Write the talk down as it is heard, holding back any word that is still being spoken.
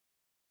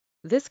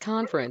This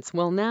conference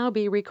will now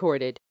be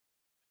recorded.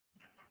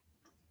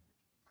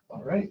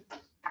 All right,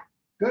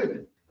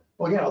 good.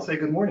 Well, yeah, I'll say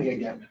good morning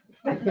again.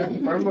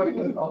 For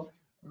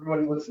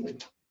everybody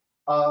listening.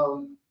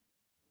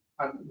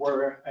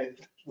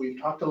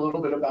 We've talked a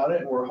little bit about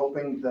it, and we're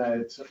hoping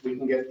that we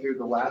can get through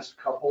the last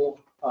couple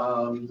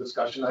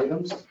discussion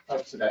items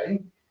of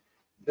today.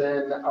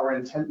 Then our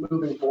intent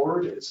moving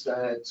forward is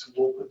that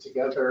we'll put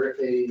together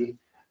a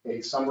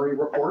summary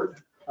report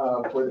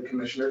for the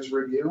commissioners'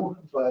 review.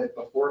 But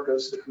before it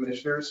goes to the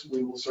commissioners,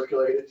 we will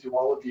circulate it to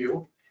all of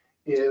you.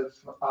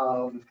 If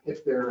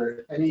there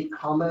are any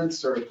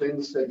comments or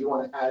things that you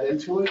want to add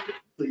into it,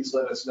 please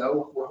let us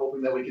know. We're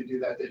hoping that we can do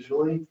that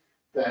digitally,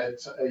 that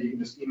you can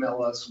just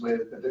email us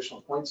with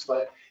additional points.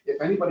 But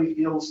if anybody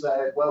feels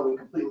that, well, we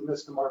completely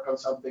missed the mark on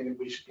something and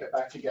we should get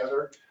back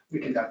together, we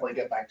can definitely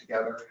get back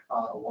together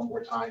one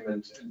more time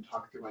and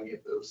talk through any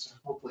of those,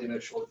 hopefully in a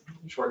short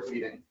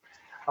meeting.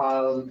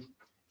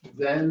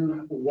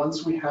 Then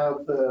once we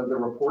have the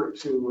report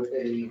to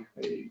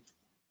a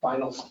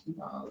final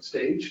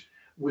stage,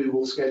 we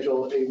will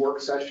schedule a work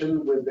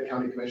session with the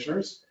county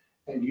commissioners,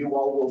 and you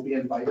all will be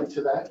invited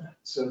to that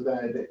so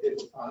that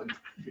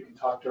you can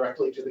talk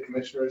directly to the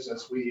commissioners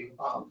as we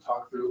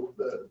talk through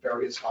the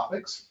various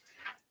topics.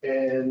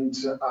 And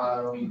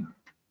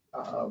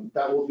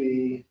that will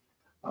be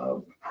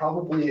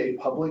probably a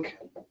public,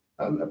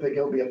 I think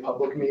it'll be a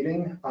public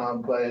meeting,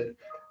 but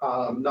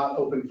not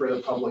open for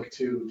the public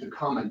to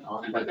comment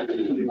on, but if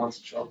anybody wants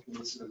to show up and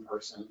listen in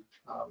person,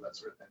 that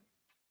sort of thing.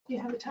 Do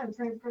you have a time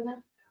frame for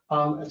that?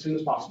 As soon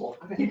as possible.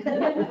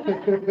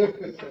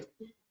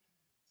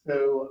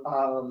 So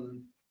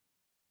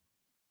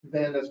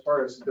then as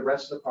far as the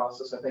rest of the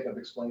process, I think I've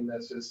explained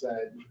this, is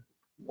that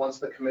once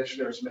the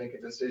commissioners make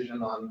a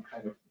decision on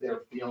kind of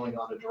their feeling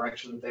on the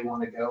direction that they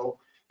want to go,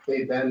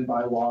 they then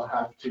by law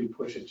have to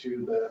push it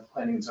to the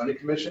Planning and Zoning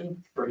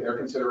Commission for their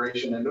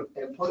consideration and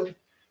input.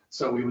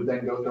 So we would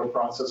then go through a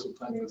process with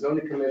Planning and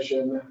Zoning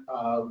Commission,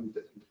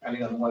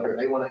 depending on whether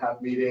they want to have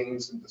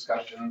meetings and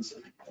discussions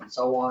and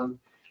so on.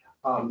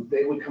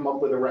 They would come up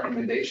with a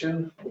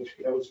recommendation, which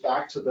goes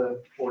back to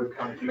the Board of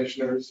County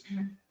Commissioners.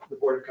 The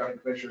Board of County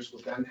Commissioners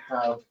would then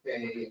have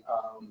a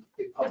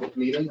public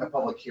meeting, a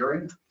public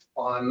hearing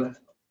on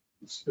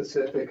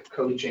specific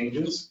code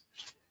changes,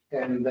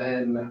 and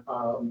then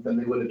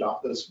they would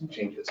adopt those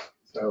changes.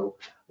 So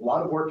a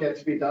lot of work yet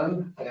to be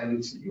done,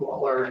 and you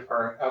all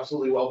are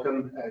absolutely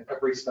welcome at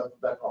every step of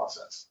that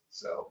process.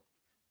 So,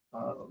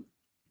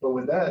 but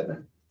with that,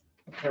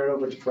 I'll turn it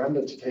over to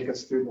Brenda to take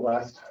us through the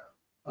last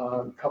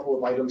couple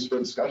of items for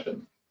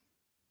discussion.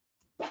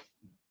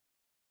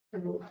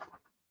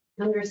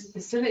 Under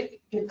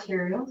specific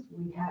materials,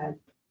 we had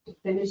to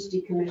finish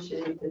the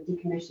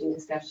decommissioning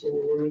discussion,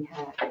 and then we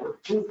had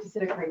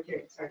specific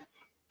criteria, sorry,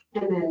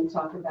 and then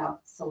talk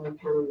about solar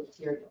panel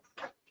materials.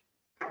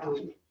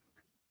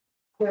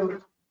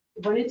 So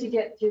I wanted to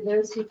get through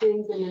those two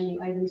things, and then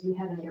the items we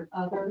had under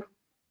other,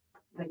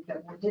 like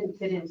that didn't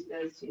fit into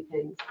those two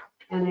things.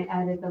 And I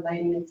added the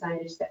lighting and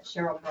signage that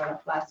Cheryl brought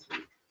up last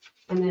week.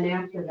 And then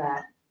after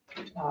that,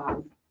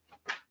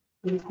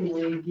 we can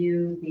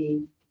review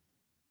the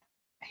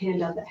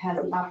handout that has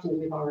the options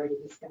we've already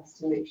discussed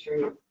to make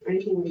sure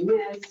anything we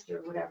missed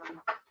or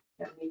whatever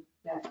that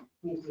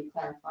needs to be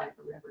clarified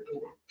or whatever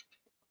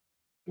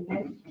in that.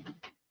 Okay.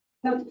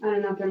 So I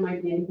don't know if there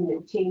might be anything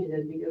that changes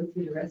as we go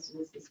through the rest of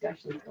this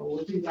discussion. So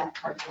we'll do that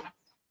part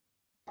next.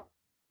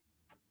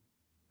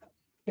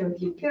 So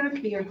if you go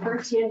to your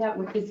first handout,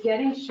 which is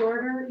getting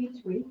shorter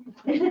each week.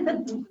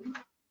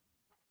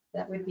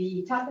 That would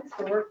be topics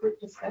for work group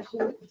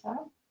discussion at the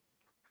top.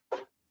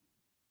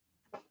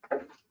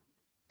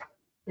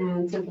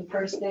 And so the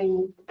first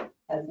thing,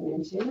 as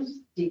mentioned,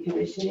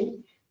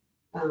 decommissioning.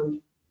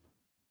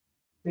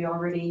 We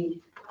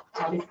already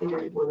obviously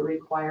want to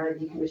require a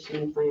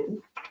decommissioning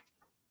plan.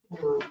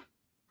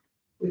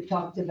 We've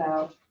talked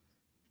about,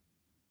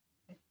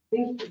 I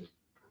think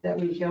that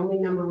the only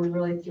number we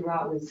really threw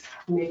out was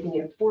making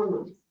it 4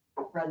 months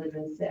rather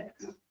than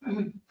 6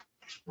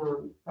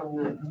 from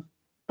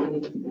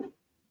the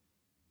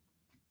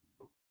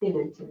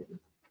inactivity.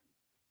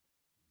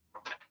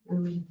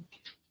 Other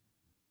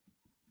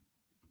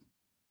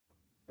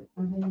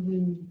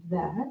than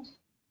that,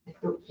 I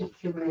don't think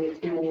there were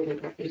too many other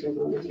decisions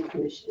on the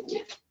decommissioning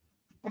yet.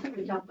 I think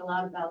we talked a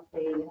lot about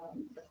the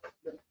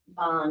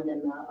bond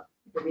and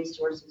the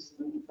resources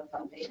and the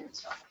funding and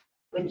stuff,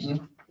 which is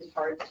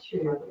part of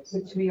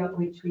the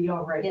which we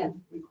already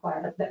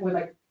require. That would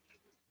like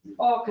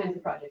all kinds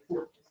of projects,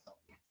 not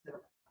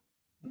just.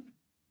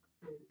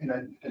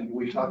 And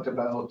we talked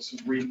about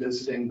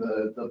revisiting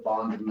the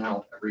bond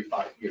amount every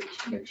 5 years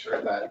to make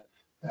sure that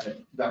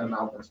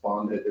amount that's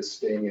bonded is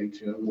staying in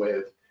tune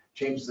with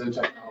changes in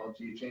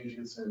technology,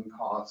 changes in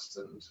costs,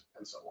 and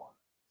so on.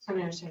 So I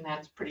understand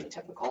that's pretty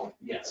typical.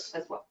 Yes.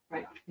 As well,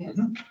 right? Yeah.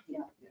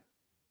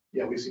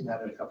 Yeah, we've seen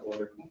that in a couple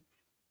other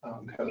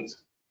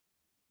codes.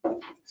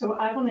 So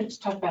I wanted to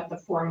talk about the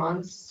 4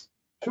 months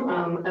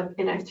of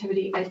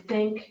inactivity. I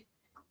think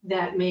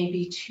that may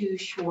be too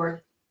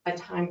short a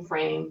time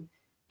frame,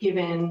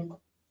 given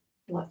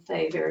let's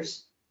say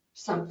there's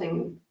some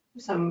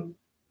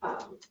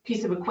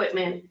piece of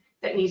equipment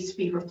that needs to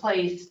be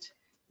replaced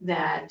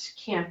that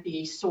can't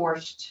be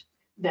sourced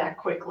that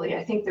quickly.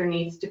 I think there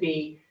needs to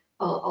be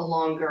a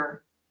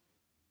longer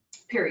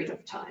period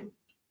of time.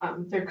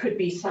 There could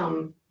be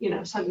some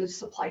of the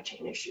supply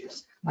chain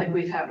issues like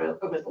we've had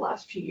over the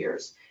last few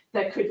years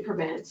that could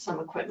prevent some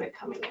equipment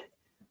coming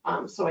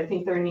in. So I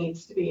think there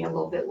needs to be a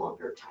little bit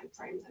longer time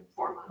frame than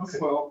 4 months.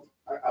 Okay. Well,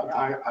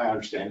 I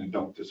understand and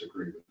don't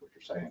disagree with what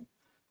you're saying,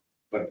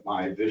 but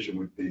my vision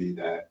would be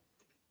that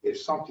if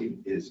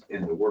something is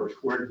in the works,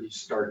 where do you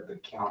start the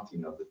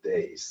counting of the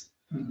days?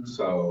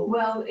 So,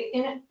 Well,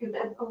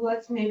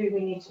 maybe we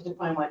need to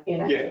define what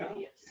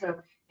inactivity is. So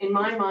in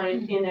my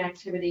mind,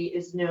 inactivity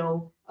is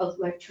no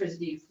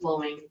electricity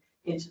flowing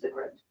into the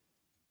grid.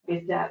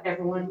 Is that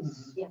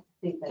everyone's I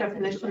think that's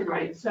definition,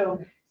 right?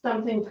 So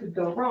something could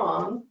go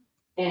wrong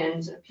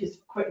and a piece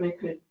of equipment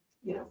could,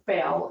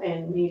 fail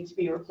and need to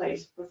be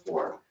replaced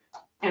before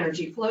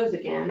energy flows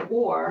again,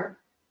 or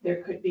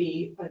there could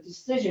be a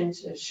decision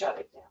to shut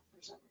it down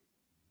for some reason.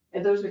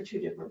 And those are two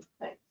different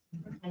things.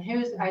 And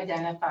who's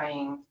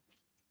identifying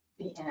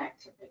the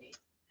inactivity?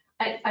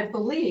 I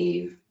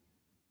believe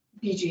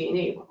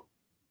BG&E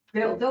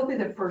will. They'll be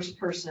the first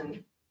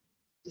person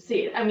to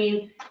see it. I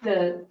mean,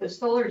 the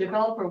solar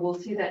developer will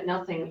see that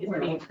nothing is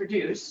being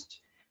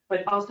produced,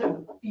 but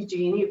also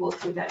BG&E will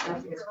see that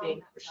nothing is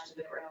being pushed to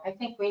the grid. I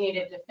think we need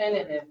a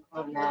definitive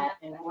on that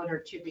in order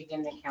to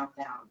begin the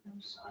countdown.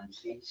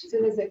 So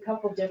there's a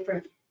couple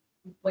different,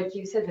 like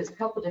you said, there's a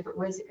couple different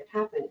ways it could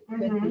happen. It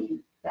could be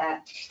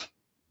that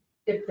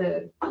if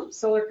the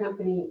solar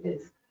company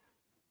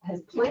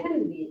has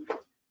planned the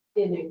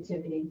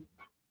inactivity,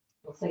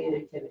 we'll say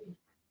inactivity,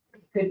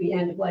 it could be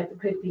end of life, it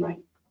could be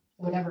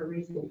whatever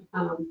reason,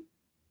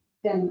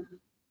 then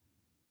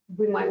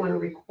we might want to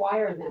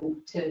require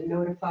them to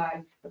notify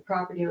the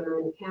property owner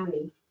in the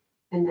county,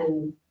 and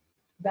then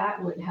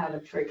that would have a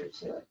trigger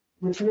to it,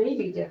 which may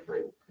be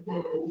different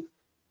than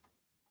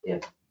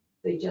if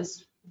they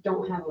just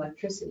don't have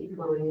electricity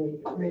flowing in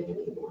the grid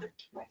anymore.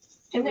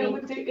 And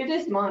it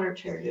is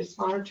monitored, it's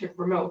monitored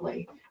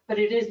remotely, but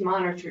it is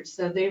monitored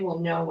so they will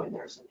know when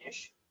there's an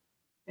issue.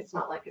 It's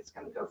not like it's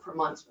going to go for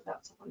months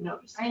without someone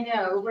noticing. I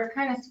know, we're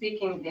kind of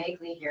speaking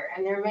vaguely here,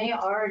 and there may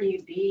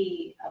already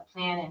be a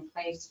plan in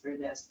place for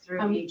this through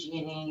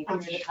BG&E, through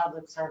the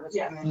Public Service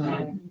Yes.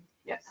 Commission.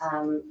 Yes.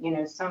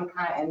 Some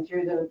kind, and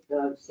through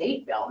the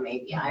state bill,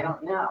 maybe, I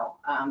don't know.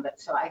 But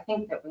so I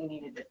think that we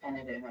need a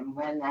definitive and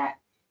when that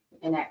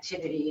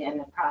inactivity and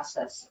the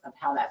process of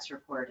how that's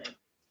reported.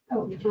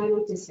 Oh, I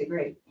don't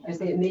disagree. I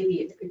say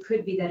it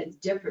could be that it's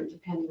different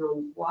depending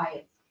on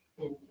why it's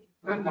ending.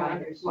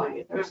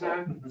 Why there's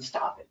a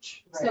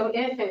stoppage. So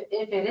if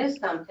it is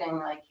something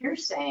like you're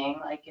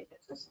saying, like if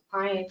it's a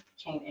supply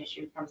chain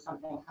issue from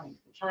something coming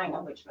from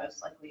China, which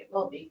most likely it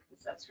will be,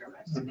 because that's where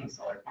most of these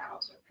solar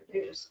panels are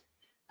produced,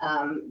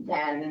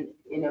 then,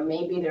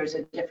 maybe there's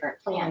a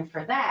different plan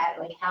for that.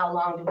 Like, how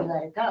long do we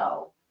let it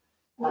go?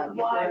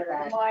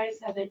 Why is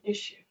that an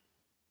issue?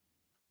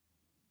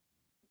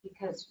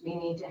 Because we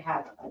need to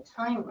have a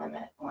time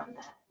limit on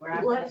that. We're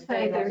not Let's gonna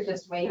say let's there's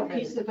just wait a for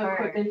piece the of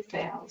car. equipment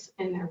fails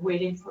and they're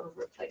waiting for a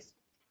replacement,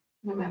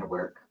 no matter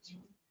where it comes from.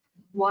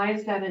 Why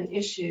is that an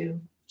issue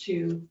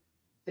to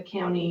the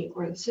county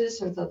or the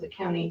citizens of the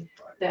county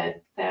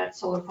that that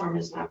solar farm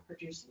is not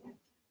producing it?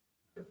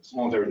 as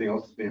long as everything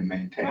else is being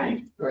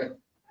maintained. Right.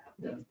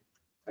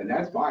 And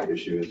that's my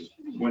issue is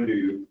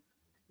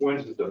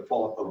when's the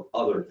default of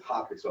other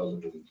topics other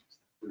than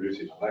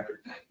producing electric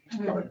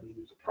start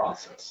the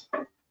process?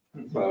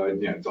 So,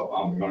 it's all,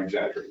 I'm going to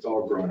exaggerate, it's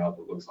all grown up,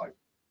 it looks like.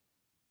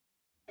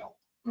 hell.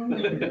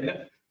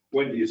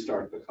 When do you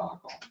start the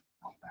clock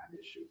on that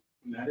issue?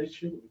 And that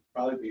issue would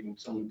probably be when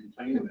someone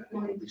complained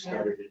about it, we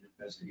started an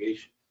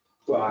investigation.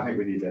 Well, I think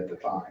we need that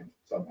defined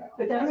somehow.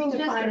 But that's just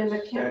defined in the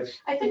county. That's-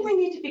 I think we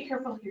need to be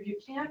careful here. You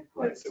can't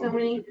put so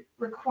many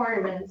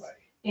requirements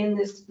in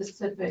this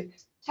specific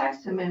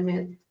text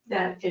amendment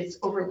that it's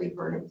overly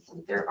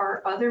burdensome. There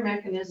are other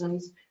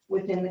mechanisms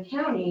within the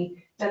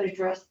county that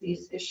address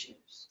these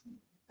issues.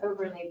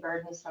 Overly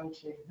burdensome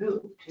to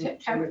who? To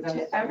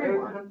those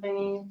everyone.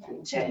 companies?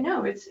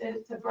 No, it's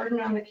a burden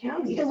on the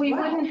county So as we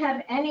well. wouldn't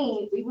have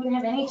any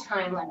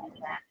time limit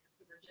to that.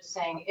 We're just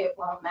saying it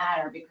won't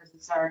matter because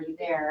it's already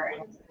there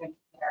and it's there.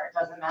 It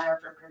doesn't matter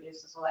if it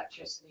produces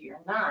electricity or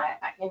not.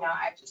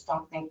 I just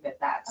don't think that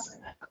that's a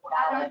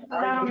valid But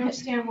I don't argument.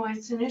 understand why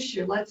it's an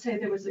issue. Let's say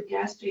there was a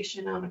gas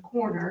station on a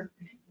corner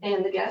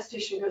and the gas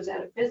station goes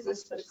out of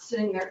business, but it's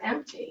sitting there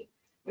empty.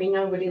 I mean,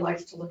 nobody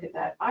likes to look at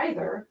that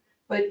either,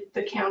 but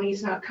the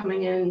county's not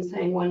coming in and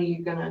saying, when are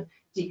you gonna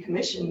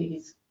decommission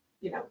these,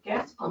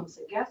 gas pumps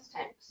and gas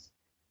tanks?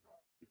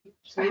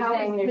 So you're How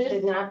saying is there this-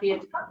 should not be a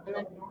time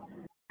limit?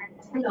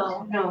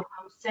 No,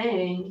 I'm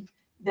saying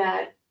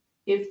that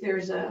if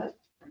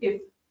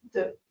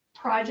the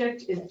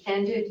project is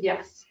ended,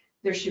 yes,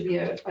 there should be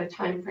a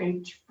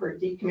timeframe for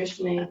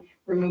decommissioning,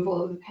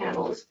 removal of the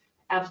panels.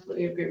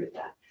 Absolutely agree with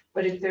that.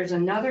 But if there's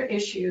another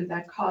issue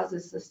that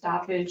causes the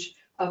stoppage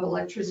of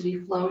electricity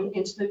flowing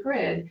into the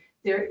grid,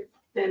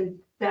 then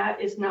that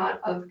is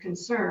not of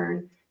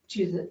concern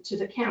to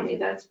the county.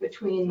 That's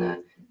between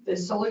the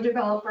solar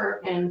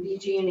developer and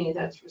BG&E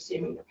that's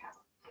receiving the power.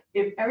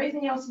 If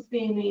everything else is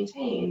being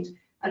maintained,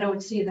 I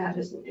don't see that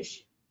as an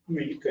issue. I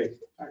mean, it could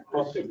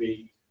also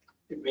be,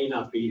 it may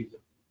not be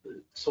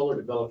the solar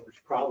developer's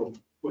problem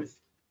with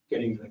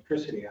getting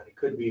electricity out. It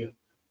could be a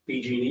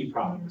BG&E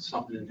problem,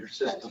 something in their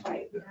system, That's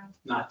right.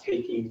 not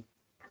taking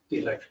the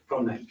electric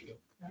from that field.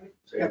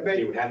 So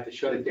they would have to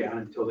shut it down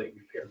until they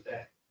repaired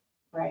that.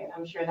 Right,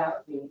 I'm sure that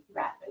would be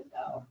rapid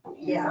though. I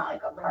mean, it's not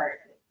like a part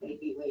that they'd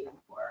be waiting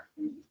for.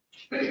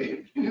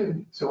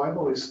 So I've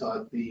always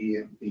thought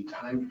the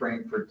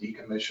timeframe for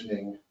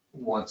decommissioning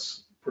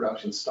once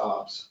production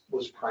stops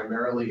was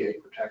primarily a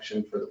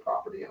protection for the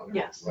property owner.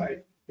 Yes.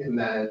 Right. In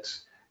that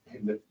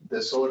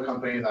the solar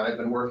company that I've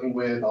been working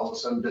with all of a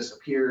sudden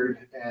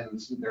disappeared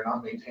and they're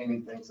not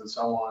maintaining things and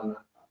so on.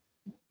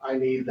 I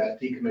need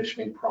that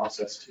decommissioning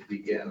process to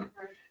begin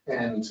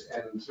and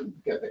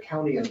get the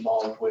county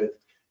involved with,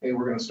 hey,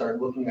 we're going to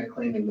start looking at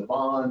claiming the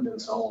bond and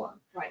so on.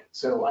 Right.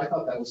 So I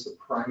thought that was the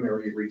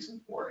primary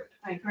reason for it.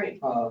 I agree.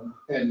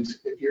 And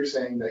if you're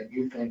saying that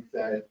you think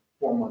that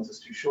 4 months is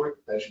too short,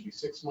 that should be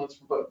 6 months,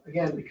 but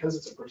again, because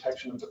it's a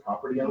protection of the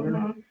property owner,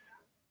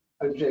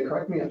 Mhm. Jay,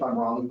 correct me if I'm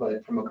wrong,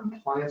 but from a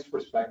compliance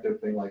perspective,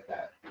 thing like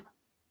that,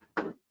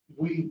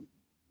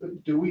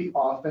 do we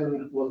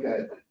often look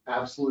at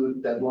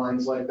absolute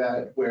deadlines like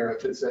that, where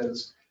if it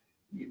says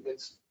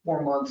it's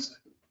 4 months,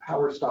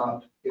 power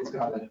stopped, it's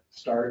got to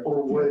start,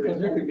 or would Because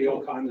there it? could be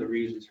all kinds of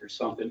reasons for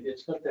something.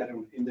 It's looked at on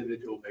an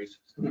individual basis.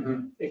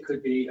 Mhm. It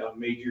could be a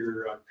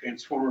major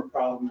transformer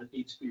problem that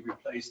needs to be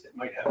replaced that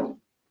might have to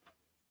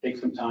take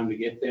some time to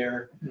get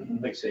there.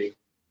 Mhm. Like say,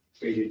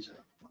 maybe it's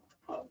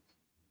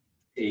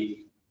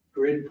a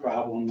grid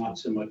problem, not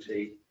so much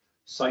a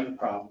site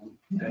problem,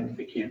 that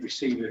they can't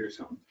receive it or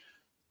something.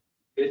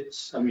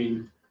 It's, I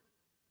mean,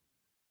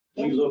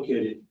 we look at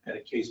it at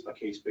a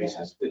case-by-case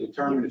basis to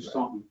determine if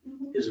something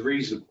is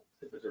reasonable.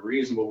 If it's a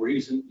reasonable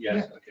reason,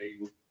 yes, okay,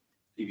 we'll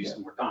give you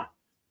some more time.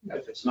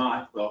 If it's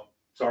not, well,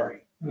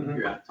 sorry, Mhm.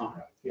 you're out of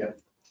time.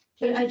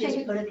 Can't you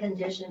just put a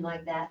condition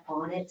like that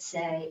on it,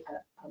 say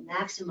a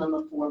maximum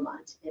of 4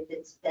 months? If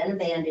it's been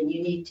abandoned,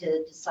 you need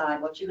to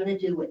decide what you're gonna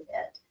do with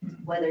it,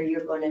 whether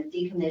you're gonna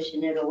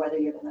decommission it or whether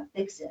you're gonna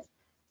fix it.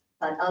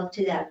 But up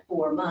to that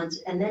 4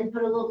 months, and then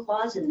put a little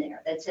clause in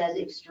there that says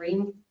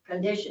extreme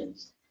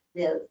conditions.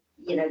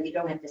 You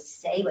don't have to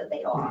say what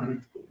they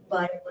are,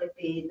 but it would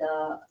be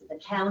the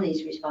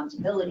county's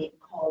responsibility to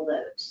call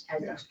those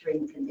as Yeah.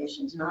 extreme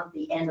conditions, not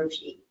the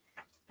energy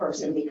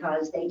person,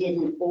 because they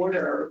didn't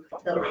order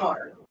the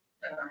part.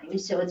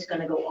 So it's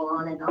gonna go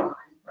on and on.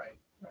 Right.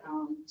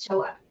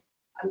 So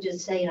I'm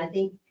just saying, I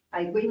think,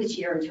 I agree with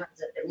you in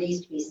terms of there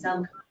needs to be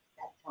some kind of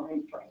that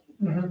time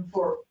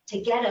frame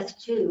to get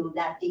us to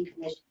that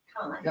decommission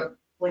time. Yep.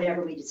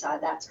 Whatever we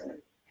decide that's gonna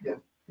be.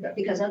 Yeah.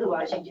 Because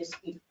otherwise you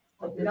just keep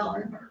putting it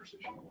on.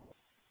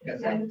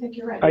 Yes. I think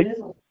you're right. I- It is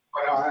a- Well,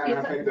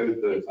 I think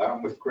that,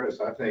 I'm with Chris,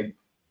 I think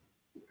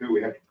who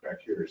we have to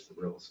protect here is the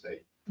real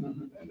estate,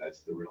 Mhm. and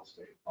that's the real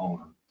estate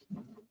owner.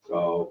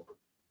 So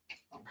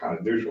I'm kind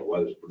of neutral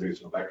whether it's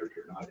producing electric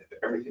or not. If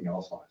everything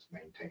else on it's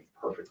maintained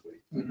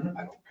perfectly, Mhm.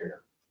 I don't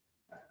care.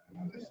 I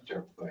know that's a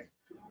terrible thing.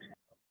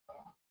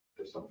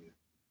 There's something.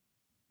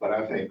 But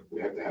I think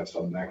we have to have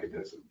some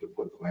mechanism to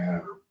put the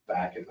landowner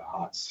back in the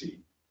hot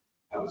seat.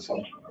 Have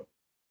some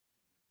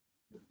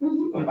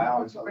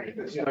allowance, I mean, if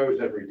it snows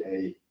every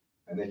day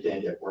and they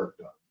can't get work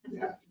done, you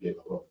have to give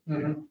a little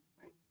Mhm.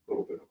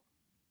 bit,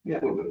 Yeah.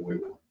 a little bit of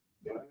wiggle.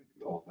 But I think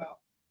it's all about.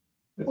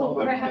 It's Well, all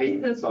about perhaps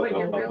maintenance what of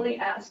you're the- really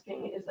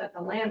asking is that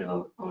the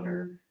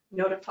landowner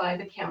notify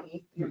the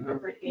county, the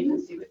appropriate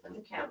agency within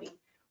the county,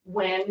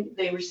 when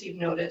they receive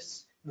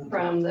notice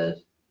from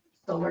the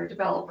solar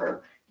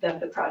developer that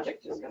the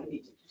project is going to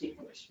be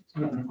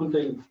decommissioned. One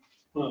thing,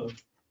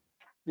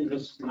 and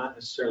this is not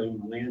necessarily on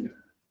the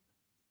landowner,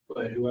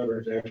 but whoever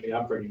is actually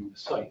operating the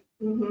site,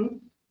 Mhm.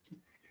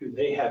 who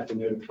they have to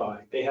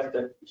notify, they have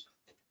to,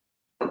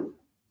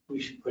 we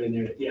should put in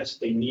there that, yes,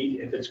 they need,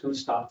 if it's going to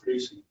stop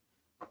producing.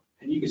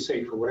 And you can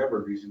say for whatever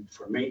reason,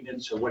 for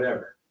maintenance or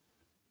whatever,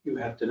 you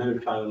have to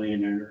notify the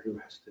landowner who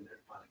has to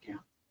notify the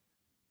county.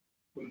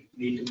 We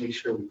need to make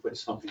sure we put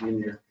something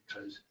in there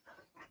because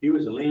you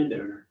as a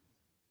landowner,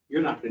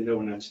 you're not going to know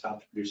when that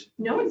stops producing.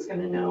 No one's going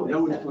to know. No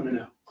one's except- going to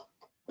know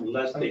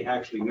unless they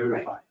actually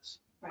notify us.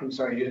 I'm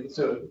sorry,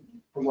 so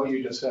from what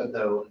you just said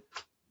though,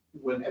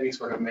 with any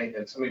sort of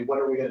maintenance, I mean, what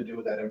are we gonna do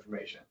with that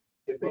information?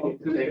 If they need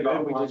to take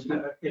it We just-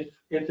 offline,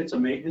 If it's a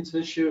maintenance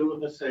issue,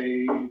 let's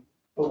say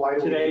but why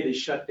do we? today they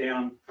shut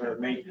down for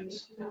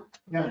maintenance Yeah.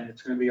 and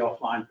it's going to be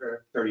offline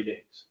for 30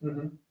 days.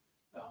 Mhm.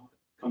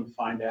 Come to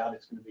find out,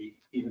 it's going to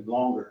be even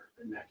longer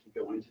than that can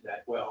go into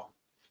that. Well,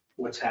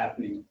 what's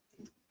happening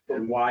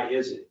and why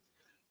is it?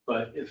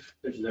 But if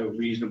there's no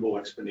reasonable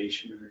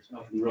explanation, or there's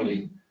nothing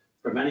really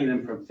preventing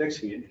them from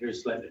fixing it, you're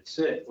just letting it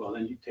sit, well,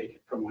 then you take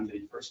it from when they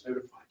first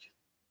notified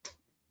you.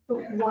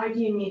 But why do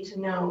you need to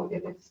know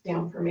if it's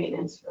down for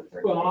maintenance for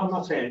 30 Well, I'm days?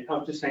 not saying,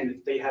 I'm just saying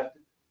that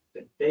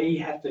they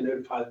have to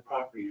notify the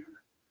property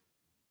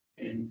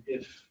owner. And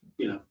if,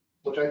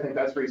 Which I think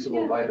that's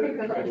reasonable by the. Yeah, I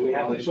think that's contractual we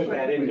have to put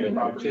that in there, relationship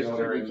but between the just,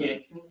 property owner we and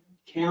can't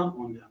count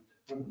on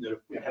them.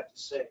 We have to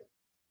say,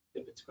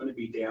 if it's going to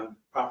be down, the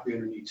property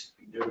owner needs to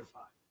be notified.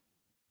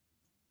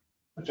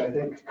 Which I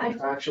think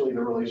contractually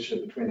the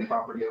relationship between the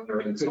property owner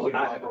and the solar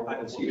developer I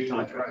don't will see be the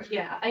contract. right.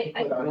 Yeah,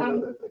 But I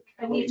know that the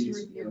I need county to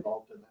needs to be review.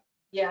 involved in that.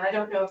 yeah, I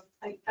don't know.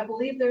 I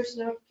believe there's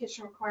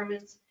notification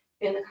requirements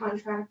in the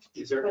contract.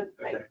 Is there?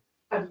 But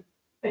Okay.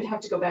 I'd have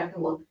to go back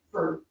and look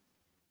for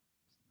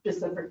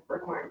specific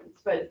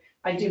requirements, but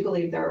I do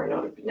believe there are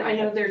I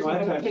know there's No, I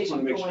just notification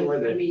wanna for make when sure it's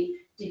going that- to be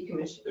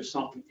decommissioned. There's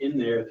something in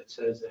there that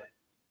says that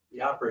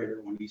the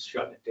operator, when he's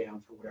shutting it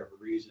down for whatever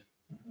reason,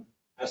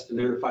 has to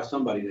notify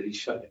somebody that he's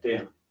shutting it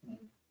down.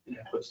 And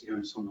that puts the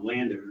onus on the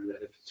landowner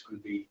that if it's going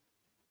to be,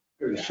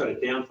 they're going to shut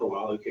it down for a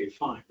while, okay,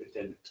 fine, but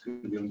then it's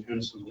going to be on the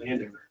onus on the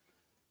landowner.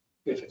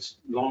 If it's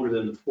longer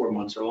than the 4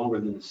 months or longer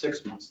than the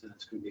 6 months, then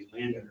it's going to be the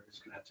landowner who's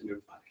going to have to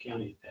notify the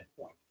county at that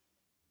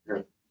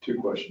point. Two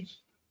questions.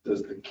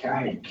 Does the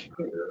county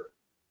care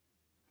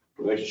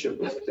relationship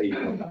with the state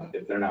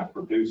if they're not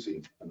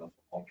producing enough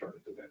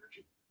alternative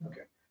energy?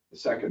 Okay. The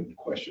second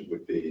question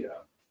would be,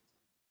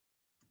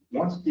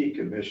 once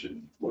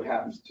decommissioned, what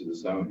happens to the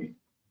zoning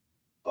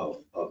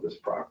of this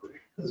property?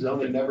 The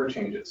zoning never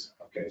changes.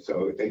 Okay,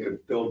 so they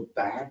could build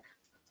back,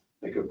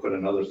 they could put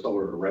another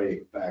solar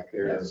array back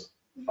there Yes.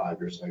 5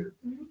 years later,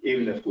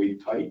 even if we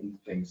tighten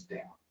things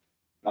down.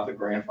 Not the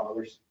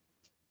grandfathers?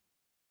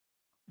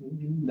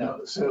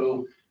 No,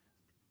 so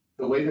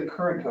the way the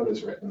current code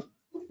is written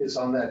is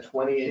on that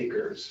 20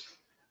 acres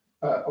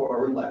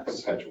or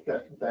less Perpetual.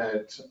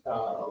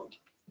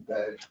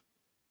 that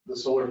the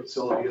solar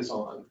facility is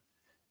on,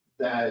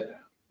 that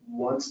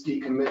once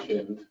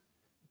decommissioned,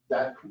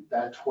 that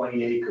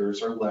 20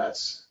 acres or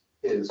less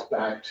is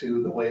back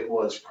to the way it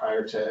was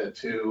prior to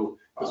the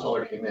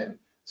solar came in.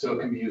 So it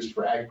can be used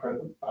for ag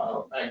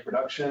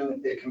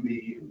production. It can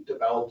be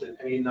developed in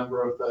any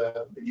number of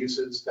the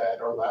uses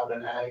that are allowed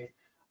in ag.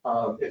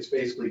 It's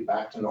basically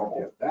back to normal.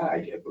 Yeah, that I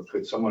get, but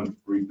could someone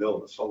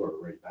rebuild a solar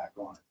array back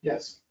on it?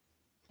 Yes,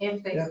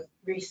 If they Yeah.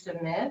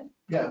 resubmit,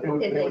 yeah. It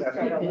would, If they would they have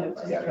start to.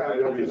 over. Yeah,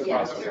 It'll be the Yeah,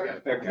 process sure.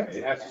 again. Okay,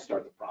 it has to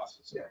start the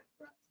process. Yeah.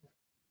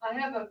 I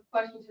have a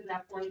question to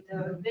that point,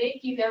 though. If they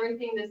keep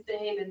everything the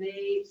same and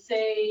they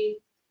say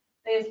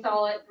they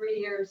install it 3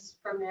 years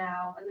from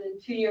now, and then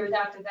 2 years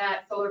after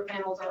that, solar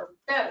panels are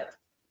better,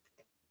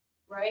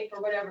 right,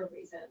 for whatever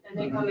reason, and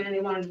they come in and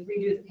they want to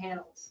redo the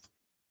panels.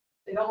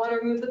 They don't want to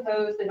remove the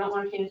posts, they don't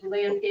want to change the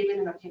landscaping,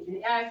 they're not changing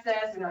the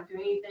access, they're not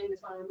doing anything, they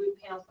just want to remove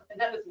panels, and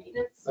that was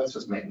maintenance. That's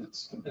just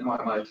maintenance in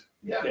my mind.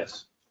 Yeah.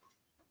 Yes.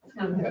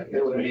 Yeah,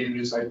 they would need a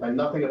new site plan.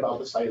 Nothing about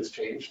the site has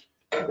changed.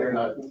 They're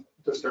not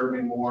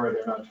disturbing more.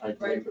 They're not trying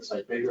to make the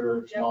site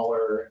bigger,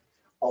 smaller.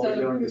 All they're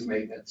So- doing is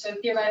maintenance. So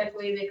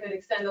theoretically, they could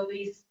extend the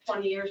lease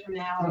 20 years from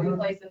now, Mhm.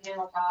 replace the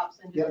panel tops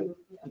and Yep. just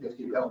move, Just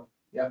keep going.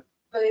 but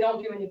they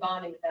don't do any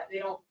bonding with that, they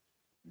don't.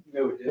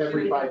 No, it is.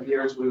 Every 5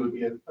 years, we would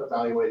be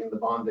evaluating the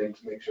bonding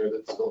to make sure that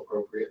it's still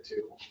appropriate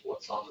to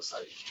what's on the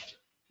site.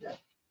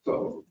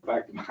 So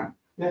back to my,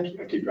 Yeah.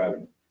 I keep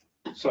driving.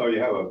 So you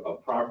have a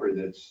property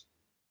that's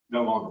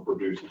no longer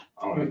producing.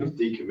 I don't know if it's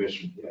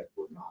decommissioned yet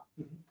or not.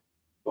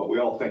 But we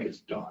all think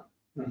it's done.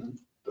 Mhm.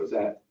 Does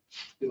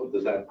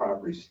that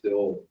property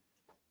still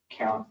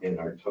count in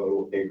our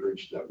total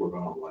acreage that we're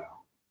going to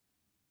allow?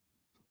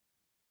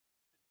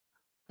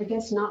 I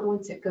guess not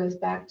once it goes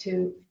back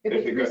to, if If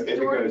it's it goes- if it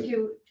restored goes-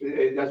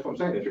 to, That's what I'm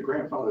saying. If your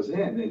grandfather's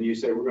in, then you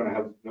say we're going to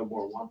have no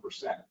more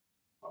 1%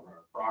 of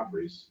our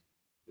properties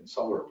in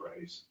solar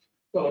arrays.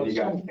 And you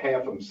got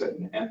half of them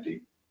sitting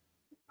empty.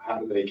 How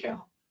do they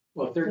count?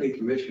 Well, if they're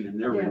decommissioned and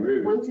they're Yeah,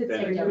 removed, once it's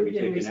then it's going to be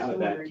removed and taken out of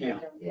that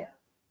restored, count. yeah.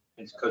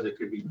 It's because it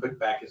could be put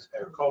back as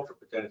agriculture,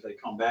 but then if they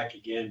come back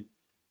again,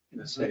 and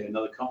let's say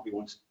another company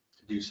wants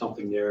to do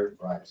something there,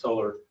 Right.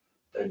 solar,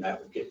 then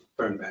that would get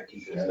thrown back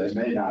into Yeah, this.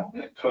 they may not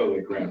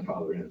totally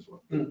grandfather in as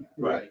well.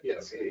 Right,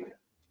 yes.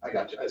 I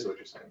got you. I see what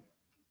you're saying.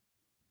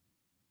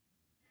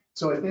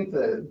 So I think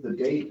the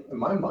date, in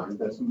my mind,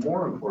 that's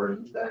more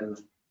important than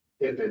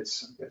if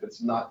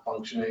it's not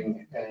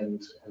functioning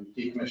and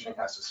decommissioning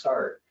has to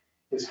start,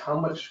 is how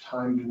much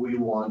time do we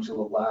want to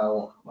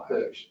allow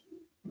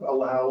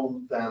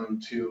them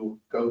to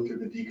go through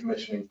the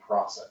decommissioning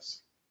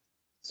process?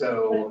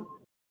 So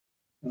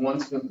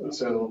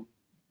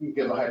you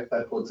give a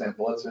hypothetical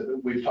example.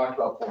 We've talked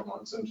about 4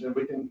 months, and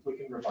we can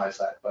revise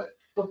that, but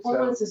But 4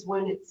 months is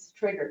when it's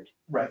triggered.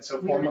 right, so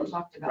We 4 haven't months.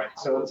 talked about right, how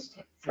so long it's- it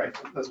takes. Right,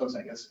 that's what I'm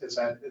saying, is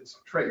that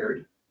it's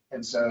triggered,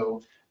 and so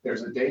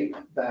there's a date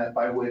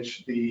by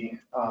which the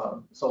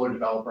solar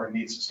developer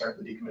needs to start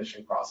the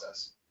decommissioning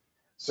process.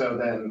 So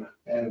then,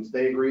 and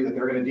they agree that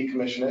they're gonna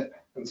decommission it,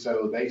 and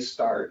so they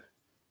start.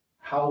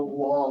 How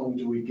long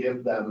do we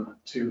give them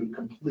to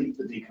complete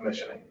the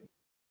decommissioning?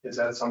 Is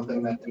that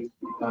something that we've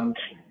done?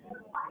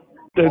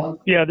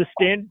 The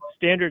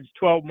standard's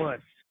 12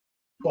 months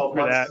 12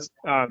 for that.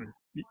 months?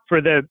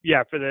 for the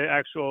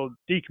actual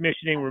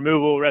decommissioning,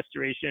 removal,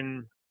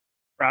 restoration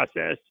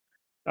process.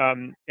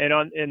 And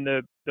in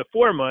the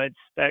 4 months,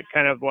 that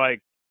kind of like,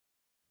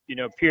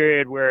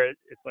 period where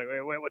it's like,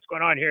 wait, what's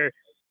going on here?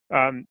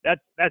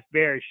 That's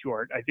very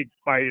short. I think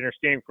my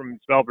understanding from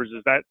developers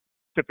is that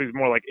typically is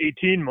more like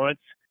 18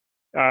 months.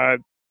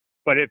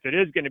 But if it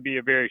is going to be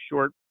a very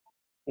short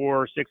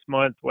 4 or 6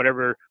 month,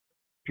 whatever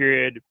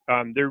period,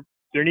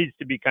 there needs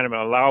to be kind of an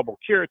allowable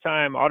cure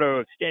time, auto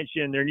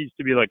extension. There needs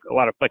to be like a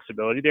lot of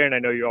flexibility there. And I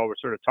know you all were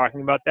sort of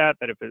talking about that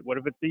what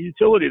if it's the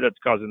utility that's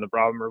causing the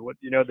problem, or what,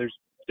 there's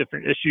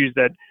different issues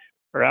that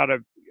are out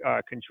of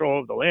control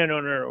of the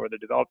landowner or the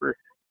developer.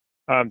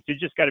 So you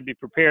just got to be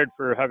prepared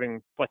for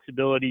having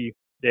flexibility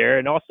there.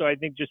 And also, I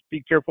think just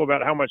be careful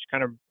about how much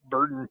kind of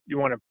burden you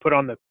want to put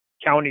on the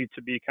county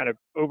to be kind of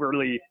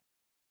overly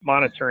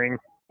monitoring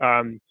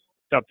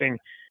something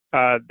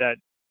that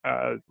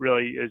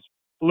really is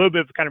a little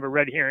bit of kind of a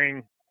red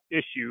herring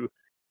issue,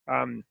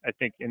 I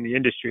think, in the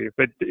industry.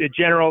 But in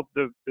general,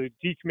 the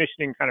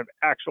decommissioning kind of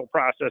actual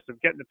process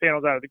of getting the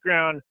panels out of the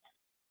ground,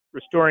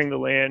 restoring the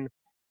land,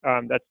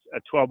 that's a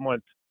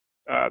 12-month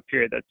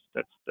period.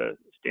 That's the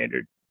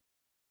standard.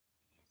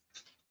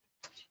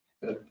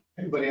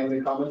 Anybody have any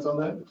comments on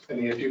that?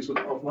 Any issues with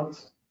 12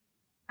 months?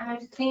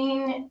 I've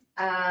seen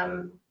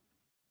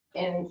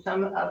in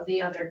some of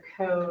the other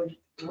code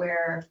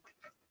where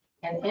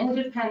an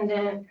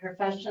independent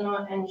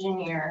professional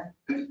engineer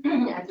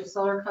at the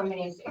solar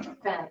company's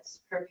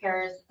expense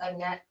prepares a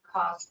net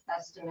cost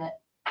estimate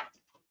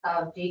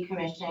of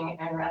decommissioning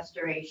and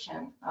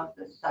restoration of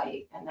the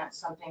site. And that's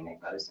something that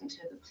goes into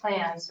the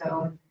plan.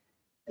 So,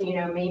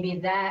 maybe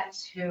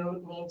that's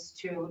who needs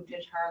to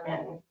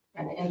determine,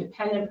 an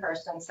independent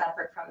person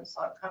separate from the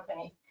solar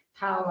company,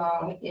 how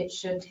long it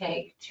should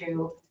take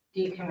to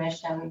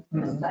decommission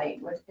the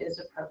site, what is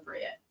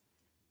appropriate,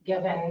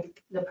 given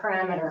the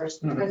parameters,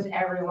 because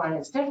everyone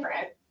is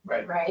different,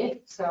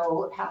 right?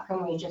 So how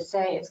can we just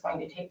say it's going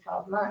to take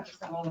 12 months?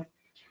 I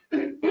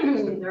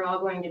mean, they're all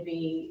going to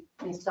be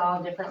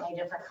installed differently,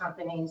 different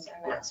companies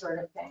and that sort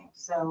of thing.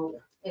 So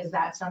is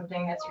that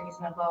something that's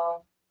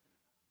reasonable?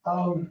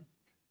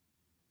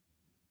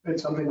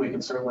 It's something we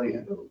can certainly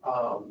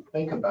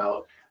think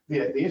about.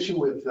 The issue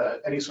with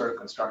any sort of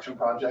construction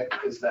project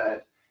is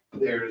that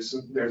there's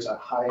a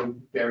high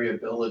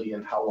variability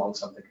in how long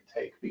something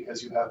can take,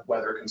 because you have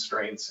weather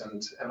constraints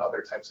and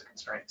other types of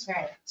constraints.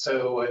 Right.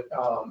 So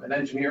an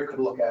engineer could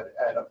look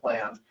at a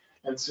plan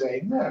and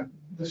say, yeah,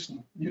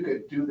 you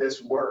could do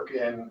this work,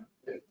 and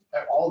if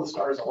all the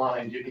stars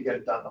aligned, you could get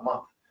it done in a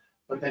month.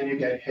 But then you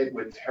get hit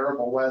with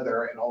terrible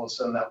weather, and all of a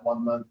sudden that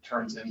 1 month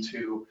turns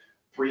into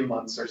 3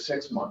 months or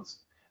 6 months.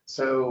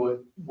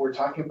 So we're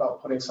talking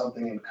about putting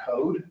something in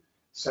code.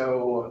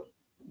 So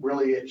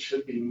really it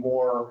should be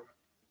more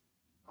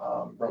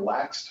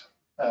relaxed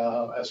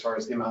as far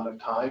as the amount of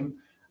time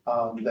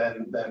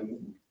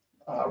than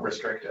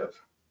restrictive.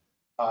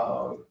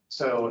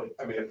 So,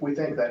 I mean, if we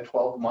think that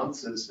 12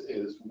 months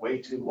is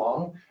way too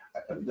long,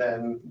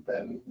 then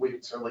we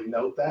can certainly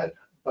note that.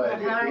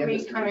 But how are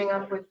we coming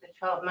up with the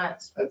 12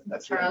 months?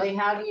 Charlie,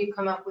 how do you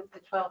come up with the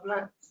 12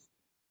 months?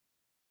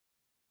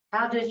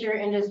 How does your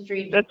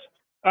industry?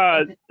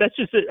 That's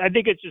just, I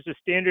think it's just a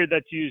standard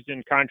that's used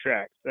in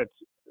contracts that's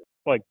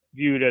like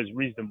viewed as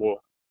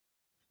reasonable.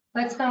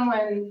 But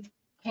someone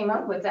came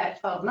up with that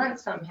 12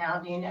 months somehow.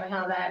 Do you know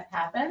how that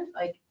happened?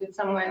 Like, did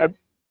someone?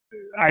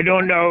 I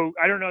don't know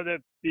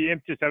the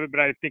impetus of it, but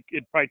I think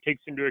it probably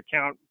takes into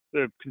account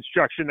the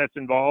construction that's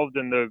involved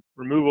and the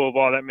removal of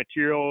all that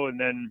material, and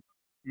then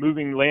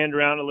moving land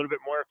around a little bit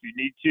more if you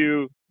need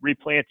to,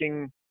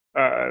 replanting,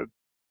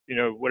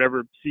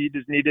 whatever seed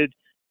is needed.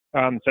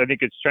 So I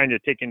think it's trying to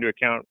take into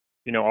account,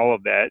 all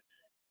of that.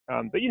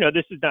 But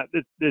this is not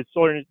this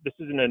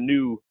isn't a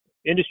new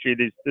industry.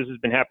 This has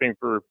been happening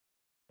for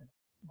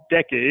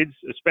decades,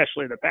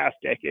 especially the past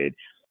decade.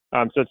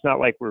 So it's not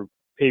like we're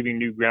paving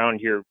new ground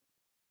here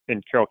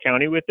in Carroll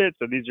County with it.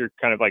 So these are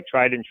kind of like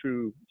tried and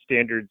true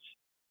standards,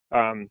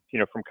 from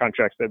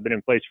contracts that have been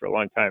in place for a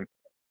long time.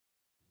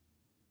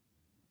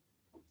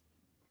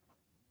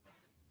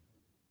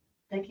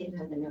 They came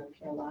out of the North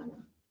Carolina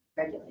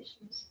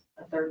regulations,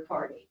 a third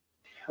party.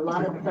 There's a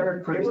lot of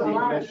third party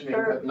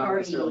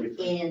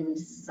in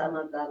some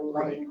of the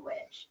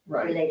language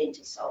relating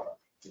to solar,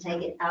 to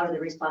take it out of the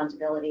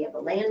responsibility of the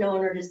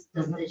landowner's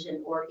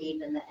decision or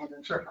even the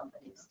energy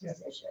company's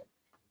decision.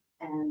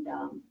 And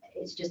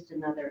it's just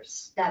another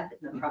step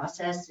in the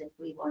process if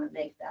we want to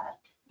make that.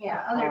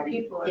 Yeah, other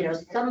people.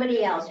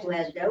 Somebody else who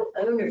has no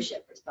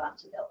ownership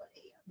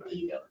responsibility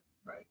either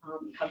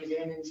comes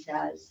in and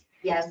says,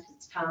 yes,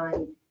 it's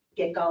time,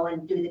 get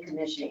going, do the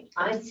commissioning.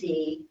 I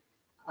see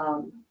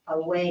a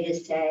way to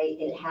say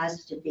it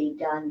has to be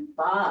done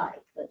by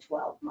the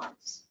 12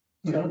 months.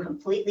 So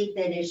completely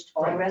finished,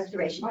 all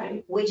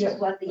restoration, which is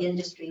what the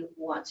industry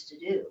wants to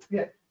do.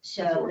 Yeah.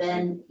 So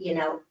then,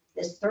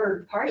 this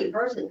third party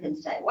person can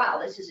say, wow,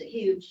 this is a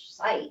huge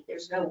site.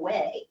 There's no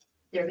way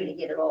they're going to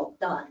get it all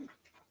done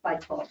by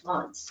 12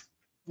 months,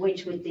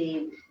 which would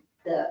be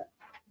the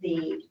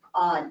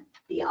odd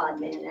the odd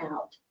man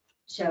out.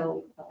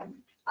 So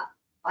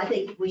I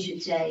think we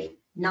should say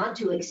not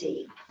to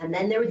exceed, and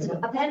then there is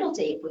a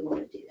penalty if we want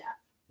to do that.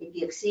 If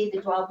you exceed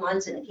the 12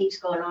 months and it keeps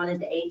going on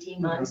into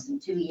 18 months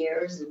and 2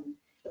 years, and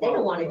they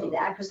don't want to do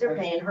that because they're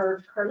paying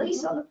her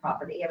lease on the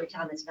property every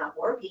time it's not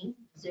working,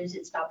 as soon as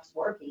it stops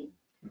working.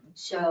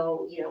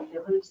 So, you know, it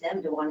behooves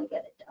them to want to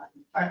get it done.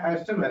 I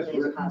assume as that's quickly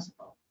as written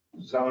possible.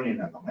 zoning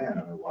and the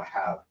landowner will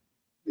have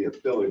the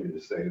ability to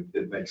say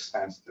it makes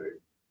sense to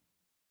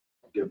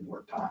give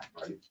more time,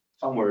 right?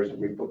 Somewhere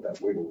we put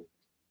that wiggle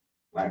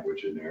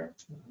language in there.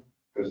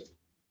 Because,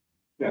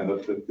 yeah,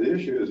 the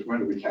issue is when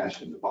do we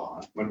cash in the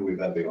bond? When do we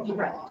levy on the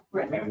Right, bond?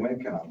 right. And when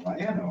can a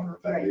landowner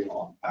levy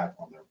on, back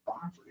on their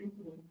property?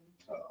 Mhm.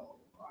 So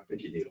I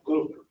think you need a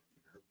little bit of.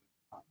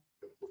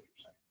 What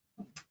you're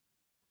saying.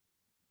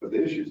 But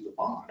the issue is the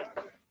bond,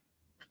 I think,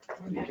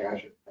 when you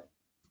cash it.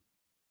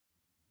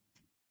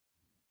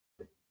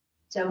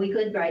 So we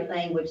could write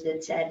language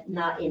that said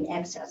not in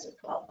excess of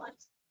 12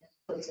 months.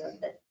 Puts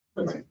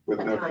With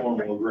a no time formal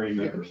frame.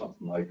 agreement or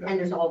something like that. And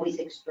there's always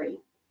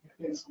extreme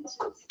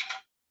instances.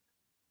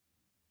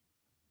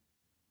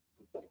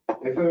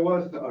 If it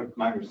was, like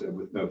Myra said,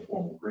 with no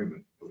formal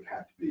agreement, it would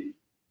have to be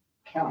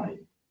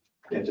county,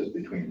 and just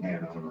between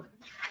landowner.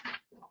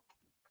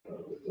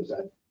 Does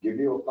that give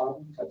you a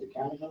problem at the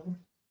county level?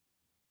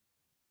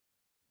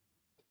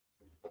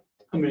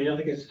 I mean,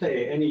 like I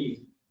say,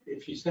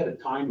 if you set a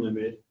time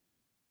limit,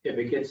 if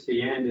it gets to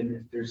the end and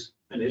if there's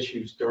an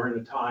issues during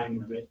the time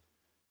limit,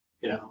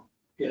 you know,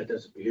 yeah, it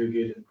doesn't behoove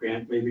you to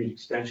grant maybe an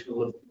extension a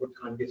little bit more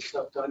time to get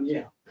stuff done,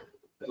 yeah.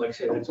 But like I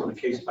said, that's on a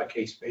case by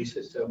case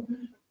basis. So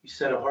you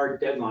set a hard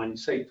deadline,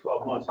 say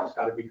 12 months, it's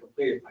got to be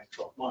completed by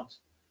 12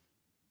 months.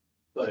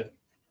 But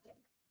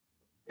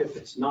if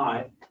it's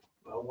not,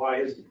 well,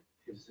 why isn't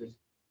it? Is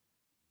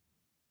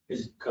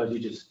it because you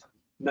just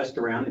messed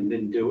around and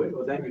didn't do it?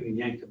 Well, then you can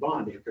yank the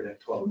bond after that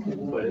 12 months.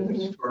 But if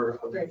it's for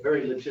a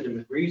very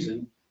legitimate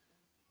reason,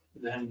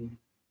 then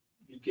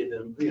you give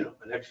them, you know,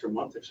 an extra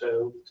month or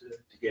so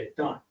to get it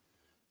done.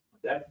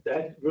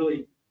 That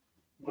really,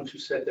 once you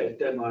set that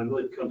deadline,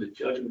 really becomes a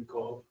judgment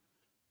call.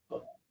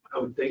 I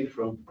would think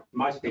from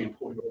my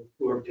standpoint, or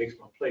whoever takes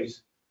my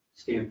place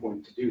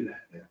standpoint to do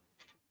that. Yeah.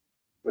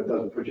 But it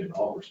doesn't put you in an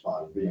awkward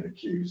spot of being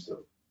accused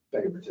of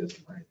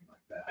favoritism or anything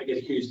like that. I get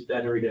accused of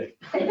that every day.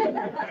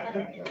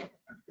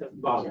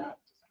 Doesn't bother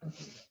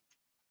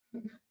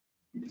me.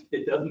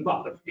 It doesn't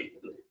bother me.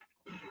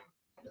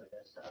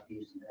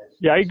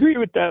 Yeah, I agree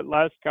with that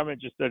last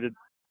comment. Just that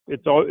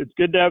it's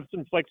good to have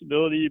some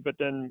flexibility, but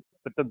the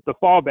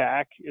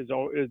fallback is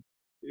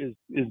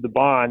the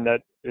bond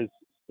that is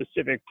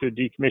specific to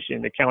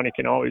decommissioning. The county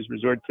can always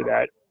resort to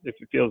that if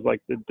it feels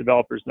like the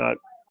developer's not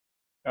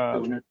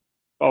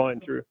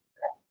following through.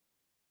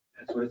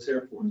 That's what it's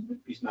there for. If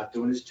he's not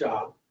doing his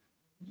job,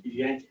 you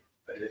yank it.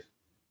 But if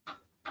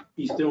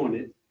he's doing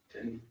it,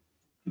 then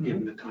you give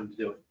him the time to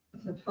do it.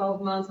 So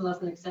 12 months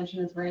unless an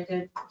extension is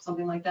granted,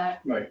 something like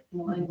that Right. in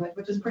the language,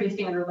 which is pretty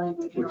standard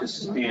language. Which is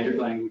standard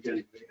language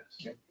anyway,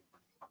 yes.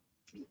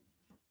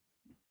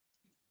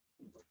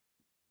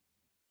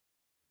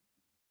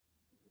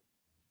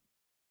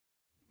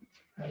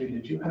 Abby,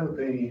 did you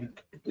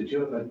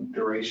have a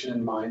duration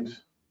in mind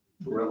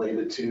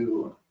related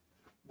to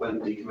when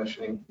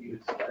decommissioning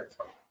needed to start?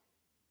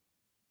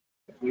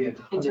 We had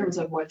In terms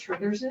of what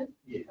triggers it?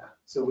 Yeah,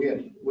 so we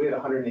had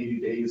 180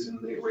 days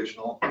in the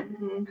original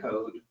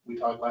code. We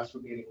talked last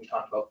meeting, we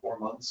talked about 4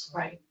 months.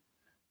 Right.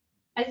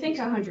 I think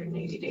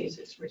 180 days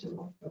is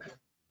reasonable. Okay.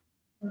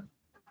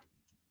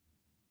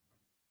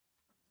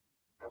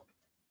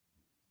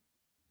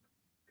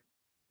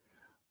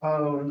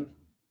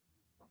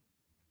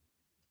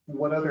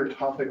 What other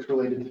topics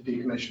related to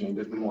decommissioning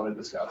did we want to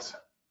discuss?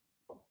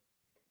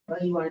 Well,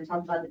 you want to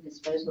talk about the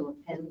disposal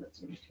of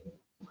pendants?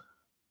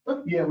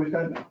 Yeah, we've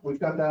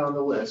got that on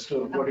the list.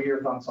 So what are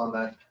your thoughts on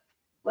that?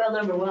 Well,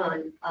 number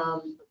one,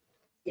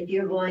 if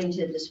you're going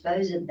to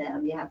dispose of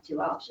them, you have two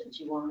options.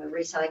 You want to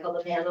recycle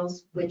the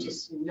panels, which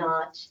is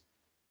not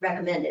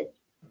recommended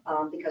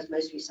because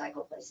most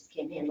recycle places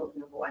can't handle it,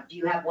 number one. Do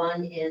you have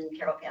one in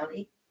Carroll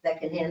County that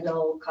can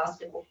handle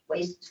caustic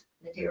waste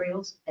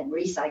materials and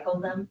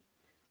recycle them?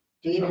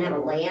 Do you even have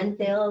a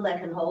landfill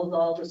that can hold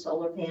all the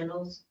solar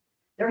panels?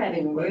 They're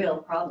having real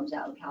problems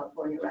out in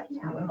California right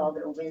now with all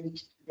their wind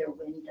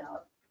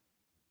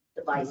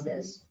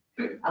devices,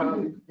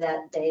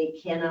 that they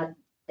cannot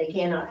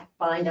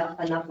find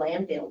enough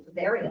landfill to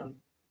bury them.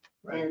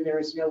 And there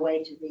is no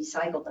way to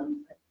recycle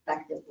them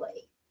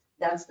effectively.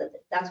 That's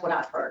what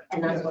I've heard,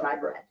 and that's what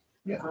I've read.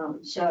 Yeah.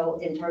 So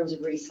in terms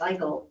of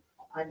recycle,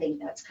 I think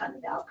that's kind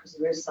of out, because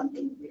there is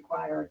something that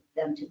require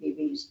them to be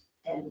reused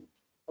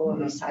or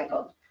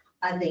recycled.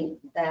 I think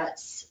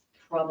that's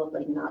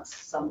probably not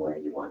somewhere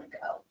you want to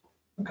go.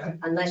 Okay.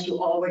 Unless you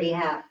already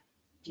have.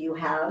 Do you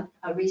have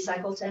a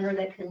recycle center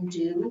that can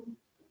do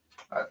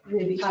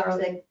Maybe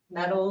toxic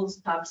metals,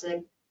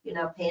 toxic,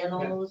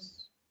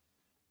 panels,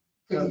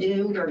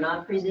 presumed or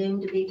not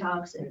presumed to be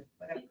toxic?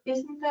 Whatever.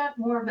 Isn't that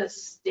more of a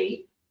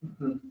state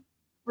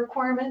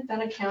requirement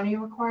than a county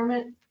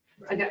requirement?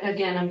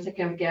 Again, I'm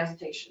thinking of gas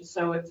stations.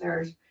 So if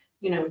there's,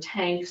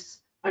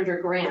 tanks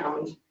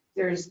underground,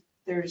 there's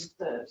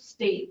the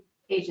state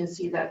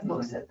agency that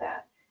looks at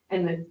that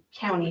and the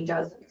county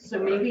doesn't. So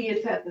maybe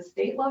it's at the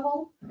state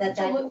level. That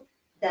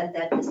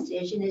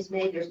decision is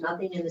made. There's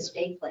nothing in the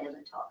state plan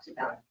that talks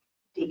about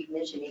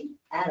decommissioning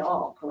at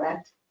all,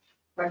 correct?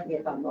 Correct me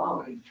if I'm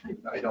wrong.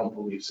 I don't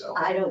believe so.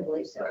 I don't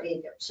believe so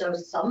either. So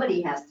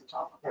somebody has to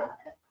talk about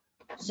it.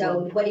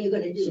 So what are you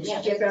gonna do?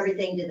 Yeah. Ship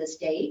everything to the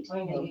state?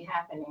 Going to be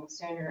happening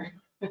sooner.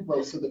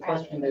 Well, so the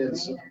question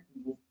is,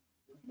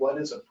 what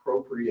is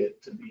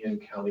appropriate to be in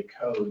county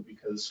code?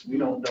 Because we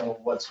don't know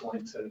what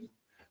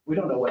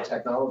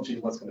technology,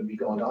 what's going to be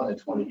going on in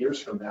 20 years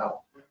from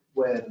now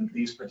when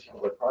these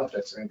particular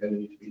projects are going to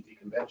need to be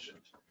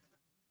decommissioned.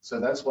 So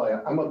that's why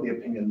I'm of the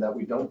opinion that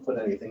we don't put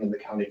anything in the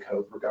county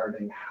code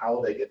regarding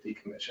how they get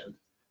decommissioned,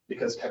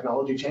 because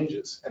technology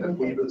changes. And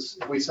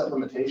if we set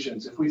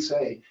limitations, if we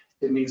say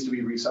it needs to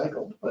be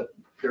recycled, but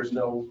there's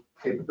no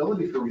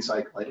capability for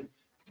recycling,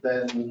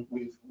 then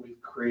we've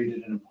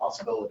created an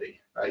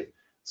impossibility, right?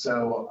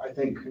 So I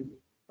think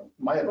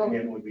my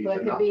opinion would be Well,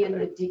 to it not could be put in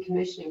the it.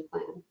 decommissioning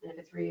plan, and if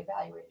it's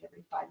reevaluated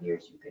every 5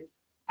 years, you could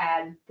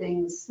add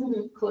things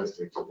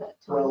closer to that.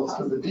 total Well, so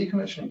cost. the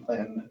decommissioning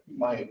plan,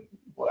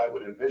 what I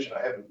would envision,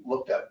 I haven't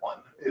looked at one,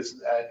 is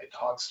that it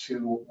talks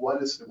to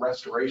what is the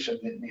restoration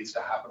that needs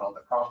to happen on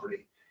the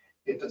property.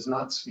 It does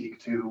not speak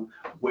to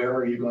where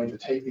are you going to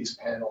take these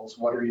panels,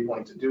 what are you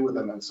going to do with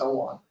them, and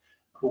so on.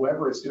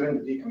 Whoever is doing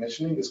the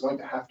decommissioning is going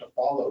to have to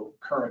follow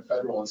current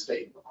federal and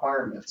state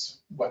requirements,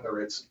 whether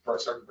it's for a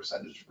certain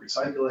percentage of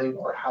recycling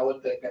or how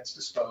it gets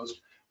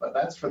disposed. But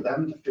that's for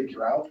them to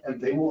figure out,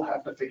 and they will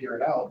have to figure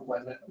it out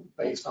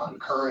based on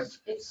current.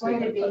 It's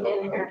going to be state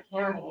and in federal our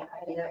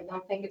county. I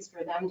don't think it's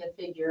for them to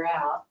figure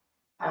out.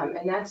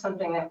 And that's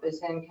something that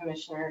was in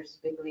Commissioner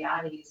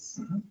Spigliotti's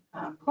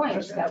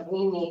points that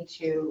we need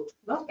to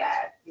look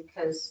at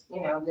because,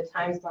 the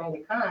time's going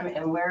to come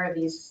and where are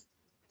these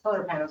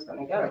solar panels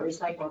going to go,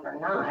 recycled or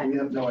not? We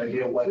have no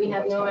idea what. We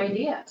have no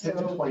idea. In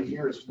So 20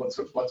 years,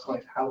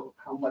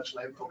 how much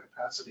landfill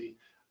capacity,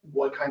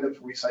 what kind of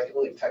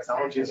recycling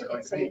technologies are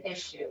going it's to an be.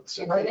 issue. It's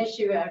So, an right.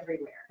 issue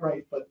everywhere.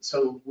 Right, but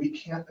so we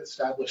can't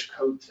establish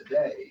code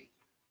today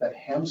that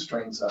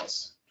hamstrings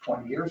us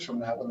 20 years from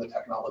now when the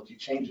technology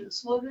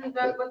changes. Well, isn't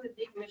that what the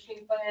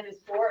decommissioning plan is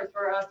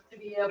for us to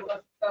be able,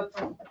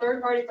 a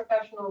third-party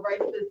professional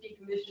writes this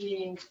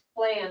decommissioning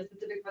plan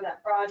specific for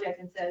that project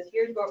and says,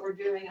 here's what we're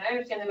doing. And I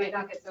understand they might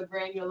not get so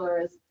granular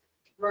as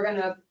we're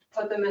gonna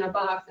put them in a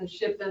box and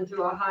ship them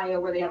to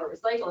Ohio where they have a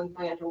recycling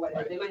plant or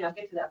whatever. They might not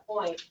get to that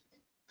point.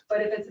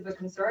 But if it's of a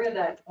concern at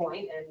that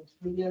point and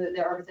we know that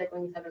there are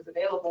recycling centers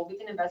available, we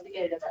can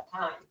investigate it at that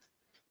time.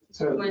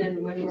 So, When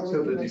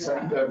so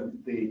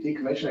the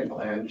decommissioning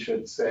plan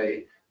should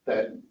say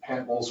that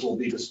panels will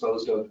be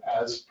disposed of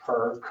as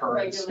per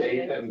current state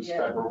Regulated, and yeah.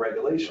 federal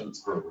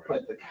regulations.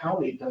 But the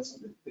county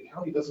doesn't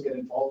get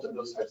involved in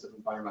those types of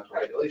environmental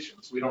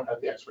regulations. We don't have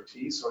the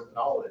expertise or the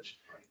knowledge.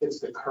 It's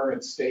the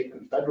current state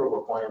and federal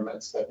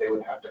requirements that they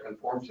would have to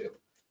conform to.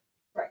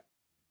 Right.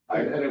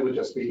 And it would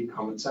just be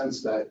common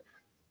sense that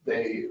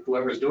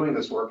whoever's doing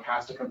this work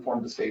has to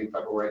conform to state and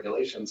federal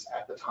regulations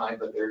at the time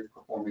that they're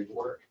performing the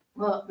work.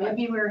 Well,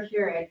 maybe we're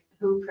here at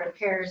who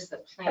prepares the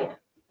plan.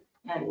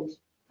 And,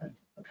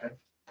 Okay.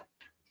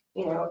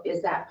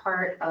 is that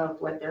part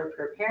of what they're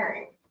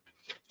preparing?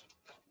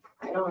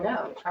 I don't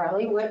know.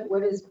 Charlie,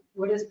 what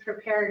is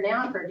prepared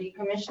now for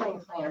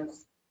decommissioning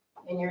plans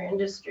in your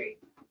industry?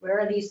 Where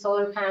are these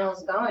solar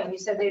panels going? You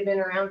said they've been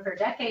around for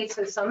decades,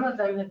 so some of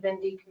them have been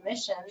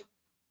decommissioned.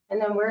 And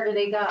then where do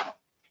they go?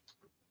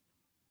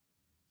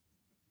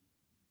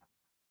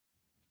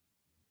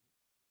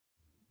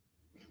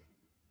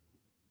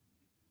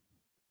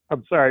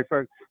 I'm sorry,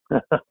 folks.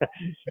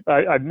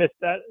 I missed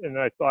that and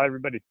I saw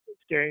everybody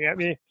staring at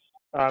me.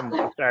 I'm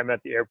sorry, I'm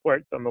at the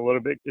airport, so I'm a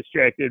little bit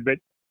distracted, but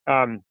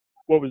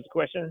what was the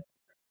question?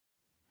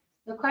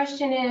 The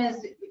question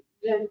is,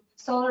 the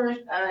solar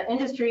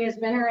industry has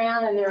been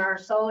around and there are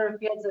solar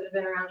fields that have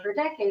been around for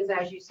decades,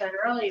 as you said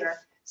earlier.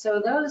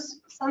 So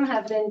some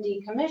have been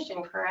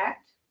decommissioned,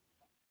 correct?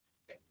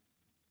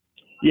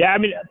 Yeah, I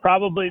mean,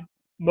 probably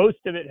most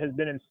of it has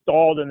been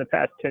installed in the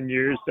past 10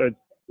 years, so it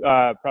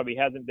probably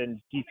hasn't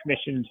been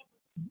decommissioned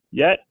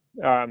yet.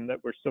 That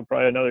we're still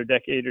probably another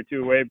decade or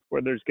two away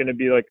before there's going to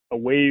be like a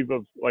wave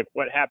of like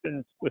what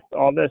happens with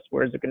all this.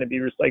 Where is it going to be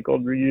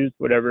recycled, reused,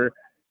 whatever?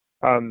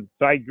 So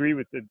I agree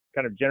with the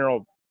kind of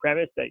general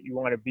premise that you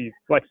want to be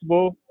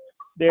flexible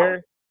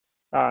there.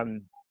 I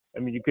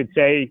mean, you could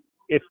say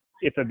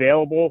if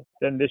available,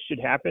 then this should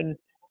happen,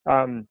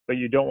 but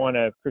you don't want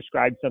to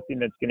prescribe something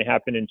that's going to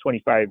happen in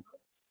 25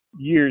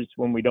 years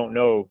when we don't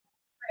know.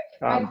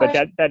 But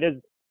that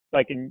is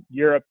like in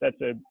Europe,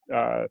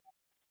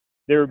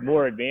 they're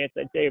more advanced,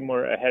 I'd say,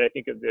 more ahead, I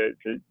think, of the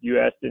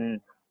U.S. and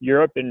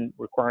Europe in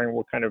requiring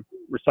what kind of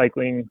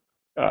recycling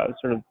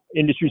sort of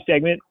industry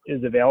segment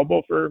is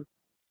available for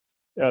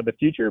the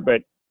future.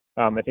 But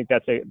I think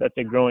that's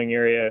a growing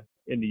area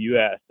in the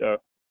U.S. So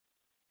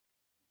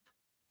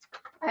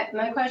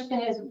My question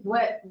is,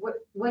 what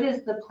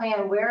is the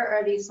plan? Where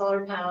are these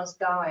solar panels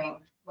going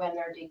when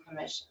they're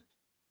decommissioned?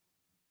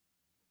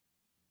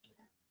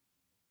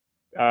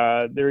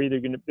 They're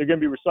going to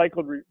be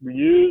recycled,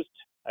 reused.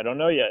 I don't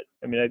know yet.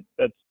 I mean,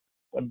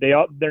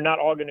 they're not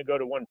all going to go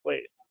to one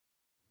place.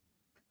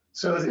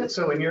 So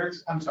in your,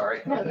 I'm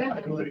sorry, No, go I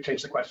ahead. can literally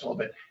change the question a little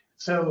bit.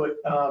 So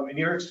in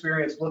your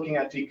experience looking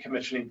at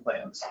decommissioning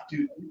plans,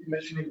 do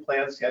decommissioning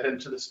plans get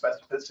into the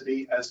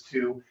specificity as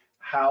to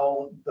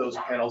how those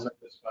panels are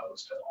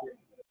disposed?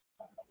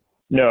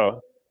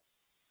 No.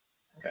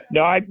 Okay.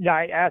 No,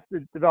 I asked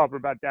the developer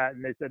about that,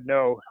 and they said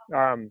no.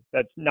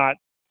 That's not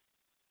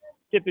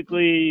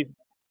typically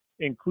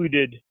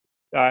included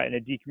in a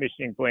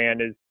decommissioning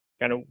plan. Is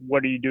kind of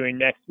what are you doing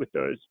next with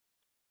those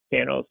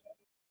panels?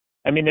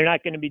 I mean, they're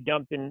not going to be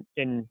dumped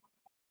in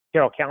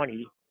Carroll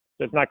County,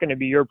 so it's not going to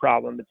be your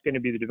problem. It's going to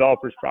be the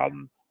developer's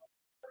problem.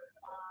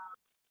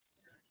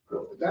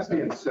 That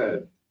being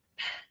said,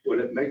 would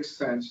it make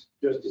sense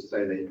just to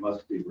say they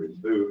must be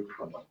removed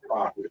from the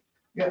property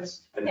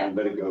Yes, and then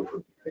let it go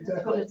from?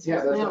 exactly. it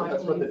Yeah, says now, I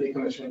that's what the believe.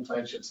 decommissioning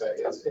plan should say.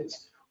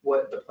 It's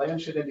what the plan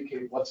should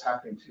indicate what's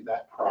happening to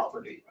that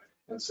property.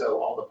 And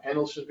so all the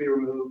panels should be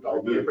removed,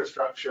 all the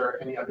infrastructure,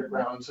 any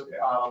underground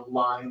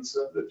lines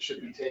that should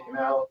be taken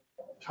out,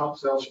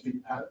 topsoil should be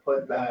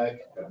put back.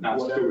 Not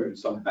whatever. doing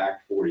some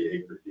back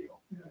 40-acre deal.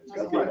 It's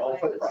gotta be all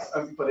put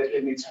right. But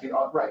it needs to be,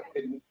 right,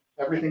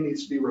 everything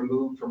needs to be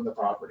removed from the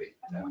property.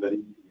 And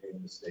then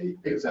in the state.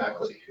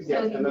 Exactly.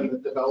 Yeah, and then the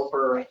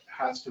developer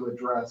has to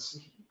address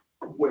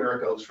where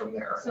it goes from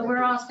there. So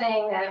we're all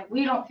saying that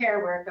we don't care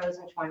where it goes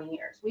in 20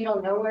 years. We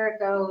don't know where it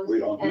goes. We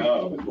don't and-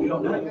 know. We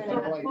don't know. We're We have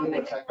gonna- no idea Well, what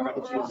I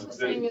technology think we're also is.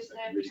 saying is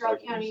that Carroll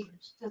County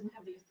doesn't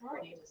have the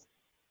authority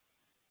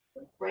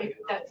to, right?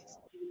 That's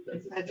the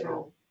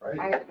federal. Right?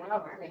 I don't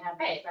know. We have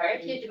the Right, or if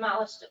authority. you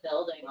demolished a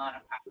building on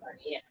a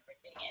property and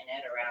everything in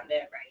it around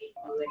it,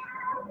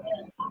 right?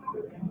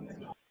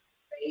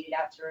 You'd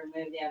have to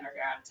remove the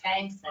underground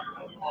tanks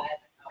and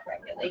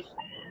regulations.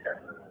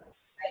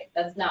 Right,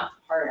 that's not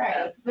part Right,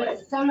 of, but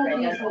some of right,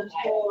 these that's a higher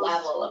materials,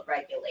 level of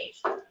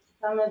regulation.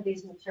 some of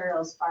these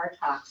materials are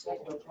toxic,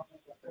 which I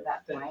think to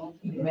that point.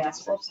 You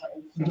asked for some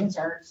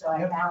research, so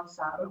I found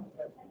some.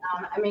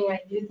 I mean, I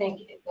do think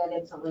that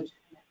it's a legitimate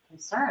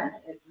concern.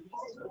 It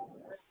needs to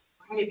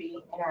going to be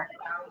in our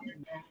county,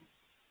 and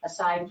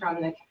aside from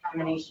the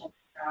contamination of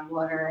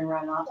groundwater and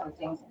runoff and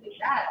things like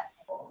that.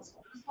 It's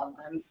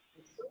important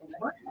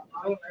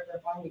knowing where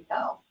they're going to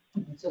go,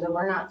 so that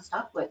we're not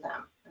stuck with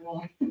them.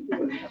 I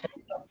mean,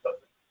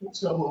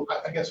 So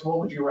I guess what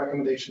would your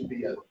recommendation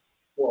be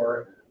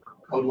for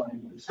code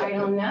language? I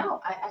don't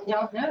know. I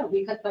don't know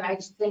but I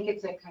just think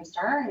it's a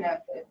concern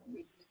that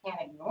we can't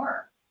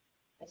ignore.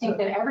 I think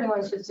that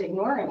everyone's just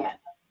ignoring it.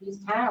 These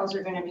panels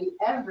are going to be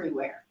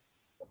everywhere.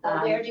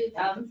 Well, where do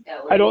thumbs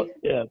go?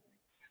 Yeah.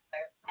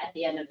 At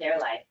the end of their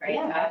life, right?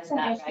 Yeah, How that's is an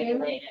that issue.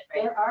 regulated,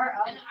 right? There are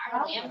And other our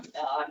problems.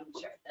 landfill, I'm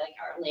sure, like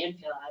our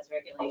landfill has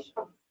regulations.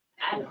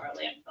 And our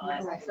landfill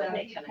has Right, when so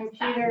they come and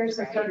computers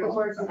and circuit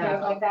boards and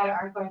things like that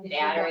aren't going to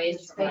take up the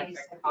Batteries from space electric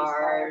that these solar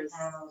cars.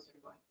 panels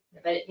are going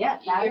to. But Yeah,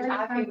 you're batteries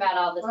talking from about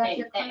all the same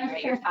electric thing,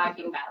 right? You're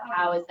talking about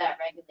how is that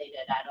regulated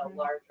at a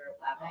larger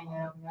I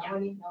level?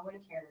 know, nobody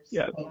cares.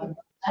 Yeah.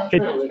 That's It-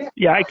 not true.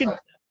 Yeah,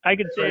 I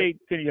could say,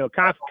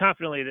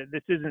 confidently that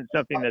this isn't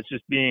something that's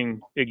just being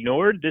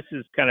ignored. This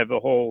is kind of a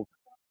whole.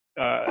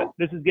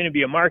 This is going to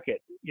be a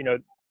market.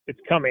 It's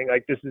coming.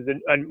 Like this is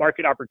a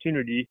market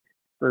opportunity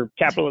for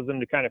capitalism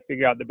to kind of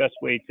figure out the best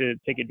way to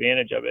take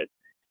advantage of it.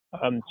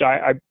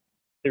 So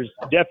there's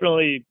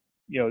definitely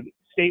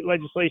state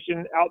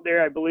legislation out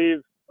there. I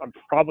believe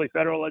probably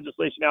federal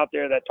legislation out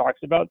there that talks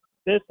about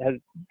this, has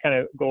kind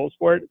of goals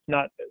for it. It's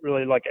not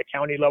really like a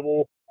county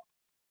level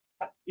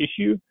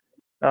issue.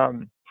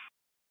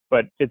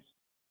 But it's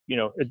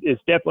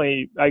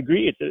definitely, I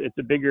agree, it's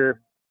a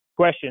bigger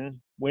question.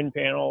 Wind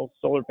panels,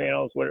 solar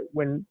panels,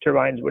 wind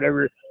turbines,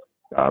 whatever,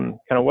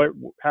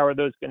 how are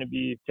those going to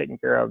be taken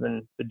care of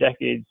in the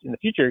decades in the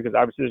future? Because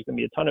obviously there's going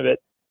to be a ton of it.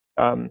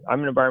 I'm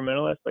an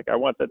environmentalist, like I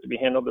want that to be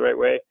handled the right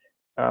way.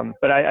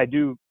 But I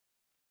do,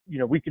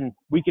 we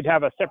could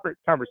have a separate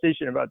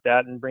conversation about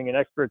that and bring in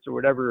experts or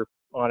whatever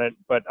on it.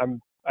 But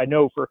I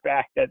know for a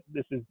fact that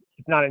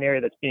it's not an area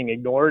that's being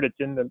ignored. It's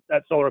in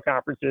at solar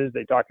conferences,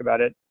 they talk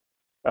about it.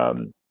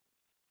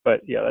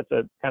 But yeah, that's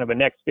a kind of a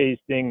next phase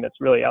thing that's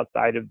really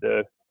outside of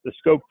the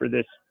scope for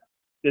this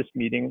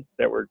meeting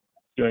that we're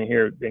doing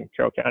here in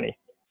Carroll County.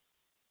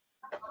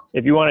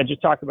 If you want to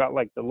just talk about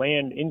like the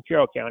land in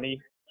Carroll County,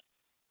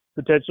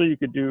 potentially you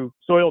could do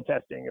soil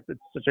testing if it's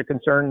such a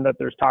concern that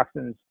there's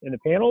toxins in the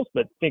panels,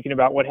 but thinking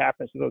about what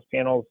happens to those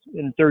panels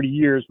in 30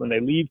 years when they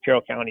leave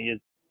Carroll County is,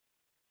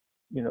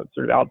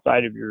 sort of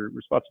outside of your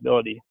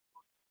responsibility.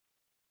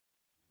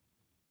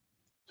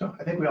 So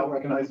I think we all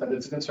recognize that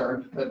it's a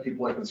concern, that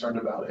people are concerned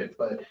about it,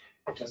 but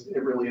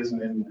it really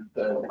isn't in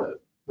the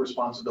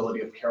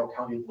responsibility of Carroll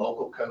County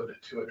local code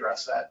to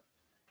address that.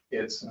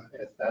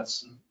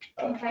 That's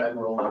Okay.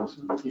 federal,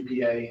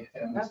 EPA,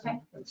 and Okay.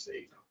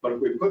 state. But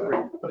if we put,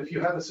 But if you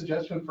have a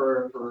suggestion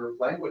for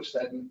language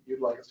that you'd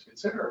like us to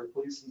consider,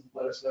 please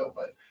let us know,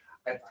 but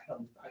I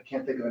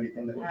can't think of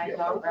anything that would I be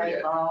don't write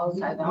appropriate.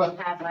 laws, I don't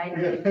have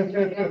language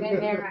in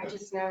there, I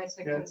just know it's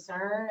a Yeah.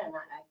 concern, and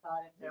I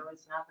thought if there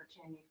was an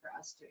opportunity for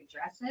us to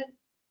address it,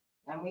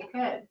 then we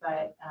could,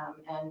 but,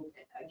 and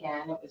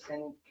again, it was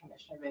in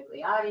Commissioner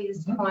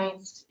Bigliotti's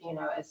points,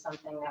 as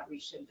something that we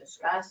should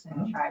discuss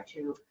and try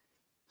to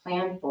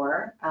plan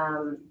for,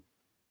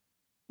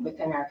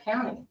 within our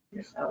county,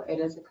 so it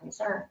is a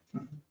concern.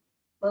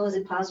 Well, is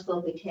it possible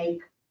if we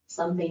take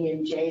something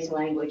in Jay's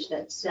language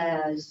that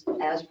says,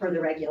 as per the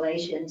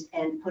regulations,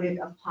 and put it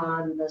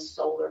upon the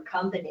solar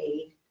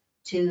company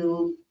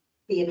to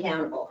be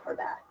accountable for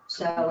that?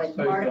 So as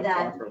part of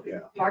that,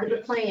 part of the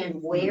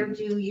plan, where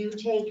do you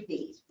take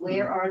these?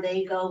 Where are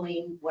they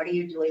going? What are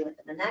you doing with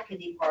them? And that could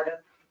be part of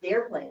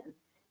their plan,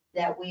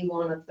 that we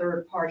want a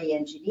third-party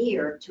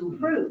engineer to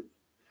approve.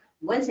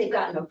 Once they've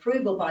gotten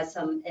approval by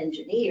some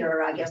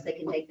engineer, I guess they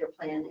can take their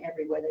plan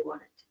everywhere they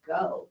want it to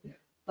go.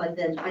 But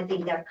then I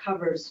think that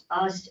covers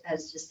us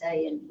as to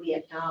say, and we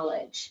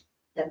acknowledge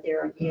that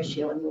they're an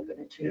issue and we're going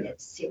to treat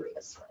it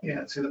seriously.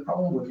 Yeah, see, the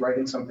problem with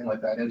writing something like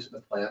that into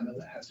the plan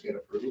that has to get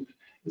approved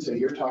is that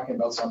you're talking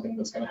about something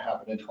that's going to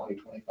happen in 20,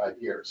 25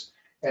 years.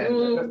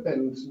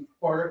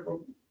 Or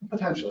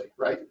potentially,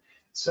 right?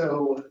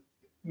 So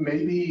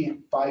maybe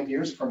 5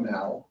 years from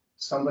now,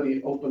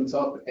 somebody opens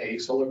up a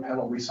solar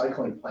panel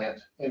recycling plant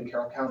in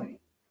Carroll County.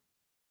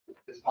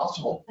 It's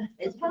possible.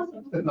 It's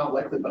possible. It's not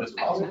likely, but it's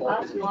possible.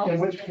 In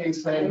which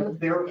case, then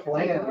their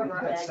plan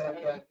that said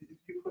that if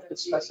you put a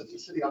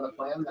specificity on the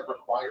plan that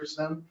requires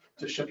them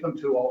to ship them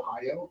to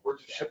Ohio or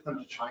to ship them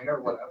to China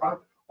or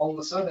whatever, all of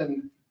a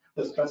sudden,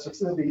 the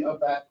specificity of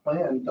that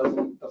plan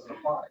doesn't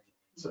apply.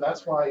 So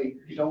that's why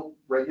you don't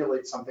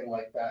regulate something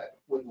like that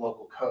with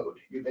local code.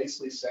 You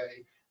basically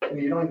say, and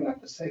you don't even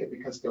have to say it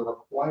because they're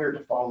required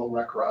to follow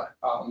RCRA,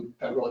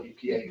 federal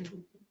EPA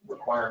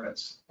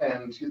requirements,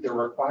 and they're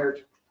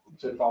required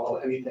to follow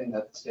anything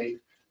that the state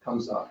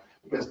comes up,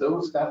 because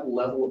that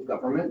level of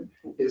government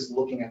is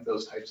looking at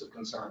those types of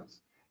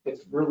concerns.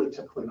 It's really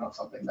typically not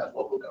something that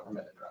local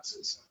government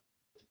addresses.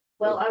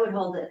 Well, I would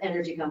hold the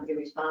energy company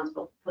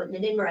responsible, for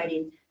putting it in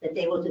writing that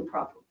they will do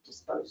proper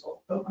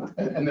disposal.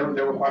 And they're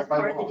required As by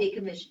part of law. the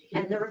decommissioning,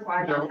 and they're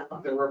required by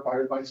law. They're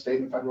required by state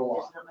and federal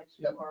law. There's not much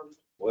Yep. more.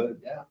 well,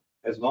 Yeah.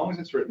 as long as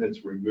it's written,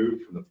 it's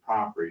removed from the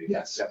property.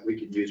 Yes. That we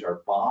could use our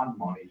bond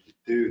money to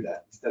do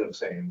that, instead of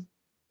saying,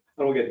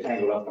 I don't get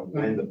tangled up in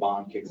when the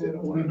bond kicks in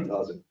and when it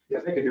doesn't.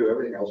 Yeah, they could do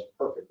everything else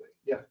perfectly.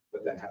 Yeah.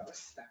 But then have a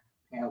stack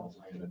of panels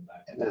laying in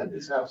back. And that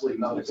is absolutely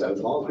not So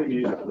as long as we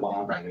acceptable. use the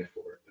bond money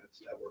for it,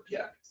 that works.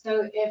 Yeah.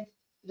 So if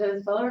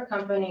the solar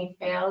company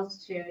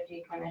fails to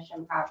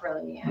decommission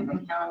properly and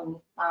the county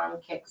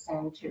bond kicks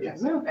in to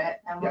Yes. remove it,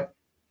 then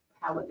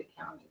how would the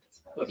county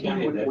dispose? Look, of it?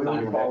 county had that We would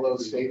final follow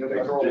record. state and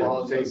federal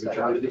laws. They- as to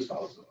how to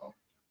dispose of them.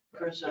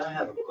 Chris, I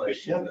have a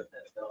question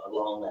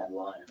along that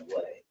line of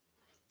way.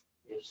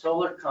 If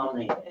solar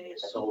company A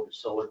is sold to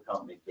solar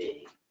company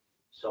B,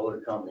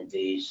 solar company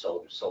B is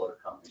sold to solar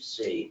company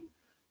C,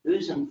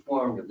 who's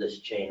informed of this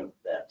chain of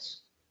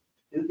events?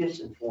 Who gets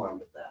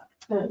informed of that?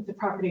 The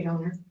property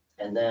owner.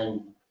 And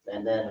then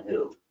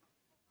who?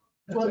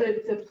 Well,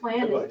 the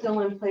plan is still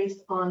in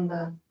place on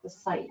the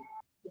site.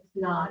 It's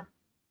not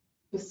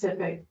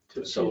specific To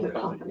the to solar the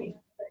company.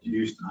 company.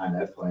 You sign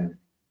that plan,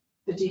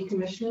 The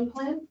decommissioning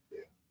plan?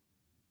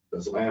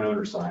 does the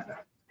landowner sign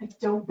that? I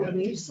don't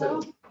believe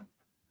so.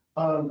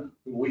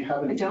 We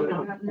haven't. I don't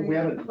know. We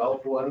haven't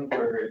developed one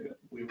where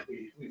we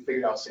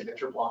figured out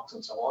signature blocks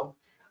and so on.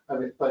 I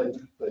mean, but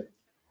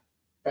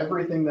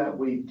everything that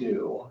we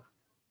do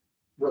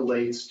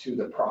relates to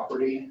the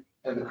property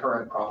and the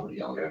current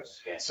property owner.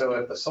 So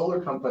if the solar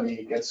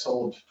company gets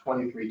sold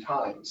 23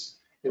 times,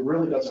 it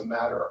really doesn't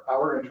matter.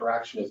 Our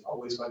interaction is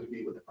always going to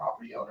be with the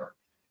property owner.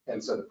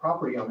 And so the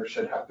property owner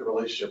should have the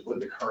relationship with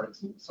the current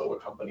solar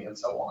company and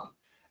so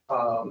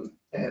on.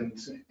 And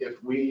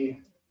if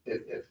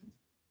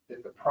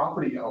the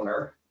property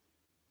owner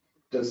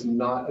does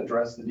not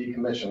address the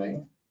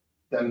decommissioning,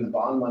 then the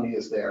bond money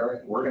is there,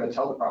 and we're gonna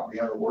tell the property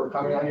owner, we're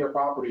coming on your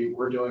property,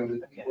 we're gonna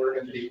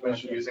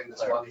decommission using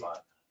this money.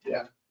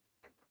 Yeah.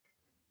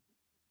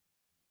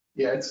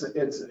 Yeah, it's.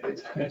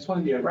 That's one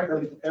of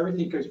the,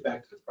 everything goes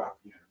back to the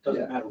property owner.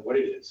 Doesn't matter what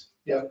it is.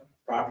 Yep.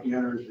 Property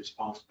owner is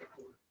responsible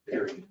for it,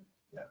 period.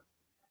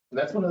 And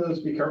that's one of those,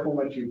 be careful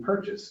what you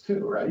purchase too,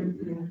 right?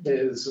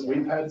 Is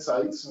we've had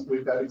sites,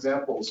 we've got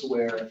examples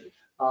where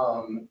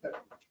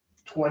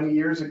 20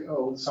 years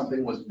ago,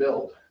 something was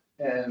built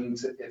and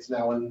it's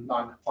now in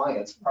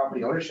non-compliance.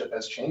 Property ownership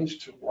has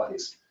changed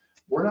twice.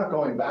 We're not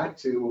going back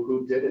to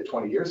who did it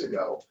 20 years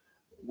ago.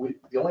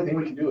 The only thing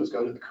we can do is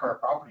go to the current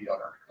property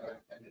owner.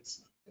 And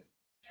it's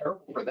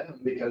terrible for them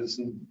because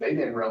they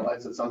didn't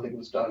realize that something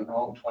was done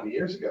wrong 20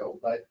 years ago,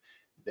 but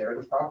they're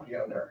the property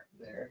owner.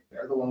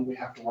 They're the one we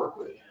have to work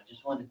with. I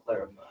just wanted to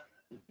clarify.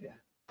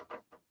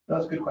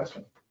 That's a good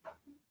question.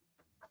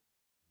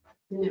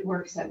 And it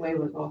works that way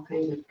with all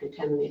kinds of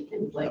contaminated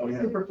things, like Oh,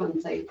 yeah.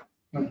 Superfund site,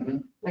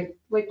 Mhm. like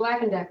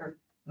Black and Decker.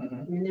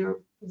 Mhm. I mean, there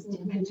was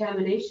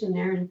contamination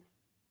there, and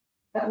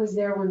that was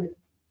there when the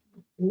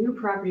new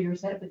property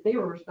was set, but they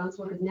were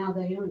responsible because now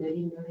they own it,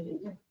 even though they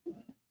didn't.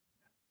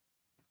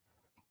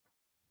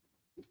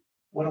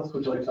 What else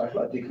would you like to talk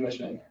about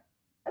decommissioning?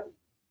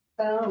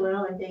 Oh,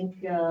 well, I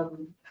think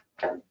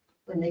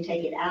when they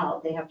take it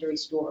out, they have to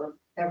restore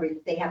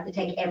they have to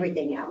take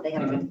everything out. They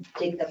have to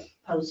dig the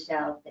post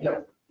out, they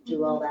have to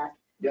do all that.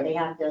 Yep. They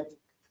have to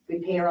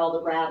repair all the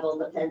gravel,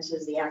 the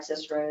fences, the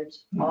access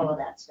roads, all of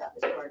that stuff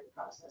is part of the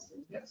process.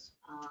 And, Yes.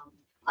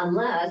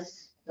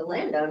 unless the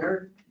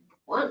landowner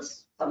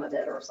wants some of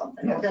it or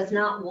something, or Yeah. does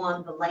not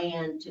want the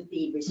land to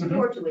be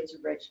restored to its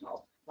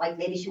original. Like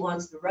maybe she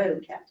wants the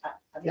road kept.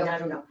 I mean, I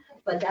don't know,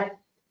 but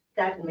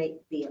that may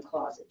be a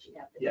clause that you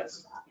have to.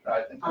 Yes.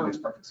 I think that makes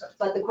perfect sense.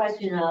 But the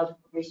question of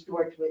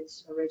restored to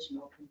its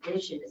original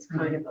condition is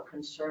kind of a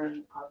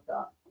concern of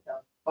the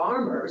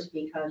farmers,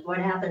 because what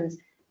happens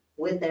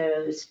with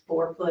those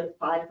 4 foot,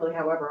 5 foot,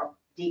 however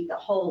deep the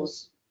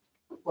holes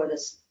for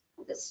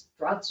the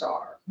struts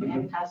are?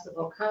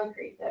 Impassable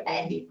concrete that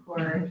can be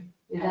poured.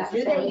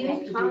 Do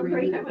they use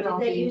concrete? That would Do all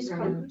they be use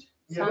removed.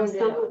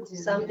 concrete?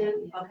 Some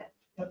do, okay.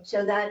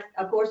 So that,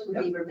 of course, would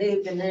be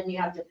removed, and then you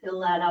have to fill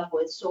that up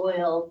with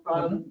soil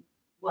from,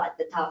 what,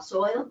 the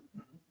topsoil?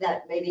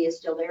 That maybe is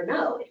still there?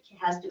 No, it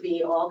has to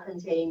be all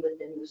contained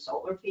within the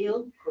solar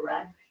field,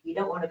 correct? You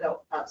don't want to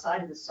go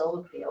outside of the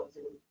solar field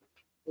to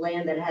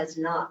land that has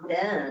not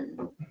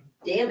been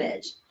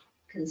damaged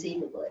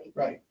conceivably.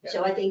 Right. Yeah.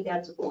 So I think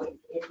that's a point,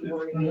 if you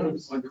want to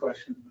use. One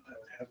question I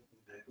would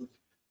have,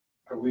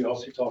 are we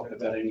also talking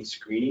about any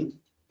screening,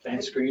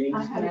 plant screening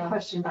I had a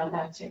question about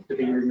that too. to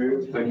be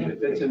removed? Like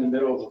if it's in the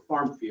middle of a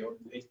farm field,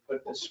 and they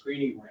put the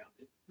screening around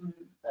it,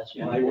 That's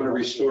and why they want to don't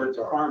restore it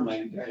see to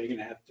farmland, are you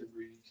gonna have to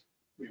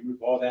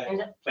remove all that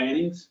And-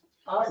 plantings?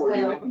 Or do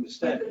you Also, want them to You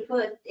stay? could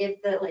put,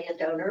 if the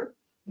landowner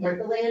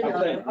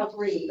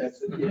agrees,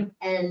 That's it, Mhm.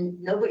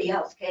 and nobody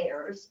else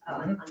cares,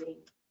 I mean,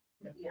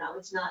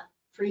 it's not,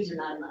 trees are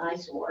not an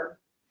eyesore.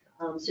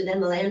 So then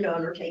the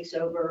landowner takes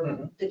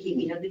over the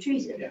keeping of the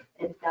trees, Yeah.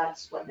 if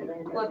that's what the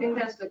landowner. Well, I think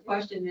that's the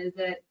question, is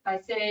that by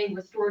saying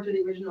restored to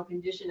the original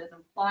condition is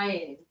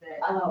implying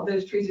Oh. that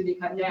those trees would be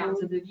cut down.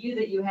 So the view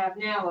that you have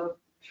now of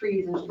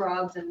trees and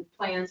shrubs and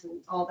plants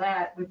and all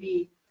that would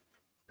be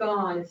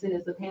gone as soon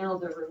as the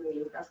panels are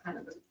removed. That's kind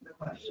of the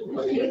question.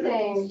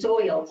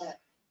 Soils,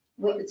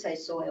 we could say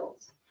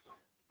soils.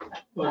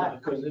 Well,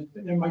 because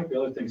there might be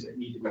other things that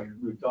need to be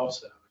removed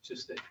also. It's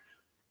just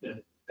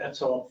that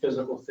that's all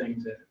physical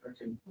things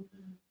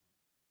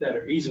that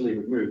are easily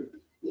removed.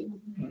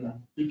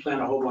 You plant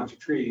a whole bunch of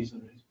trees,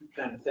 and you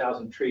plant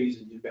 1,000 trees,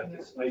 and you've got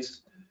this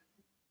nice,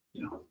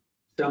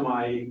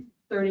 semi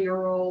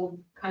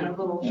 30-year-old kind of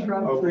little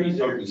shrub. trees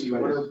there. Do you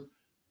want to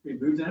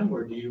remove them,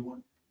 or do you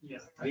want,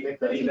 I think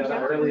that's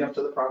entirely up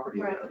to the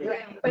property owner.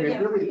 Right. I mean,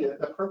 really,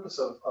 the purpose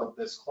of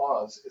this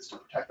clause is to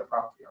protect the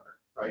property owner,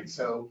 right?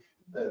 So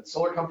the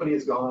solar company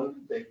is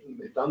gone, they've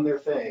done their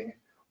thing.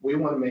 We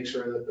want to make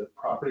sure that the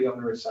property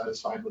owner is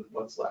satisfied with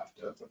what's left.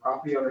 If the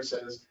property owner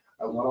says,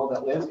 I want all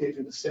that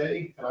landscaping to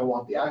stay, and I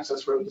want the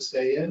access road to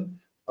stay in,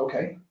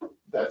 okay,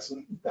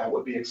 that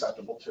would be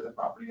acceptable to the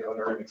property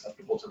owner and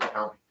acceptable to the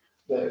county.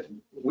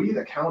 We,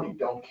 the county,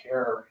 don't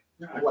care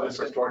what it's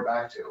restored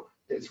back to.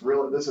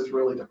 This is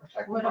really to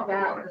protect the what property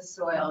about owner. the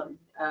soil?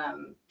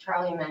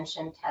 Charlie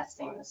mentioned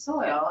testing the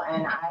soil,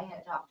 and I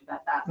had talked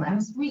about that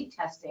last week,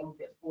 testing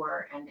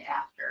before and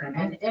after.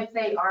 And if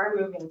they are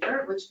moving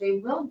dirt, which they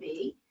will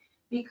be,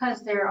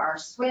 because there are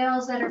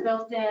swales that are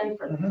built in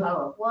for the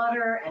flow of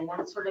water and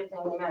that sort of thing,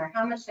 no matter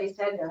how much they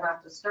said they're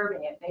not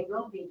disturbing it, they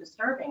will be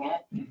disturbing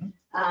it.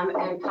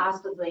 And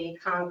possibly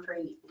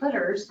concrete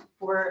footers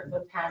for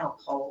the panel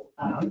pole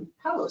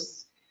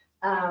posts.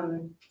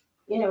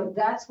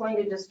 That's going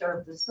to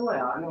disturb the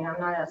soil. I mean, I'm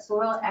not a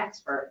soil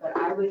expert, but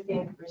I would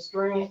think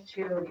restoring it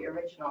to the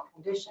original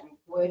condition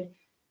would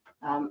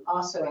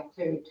also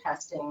include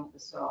testing the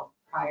soil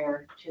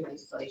prior to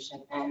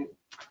installation and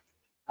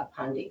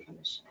upon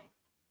decommissioning,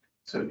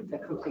 So the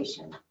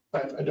completion.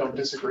 I don't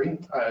disagree,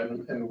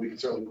 and we can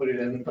certainly put it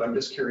in, but I'm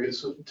just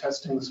curious,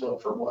 testing the soil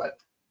for what?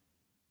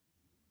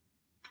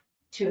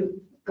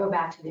 To go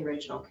back to the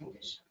original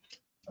condition.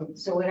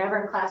 So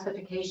whatever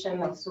classification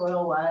the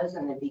soil was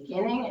in the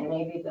beginning, and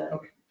maybe the.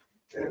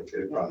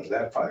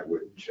 That probably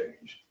wouldn't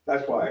change.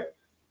 That's why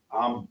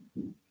I'm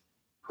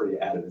pretty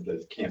adamant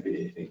that it can't be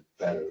anything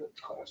better than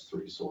class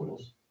 3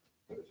 soils.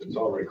 But if it's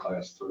already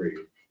class 3,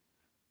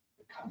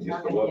 it kind of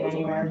gets to what the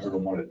landowner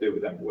want to do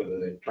with them, whether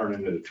they turn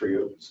into the tree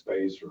open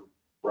space or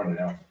running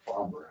out the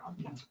farm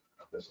ground.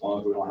 As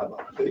long as we don't have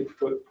a big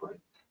footprint,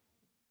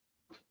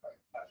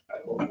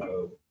 I don't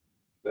know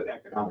that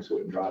economics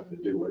wouldn't drive them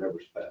to do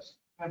whatever's best.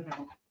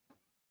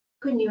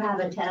 Couldn't you have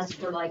a test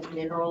for like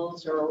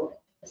minerals or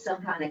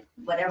some kind of,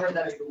 whatever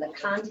the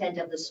content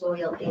of the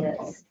soil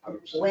is,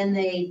 when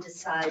they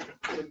decide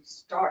to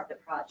start the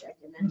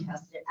project, and then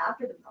test it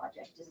after the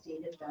project to see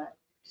that the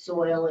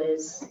soil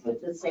is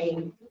the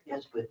same?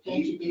 Yes, but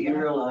Can't do you do you that?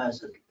 realize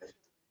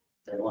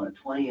that on a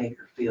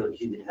 20-acre field,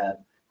 you could have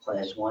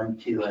class 1,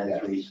 2, and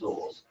 3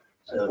 soils?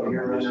 So if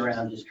you're running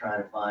around just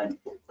trying to find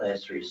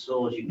class 3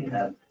 soils, you can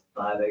have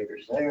 5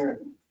 acres there,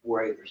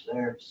 4 acres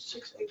there,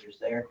 6 acres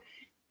there.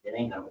 It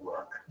ain't gonna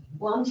work.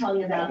 Well, I'm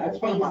talking about the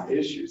That's one of my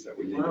things, issues that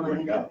we need to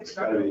bring up. It's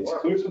gotta be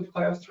exclusive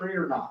class 3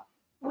 or not.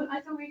 Well,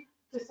 I thought we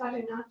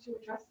decided not to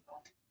address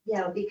that.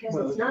 yeah, because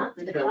Well, it's not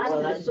the yeah, class well,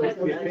 of the that's soil.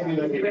 what-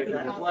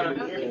 That's what I'm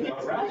getting at.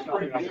 Well, Ralph's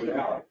bringing up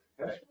reality.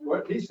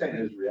 What he's saying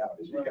is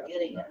reality. What I'm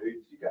getting at.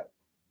 You got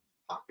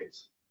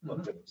pockets of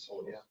different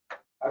soils.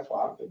 That's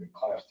why I'm thinking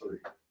class 3.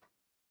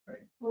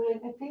 Well,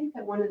 I think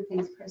that one of the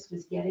things Chris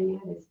was getting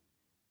at is,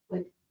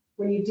 like,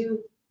 when you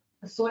do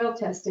a soil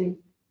testing,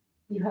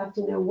 you have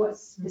to know what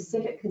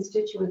specific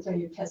constituents are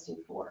you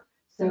testing for.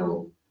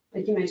 So,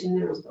 like you mentioned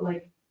minerals, but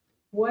like,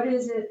 what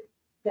is it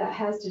that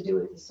has to do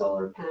with the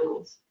solar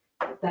panels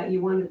that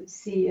you want to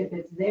see if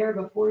it's there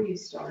before you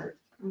start?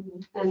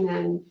 And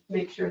then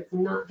make sure it's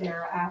not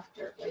there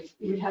after. Like,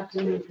 you would have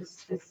to know the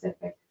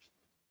specific.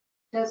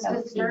 Does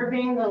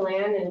disturbing the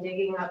land and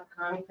digging up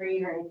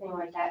concrete or anything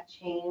like that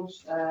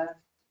change the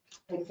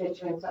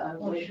constituents of?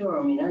 Well, sure,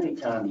 I mean,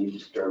 anytime you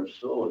disturb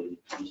soil,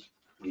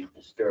 you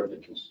disturb the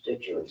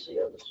constituency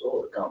of the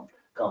soil, the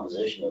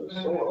composition of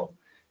the soil.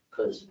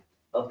 Because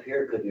up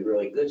here could be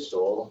really good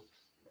soil,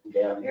 and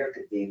down here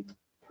could be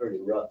pretty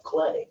rough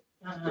clay.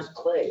 Just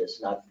clay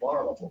that's not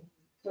farmable.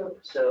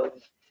 So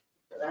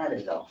that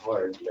is a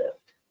hard lift.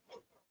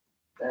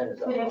 That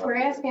is a But if hard we're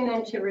lift. asking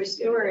them to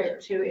restore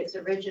it to its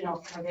original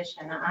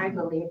condition, I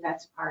believe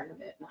that's part of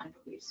it, and I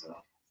believe so.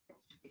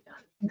 Should be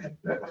done. Okay.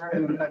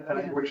 And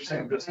I hear what you're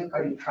saying, just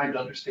I'm trying to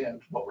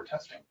understand what we're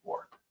testing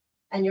for.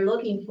 And you're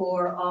looking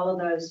for all of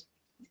those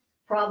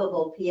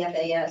probable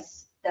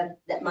PFAS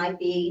that might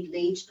be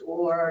leached,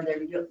 or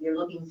you're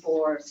looking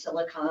for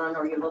silicon,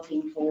 or you're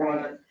looking for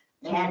Right.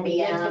 And when we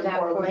get to cadmium that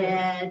or point-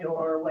 lead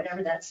or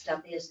whatever that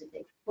stuff is that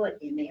they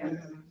put in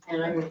there.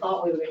 And I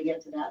thought we were gonna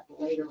get to that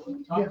later when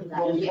we talk Yeah,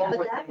 about well, it. yeah.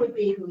 But that would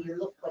be who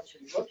what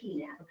you're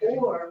looking at. Okay.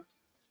 Or,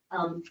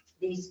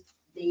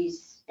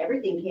 these,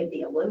 everything can't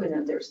be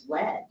aluminum, there's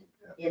lead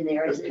in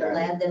there. Is it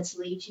lead that's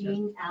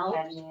leaching out?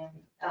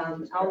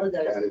 All of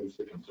those. Cadmium's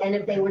the concern. And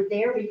if they were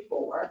there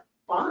before,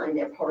 fine,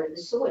 they're part of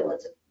the soil,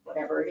 it's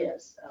whatever it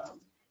is.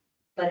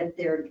 But if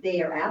they're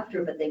there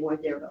after, but they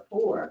weren't there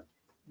before,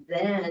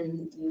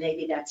 then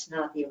maybe that's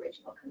not the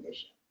original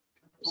condition.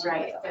 of the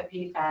Right, soil. the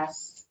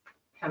PFAS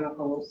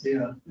chemicals.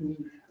 Yeah.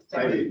 So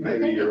Maybe I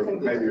think your, it's a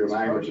good maybe your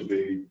language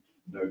disclosure. would be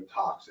no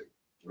toxic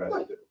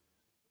residue.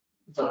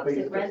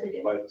 Toxic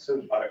residue,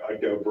 But I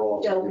go broad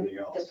with everything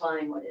else.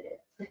 define what it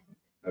is.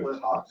 No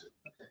toxic.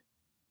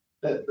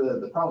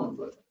 The problem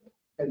with,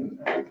 and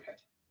okay,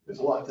 there's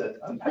a lot to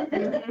unpack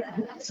there.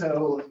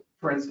 So,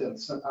 for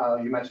instance,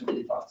 you mentioned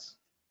PFAS.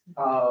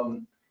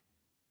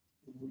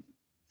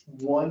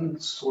 One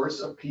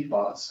source of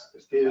PFAS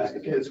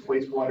is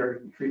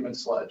wastewater treatment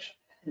sludge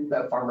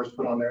that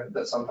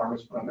some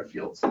farmers put on their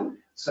fields.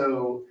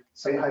 So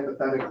say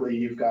hypothetically,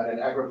 you've got an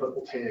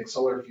agrivoltaic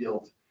solar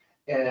field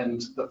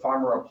and the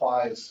farmer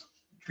applies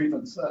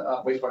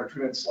wastewater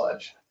treatment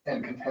sludge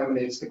and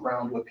contaminates the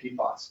ground with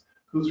PFAS.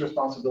 Whose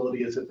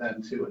responsibility is it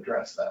then to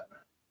address that?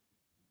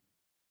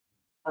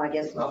 I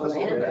guess it's the Not the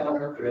solar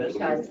landowner, Chris,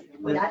 because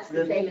that's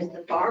the same as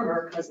the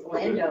farmer, because the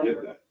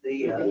landowner.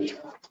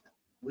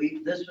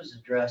 This was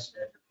addressed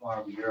at the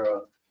Farm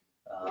Bureau,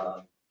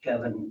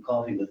 Kevin,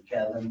 Coffee with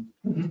Kevin,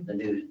 the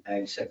new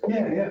ag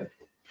secretary.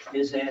 Yeah.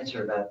 His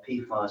answer about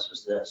PFAS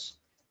was this: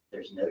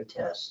 there's no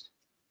test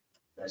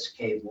that's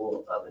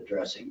capable of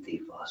addressing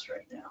PFAS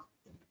right now.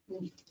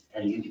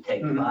 And you can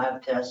take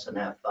 5 tests and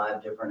have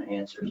 5 different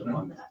answers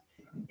on that.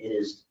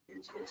 It's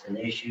an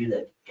issue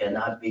that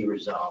cannot be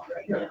resolved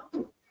right now.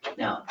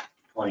 Now,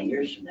 20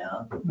 years from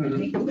now,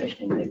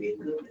 decommissioning, maybe it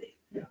could be.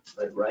 Yeah.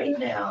 But right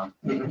now,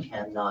 it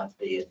cannot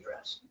be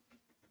addressed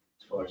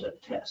as far as a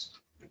test.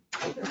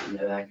 There's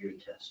no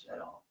accurate test at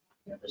all.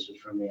 This is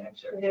from the ag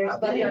secretary. There's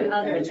But there are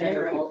other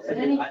minerals.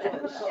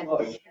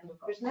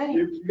 There's many.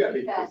 You gotta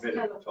be PFAS committed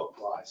chemicals. to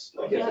apply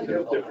stuff. Yeah.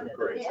 There's different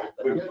grades. Yeah.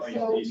 Blue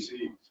Plains,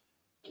 DC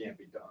can't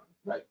be done.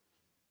 Right.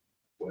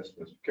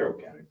 Westminster, Carroll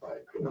County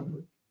probably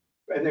could.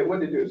 And then what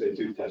they do is they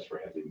do tests for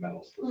heavy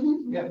metals.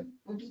 Yeah.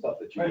 Stuff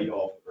that you eat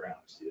off the ground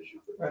is the issue.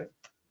 Right.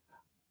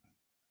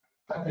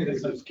 I think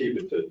it's just keep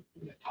it to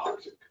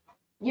toxic.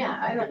 Yeah,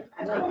 I like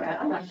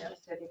that. I'm not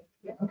interested.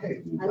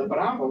 Okay, but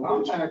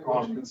I'm back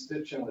on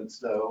constituents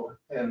though,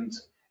 and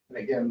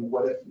again,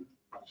 what if,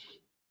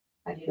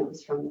 How do you know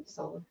it's from the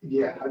solar?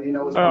 yeah, how do you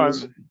know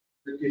it's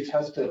if you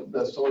tested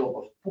the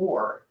soil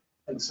before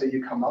and say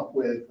you come up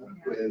with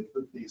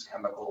these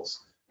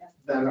chemicals,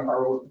 then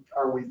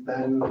are we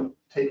then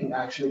taking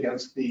action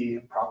against the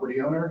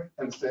property owner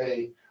and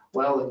say,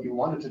 well, if you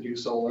wanted to do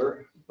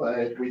solar,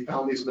 but we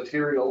found these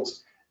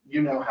materials,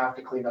 you now have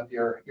to clean up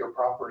your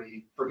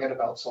property, forget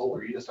about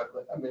solar, you just have to,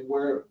 I mean,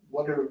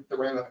 what are the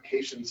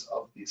ramifications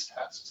of these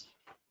tests?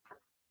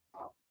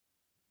 So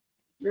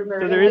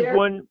there is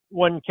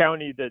one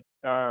county that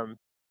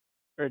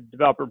a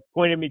developer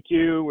pointed me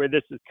to where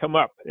this has come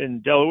up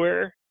in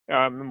Delaware,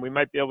 and we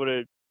might be able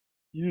to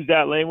use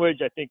that language.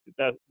 I think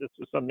that this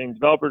was something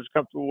developers were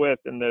comfortable with,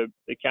 and the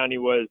county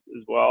was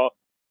as well.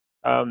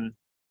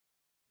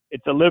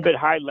 It's a little bit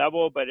high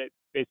level, but it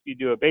basically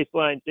do a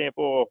baseline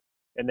sample,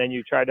 and then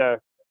you try to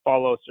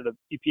follow sort of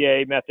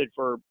EPA method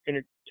for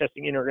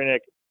testing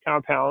inorganic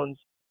compounds.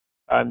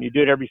 You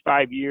do it every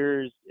 5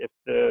 years. If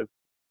the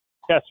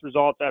test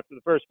results after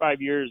the first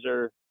 5 years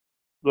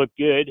look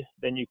good,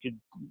 then you could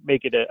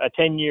make it a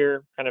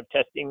 10-year kind of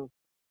testing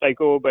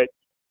cycle. But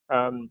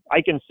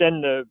I can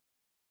send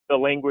the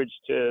language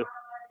to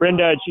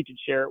Brenda, and she can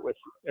share it with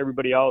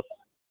everybody else.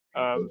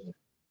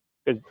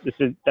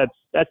 Because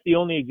that's the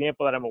only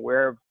example that I'm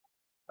aware of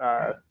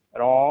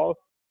at all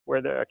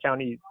where the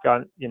county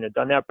done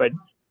that. But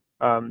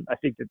I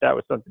think that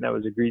was something that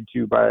was agreed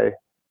to by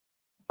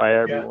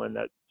everyone.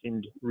 That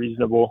seemed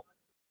reasonable.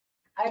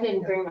 I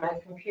didn't bring my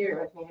computer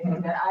with me today,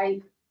 but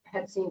I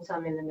had seen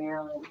some in the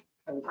Maryland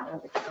code, and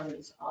other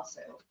counties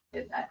also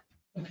did that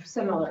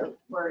similar Yeah,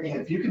 wording.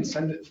 if you can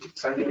send it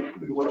to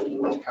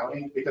Will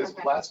County, because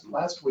Okay.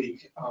 last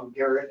week,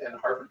 Garrett and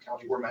Harford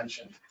County were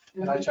mentioned.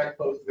 And I checked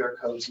both of their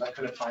codes and I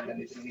couldn't find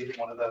anything in either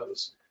one of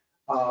those.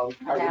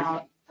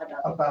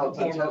 About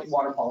the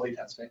water quality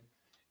testing.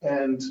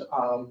 And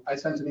I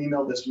sent an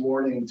email this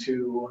morning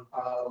to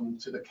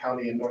the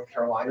county in North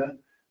Carolina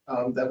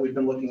that we've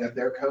been looking at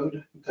their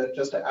code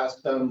just to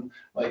ask them,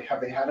 like,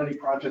 have they had any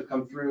project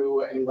come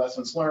through, any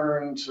lessons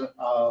learned,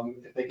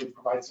 if they can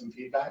provide some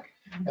feedback.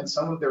 And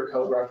some of their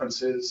code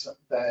references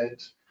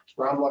that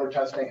groundwater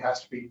testing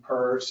has to be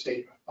per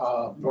state,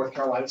 North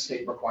Carolina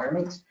state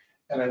requirements.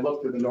 And I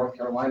looked through the North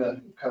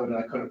Carolina code and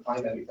I couldn't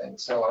find anything.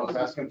 So I was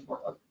asking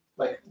for,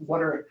 like,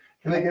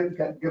 can they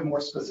give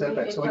more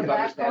specific so we can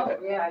understand it?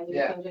 Yeah, you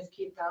Yeah. can just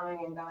keep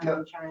going and going Yep.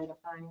 and trying to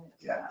find it.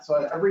 Yeah, so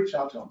I reached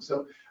out to them.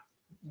 So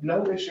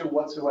no issue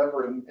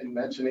whatsoever in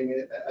mentioning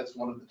it as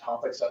one of the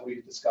topics that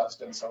we've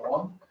discussed and so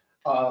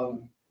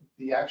on.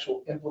 The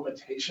actual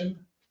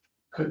implementation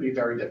could be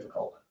very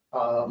difficult.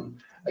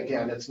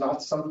 Again, it's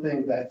not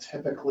something that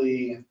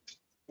typically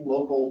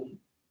local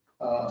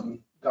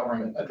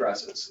government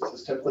addresses. This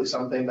is typically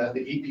something that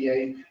the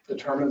EPA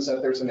determines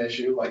that there's an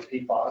issue like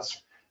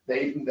PFAS.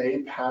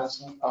 They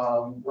pass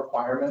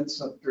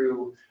requirements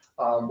through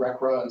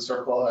RECRA and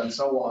CERCLA and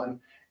so on,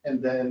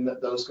 and then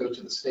those go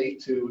to the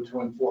state to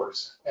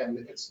enforce. And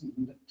it's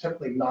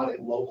typically not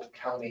a local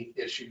county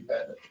issue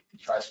that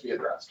tries to be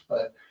addressed.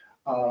 But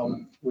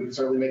we can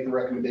certainly make the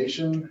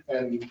recommendation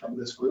and from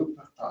this group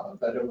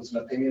that it was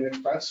an opinion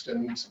expressed,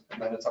 and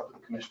then it's up to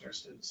the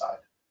commissioners to decide.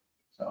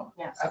 So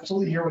Yes.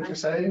 absolutely hear what you're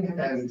saying.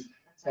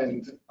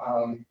 And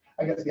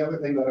I guess the other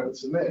thing that I would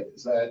submit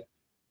is that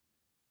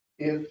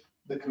if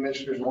the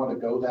commissioners want to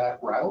go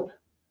that route,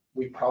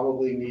 we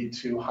probably need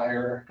to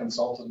hire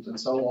consultants and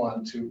so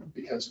on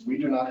because we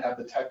do not have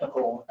the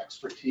technical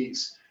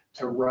expertise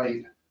to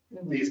write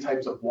these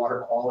types of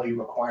water quality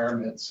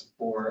requirements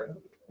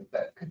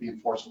that could be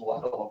enforceable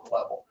at a local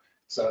level.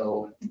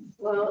 So.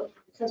 Well,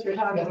 since we're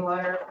talking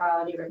water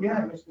quality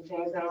requirements and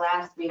things, and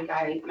last week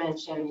I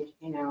mentioned,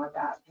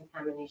 about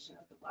contamination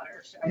of the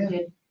water. So I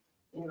did,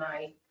 in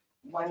my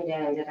one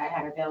day that I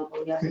had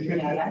available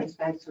yesterday, I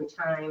spent some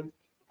time,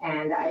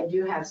 and I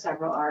do have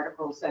several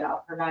articles that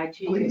I'll provide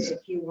to you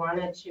if you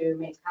wanted to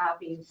make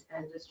copies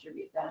and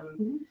distribute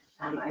them.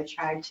 I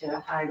tried to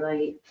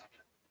highlight.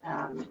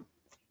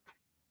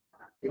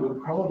 It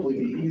would probably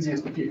be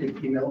easiest if you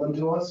could email them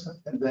to us,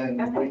 and then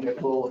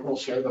we'll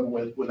share them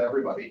with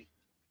everybody.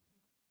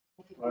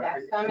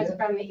 Some is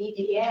from the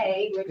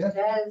EPA, which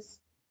says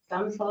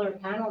some solar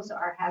panels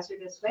are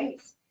hazardous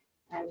waste,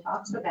 and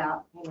talks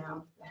about,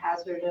 the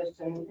hazardous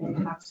and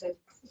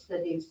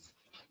toxicities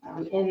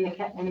in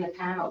the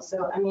panel.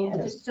 So, I mean, I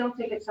just don't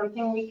think it's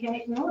something we can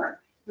ignore.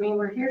 I mean,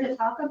 we're here to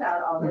talk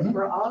about all this.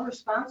 We're all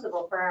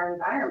responsible for our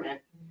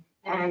environment.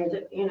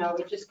 And,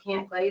 we just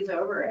can't glaze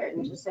over it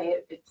and just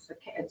say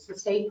it's a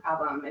state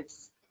problem.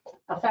 It's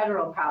a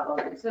federal problem.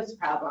 It's this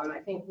problem. I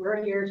think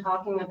we're here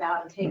talking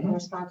about and taking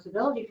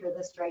responsibility for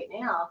this right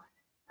now.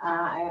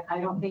 I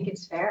don't think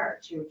it's fair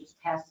to just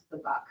pass the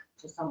buck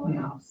to someone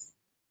else.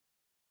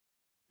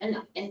 And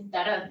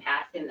instead of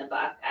passing the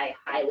buck, I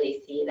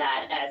highly see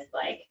that as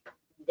like,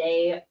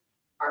 they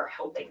are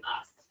helping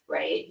us,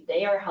 right?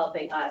 They are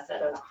helping us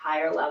at a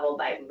higher level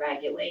by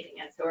regulating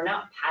it. So we're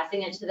not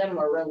passing it to them,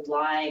 we're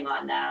relying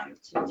on them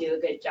to do a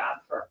good job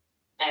for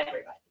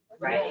everybody,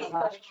 right? A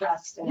lot of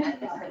trust in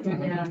it.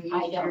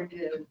 I sure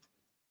do.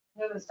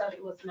 The study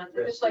was meant,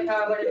 just like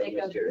how I would make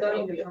a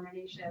zoning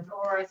determination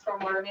or a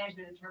stormwater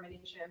management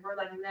determination. We're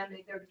letting them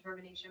make their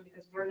determination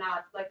because we're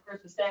not, like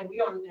Chris was saying, we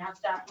don't even have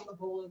staff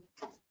capable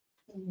of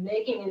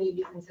making any of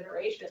these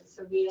considerations.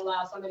 So we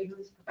allow somebody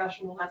who's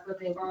professional, that's what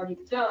they've already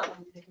done,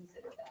 to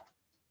consider that.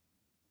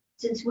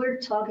 Since we're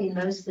talking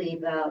mostly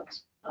about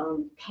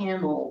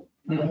panel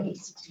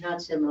waste,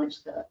 not so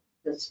much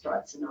the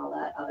struts and all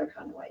that other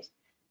kind of waste,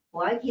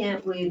 why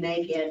can't we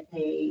make it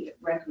a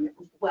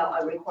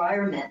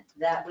requirement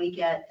that we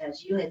get,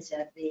 as you had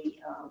said, the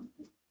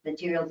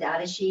material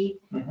data sheet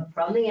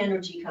from the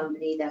energy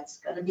company that's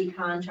going to be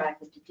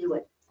contracted to do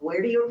it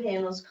where do your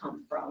panels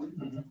come from?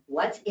 Mhm.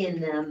 What's in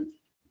them?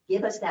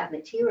 Give us that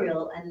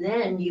material, and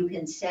then you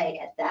can say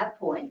at that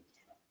point,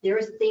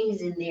 there's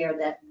things in there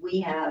that we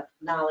have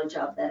knowledge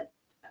of that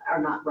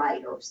are not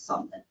right or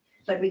something.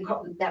 But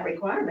that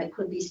requirement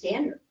could be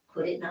standard,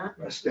 could it not?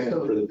 A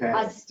standard for the A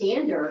panel.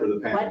 standard, For the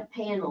panel. what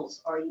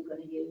panels are you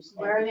gonna use?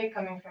 Where are they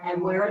coming from?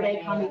 And where are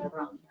they coming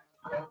from?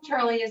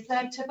 Charlie, is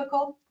that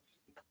typical?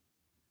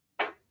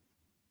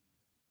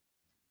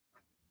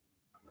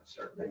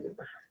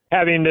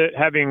 Having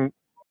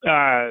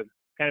kind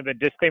of a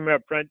disclaimer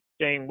up front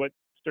saying what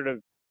sort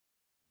of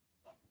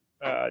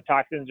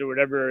toxins or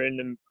whatever are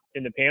in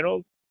the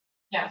panels.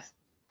 Yes.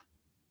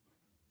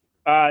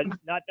 Not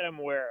that I'm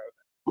aware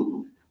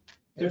of.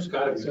 There's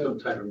got to be some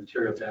type of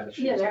material data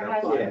sheet. Yeah, there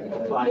has to be.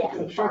 Apply to Yeah.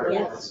 the Sure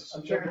there fire. is.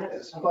 I'm sure there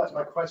is. But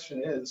my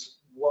question is,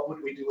 what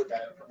would we do with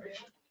that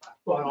information?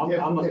 Well,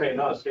 I'm not saying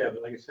us, yeah,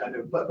 but like I said, I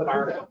know But-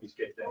 fire companies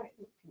get that.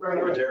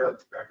 Or their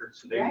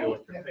records, so they know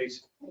what they're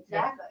facing.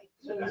 Exactly.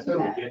 So That's you how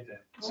do we that. get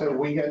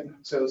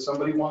that. So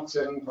somebody walks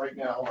in right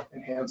now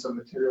and hands a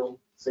material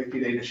safety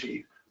data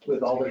sheet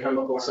with all the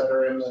chemicals that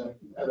are in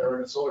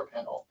a solar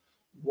panel.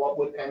 What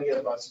would any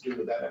of us do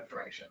with that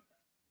information?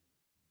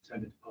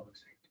 Send it to public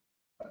safety.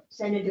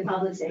 Send it to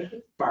public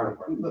safety? Fire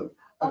department.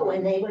 Oh,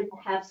 and they would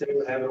have, They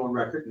would have it on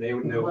record and they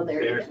would know Well, it's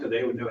there you there, go. so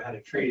they would know how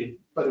to treat it.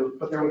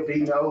 But there would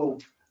be no,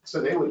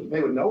 so they would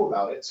know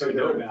about it, so They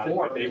know they're about it,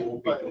 but informed. they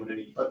won't be But doing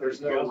any. but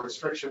there's no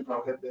restriction,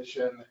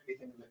 prohibition,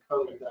 anything in the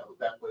code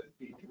that would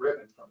be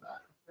driven from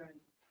that.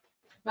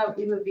 But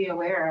we would be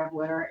aware of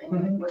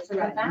Mhm. what's in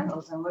the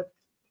panels and what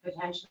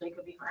potentially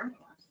could be harming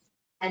us.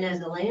 and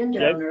as a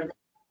landowner, they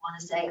want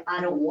to say, I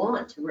don't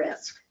want to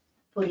risk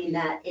putting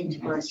that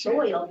into my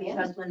soil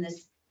because when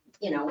this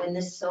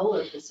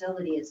solar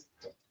facility is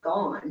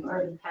gone,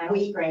 Or the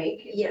panels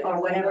break. yeah,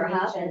 or whatever Leach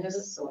into happens.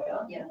 the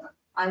soil. Yeah,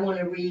 I want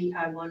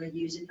to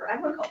use it for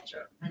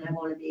agriculture and I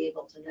want to be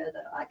able to know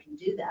that I can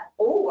do that.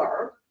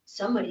 Or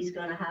somebody's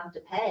going to have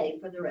to pay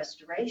for the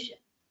restoration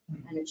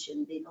and it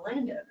shouldn't be the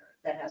landowner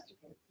that has to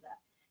pay for that.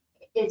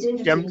 It's Yeah,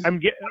 interesting. I'm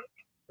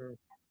getting.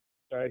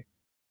 Sorry,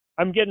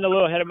 I'm getting a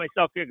little ahead of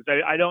myself here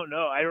because I don't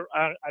know. I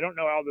don't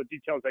know all the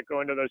details that go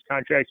into those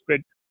contracts,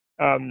 but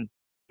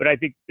I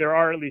think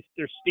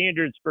there's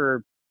standards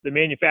for the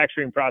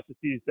manufacturing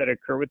processes that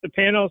occur with the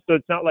panels. So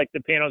it's not like the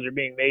panels are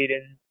being made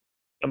in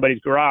somebody's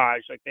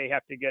garage. Like they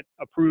have to get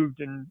approved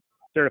and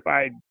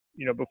certified,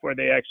 before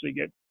they actually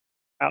get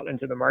out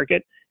into the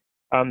market.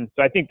 So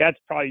I think that's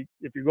probably,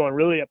 if you're going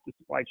really up the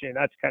supply chain,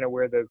 that's kind of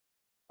where the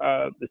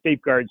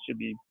safeguards should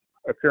be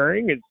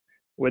occurring. Is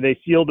were they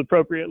sealed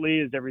appropriately?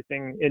 Is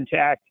everything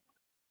intact?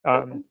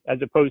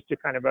 As opposed to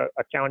kind of a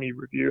county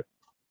review.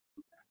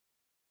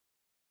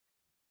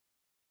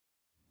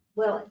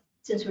 Well,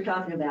 since we're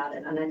talking about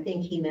it, and I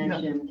think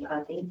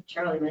I think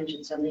Charlie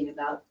mentioned something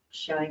about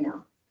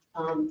China.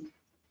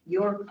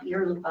 Your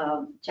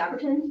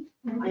Chapperton,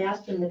 I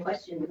asked him the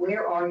question,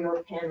 where are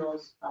your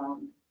panels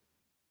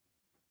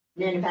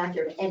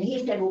manufactured? And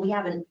he said, well,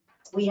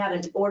 we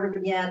haven't ordered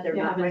them yet, they're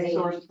You not haven't ready.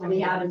 sourced them We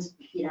yet. haven't,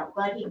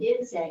 but he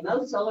did say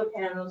most solar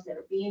panels that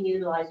are being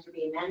utilized are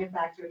being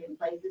manufactured in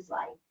places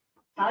like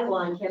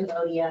Taiwan,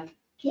 Cambodia,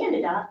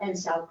 Canada, and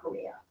South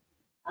Korea.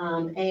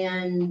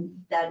 And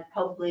that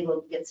hopefully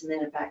will get some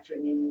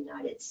manufacturing in the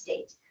United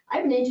States. I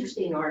have an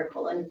interesting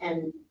article,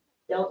 and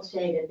don't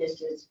say that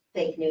this is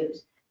fake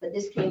news, but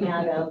this came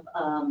out of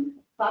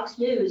Fox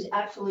News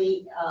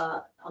actually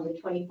on the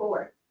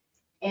 24th.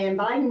 And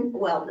Biden,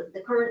 well, the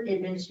current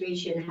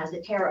administration has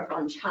a tariff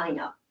on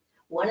China.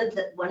 One of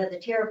the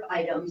tariff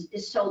items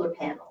is solar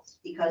panels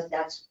because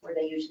that's where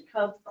they usually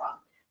come from.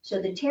 So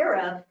the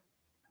tariff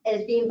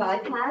is being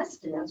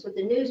bypassed, and that's what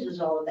the news was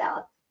all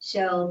about.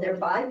 So they're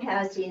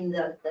bypassing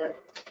the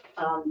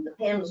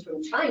panels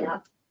from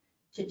China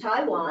to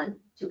Taiwan,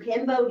 to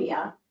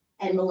Cambodia,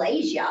 and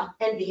Malaysia,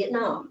 and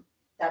Vietnam.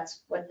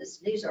 That's what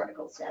this news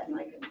article said, and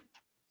I can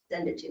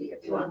send it to you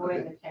if you To want.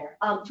 avoid the tariff.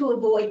 To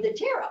avoid the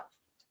tariff.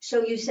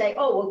 So you say,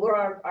 oh, well, where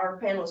our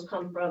panels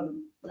come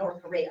from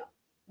North Korea.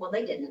 Well,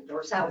 they didn't,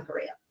 or South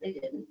Korea. They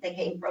didn't. They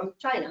came from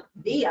China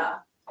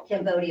via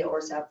Cambodia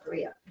or South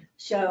Korea.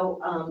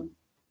 So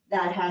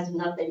that has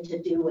nothing to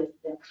do with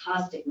the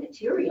caustic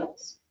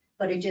materials,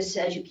 but it just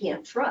says you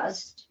can't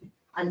trust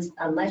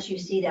unless you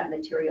see that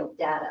material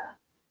data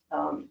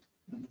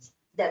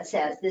that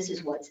says this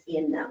is what's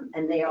in them.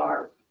 And they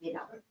are,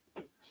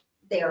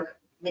 they are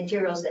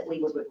materials that we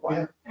would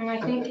require. And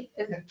I think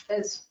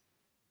as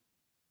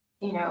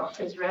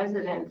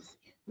residents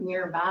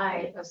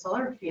nearby a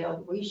solar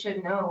field, we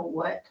should know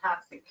what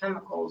toxic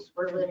chemicals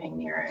we're living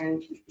near,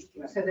 and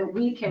so that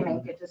we can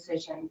make a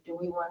decision, do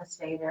we want to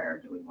stay there or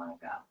do we want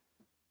to go?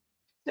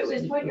 So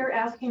is what you're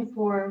asking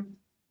for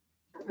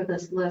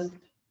this list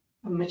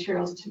of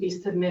materials to be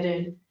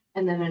submitted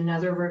and then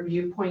another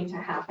review point to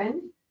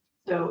happen?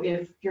 So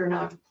if you're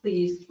not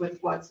pleased with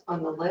what's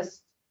on the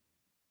list,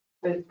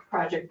 the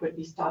project would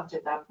be stopped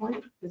at that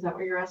point? Is that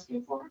what you're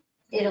asking for?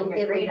 It'll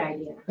Be a great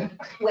idea.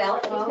 Well,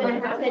 it's Well, going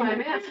to that's why I'm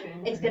happen.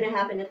 asking. It's going to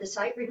happen at the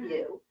site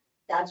review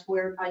that's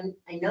where I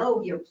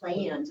know your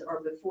plans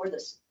are before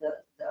the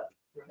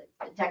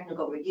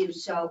technical review.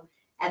 So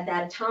at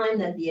that time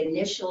that the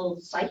initial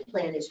site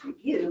plan is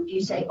reviewed,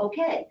 you say,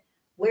 okay,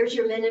 where's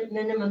your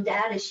minimum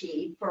data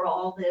sheet for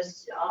all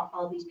this,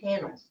 all these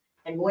panels?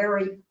 And where are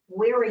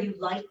you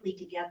likely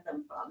to get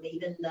them from,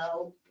 even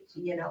though,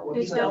 you know,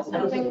 Is you that don't know.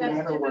 something that's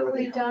Matter where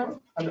they typically come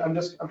done?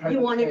 from. I'm trying You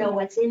want to understand. know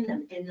what's in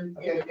them,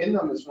 Okay, in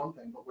them is one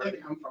thing, but where they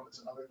come from is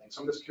another thing.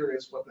 So I'm just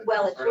curious what the.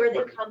 well, it's where they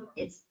concern- come,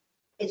 it's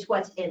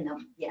what's in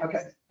them, yes.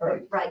 Okay, all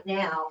right. Right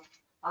now,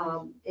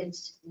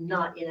 it's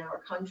not in our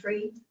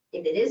country.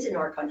 If it is in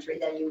our country,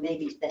 then you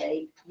maybe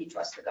say you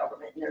trust the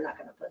government and they're not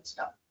gonna put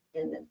stuff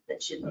in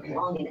that shouldn't Okay.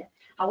 belong in it.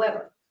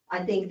 However,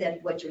 I think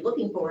that what you're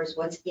looking for is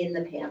what's in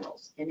the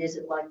panels, and is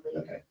it likely?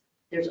 Okay.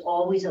 There's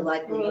always a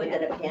likelihood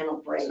that a panel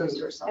breaks or At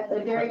the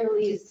something. very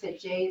least, to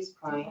Jay's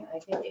point, I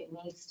think it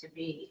needs to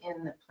be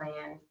in the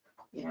plan,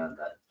 you know,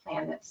 the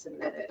plan that's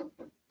submitted,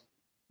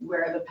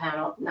 where the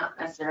panel, not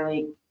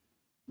necessarily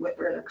where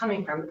they're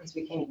coming from, because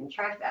we can't even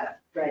track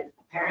that Right.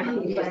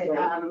 apparently,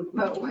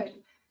 but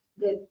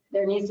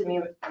there needs to be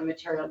a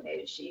material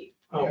data sheet.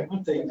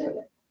 One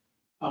thing,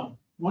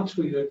 once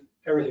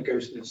everything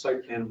goes through the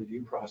site plan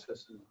review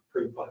process and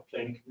approved by the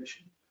planning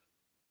commission,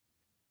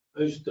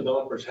 those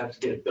developers have to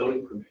get a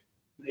building permit.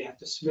 They have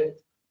to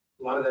submit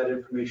a lot of that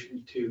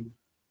information to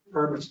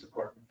permits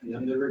department and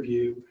then the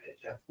review at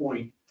that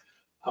point.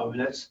 And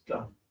that's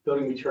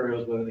building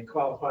materials, whether they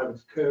qualify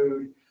with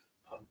code,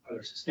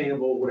 whether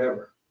sustainable,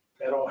 whatever.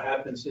 That all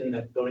happens in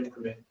that building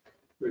permit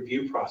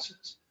review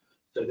process.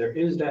 So there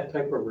is that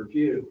type of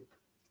review,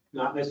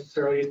 not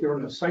necessarily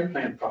during the site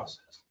plan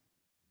process,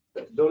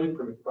 but the building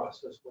permit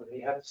process where they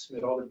have to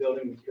submit all the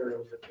building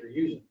materials that they're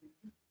using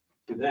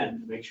to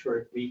them to make sure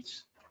it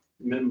meets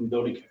the minimum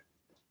building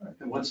code.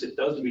 And once it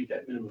does meet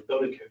that minimum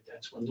building code,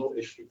 that's when they'll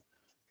issue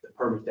the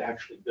permit to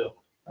actually build.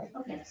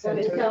 Okay. So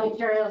is the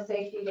material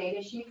safety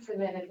data sheet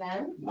submitted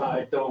then?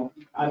 I don't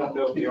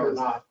know if they are or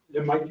not.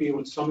 There might be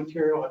with some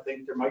material, I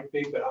think there might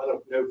be, but I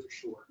don't know for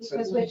sure.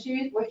 Because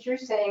what you're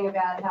saying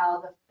about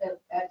how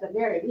at the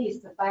very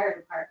least, the fire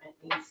department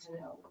needs to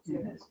know what's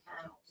in those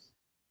panels.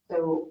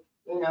 So,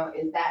 you know,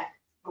 is that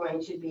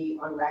going to be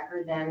on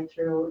record then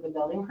through the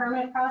building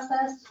permit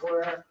process,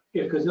 or?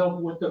 Yeah, because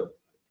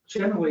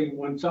generally,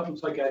 when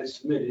something's like that is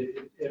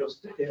submitted,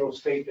 it'll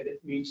state that it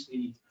meets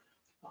the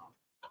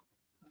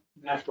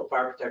National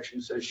Fire Protection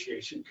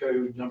Association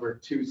Code number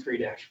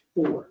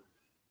 23-4.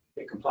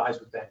 It complies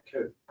with that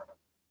code.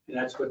 And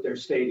that's what they're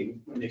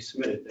stating when they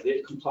submit it, that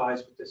it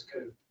complies with this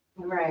code.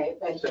 Right,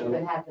 but you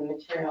would have the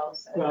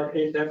materials. Well,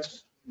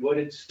 that's what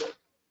it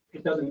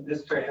doesn't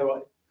necessarily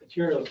have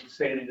materials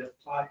saying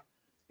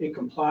it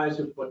complies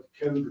with what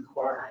the code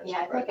requires. Yeah,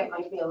 I think it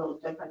might be a little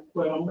different than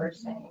Well, what we're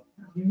saying.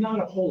 Not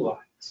a whole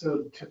lot.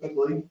 So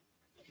typically,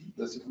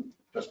 this is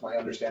just my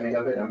understanding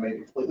of it, I may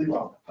be completely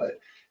wrong, but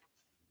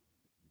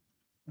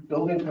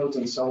building codes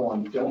and so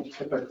on don't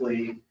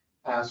typically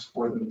ask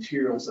for the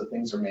materials that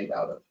things are made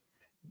out of.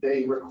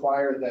 They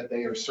require that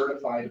they are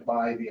certified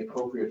by the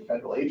appropriate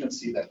federal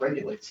agency that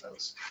regulates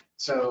those.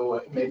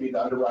 So maybe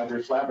the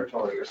underwriter's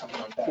laboratory or something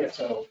like Yeah. that.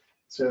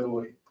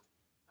 So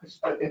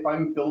if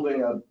I'm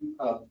building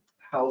a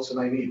house and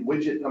I need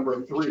widget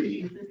number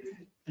 3,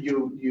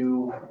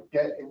 you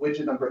get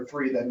widget number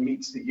 3 that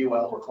meets the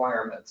UL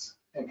requirements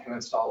and can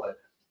install it.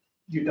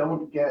 You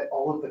don't get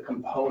all of the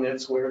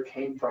components, where it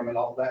came from and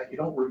all that. You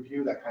don't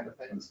review that kind of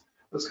things,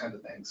 those kind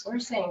of things. We're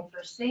saying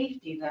for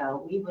safety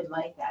though, we would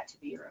like that to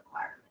be a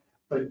requirement.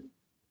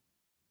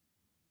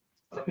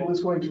 Who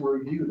is going to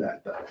review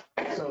that though?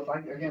 So if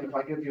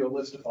I give you a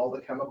list of all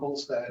the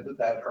chemicals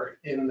that are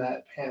in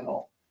that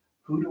panel,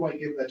 who do I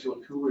give that to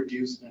and who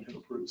reviews it and who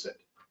approves it?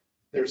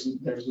 There's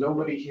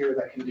nobody here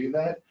that can do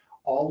that.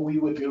 All we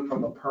would do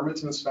from a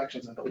permits and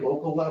inspections at the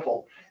local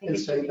level I think it is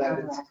should say be that on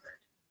it's, record.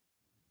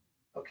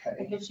 I okay.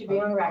 think it should be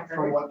on record.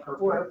 For what For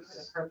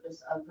purpose? the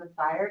purpose of the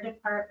fire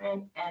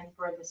department and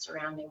for the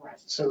surrounding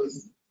residents. So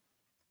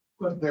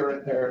there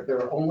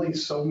are only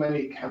so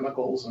many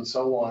chemicals and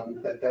so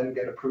on that then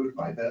get approved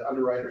by the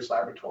underwriter's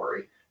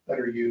laboratory that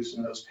are used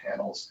in those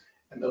panels.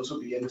 And those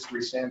would be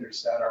industry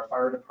standards that our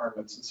fire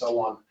departments and so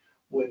on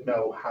would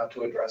know how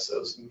to address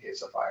those in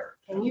case of fire.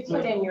 Can you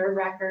put in your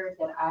record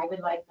that I would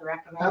like the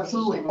recommendation?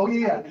 Absolutely. Oh,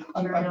 yeah.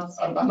 of the materials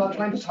I'm not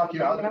trying to talk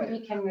you out of Then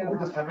it. we can move We're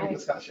just on. having a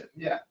discussion.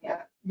 Yeah.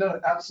 Yeah. No,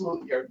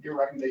 absolutely. Your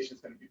recommendation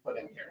is going to be put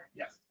in here.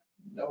 Yes.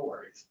 No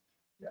worries.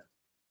 Yeah.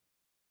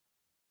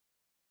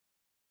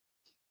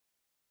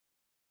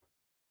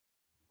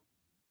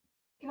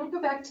 Can I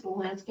go back to the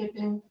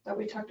landscaping that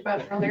we talked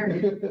about earlier?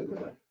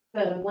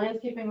 The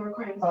landscaping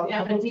requirements,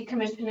 yeah, and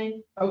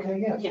decommissioning.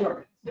 Okay, yeah,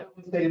 sure. So-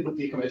 Stated with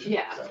decommission.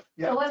 Yeah. So, So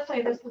yeah. let's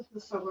say this is the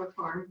solar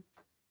farm,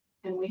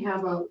 and we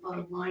have a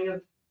line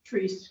of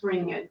trees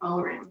screening it all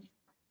around.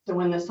 So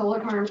when the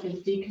solar farm is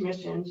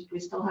decommissioned, we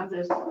still have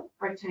this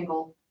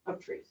rectangle of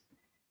trees.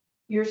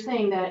 You're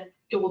saying that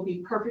it will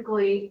be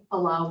perfectly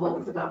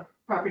allowable for the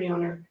property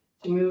owner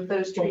to move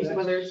those trees, Well,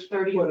 whether it's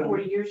 30 or what I'm-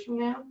 40 years from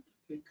now?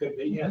 It could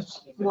be,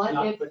 yes. If it's What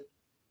not, if- but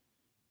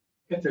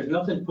If there's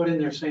nothing put in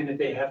there saying that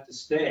they have to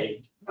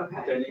stay,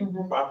 Okay, then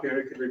the property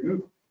owner could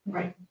remove them.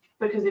 right.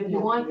 Because if you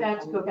want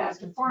that to go back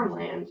to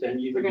farmland, Then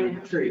you We're can gonna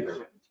remove have the to trees.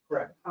 do it.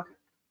 Correct. Okay.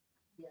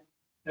 Yeah.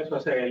 That's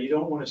what I say, you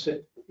don't want to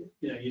sit,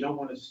 you don't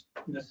want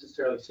to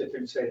necessarily sit there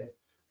and say that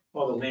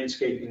all the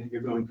landscaping that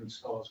you're going to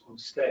install is going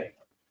to stay.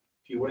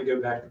 If you want to go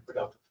back to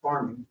productive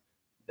farming,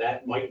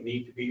 that might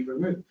need to be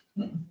removed.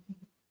 so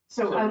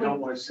So I you would,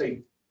 don't want to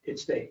say it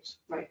stays.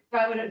 right,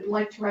 I would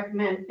like to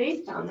recommend,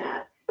 based on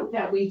that,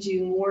 that we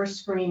do more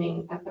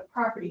screening at the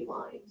property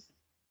lines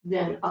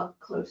than up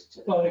close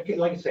to Well, the,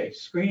 like I say,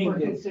 screening, for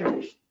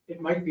consideration. it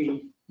might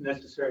be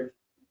necessary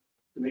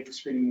to make the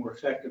screening more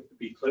effective, to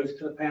be close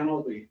to the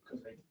panels,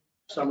 because they,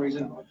 for some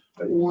reason,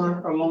 or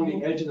along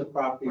the edge of the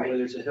property where Right.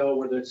 there's a hill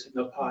where there's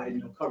no high and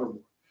no cover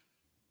more.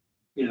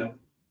 You know,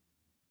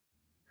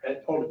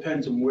 it all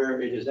depends on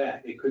where it is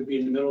at. It could be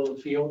in the middle of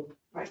the field.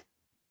 Right.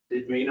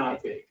 It may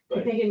not be, I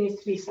but think it needs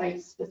to be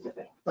site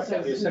specific. Like So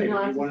I was saying,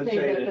 not you wanna to say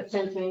say that the that-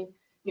 fencing,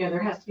 there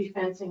has to be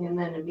fencing and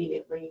then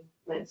immediately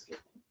landscaping.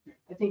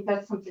 I think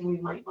that's something we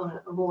might want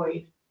to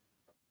avoid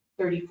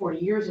 30, 40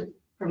 years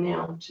from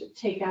now, to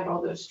take out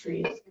all those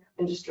trees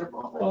and just strip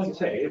all well, like I those.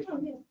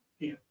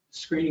 say,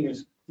 screening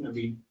is going to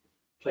be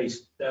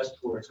placed best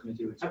where it's going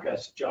to do its Okay.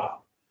 best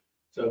job.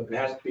 So if it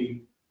has to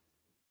be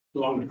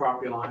along the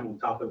property line on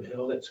top of a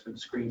hill, that's going to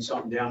screen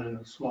something down in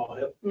a small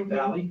hill Mhm.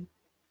 valley,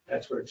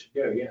 that's where it should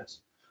go,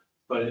 yes.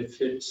 But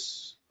if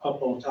it's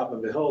up on top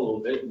of the hill a little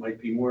bit, it might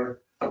be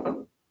more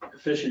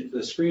efficient for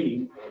the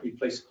screening, be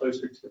placed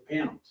closer to the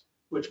panels,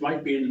 which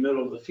might be in the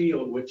middle of the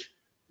field, which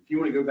if you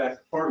want to go back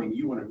to farming,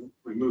 you want to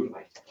remove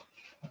it.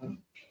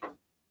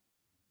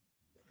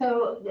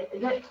 So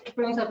that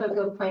brings up a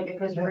good point,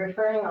 because we're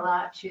referring a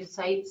lot to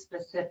site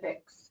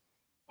specifics.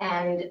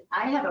 And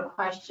I have a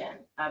question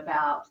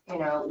about,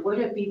 would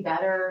it be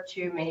better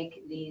to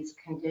make these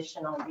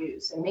conditional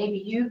use? And maybe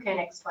you can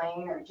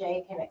explain, or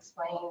Jay can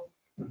explain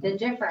the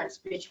difference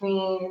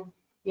between,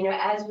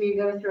 as we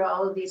go through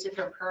all of these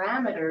different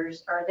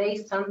parameters, are they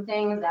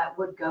something that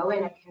would go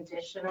in a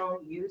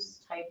conditional use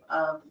type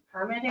of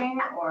permitting,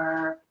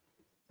 or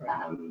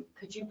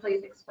could you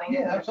please explain?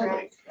 Yeah, the absolutely.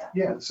 difference?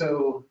 Yeah,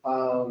 so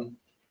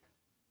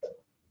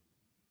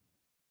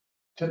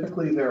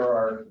typically there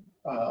are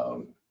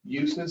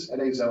uses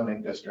in a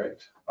zoning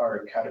district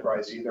are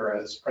categorized either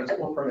as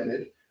principal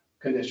permitted,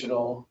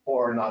 conditional,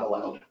 or not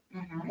allowed.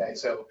 Mhm. Okay,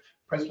 so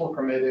principal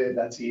permitted,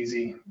 that's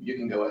easy, you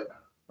can do it,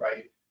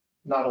 right?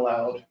 Not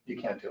allowed, you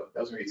can't do it,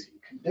 those are easy.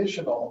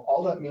 Conditional,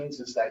 all that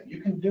means is that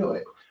you can do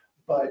it,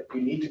 but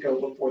you need to go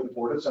before the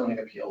Board of Zoning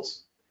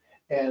Appeals.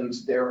 And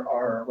there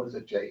are, what is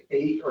it, Jay,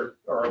 8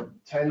 or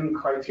 10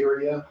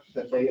 criteria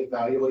that they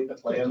evaluate the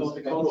plans A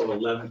against? total of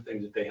 11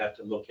 things that they have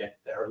to look at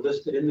that are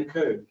listed in the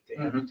code, that they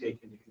have to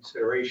take into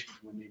consideration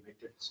when they make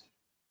their decision.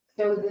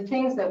 So the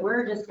things that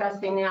we're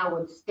discussing now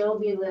would still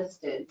be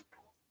listed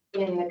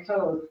in the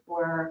code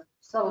for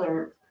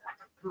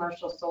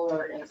commercial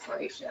solar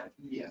installation,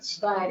 Yes.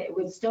 but it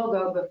would still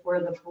go before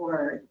the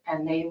board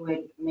and they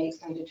would make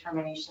some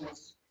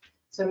determinations.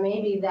 So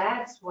maybe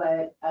that's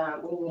what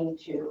we need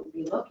to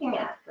be looking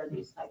at for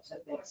these types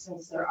of things,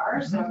 since there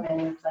are so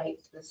many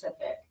site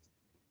specific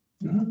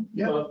Mhm,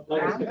 yeah. Well,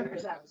 like I said,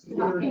 parameters that I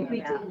we're think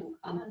we talking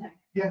about. did.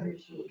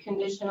 Yeah.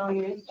 Conditional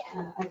use?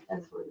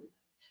 That's one.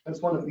 That's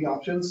one of the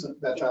options,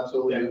 that's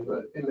absolutely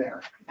in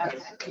there. Okay.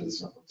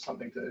 As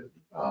something to,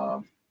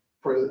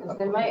 for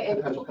a It might-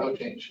 potential code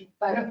change.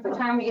 But by the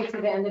time we get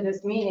to the end of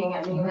this meeting,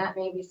 I mean, that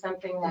may be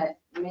something that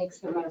makes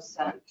the most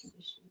sense.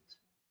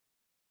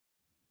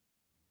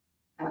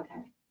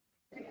 Okay,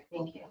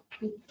 thank you.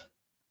 Can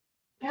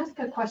I ask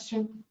a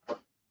question?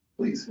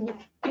 Please.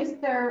 Is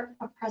there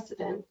a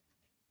precedent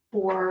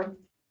for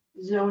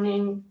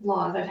zoning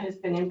law that has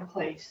been in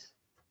place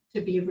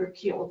to be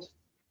repealed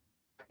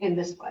in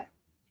this way?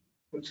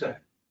 what's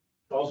that?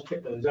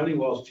 The zoning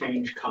laws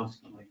change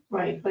constantly.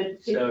 Right,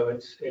 but So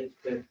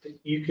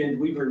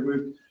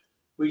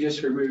we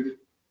just removed,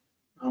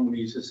 I'm going to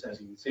use this as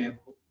an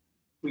example.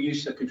 We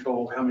used to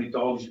control how many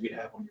dogs you could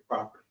have on your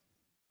property.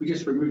 We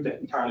just removed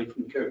that entirely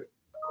from the code.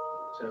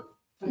 So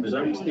from a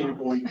zoning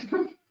standpoint,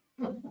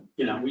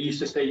 we used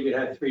to say you could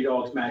have 3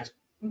 dogs max.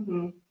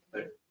 Mhm.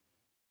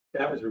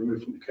 That was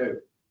removed from the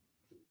code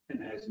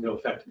and has no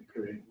effect in the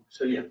code anymore.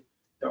 So yeah,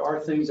 there are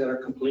things that are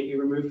completely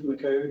removed from the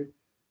code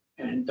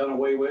and done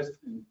away with,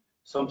 and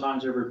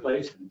sometimes they're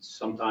replaced and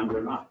sometimes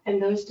they're not.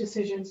 And those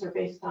decisions are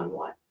based on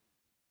what?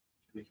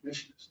 The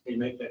commissioners, they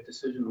make that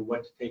decision on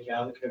what to take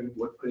out of the code,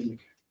 what to put in the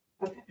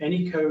code. Okay.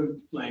 Any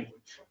code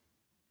language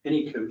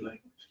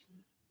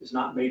is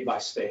not made by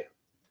staff.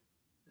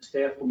 The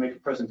staff will make a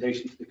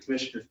presentation to the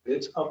commissioners, but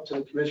it's up to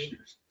the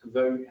commissioners to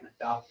vote and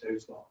adopt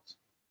those laws.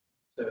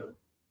 So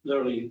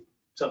literally,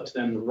 it's up to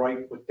them to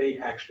write what they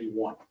actually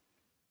want.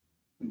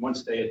 And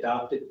once they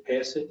adopt it,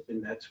 pass it,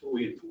 then that's what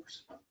we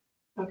enforce.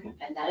 Okay.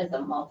 And that is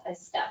a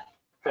multi-step.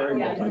 Very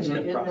Yeah.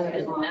 multi-step process.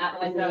 It's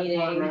not one Our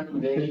meeting.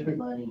 recommendation,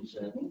 planning and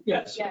zoning.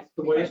 Yes, Yes.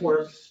 the way it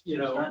works, It's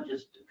not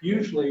just.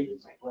 usually-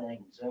 It's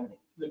planning and zoning.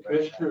 the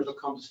commissioners will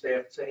come to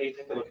staff and say, hey,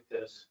 take a look at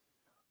this.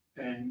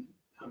 And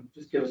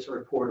just give us a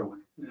report on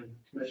it. And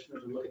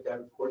commissioners will look at that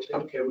report, say,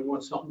 okay, we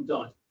want something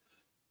done.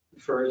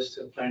 Refer us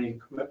to the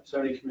Planning and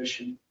Zoning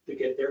Commission to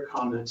get their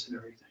comments and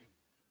everything.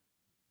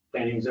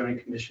 Planning and Zoning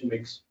Commission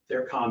makes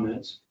their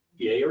comments,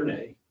 yay or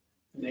nay,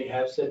 and they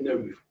have said no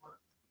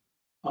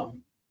before.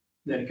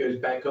 Then it goes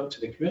back up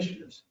to the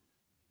commissioners.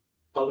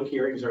 Public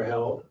hearings are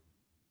held,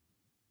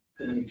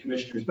 and then the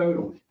commissioners vote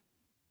on it.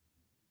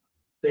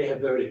 They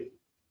have voted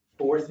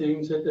for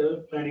things that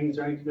the Planning and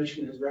Zoning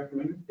Commission has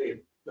recommended. They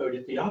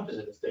voted the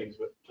opposite of things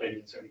with the Planning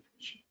and Zoning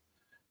Commission.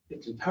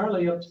 It's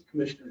entirely up to the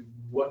commissioners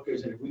what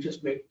goes in it. We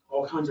just make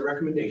all kinds of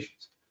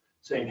recommendations,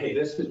 saying, hey,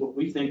 this is what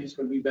we think is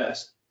going to be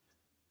best,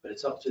 but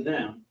it's up to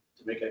them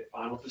to make a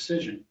final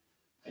decision.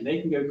 And they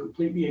can go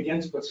completely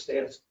against what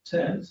staff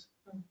says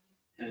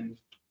and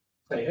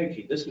say,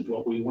 hey, this is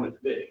what we want it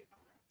to be.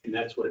 And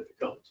that's what it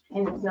becomes.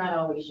 And it's not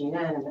always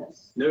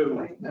unanimous.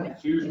 No,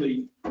 it's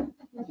usually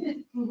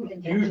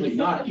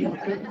not.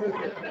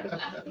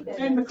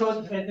 And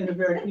because, and the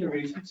very few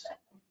reasons,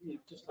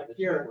 just like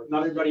here,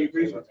 not everybody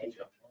agrees with each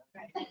other.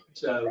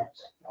 So,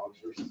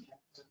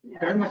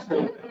 very much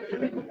so.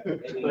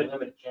 Maybe But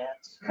limit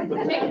cats.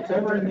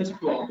 whatever in this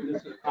book, and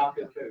this is a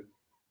copy of the code,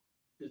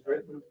 is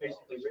written,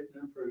 basically written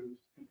and approved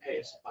and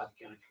passed by the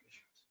county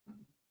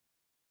commissioners.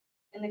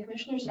 And the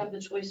commissioners have the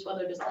choice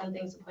whether to send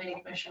things to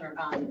planning commission or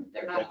not.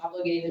 They're not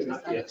obligated to They're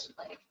not, send it yes. to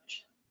planning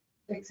commission.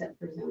 Except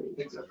for zoning.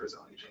 Except for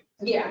zoning changes.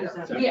 Yeah,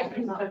 yeah.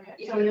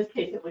 Okay, so in this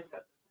case, it would go.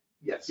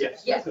 Yes.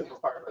 Yes. Yes. But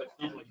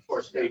like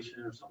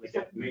forestation or something like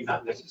that may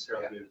not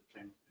necessarily be the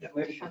same.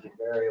 Commissioners are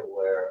very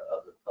aware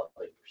of the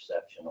public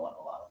perception on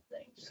a lot of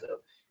things. So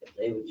if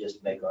they would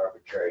just make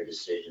arbitrary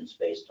decisions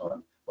based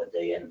on what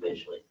they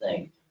individually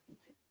think,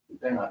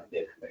 they're not going to be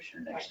a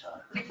commissioner next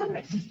time.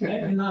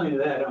 And not only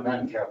that, I Not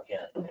in mean, Carroll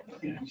County.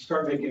 you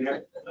start making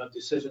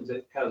decisions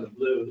that out of the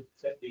blue,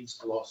 that leads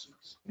to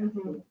lawsuits.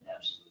 Mhm.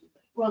 Absolutely.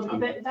 Well,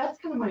 that's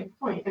kind of my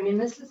point. I mean,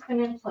 this has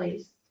been in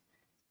place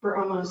for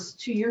almost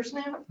 2 years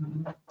now.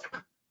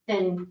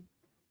 And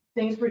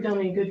things were done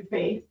in good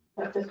faith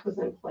that this was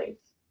in place.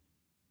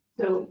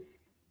 So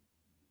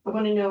I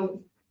want to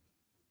know,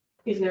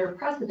 is there a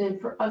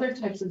precedent for other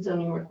types of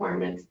zoning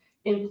requirements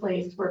in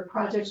place where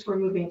projects were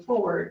moving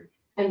forward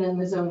and then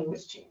the zoning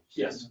was changed?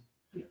 Yes.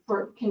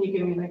 Can you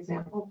give me an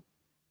example?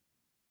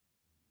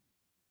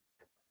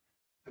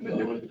 I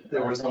mean,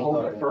 there was a whole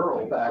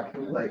deferral back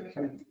like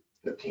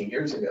 15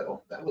 years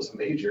ago. That was a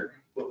major.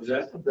 What was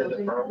that? The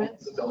Building deferral,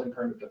 permits? the building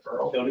permit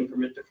deferral. Building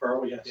permit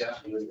deferral, yes. Yeah.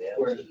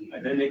 Where-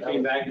 And then they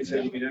came back and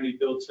said you can only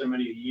build so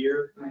many a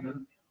year.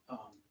 Mhm.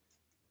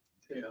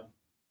 You know,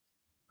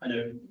 I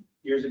know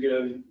years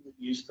ago, we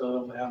used to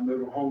allow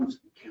mobile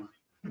homes in the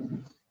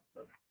county.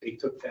 But they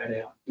took that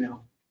out.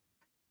 Now,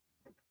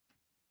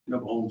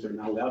 mobile homes are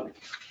not allowed.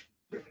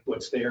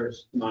 What's there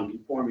is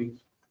non-conforming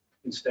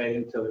and stay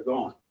until they're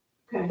gone.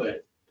 Okay.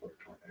 But,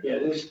 yeah,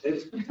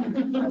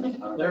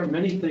 there are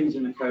many things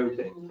in the code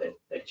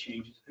that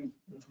changes. And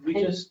we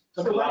And just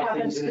took so a what lot of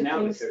happens things in to and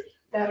out of the things code.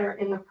 that are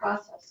in the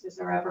process? Is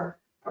there ever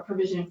a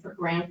provision for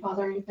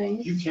grandfathering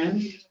things? You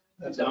can,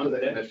 That's up to the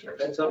commissioners.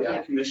 that's up to Yeah.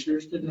 the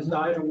commissioners to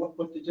decide on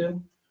what to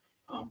do.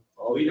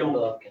 All We the don't-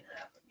 above can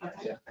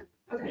happen.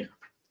 Okay.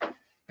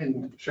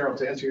 And Cheryl,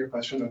 to answer your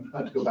question,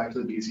 to go back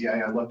to the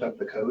BZA, I looked up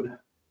the code.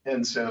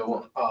 And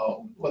so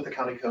what the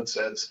county code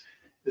says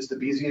is the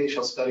BZA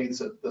shall study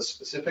the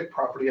specific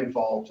property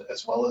involved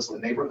as well as the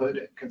neighborhood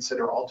and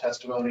consider all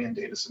testimony and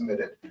data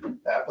submitted.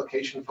 The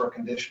application for a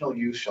conditional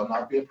use shall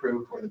not be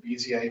approved where the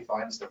BZA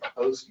finds the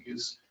proposed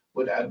use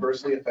would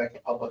adversely affect the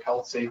public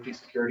health, safety,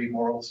 security,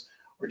 morals,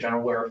 or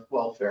general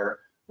welfare,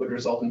 would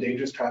result in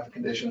dangerous traffic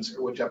conditions,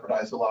 or would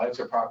jeopardize the lives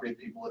or property of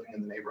people living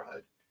in the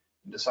neighborhood.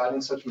 In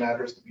deciding such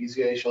matters, the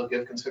BZA shall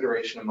give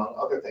consideration, among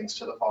other things,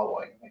 to the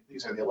following.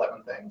 These are the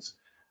 11 things.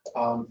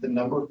 The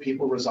number of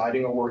people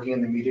residing or working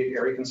in the immediate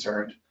area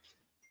concerned,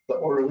 the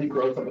orderly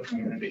growth of a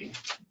community,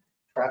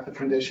 traffic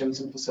conditions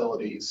and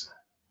facilities,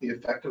 the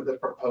effect of the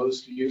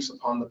proposed use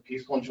upon the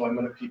peaceful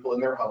enjoyment of people in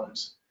their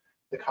homes,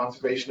 the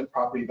conservation of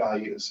property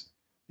values,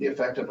 the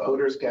effect of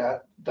odors,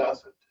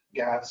 dust,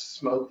 gas,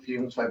 smoke,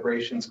 fumes,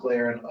 vibrations,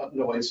 glare, and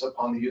noise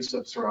upon the use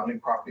of surrounding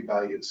property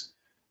values,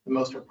 the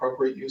most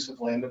appropriate use of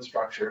land and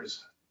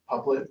structures,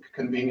 public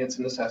convenience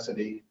and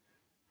necessity,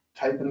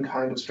 type and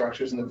kind of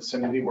structures in the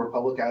vicinity where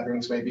public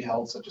gatherings may be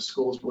held, such as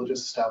schools,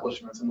 religious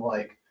establishments, and the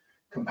like,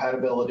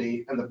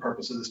 compatibility, and the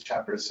purposes this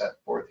chapter is set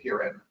forth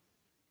herein.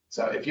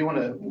 So if you want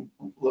to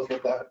look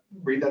at that,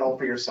 read that all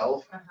for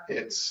yourself.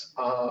 It's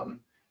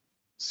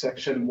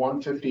section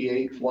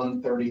 158,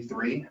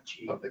 133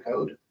 of the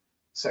code,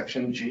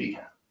 section G.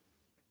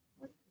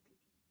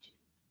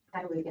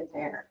 How do we get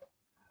there?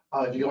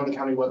 If you go on the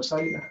county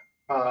website,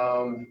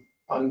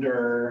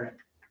 under,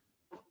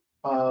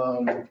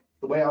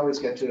 the way I always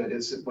get to it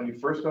is when you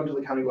first go into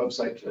the county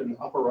website, in the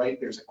upper right,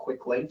 there's a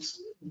quick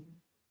links.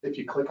 If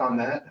you click on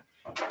that,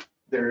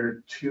 there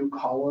are 2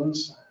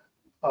 columns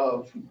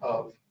of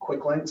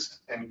quick links,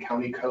 and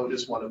county code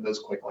is one of those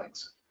quick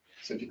links.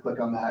 So if you click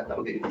on that,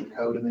 that'll get you to the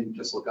code, and then you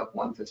just look up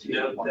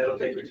 158. That'll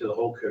take you to the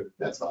whole code.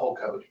 That's the whole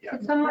code, yeah.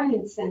 Someone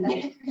can send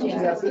it.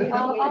 Yeah. I'll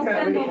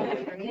send Yeah.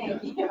 over your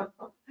name. That's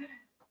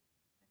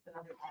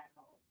another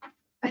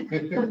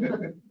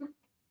title.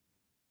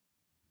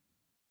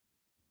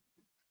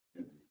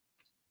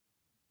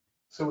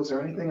 So is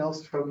there anything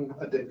else from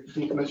a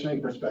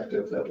decommissioning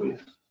perspective that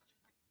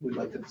we'd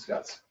like to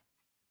discuss?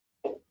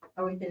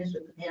 Are we finished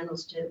with the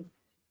panels too?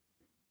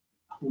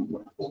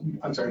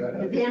 I'm sorry.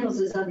 The panels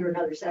is under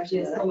another section.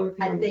 Yeah, solar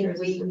I think panels.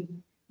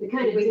 we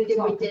kind of did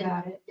talk did-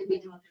 about it. Did we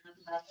talk enough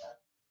about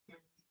that?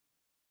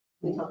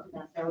 We talked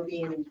about that would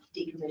be in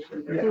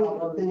decommission. Yeah. all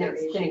those The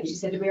next areas. thing, she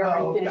said, did we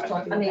already finish gotcha.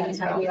 talking I about mean,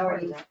 that? have we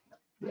already?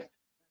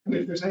 I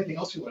mean, if there's anything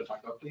else you want to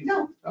talk about, please.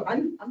 No, Okay.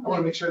 I'm I want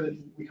to make sure that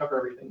we cover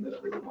everything that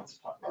everyone wants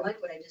to talk I about.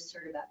 like what I just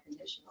heard about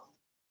conditional.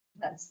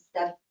 That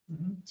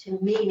Mhm. to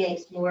me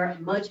makes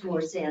much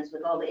more sense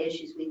with all the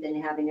issues we've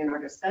been having in our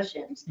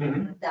discussions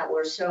Mhm. that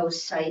were so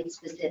site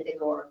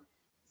specific or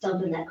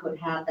something that could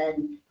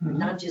happen, Mhm.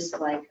 not just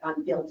like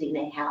I'm building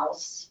a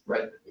house.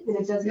 Right. And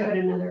it does put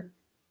another,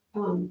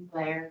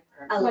 Layer.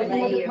 A like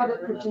another layer.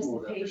 public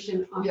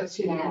participation Yes.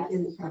 opportunity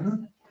in the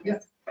process. Yeah.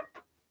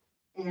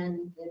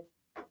 And if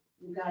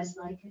you guys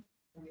like it,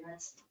 then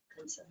that's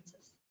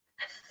consensus.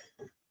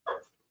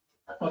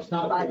 Well, it's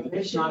not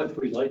if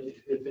we like it,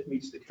 if it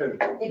meets the code.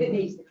 If it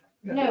needs.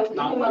 No,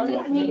 Not well,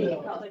 like- I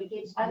mean, But it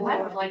gives I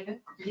more would like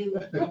it.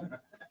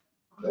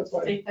 That's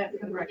fine. State that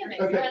for the record.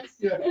 Okay,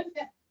 yeah.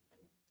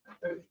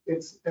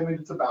 It's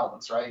a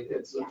balance, right?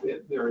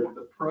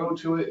 The pro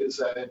to it is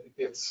that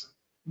it's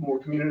more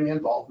community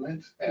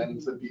involvement, and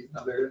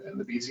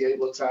the BZA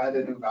looks at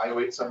it and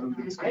evaluates some of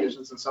these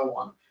conditions and so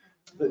on.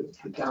 The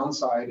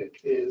downside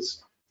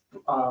is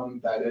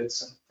that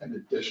it's an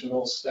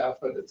additional step,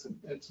 but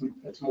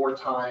it's more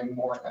time,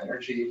 more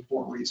energy,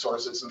 more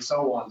resources and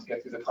so on to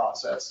get through the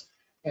process.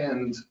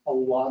 And a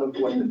lot of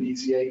what the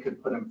BZA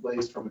could put in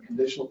place from a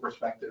conditional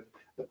perspective,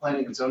 the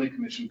Planning and Zoning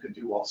Commission could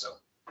do also.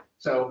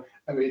 So,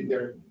 I mean,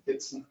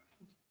 it's You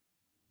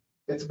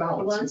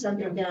balanced. want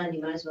something done,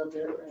 you might as well do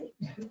it right.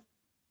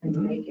 And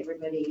Mhm. make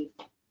everybody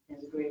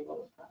as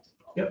agreeable as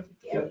possible. Yep.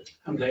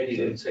 I'm glad you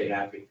didn't say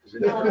happy, because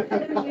it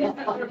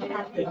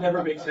It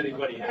never makes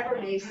anybody Never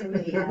happy. makes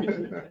somebody happy.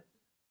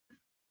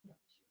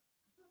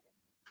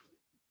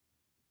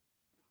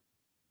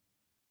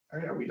 All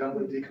right, are we done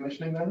with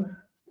decommissioning then?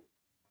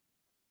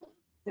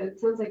 So it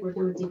sounds like we're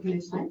done with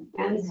decommissioning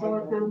and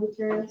solar panel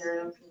materials,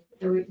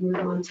 so we can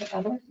move on to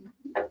other.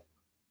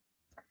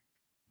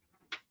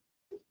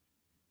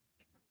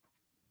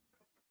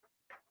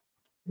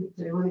 Do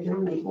we want to go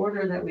in the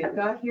order that we've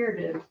got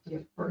here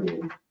to bring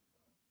in?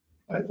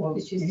 Well,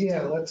 Issues to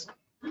yeah, talk. let's talk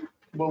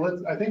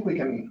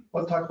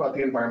about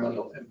the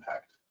environmental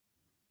impact.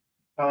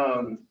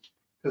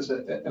 Because,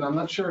 and I'm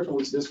not sure if it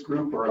was this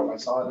group or if I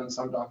saw it in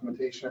some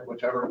documentation or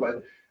whichever,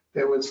 but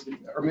there was,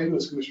 or maybe it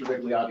was Commissioner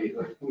Vigliotti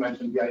who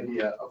mentioned the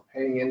idea of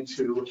paying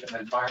into an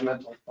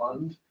environmental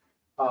fund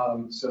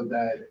so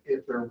that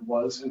if there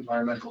was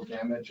environmental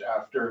damage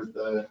after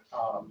the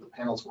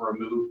panels were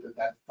removed,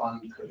 that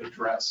fund could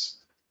address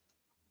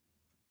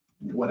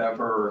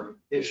whatever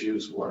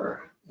issues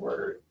were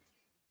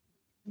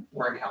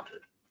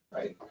encountered,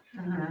 right?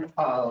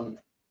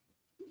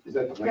 Is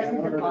that the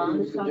Doesn't the plan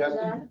bond you're cover that?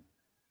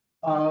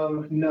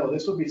 suggesting? No,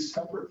 this would be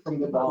separate from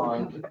the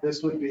bond.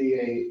 This would be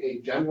a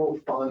general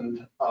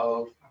fund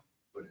of,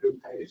 But who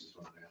pays is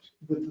what I'm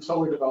asking. the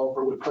solar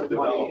developer would put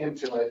money Developer.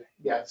 into it,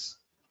 yes,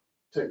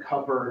 to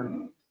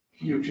cover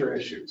future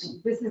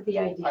issues. This is the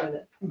idea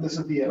that, This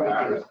is the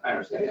idea. I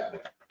understand.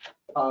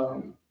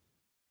 Yeah.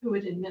 Who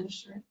would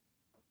administer it?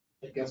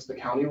 I guess the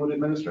county would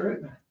administer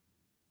it.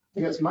 I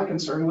guess my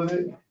concern with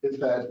it is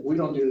that we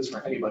don't do this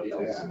for anybody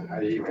else. Yeah, how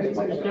do you- And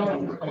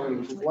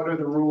what are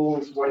the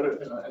rules, whether,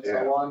 and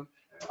so on.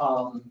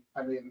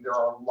 I mean, there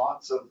are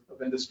lots of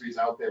industries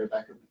out there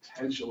that could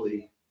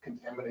potentially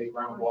contaminate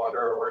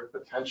groundwater or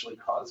potentially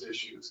cause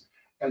issues.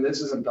 And this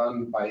isn't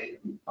done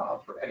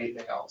for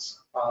anything else.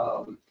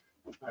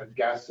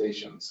 Gas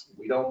stations,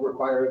 we don't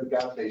require the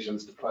gas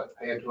stations to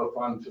pay into a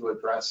fund to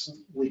address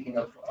leaking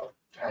of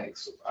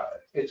tanks.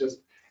 It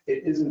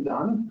isn't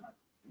done.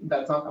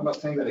 I'm not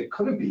saying that it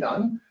couldn't be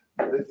done.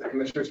 If the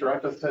commissioners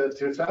direct us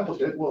to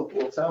establish it, we'll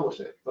establish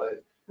it,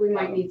 but we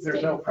might need There's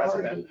state no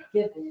authority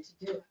given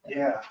to do it.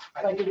 yeah.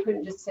 Like we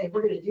couldn't just say,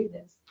 we're gonna do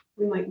this.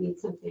 We might need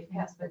something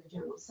passed by the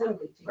General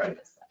Assembly to Right. give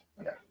us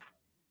that.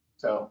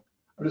 So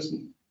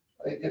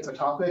it's a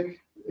topic,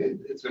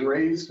 it's been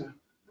raised.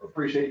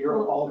 Appreciate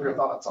all of your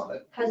thoughts on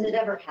it. Has it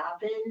ever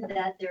happened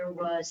that there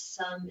was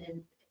some,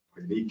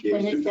 Unique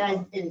when it issues. does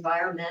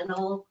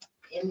environmental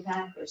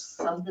impact or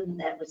something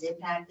that was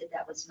impacted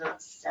that was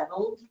not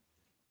settled,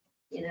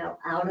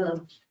 out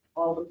of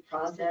all the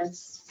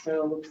process,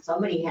 so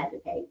somebody had to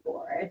pay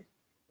for it.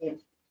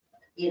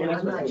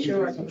 I'm not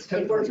sure,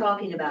 if we're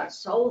talking about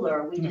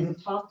solar, we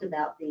just talked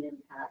about the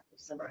impact of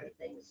some of the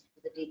things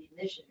for the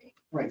decommissioning.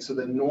 Right, so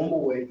the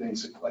normal way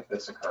things like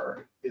this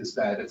occur is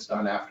that it's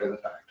done after the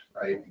fact,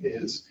 right?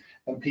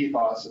 And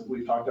PFAS,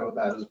 we've talked about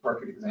that as a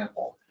perfect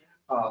example.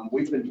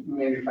 we've been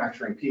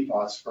manufacturing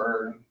PFAS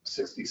for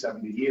 60,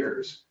 70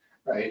 years,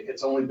 right?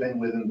 It's only been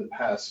within the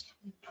past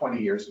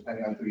 20 years,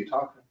 depending on who you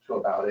talk to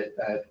about it,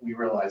 that we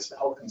realized the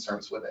health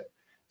concerns with it.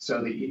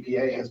 So the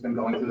EPA has been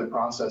going through the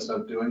process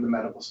of doing the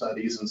medical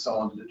studies and so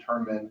on to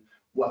determine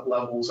what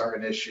levels are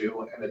an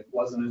issue. And it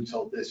wasn't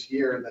until this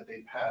year that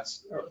they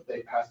passed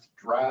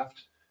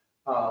draft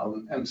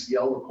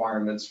MCL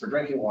requirements for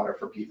drinking water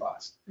for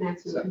PFAS.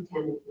 Maximum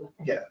contaminant.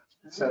 Yeah,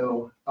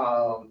 so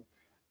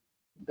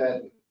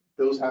that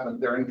those haven't,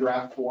 they're in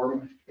draft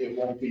form.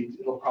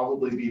 It'll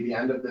probably be the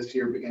end of this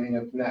year, beginning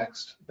of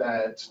next,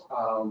 that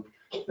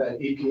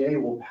EPA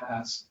will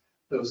pass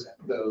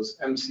those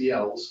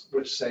MCLs,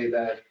 which say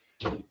that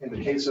in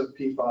the case of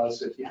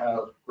PFAS, if you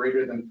have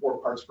greater than 4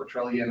 parts per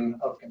trillion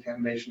of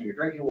contamination in your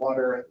drinking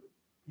water,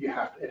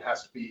 it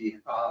has to be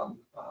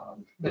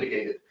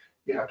mitigated.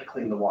 You have to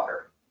clean the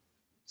water.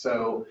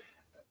 So,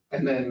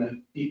 and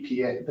then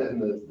EPA,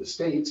 then the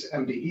states,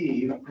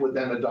 MDE, would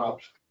then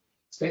adopt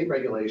state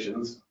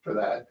regulations for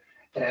that.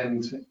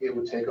 And it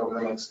would take over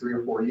the next 3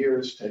 or 4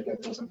 years to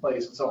get those in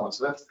place and so on.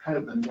 So that's kind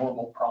of the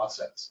normal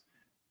process.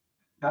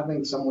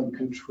 Having someone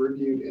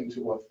contribute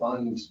into a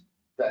fund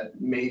that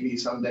maybe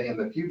someday in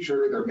the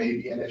future, there may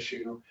be an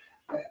issue.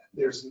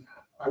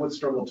 I would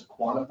struggle to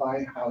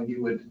quantify how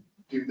you would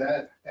do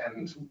that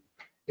and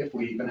if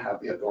we even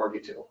have the authority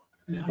to.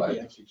 How do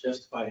you actually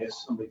justify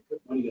as somebody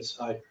put money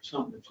aside for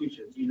something in the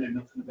future that you know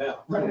nothing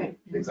about? Right,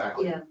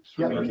 exactly. Yeah.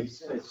 I mean,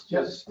 it's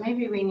just,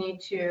 Maybe we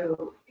need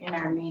to, in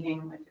our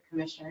meeting with the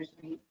commissioners,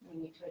 we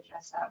need to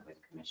address that with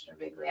Commissioner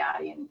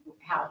Bigliotti and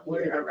how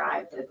he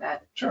arrived at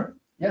that. Sure,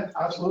 yeah,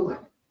 absolutely.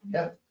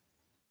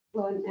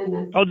 Well, and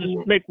that's. I'll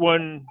just make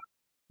one,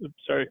 oops,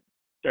 sorry,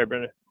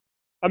 Brenda.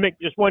 I'll make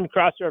just one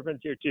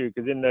cross-reference here too,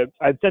 because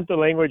I sent the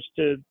language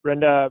to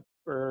Brenda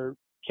for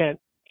Kent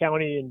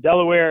County in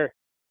Delaware,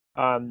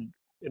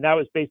 and that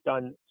was based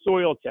on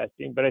soil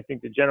testing, but I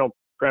think the general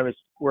premise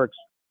works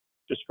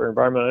just for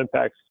environmental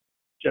impacts.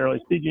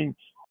 Generally speaking,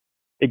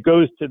 it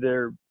goes to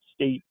their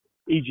state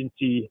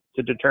agency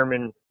to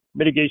determine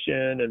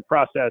mitigation and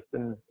process,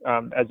 and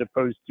as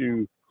opposed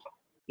to,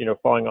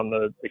 falling on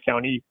the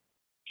county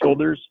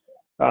shoulders.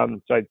 So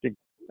I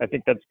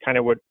think that's kind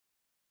of what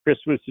Chris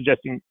was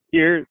suggesting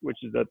here,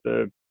 which is that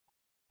the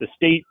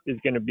state is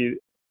going to be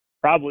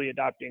probably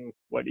adopting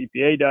what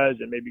EPA does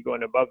and maybe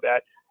going above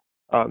that,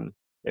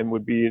 and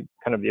would be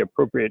kind of the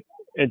appropriate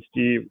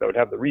entity that would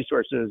have the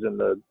resources and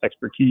the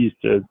expertise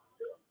to,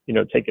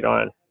 take it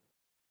on.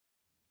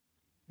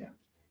 Yeah.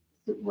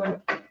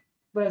 What I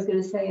was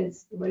going to say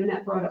is, what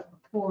Annette brought up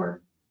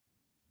before,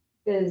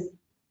 is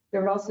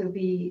there would also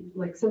be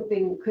like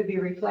something could be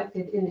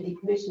reflected in the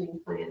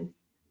decommissioning plan.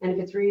 And if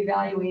it's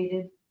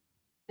reevaluated,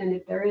 and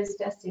if there is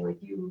testing, like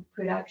you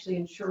could actually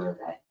ensure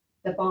that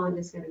the bond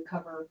is going to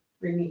cover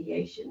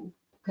remediation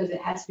because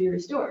it has to be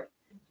restored.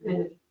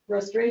 And if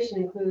restoration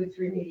includes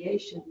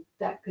remediation,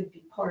 that could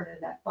be part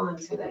of that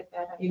bond so that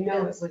it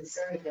was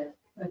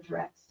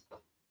addressed.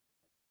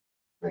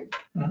 Right.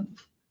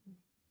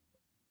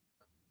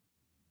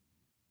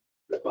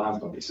 The bond's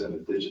gonna be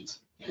 7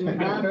 digits.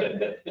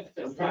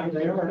 Sometimes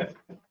they are.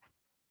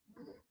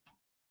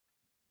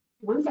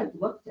 Ones I've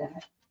looked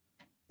at,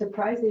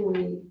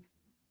 surprisingly,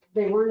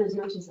 they weren't as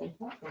much as I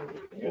thought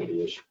they would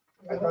be.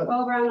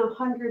 Well, around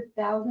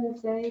 100,000,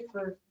 say,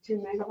 for 2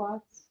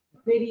 megawatts,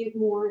 maybe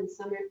more in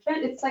some areas.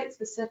 It's site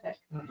specific,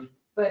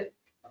 but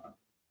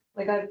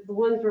like the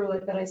ones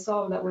that I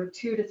saw that were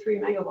 2 to 3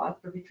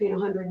 megawatts were between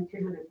 100 and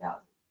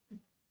 300,000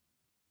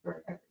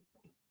 for everything.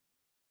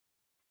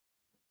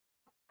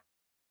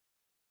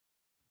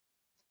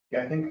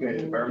 Yeah, I think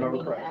if I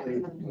remember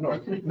correctly,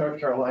 North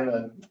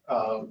Carolina,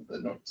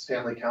 the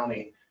Stanley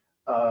County,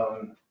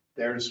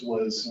 theirs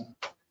was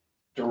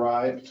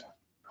derived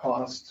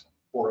cost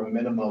for a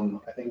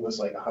minimum, I think it was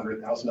like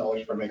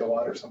 $100,000 per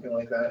megawatt or something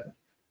like that,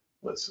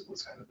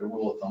 was kind of the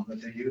rule of thumb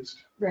that they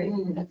used. Right.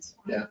 That's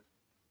yeah.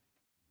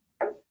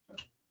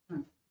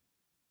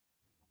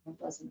 It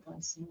wasn't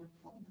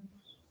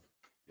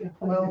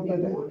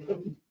Well,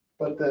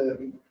 but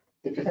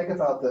if you think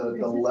about the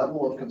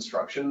level of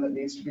construction that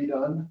needs to be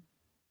done,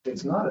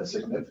 it's not a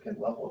significant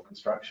level of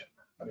construction.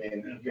 I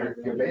mean,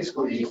 you're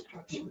basically,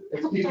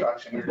 it's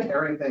construction. You're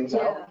tearing things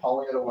out,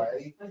 hauling it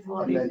away,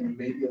 and then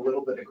maybe a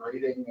little bit of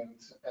grading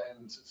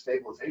and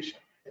stabilization.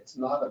 It's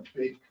not a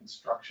big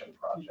construction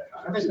project.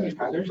 I think it's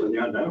padded for the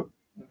unknown.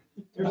 I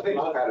think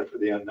it's padded for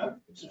the unknown.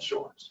 It's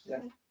insurance. Yeah.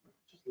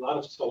 Just a lot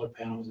of solar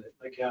panels that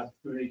like out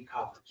community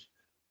college.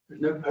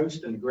 There's no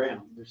post in the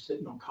ground. They're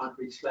sitting on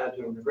concrete slabs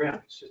on the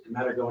ground. It's just a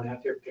matter of going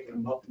out there, picking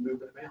them up and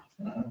moving them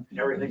out. And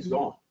everything's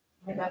gone.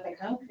 What about the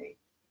concrete?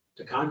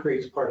 The concrete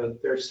is part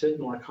of, they're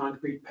sitting on a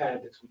concrete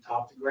pad that's on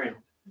top of the ground.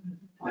 And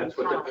that's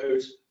what the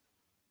posts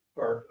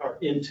are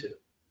into.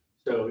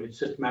 So it's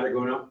just a matter of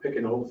going out,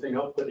 picking the whole thing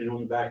up, putting it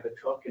on the back of the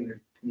truck, and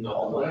there's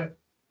nothing left.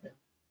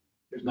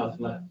 There's nothing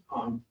left.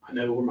 I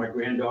know where my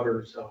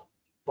granddaughter's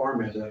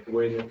farm is, the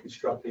way they're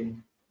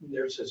constructing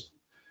their system,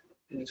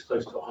 and it's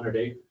close to 100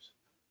 acres.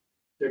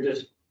 They're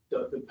just,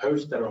 the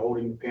posts that are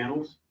holding the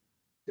panels,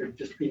 they're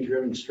just being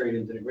driven straight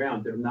into the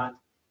ground.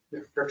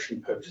 They're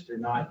friction posts. They're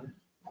not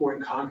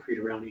pouring concrete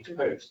around each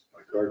post.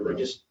 They're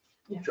just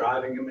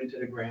driving them into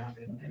the ground,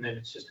 and then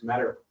it's just a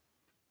matter of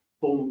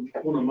pulling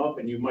them up,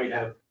 and you might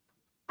have,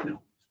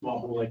 small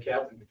hole like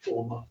that when you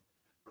pull them up.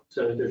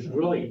 So there's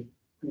really,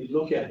 when you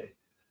look at it,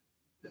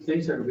 the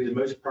things that are going to be the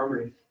most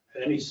permanent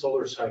at any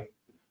solar site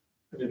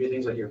are going to be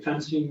things like your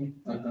fencing,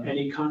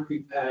 any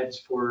concrete pads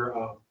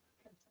for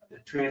the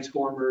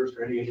transformers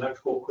or any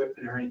electrical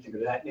equipment or anything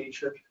of that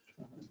nature.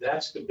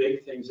 That's the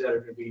big things that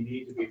are going to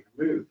need to be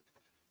removed.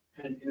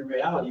 And in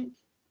reality,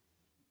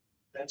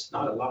 that's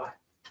not a lot.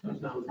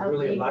 It's not How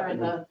really a deep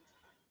lot.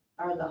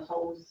 are the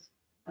holes?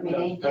 I The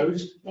mean,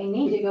 post, they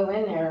need to go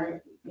in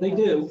there. they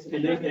do,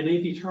 and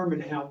they determine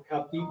how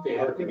deep they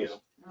have to go.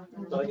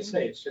 But like I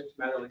say, it's just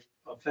a matter of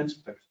a fence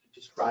post,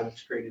 just drive it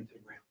straight into the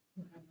ground.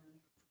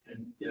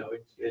 And,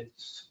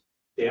 it's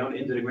down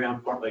into the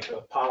ground, part like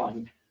a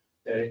piling,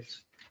 that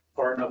it's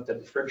far enough that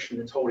the friction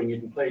that's holding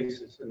it in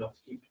place is enough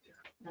to keep it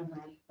there.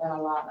 But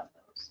a lot of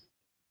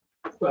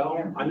those.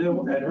 Well, I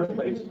know at her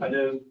place, I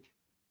know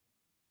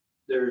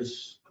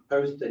there's a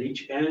post at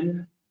each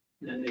end,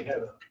 and then they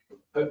have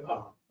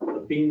a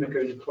beam that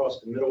goes across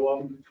the middle of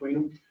them, between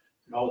them,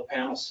 and all the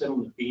panels sit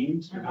on the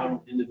beams, they're not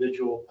on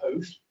individual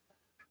posts.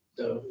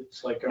 So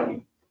it's like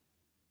only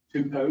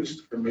 2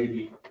 posts for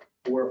maybe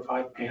 4 or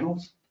 5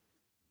 panels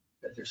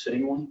that they're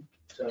sitting on.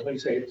 So like I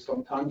say,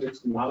 sometimes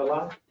it's not a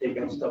lot, take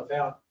that stuff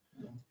out,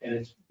 and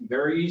it's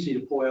very easy to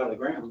pull out of the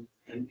ground,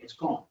 and it's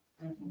gone.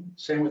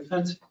 Same with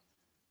fencing.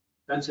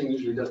 Fencing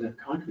usually doesn't have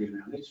concrete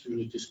around it, it's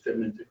usually just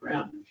driven into the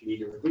ground. If you need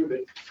to remove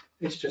it,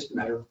 it's just a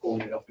matter of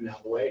pulling it up and out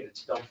of the way, and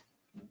it's done.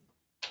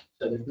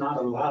 So there's not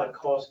a lot of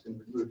cost in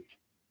removing.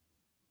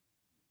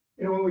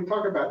 When we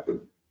talk about the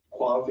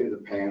quality of the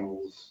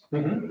panels,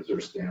 as they're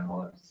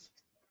standalone,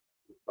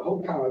 the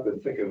whole time I've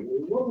been thinking,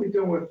 well, what are we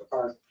doing with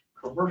our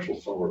commercial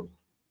solar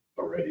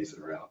arrays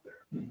that are out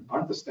there?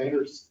 Aren't the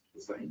standards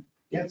the same?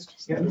 Yes.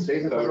 So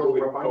are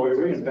we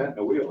reinventing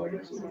the wheel, I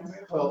guess?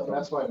 Well, and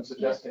that's why I'm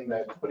suggesting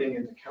that putting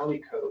into county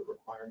code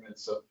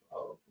requirements of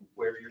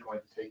where you're going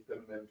to take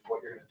them and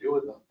what you're going to do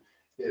with them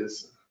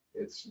it's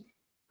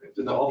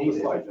off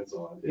the site, that's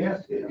all.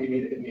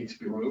 it needs to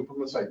be removed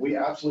from the site. We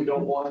absolutely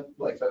don't want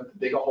like them to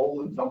dig a hole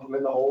and dump them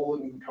in the hole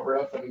and cover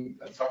it up and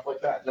stuff like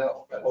that.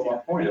 No. Well, my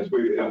point is,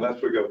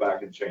 unless we go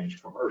back and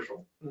change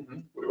commercial,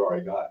 we've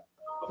already got.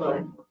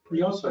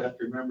 We also have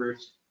to remember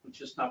it's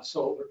just not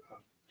solar,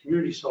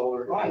 community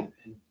solar and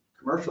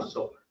commercial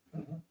solar.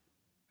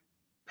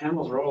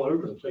 Panels are all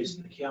over the place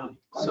in the county.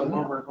 Some of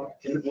them are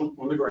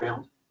on the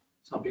ground.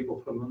 Some people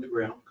put them on the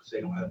ground because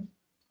they don't have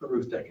a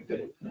roof that can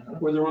fit it,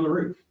 or they're on the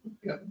roof.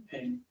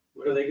 And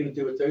what are they going to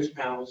do with those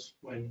panels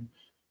when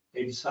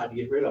they decide to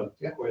get rid of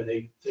them, where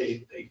they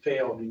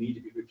fail and they need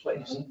to be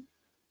replaced?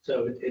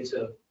 So it's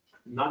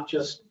not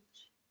just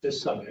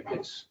this subject,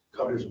 it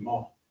covers them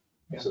all.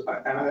 So,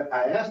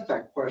 I asked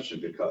that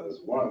question because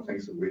one of the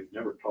things that we've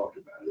never talked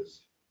about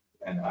is,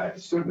 and I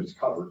assume it's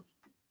covered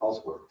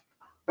elsewhere,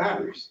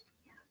 batteries,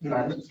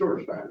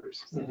 storage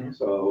batteries.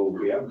 So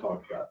we haven't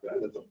talked about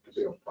that. That's a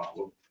big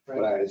problem.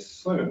 But I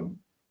assume,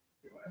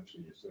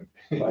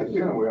 we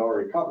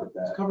already covered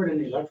that. It's covered in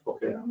the electrical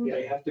code.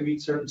 They have to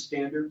meet certain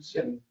standards,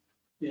 and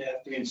you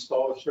have to be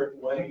installed a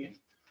certain way and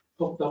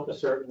hooked up a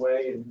certain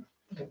way.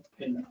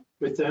 And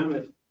with them,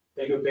 if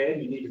they go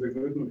bad, you need to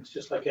remove them. It's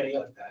just like any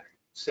other battery.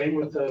 Same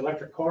with the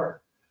electric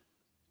car.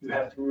 You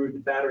have to remove the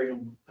battery on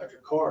the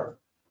electric car.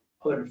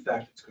 Other than the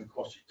fact it's going to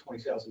cost you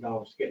 $20,000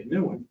 to get a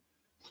new one.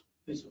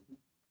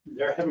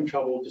 They're having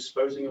trouble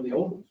disposing of the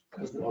old ones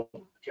because of all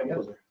the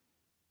chemicals are.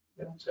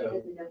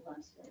 So,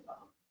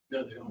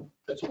 no, they don't.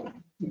 That's all.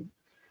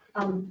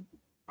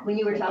 When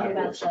you were talking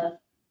about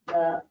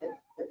the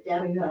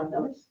depth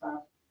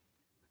of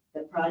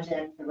the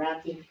project, the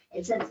rafting,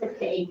 it said 6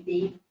 to 8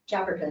 feet.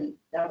 Jefferson,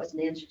 that was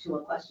an answer to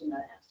a question that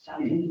I asked, how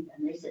deep,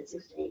 and they said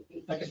 6 to 8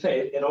 feet. Like I say,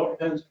 it all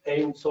depends,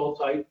 on soil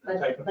type, the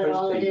type of. But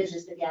all it post they is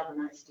use. the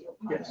galvanized steel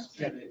part. Yes,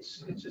 and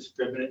it's just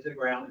driven into the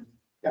ground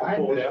Yeah,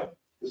 and pulled out.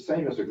 the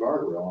same as a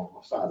guardrail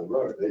on the side of the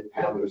road. They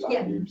pound those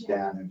Yeah. beams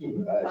down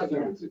into the, I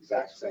assume it's the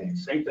exact same.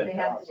 Same They thing.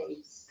 have to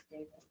be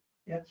stable.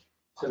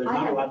 So there's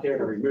not a lot there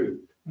to remove.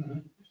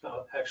 There's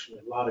not actually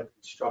a lot of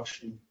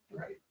construction.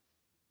 Right.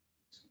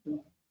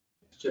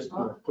 It's just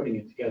more putting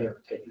it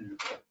together, taking it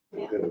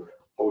apart.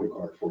 Hold your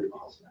car 40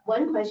 miles an hour.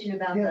 One question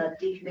about the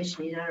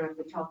decommissioning, I don't know if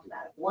we talked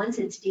about it. Once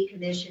it's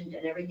decommissioned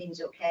and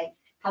everything's okay,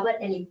 how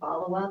about any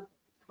follow-up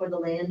for the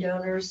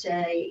landowner,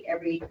 say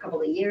every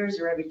couple of years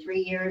or every 3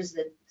 years,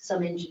 that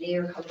some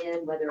engineer come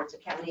in, whether it's a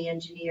county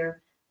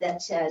engineer,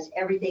 that says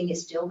everything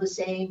is still the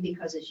same?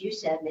 Because as you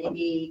said,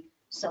 maybe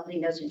something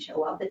doesn't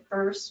show up at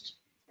first.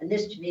 And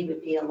this to me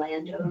would be a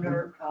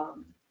landowner,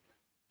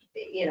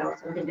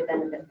 something to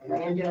benefit the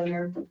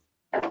landowner.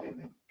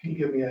 Can you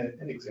give me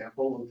an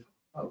example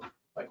of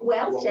like?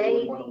 Well, what we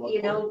say, would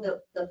wanna look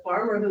for? the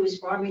farmer who is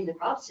farming the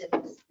crops in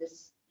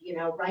this,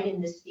 right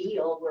in this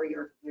field where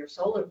your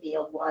solar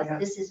field was,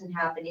 this isn't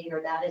happening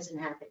or that isn't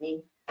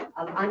happening.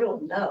 I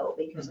don't know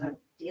because I don't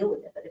deal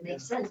with it, but it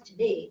makes sense to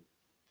me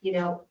you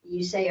know,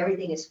 you say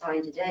everything is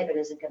fine today, but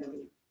is it gonna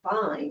be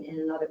fine in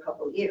another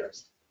couple of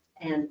years?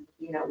 And,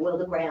 you know, will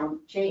the ground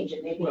change?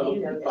 And maybe Well, you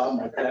know the this.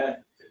 problem with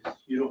that is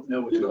you don't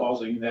know what's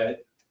causing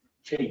that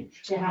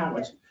change. To have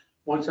it.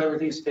 Once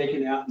everything's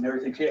taken out and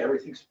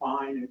everything's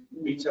fine, it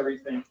meets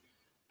everything,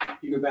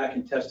 you go back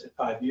and test it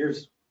 5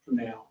 years from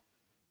now,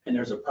 and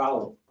there's a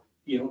problem.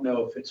 You don't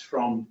know if it's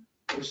from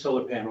the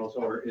solar panels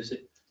or is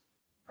it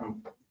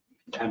from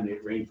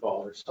contaminated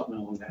rainfall or something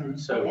along that.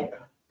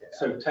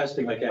 So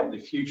testing like that in the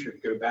future to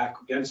go back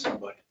against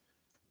somebody,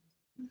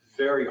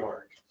 very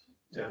hard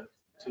to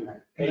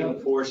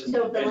enforce.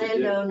 So if the and to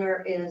do.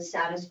 landowner is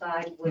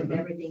satisfied with Mhm.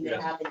 everything that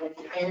Yes. happened at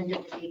the end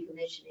of the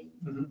decommissioning,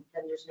 Mhm.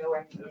 then there's no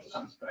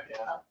recommendation.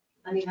 Yeah.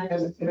 I mean, I And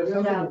just and if threw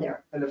it out something,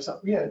 there. and if some,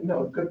 yeah,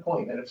 no, good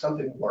point. And if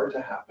something were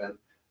to happen,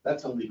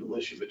 that's a legal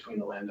issue between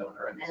the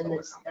landowner and the And solar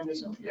this, and company.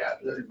 this. Yeah,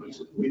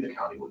 we, the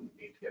county, wouldn't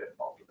need to get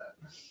involved with that.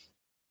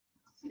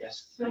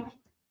 Yes.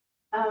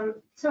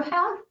 So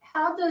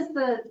how does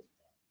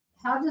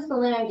the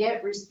land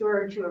get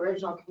restored to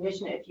original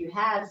condition if you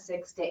have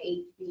 6 to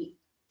 8 feet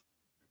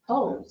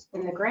holes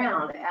in the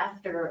ground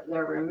after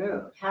they're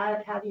removed?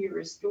 How do you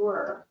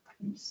restore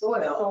I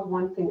soil? saw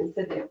one thing that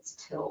said that it's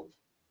tilled.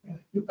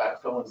 You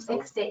backfill and.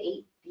 6 to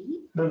 8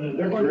 feet? No,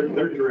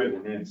 They're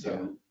driven in,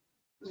 so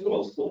the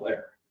soil's still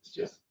there. It's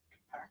just.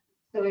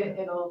 So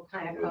it'll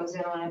kind of close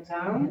in on its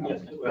own?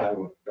 Yes, I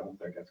well, don't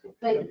think that's going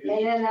But, to and be.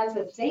 an then that's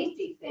a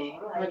safety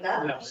thing, Oh my like,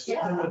 gosh,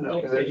 yeah. No,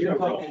 Okay, okay, you're issue.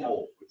 talking,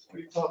 Hole. It's like-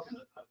 you're talking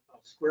a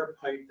square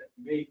pipe that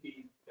may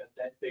be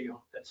that big,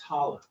 that's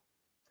hollow,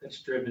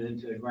 that's driven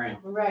into the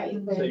ground. right, So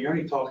but you're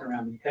only talking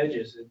around the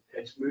edges,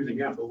 it's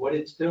moving out, but what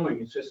it's doing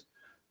is just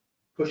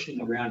pushing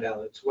the ground out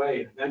of its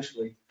way, and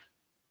eventually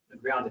the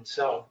ground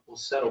itself will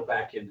settle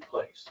back into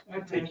place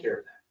and take care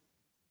of that.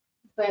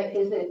 But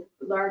is it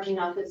large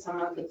enough that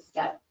someone could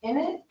step in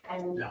it?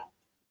 And, No.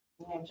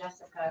 you know,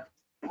 Jessica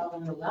fell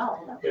in the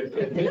well.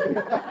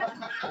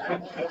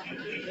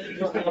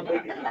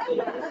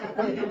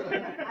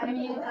 I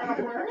mean,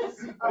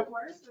 a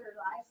horse or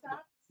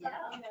livestock, Yeah.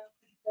 you know,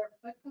 their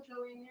foot could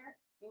go in there.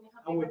 You know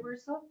how I big would- a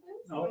horse foot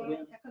is? Oh, I mean,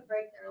 yeah. that could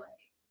break their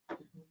leg.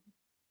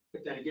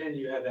 But then again,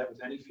 you have that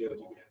with any field,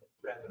 you have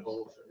rabbit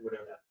holes or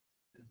whatever.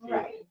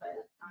 Right,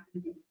 but.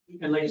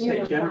 And like I You say,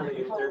 know, generally,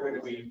 if fine. they're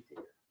gonna be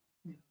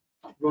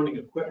running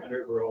equipment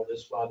over all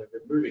this while they're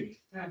removing it,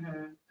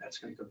 Mhm. that's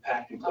gonna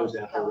compact and close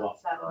that hole up.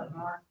 Settle it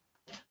more.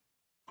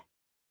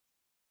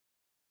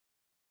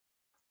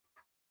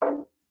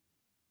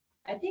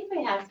 I think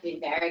we have to be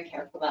very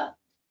careful about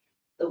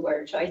the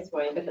word choice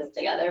when we put this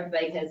together,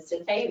 because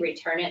to say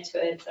return it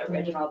to its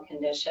original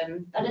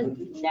condition, that is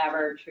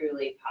never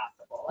truly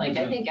possible. Like,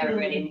 I think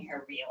everybody in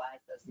here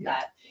realizes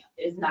that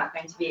it is not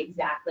going to be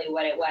exactly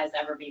what it was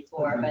ever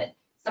before, but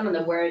some of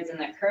the words in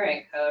the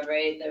current code,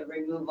 right, the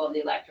removal of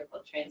the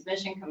electrical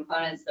transmission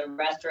components, the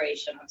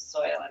restoration of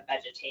soil and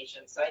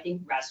vegetation. So I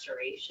think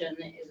restoration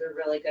is a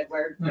really good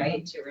word,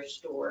 right, to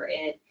restore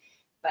it,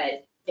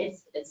 but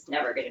it's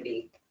never going to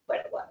be what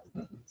it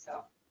was,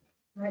 so.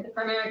 Right, the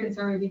primary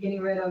concern would be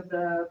getting rid of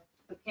the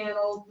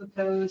panels, the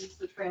posts,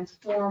 the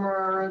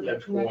transformer, the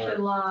Electrical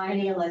connection line.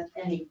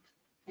 Any.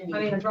 I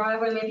mean, the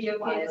driveway may be okay to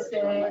Wires,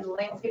 stay, wires. the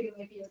landscaping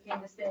may be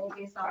okay to stay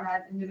based on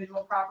that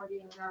individual property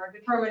owner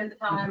determined at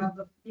the time of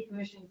the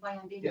decommissioning plan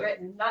being Yeah.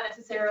 written, not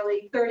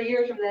necessarily 30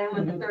 years from then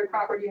when the third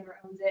property owner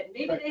owns it. And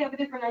maybe they have a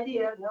different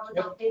idea, no, it's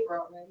on paper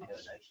already. Have a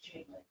nice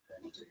chain link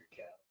fence to your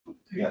cow.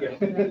 Yeah.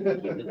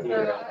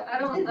 So I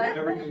don't, I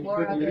Everything think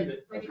more of good it, news.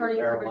 returning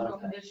to original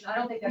condition, I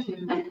don't think that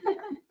should,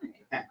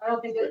 I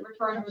don't think that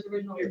returning to its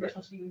original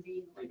condition should even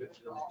be. Leave it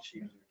to the next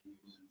year.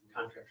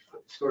 Contractors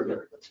with the store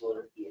yard.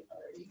 There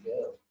you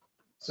go.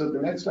 So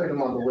the next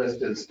item on the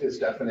list is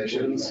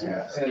definitions.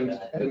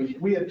 And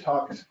we had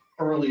talked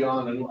early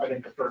on, in I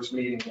think the first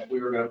meeting, that we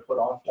were going to put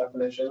off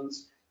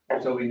definitions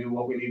until we knew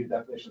what we needed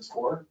definitions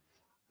for.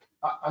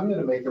 I'm going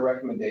to make the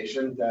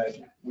recommendation that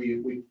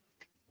we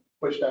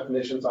push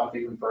definitions off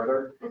even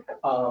further,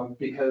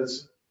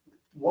 because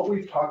what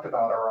we've talked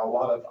about are a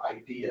lot of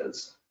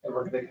ideas, and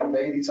we're going to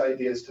convey these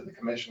ideas to the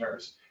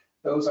commissioners.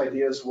 Those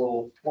ideas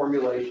will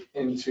formulate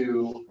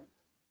into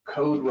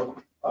code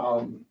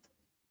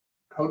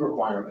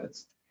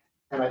requirements.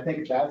 And I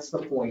think that's the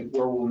point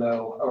where we'll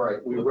know, all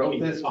right, we wrote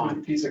this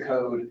piece of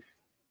code,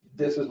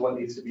 this is what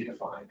needs to be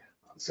defined.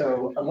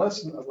 So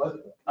unless,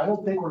 I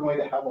don't think we're going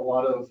to have a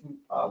lot of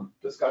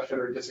discussion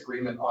or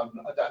disagreement on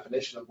a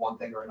definition of one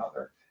thing or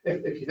another.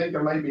 If you think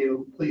there might be,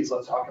 please,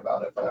 let's talk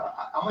about it. But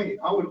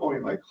I would only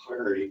like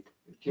clarity,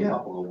 it came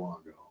up a little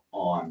while ago,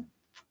 on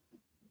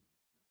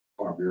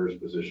Farm Bureau's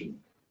position.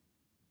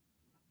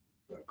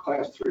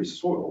 Class 3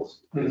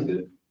 soils, is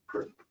it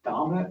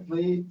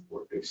predominantly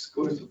or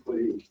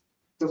exclusively?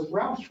 Because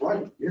Ralph's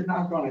right, you're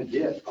not going to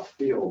get a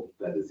field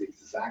that is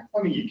exact,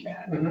 I mean, you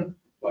can,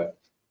 but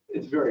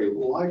it's very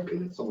likely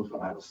that someone's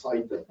going to have a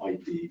site that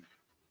might be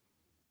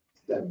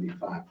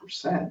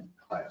 75%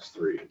 class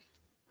 3,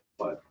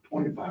 but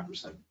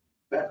 25%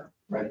 better.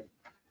 Right.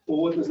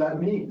 Well, what does that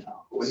mean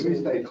now? When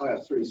we say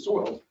class 3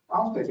 soils,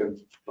 I'm thinking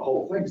the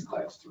whole thing's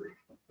class 3.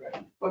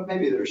 But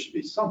maybe there should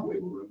be some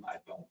wiggle room, I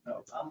don't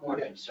know. I'm more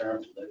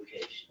concerned with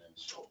location and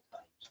soil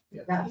types.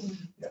 Yeah.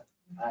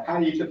 How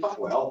do you define,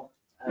 well,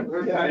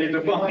 We're- how do you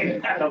define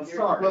that? I'm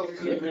sorry. Well,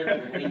 We're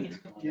getting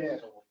into the weeds on Yeah.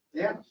 soil.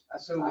 Yeah,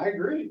 So I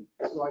agree.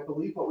 So I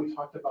believe what we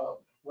talked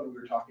about when we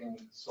were talking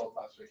soil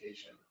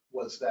classification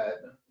was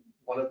that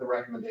one of the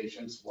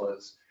recommendations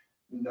was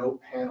no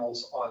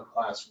panels on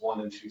class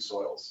 1 and 2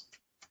 soils.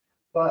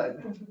 But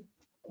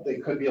they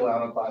could be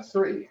allowed on class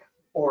 3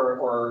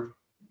 or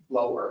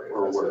lower.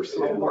 Or worse,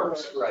 Or yeah.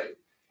 worse, right.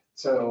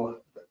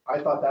 So I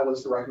thought that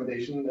was the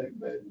recommendation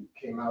that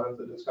came out of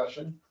the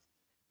discussion.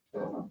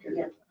 Okay.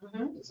 Yeah.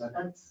 Is that,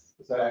 That's,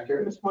 is that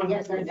accurate? There's one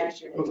yes, that's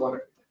recommendation. accurate. Was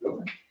wondering.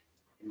 Okay.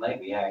 It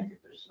might be accurate,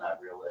 but it's not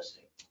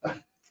realistic.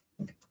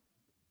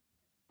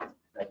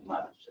 That's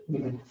my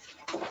position.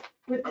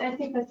 But I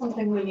think that's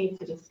something we need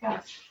to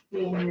discuss,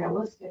 being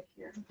realistic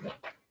here.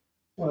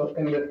 Well,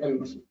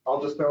 and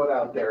I'll just throw it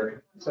out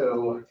there.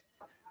 So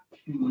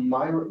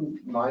my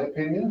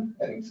opinion,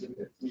 and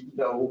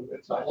no,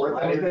 it's not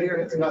worth anything,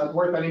 it's not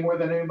worth any more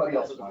than anybody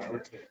else's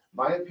opinion.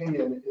 My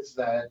opinion is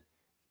that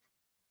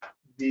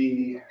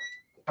the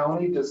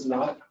county does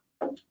not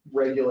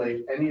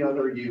regulate any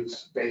other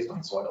use based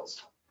on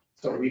soils.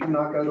 So we do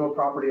not go to a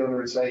property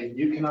owner and say,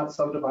 you cannot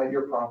subdivide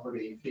your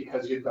property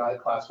because you've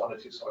got class 1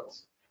 and 2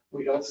 soils.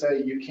 We don't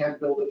say you can't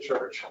build a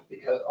church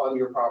because on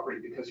your property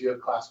because you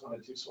have class 1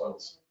 and 2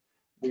 soils.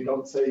 We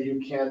don't say you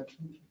can't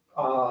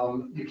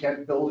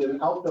build an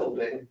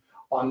outbuilding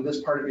on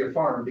this part of your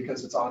farm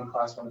because it's on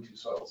class 1 and 2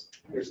 soils.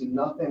 There's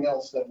nothing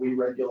else that we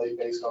regulate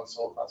based on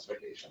soil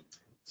classification.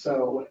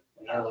 So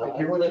We have a lot I of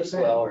hear what you're cliff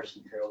saying. dwellers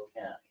in Carroll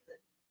County that,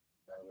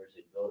 in other words,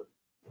 they build,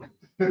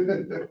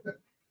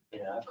 I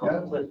call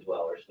them cliff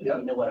dwellers, but Yep.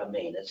 you know what I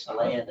mean. It's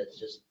land that's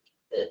just,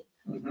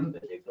 Mhm,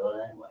 but they build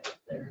anyway up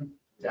there.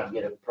 They Yeah.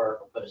 get a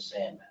perk or put a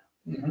sand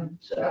mound. mhm.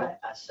 So Yeah.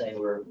 I say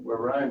we're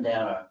running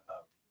down a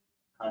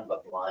kind of a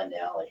blind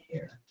alley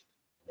here.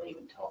 They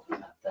even talking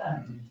about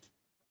that.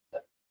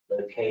 But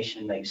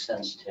location makes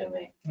sense to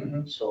me.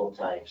 Mhm. Soil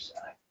types,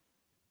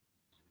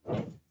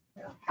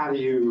 How do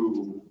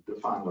you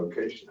define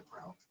location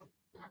around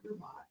your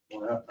mind?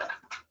 well,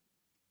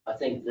 I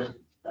think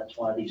that's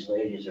why these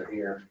ladies are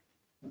here.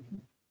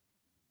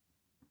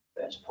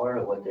 That's part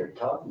of what they're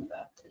talking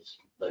about is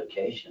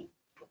location.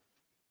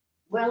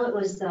 well, it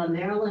was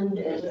Maryland,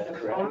 it was Is that the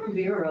correct? Farm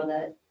Bureau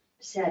that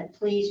said,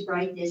 please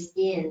write this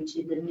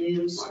into the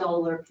new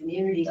solar,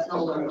 community That's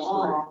solar what I was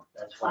law.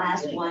 That's why I'm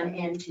Class getting 1 at.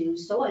 and 2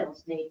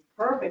 soils made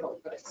perfectly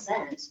good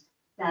sense.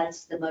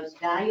 That's the most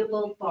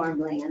valuable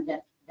farmland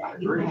that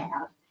you Agree.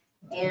 have.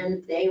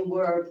 And they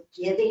were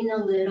giving a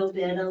little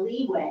bit of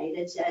leeway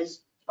that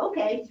says,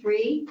 okay,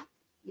 3,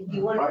 if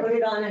you want to put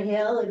it on a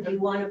hill, if you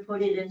want to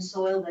put it in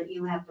soil that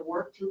you have to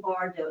work too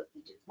hard to,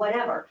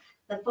 whatever.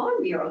 The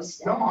Farm Bureau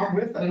said No, I'm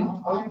that. with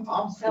that.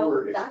 I'm So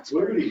for that's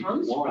where it excluding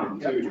comes 1 from.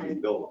 and 2 to be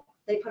built on.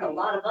 They put a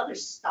lot of other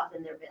stuff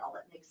in their bill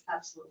that makes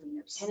absolutely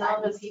no sense. And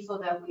all the people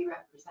that we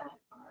represent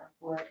are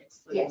for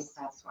excluding Yes.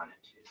 class 1 and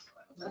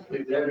 2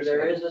 soils.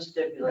 There is a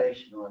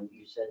stipulation on,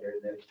 you said there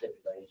are no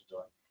stipulations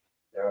on,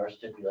 there are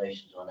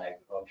stipulations on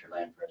agriculture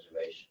land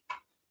preservation.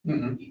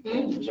 Mhm. You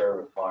can't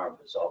preserve a farm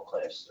if it's all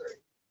class 3.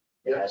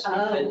 It has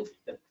to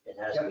be, it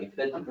has to be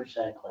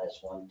 50% class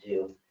 1,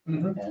 2,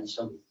 Mhm. and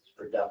some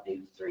productive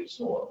 3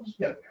 soils.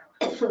 Yep.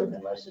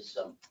 Unless it's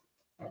some,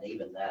 and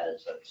even that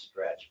is a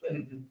stretch, but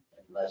Mhm.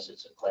 unless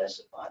it's a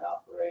classified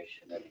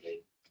operation, then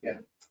they. Yeah.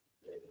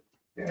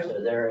 Yeah.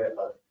 So there,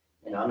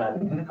 I'm not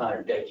Mhm.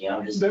 contradicting,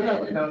 I'm just No,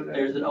 saying, no.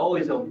 there's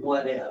always a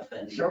what if,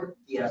 and Sure.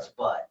 yes,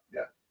 but.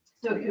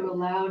 So if you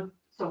allowed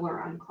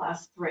solar on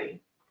class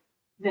 3,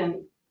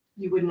 then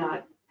you would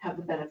not have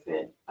the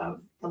benefit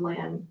of the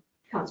land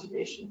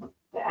conservation,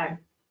 the ag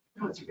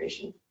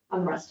conservation on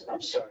the rest of I'm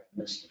it. sorry, I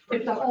missed the If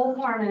first the part. whole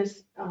farm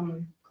is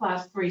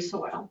class 3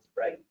 soil,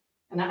 Right,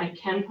 and I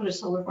can put a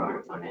solar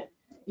farm on it,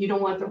 you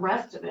don't want the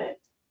rest of it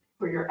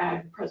for your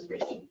ag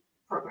preservation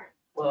program.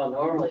 well,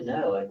 normally,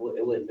 no, it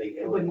wouldn't be,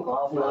 it wouldn't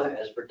qualify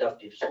as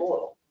productive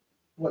soil.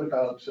 What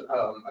about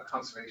a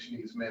conservation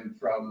easement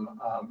from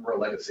Rural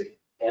Legacy?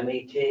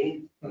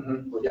 MET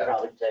Mhm. would Yeah.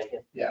 probably take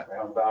it. Yeah.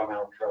 Or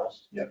Environmental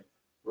Trust. Yep.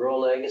 Rural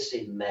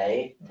Legacy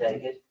may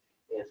take it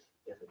if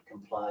it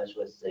complies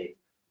with the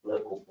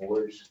local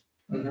board's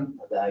Mhm.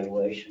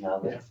 evaluation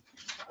of it.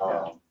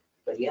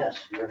 But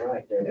yes, you're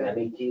right, their Yeah.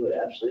 MET would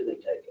absolutely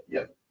take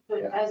it.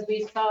 But Yeah. as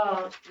we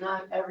saw,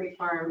 not every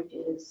farm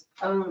is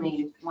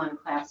only one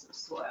class of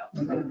soil.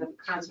 So Mhm. the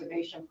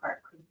conservation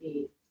part could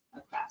be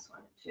a class 1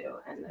 and 2,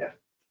 and Yeah. the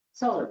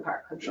solar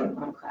part could be Sure.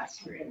 one class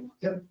 3.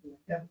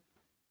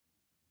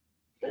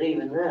 But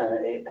even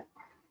then,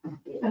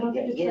 I don't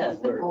think it's again,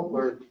 that simple.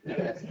 we're,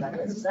 it's not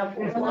that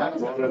simple.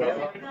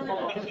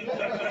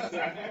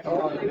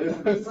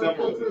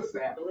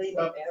 Believe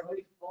me,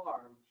 every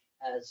farm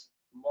has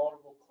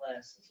multiple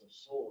classes of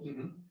soils.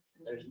 Mhm.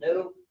 There's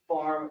no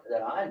farm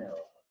that I know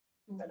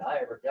of, that I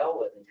ever dealt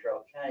with in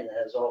Carroll County that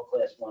has all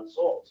class 1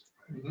 soils.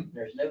 Mhm.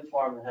 There's no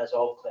farm that has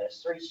all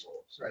class 3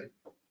 soils. Right.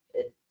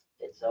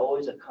 It's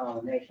always a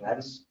combination.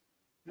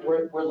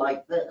 We're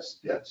like this.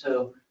 Yeah.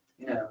 So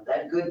You know,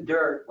 that good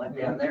dirt went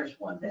down theirs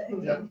one day.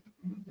 Yeah,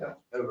 yeah.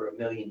 Over 1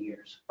 million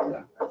years,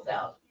 Yeah.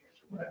 1,000 years.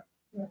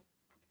 Yeah.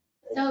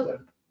 So-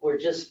 We're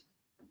just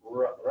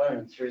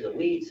running through the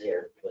weeds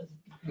here with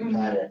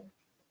how to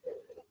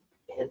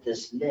hit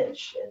this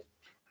niche.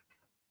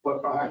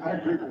 But I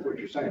agree with what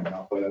you're saying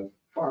now, but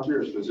Farm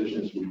Bureau's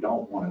position is we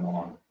don't want it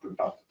on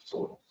productive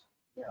soils.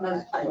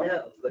 I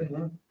know,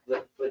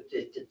 but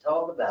to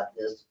talk about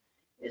this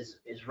is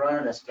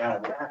running us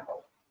down a rat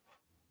hole.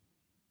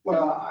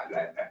 Well,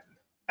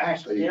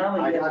 actually, Yeah,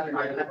 I yes, got, you're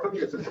I right. took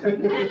this. I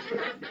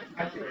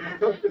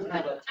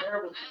have a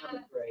terrible time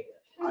with gray.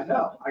 I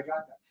know, I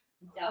got that.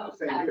 Don't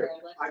Same ever here.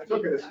 let I me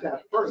took it a talk step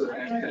about further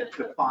this. and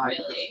defined,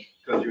 Really?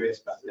 because you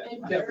asked about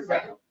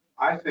that.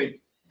 I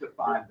think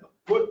define the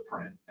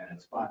footprint, and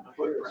it's fine, the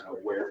footprint of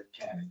where it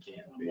can and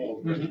can't be,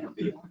 and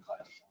be on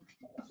class one.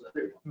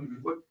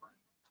 Footprint.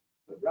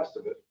 The rest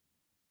of it,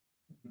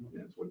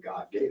 it's what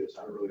God gave us,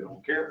 I really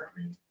don't care, I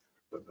mean,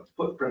 but the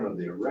footprint of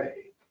the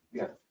array.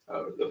 Yeah.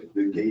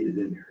 The gated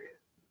in area,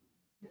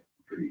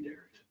 treated area.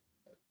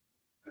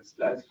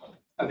 That's,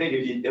 I think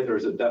if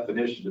there's a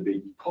definition to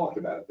be talked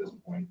about at this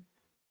point,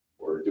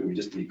 or do we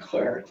just need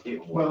clarity?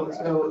 on what Well,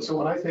 we're at? so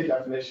when I say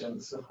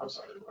definitions, I'm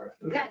sorry, Laura.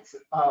 Yes.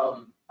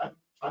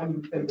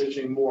 I'm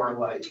envisioning more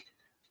like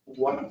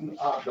what,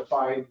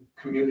 define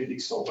community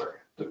solar,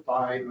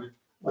 define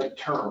like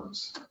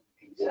terms.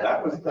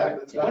 That was,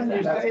 That's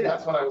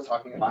what I was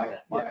talking about.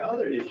 my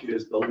other issue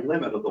is the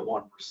limit of the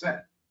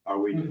 1%. Are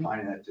we Mhm.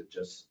 defining that to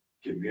just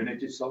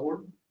community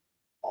solar,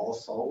 all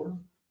solar,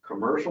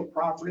 commercial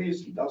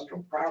properties,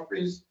 industrial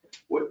properties?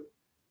 What,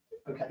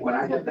 Okay. when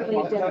I get that,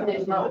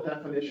 That's not a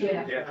definition.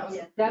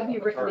 Yeah. That'd be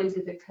written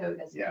into the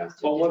code as yeah, opposed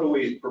to. well, what are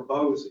we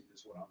proposing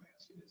is what I'm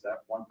asking. Is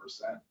that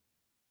 1%?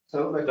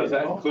 So like. Does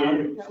that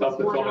include That stuff was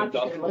that's one on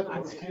option.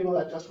 industrial? Let's table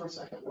that just for a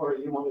second. Laura,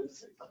 you wanted to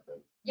say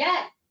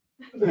Yes,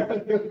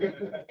 something.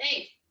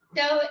 thanks.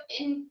 So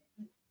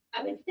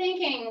I was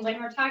thinking when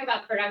we're talking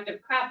about productive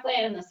cropland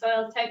and the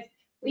soil types,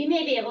 we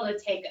may be able to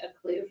take a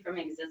clue from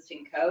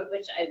existing code,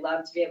 which I'd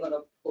love to be able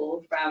to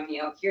pull from,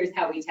 here's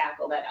how we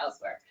tackle that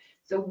elsewhere.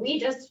 So we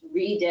just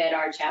redid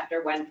our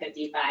chapter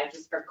 155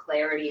 just for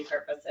clarity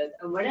purposes.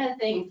 And one of the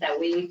things that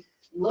we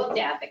looked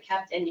at that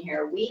kept in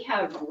here, we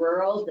have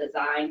rural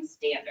design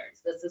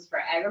standards. This is for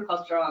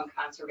agricultural and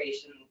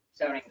conservation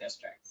zoning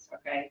districts,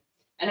 okay?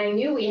 And I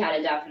knew we had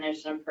a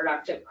definition of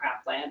productive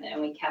cropland and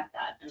we kept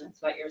that, and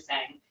that's what you're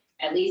saying.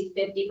 At least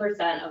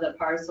 50% of the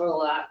parcel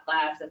lot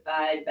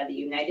classified by the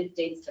United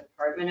States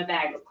Department of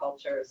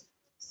Agriculture's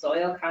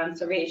Soil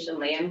Conservation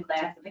Land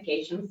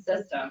Classification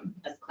System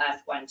as class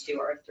 1, 2,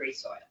 or 3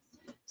 soils.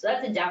 So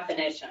that's a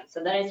definition.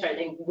 So then I started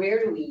thinking,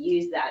 where do we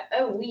use that?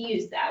 Oh, we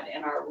use that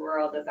in our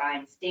rural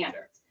design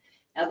standards.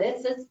 Now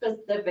this is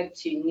specific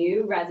to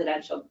new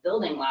residential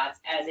building lots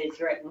as it's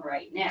written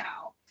right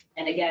now.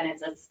 And again,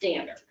 it's a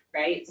standard,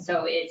 right?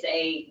 So this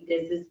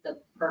is the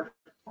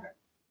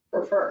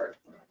preferred.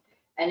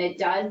 And it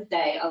does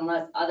say,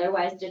 unless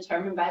otherwise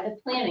determined by the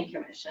planning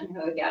commission,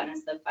 who again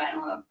is the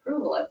final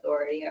approval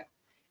authority,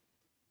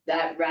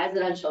 that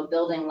residential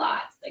building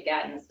lots,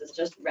 again, this is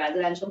just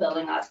residential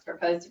building lots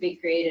proposed to be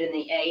created in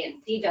the A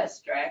and C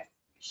district,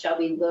 shall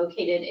be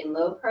located in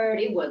low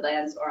priority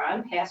woodlands or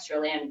on pasture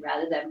land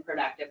rather than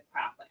productive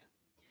cropland.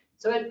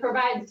 So it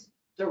provides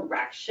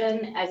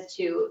direction as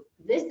to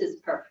this is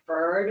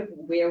preferred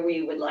where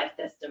we would like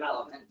this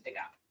development to go,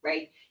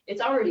 right? It's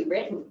already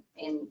written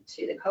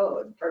into the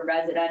code for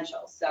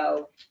residential.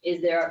 So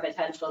is there a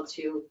potential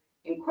to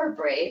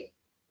incorporate,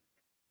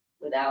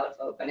 without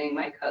opening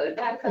my code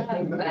back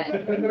up,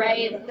 but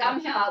right,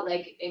 somehow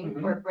like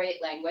incorporate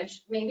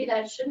language, maybe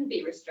that shouldn't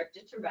be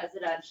restricted to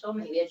residential,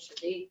 maybe it should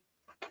be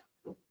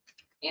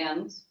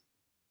and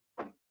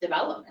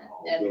development.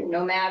 And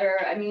no matter,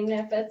 I mean,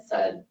 if it's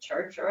a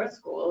church or a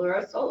school or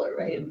a solar,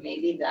 right,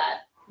 maybe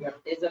that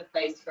is a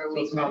place where So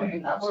we. it's not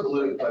an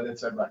absolute, but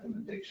it's a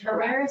recommendation. So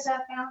where is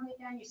that found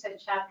again? You said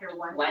chapter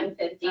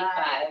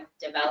 155,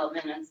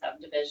 development and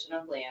subdivision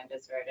of land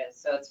is where it is.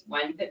 So it's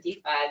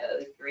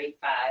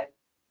 155.035,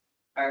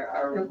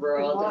 our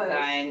rural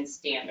design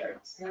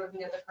standards. You're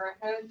looking at the current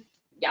code?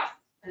 Yeah.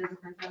 And the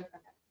current code, okay.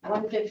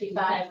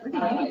 155.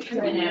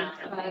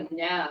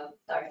 No,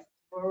 sorry.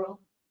 Rural,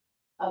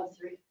 Oh,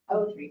 3.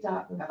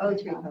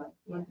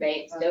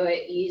 Right, so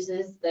it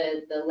uses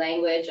the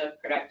language of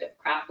productive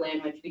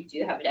cropland, which we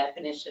do have a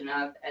definition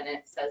of, and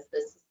it says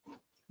this,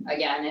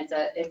 again, it's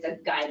a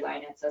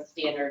guideline, it's a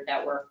standard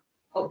that we're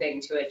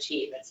hoping to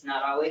achieve. It's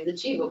not always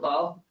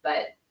achievable,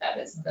 but that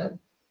is the,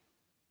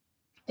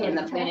 in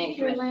the planning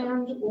Pasture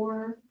commission. land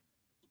or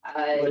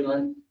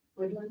Woodland.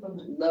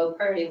 Low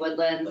priority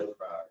woodlands Low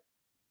priority.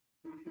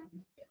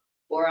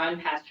 or on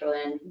pasture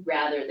land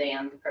rather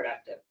than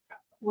productive.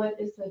 what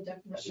is the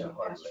That's definition a of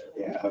hard pasture?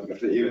 Yeah, I was gonna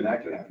say, even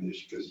that could have an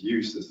issue, because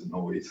use is the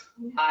noise.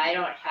 I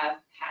don't have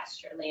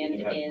pasture land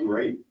You have in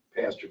great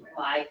pasture land.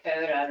 my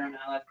code. I don't know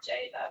if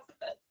Jay does,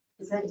 but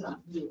is that not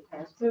you,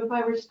 Pastor? So if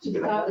I were to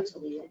stop It's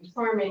illegal.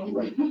 farming,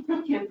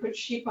 can't put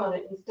sheep on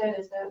it instead,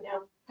 is that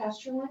now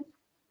pasture land?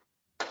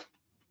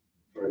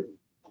 Right.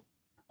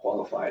 Quality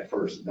qualify it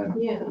first and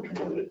then. Yeah.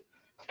 convert it.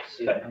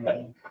 See what I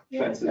mean?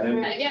 Fence it in,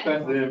 Yeah.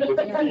 fence it in, put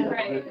the key on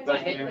Right. it,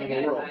 best thing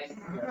in the world.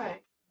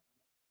 Right.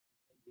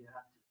 You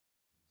have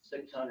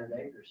 600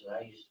 acres that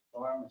I used to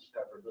farm is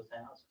covered with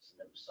houses,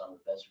 and it was some of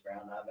the best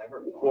ground I've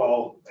ever farmed.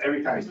 Well,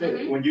 every time I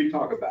say it, when you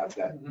talk about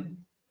that,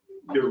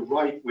 you're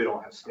right, we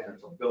don't have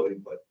standards on building,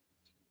 but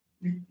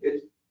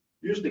it's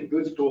usually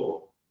good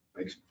soil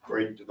makes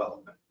great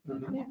development.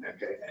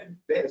 Okay, and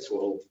bad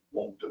soil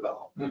won't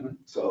develop.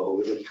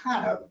 So they're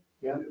kind of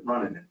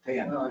running in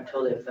tandem. Well,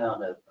 until they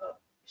found a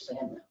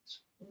sand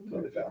mounds,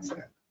 So they found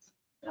that.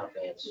 not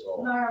bad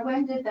soil. Laura,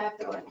 when did that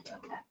go into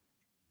effect?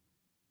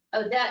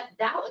 Oh, that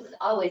was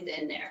always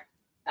in there.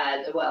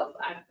 Well,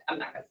 I'm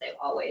not gonna say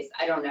always,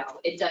 I don't know.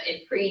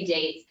 It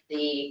predates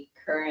the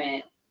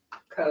current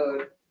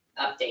code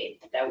update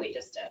that we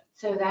just did.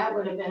 So that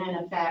would have been in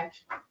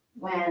effect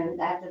when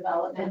that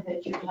development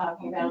that you're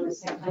talking about, the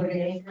 600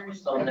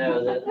 acres? Oh,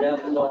 no, that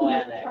was all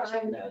annexed.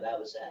 No, that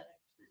was annexed.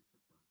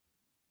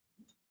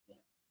 Yeah,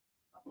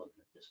 I'm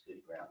looking at this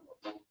good ground.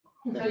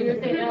 So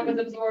you're saying that was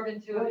absorbed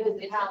into a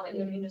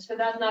municipality, so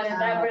that's not,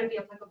 that wouldn't be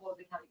applicable to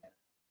the county.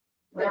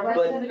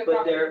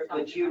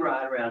 But you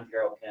ride around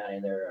Carroll County,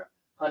 there are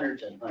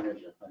hundreds and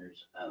hundreds and hundreds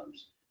of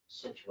homes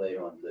situated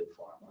on good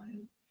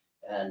farmland.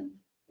 And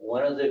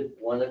one of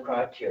the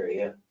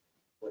criteria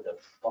with a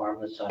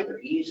farm that's under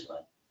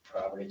easement,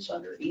 property that's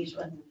under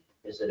easement,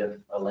 is that if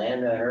a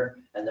landowner,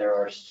 and there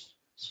are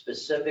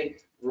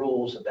specific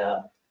rules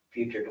about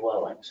future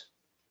dwellings.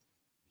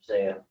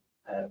 Say,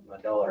 my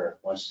daughter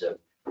wants to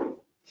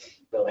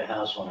build a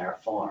house on our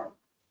farm.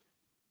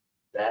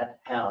 That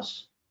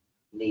house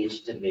needs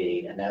to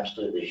be, and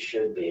absolutely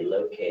should be,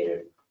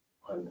 located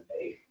on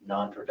a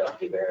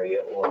non-productive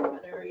area or an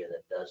area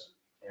that doesn't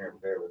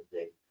interfere with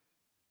the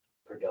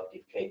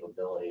productive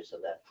capabilities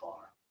of that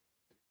farm.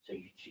 So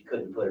she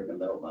couldn't put it in the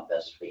middle of my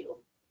best field.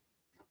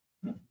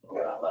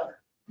 Or I let her.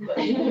 But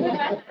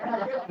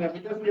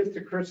If this gets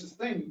to Chris's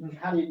thing,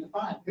 how do you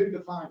define, who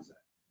defines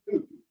that?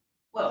 Who?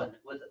 Well,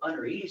 with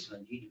under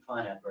easement, you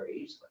define that very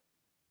easily.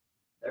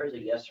 There's a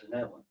yes or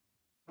no one.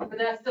 But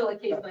that's still a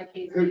case by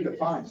case. Who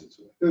defines it?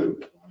 Who?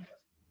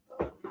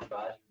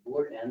 Advisory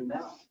board and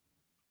mount.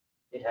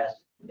 It has,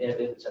 if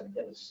it's a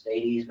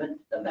state easement,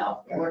 the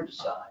mount board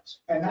decides.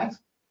 And that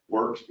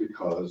works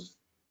because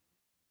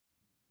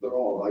they're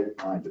all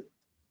like-minded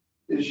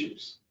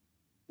issues.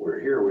 Where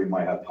here we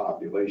might have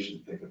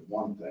population thinking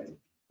one thing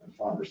and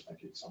farmers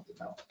thinking something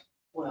else.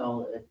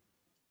 Well,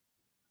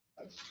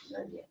 That's-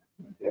 yeah.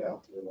 Yeah,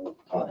 we won't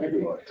I talk think we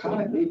anymore.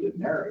 kind of need to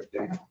narrow it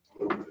down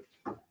a little bit.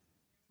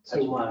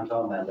 That's why I'm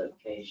talking about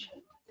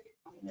location.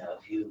 You know,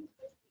 if you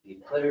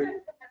put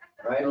it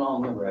right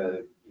along the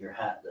road,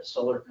 the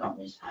solar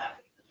company's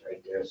happy, because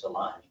right there's the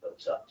line it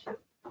goes up to.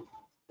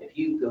 If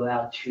you go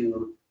out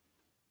to,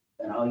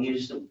 and I'll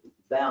use the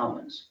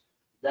Bauman's,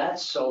 that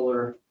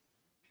solar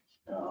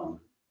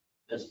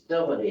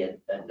facility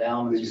at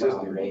Bauman's Existing.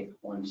 property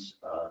on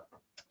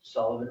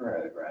Sullivan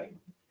Road, right?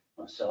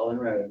 On Sullivan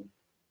Road,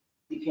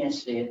 you can't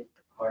see it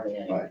hardly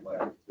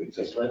anywhere.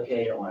 It's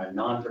located on a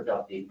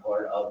non-productive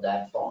part of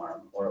that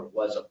farm, or it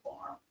was a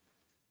farm.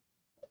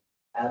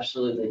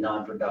 Absolutely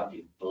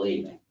non-productive,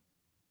 believe me.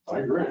 I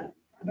agree,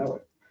 I know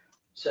it.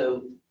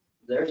 So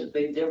there's a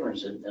big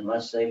difference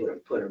unless they would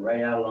have put it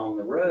right out along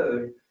the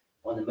road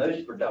on the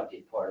most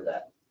productive part of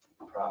that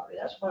property.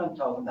 That's what I'm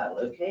talking about,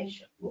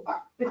 location.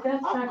 But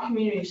that's not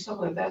community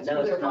solar, that's No,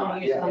 what it's they're not.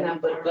 going to use on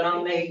that. But farm,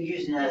 I'm right?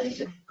 using that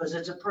because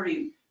it's a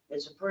pretty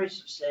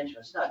substantial,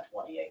 it's not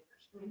 20 acres.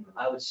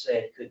 I would say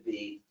it could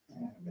be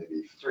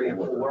Maybe 3 or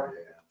 4.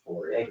 yeah,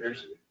 4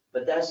 acres.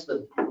 But that's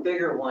the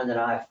bigger one that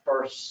I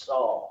first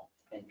saw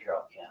in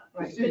Carroll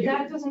County. Right, but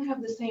that doesn't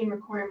have the same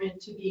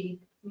requirement to be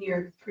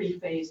near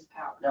three-phase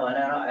power. No, and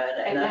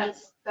And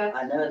that's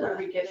I know where that.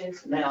 we get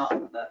into.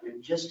 Now,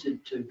 just to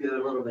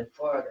go a little bit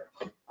farther,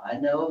 I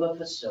know of a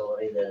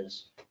facility that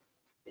is,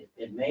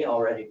 it may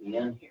already be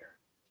in here,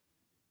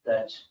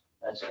 that's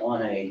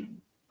on a,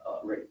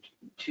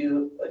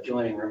 2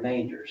 adjoining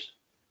remainders.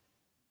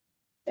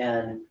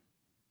 And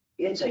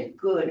it's a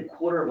good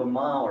quarter of a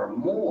mile or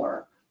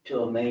more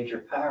to a major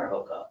power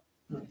hookup.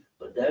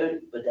 But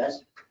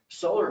that's,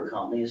 solar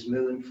company is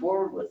moving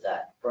forward with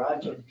that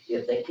project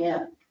if they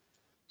can.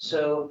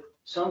 So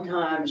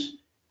sometimes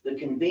the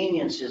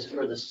convenience is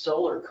for the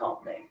solar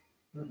company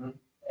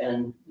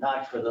and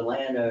not for the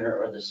landowner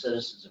or the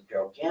citizens of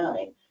Carroll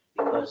County,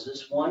 because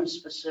this one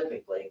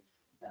specifically,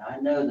 and I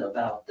know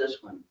about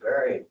this one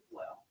very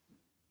well,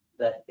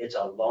 that it's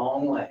a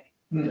long way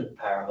to the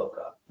power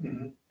hookup.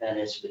 And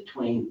it's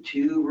between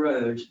 2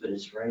 roads, but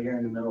it's right here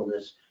in the middle of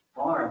this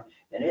farm,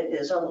 and it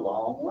is a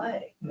long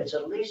way. It's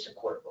at least a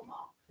quarter of a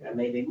mile, and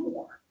maybe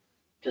more,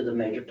 to the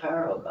major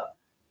power hookup.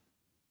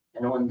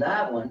 And on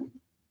that one,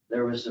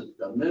 there was a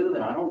move,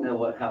 and I don't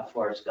know how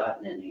far it's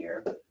gotten in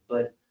here,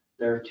 but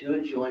there are 2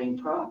 adjoining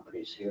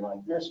properties here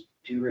like this,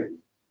 2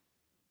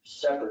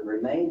 separate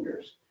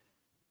remainders.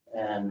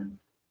 And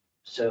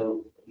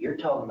so you're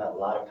talking about a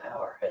lot of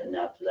power heading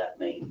out to that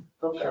main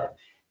hookup,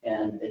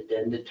 and it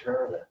didn't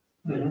deter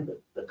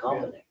the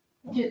company.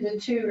 Do the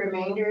two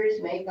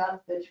remainders make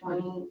up the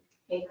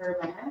 20-acre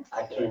max?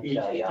 I can't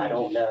tell you, I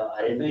don't know, I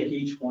I didn't think get,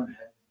 each one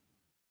had,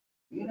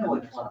 you know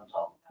which one I'm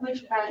talking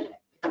Which project?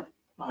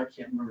 I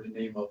can't remember the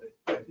name of it,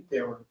 but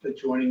they were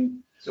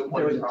adjoining, So There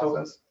what was is a the total-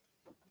 process?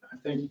 I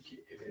think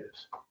it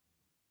is.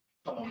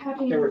 How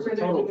do you There know was a where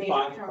they're total of remaining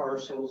 5 from?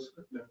 parcels,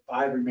 the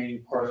 5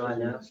 remaining parcels I in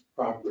know. this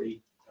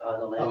property. about.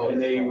 The Oh, land.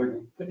 And they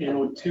were putting in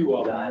on 2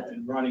 of them Got it.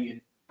 and running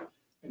it.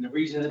 And the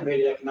reason it made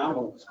it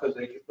economical was because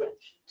they could put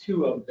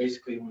 2 of them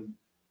basically on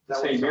the That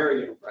was same fine.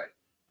 area. Right.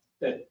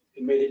 That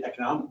it made it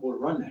economical to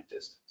run that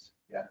distance.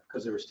 Yeah.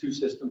 Because there was 2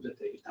 systems that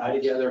they could tie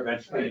together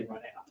eventually and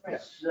run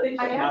out. So- I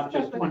Not asked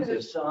just that one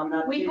because So I'm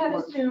not. we too had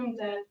much- assumed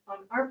that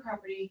on our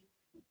property,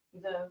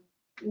 the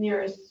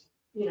nearest,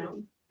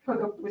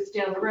 hookup was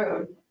down the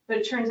road, but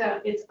it turns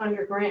out it's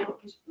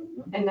underground,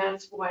 Mhm. and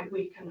that's why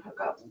we can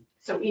hook up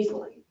so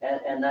easily.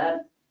 And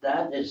that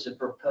is a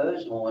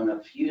proposal in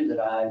a few that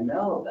I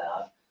know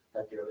about,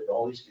 that there would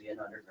always be an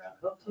underground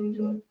hookup to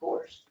it, of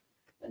course.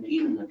 And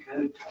even the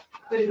code.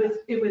 But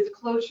it was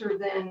closer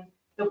than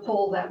the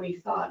pole that we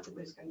thought it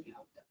was gonna be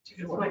hooked up to,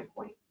 is my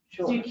point.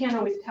 So you Sure. can't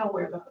always tell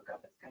where the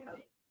hookup is gonna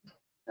be.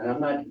 And I'm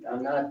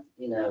not,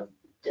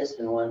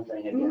 dissing one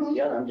thing against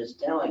the other. I'm just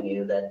telling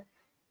you that,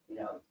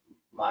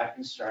 my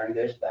concern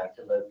goes back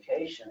to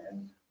location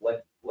and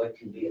what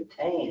can be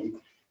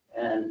obtained.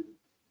 And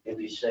if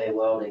you say,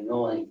 well, they can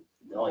only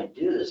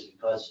do this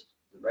because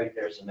right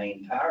there's a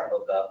main power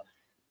hookup,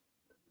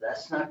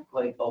 that's not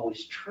quite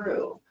always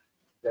true.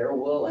 They're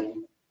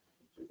willing,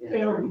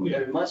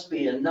 there must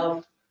be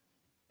enough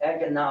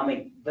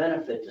economic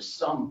benefit to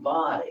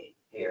somebody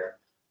here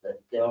that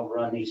they'll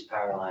run these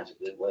power lines a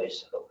good ways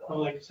to hook up. Well,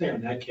 like I say,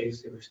 in that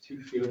case, there was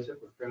 2 fields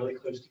that were fairly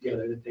close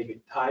together that they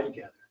could tie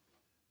together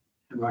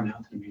and run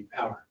out to the main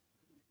power.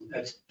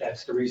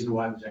 That's the reason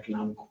why it was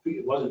economical.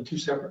 It wasn't 2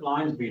 separate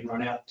lines being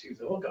run out to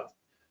the hookup.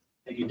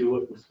 They could do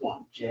it with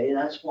one. Jay,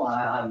 that's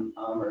why I'm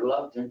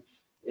reluctant,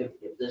 if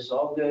this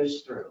all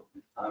goes through,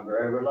 I'm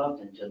very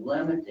reluctant to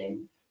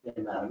limiting the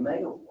amount of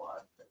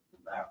megawatt,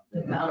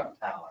 the amount of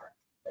power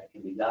that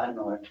can be gotten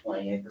on a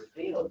 20-acre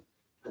field.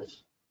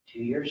 Because 2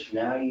 years from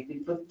now, you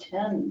could put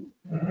 10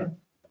 Mhm.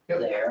 Yep.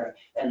 there,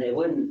 and it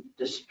wouldn't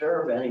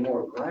disturb any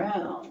more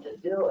ground to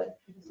do it.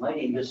 It might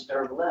even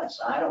disturb less,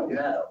 I don't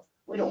know.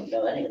 We don't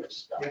know any of this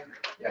stuff.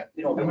 Yeah.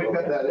 We don't know And we've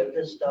got that- what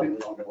this stuff, we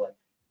don't know what.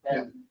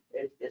 And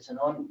it's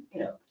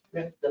Yeah.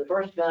 the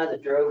first guy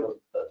that drove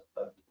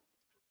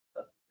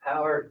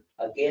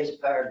a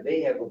gas-powered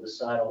vehicle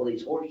beside all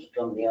these horses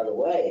coming the other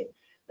way,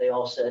 they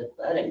all said,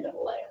 that ain't gonna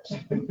last.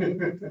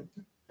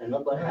 And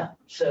look what happened.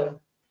 So,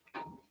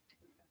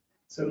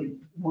 So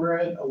we're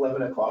at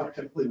 11 o'clock.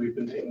 Typically, we've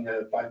been taking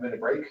a 5-minute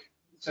break.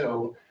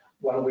 So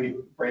why don't we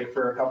break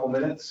for a couple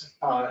minutes?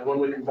 And when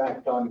we come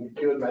back, Don,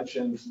 you had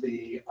mentioned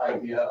the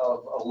idea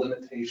of a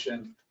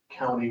limitation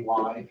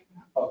countywide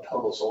of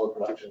total solar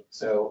production.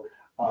 So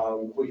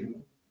we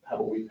can, how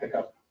about we pick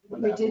up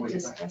with We that? did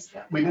discuss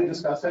that. We did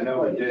discuss it. I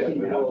know we did,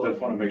 but I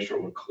just want to make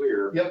sure we're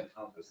clear. Yep.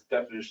 On this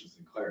definitions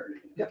and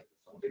clarity. Yep.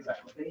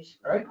 Exactly. basically,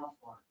 All right. how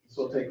far is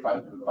So we'll take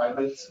 5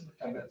 minutes,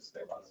 10 minutes,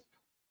 stay with us.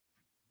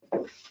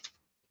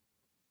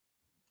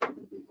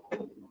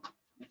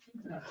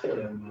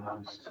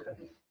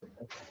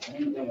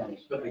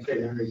 But like I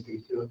say, there is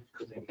these 2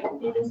 because they.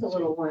 It is a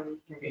little warm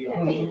here Yeah.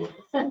 today.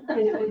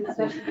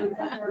 Especially when the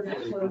doors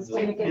are closed,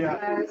 when it gets Yeah.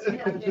 hours.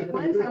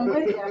 I'm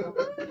with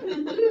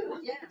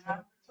you.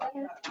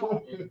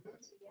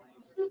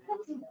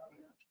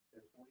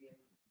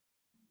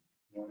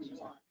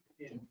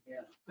 Yeah.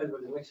 Yeah. But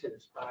like I said,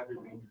 there's 5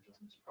 remainders on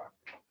this property.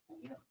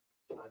 Yeah.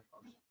 5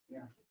 parcels.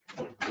 Yeah.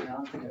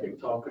 They're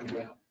talking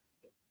about,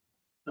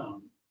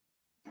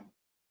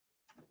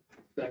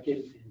 second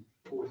and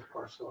 4th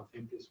parcel, I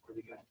think is where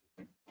they got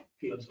the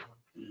fields on.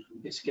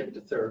 They skipped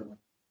the 3rd one,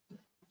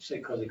 say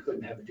because they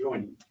couldn't have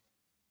adjoining,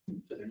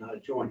 so they're not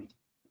adjoining.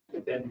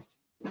 But then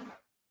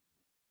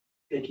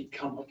they could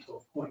come up to a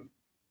point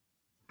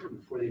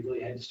before they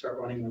really had to start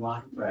running the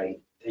line.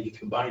 Right, They could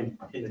combine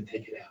it and then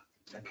take it out.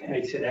 okay.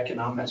 Makes it That's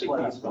economically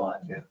what I feasible.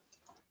 thought.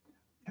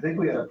 I think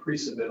we had a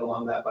pre-submittal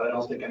on that, but I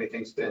don't think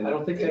anything's been. I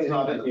don't think it's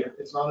not in anything's here.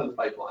 It's not in the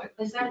pipeline.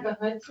 Is that the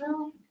hood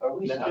zone? Are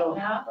we No. still,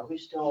 are we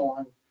still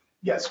on?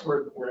 Yes,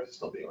 we're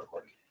still being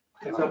recorded.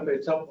 It's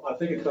up, I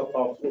think it's up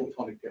off Old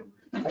Tony Taylor.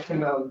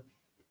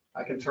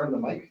 I can turn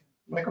the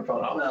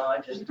microphone off. No, I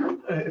just.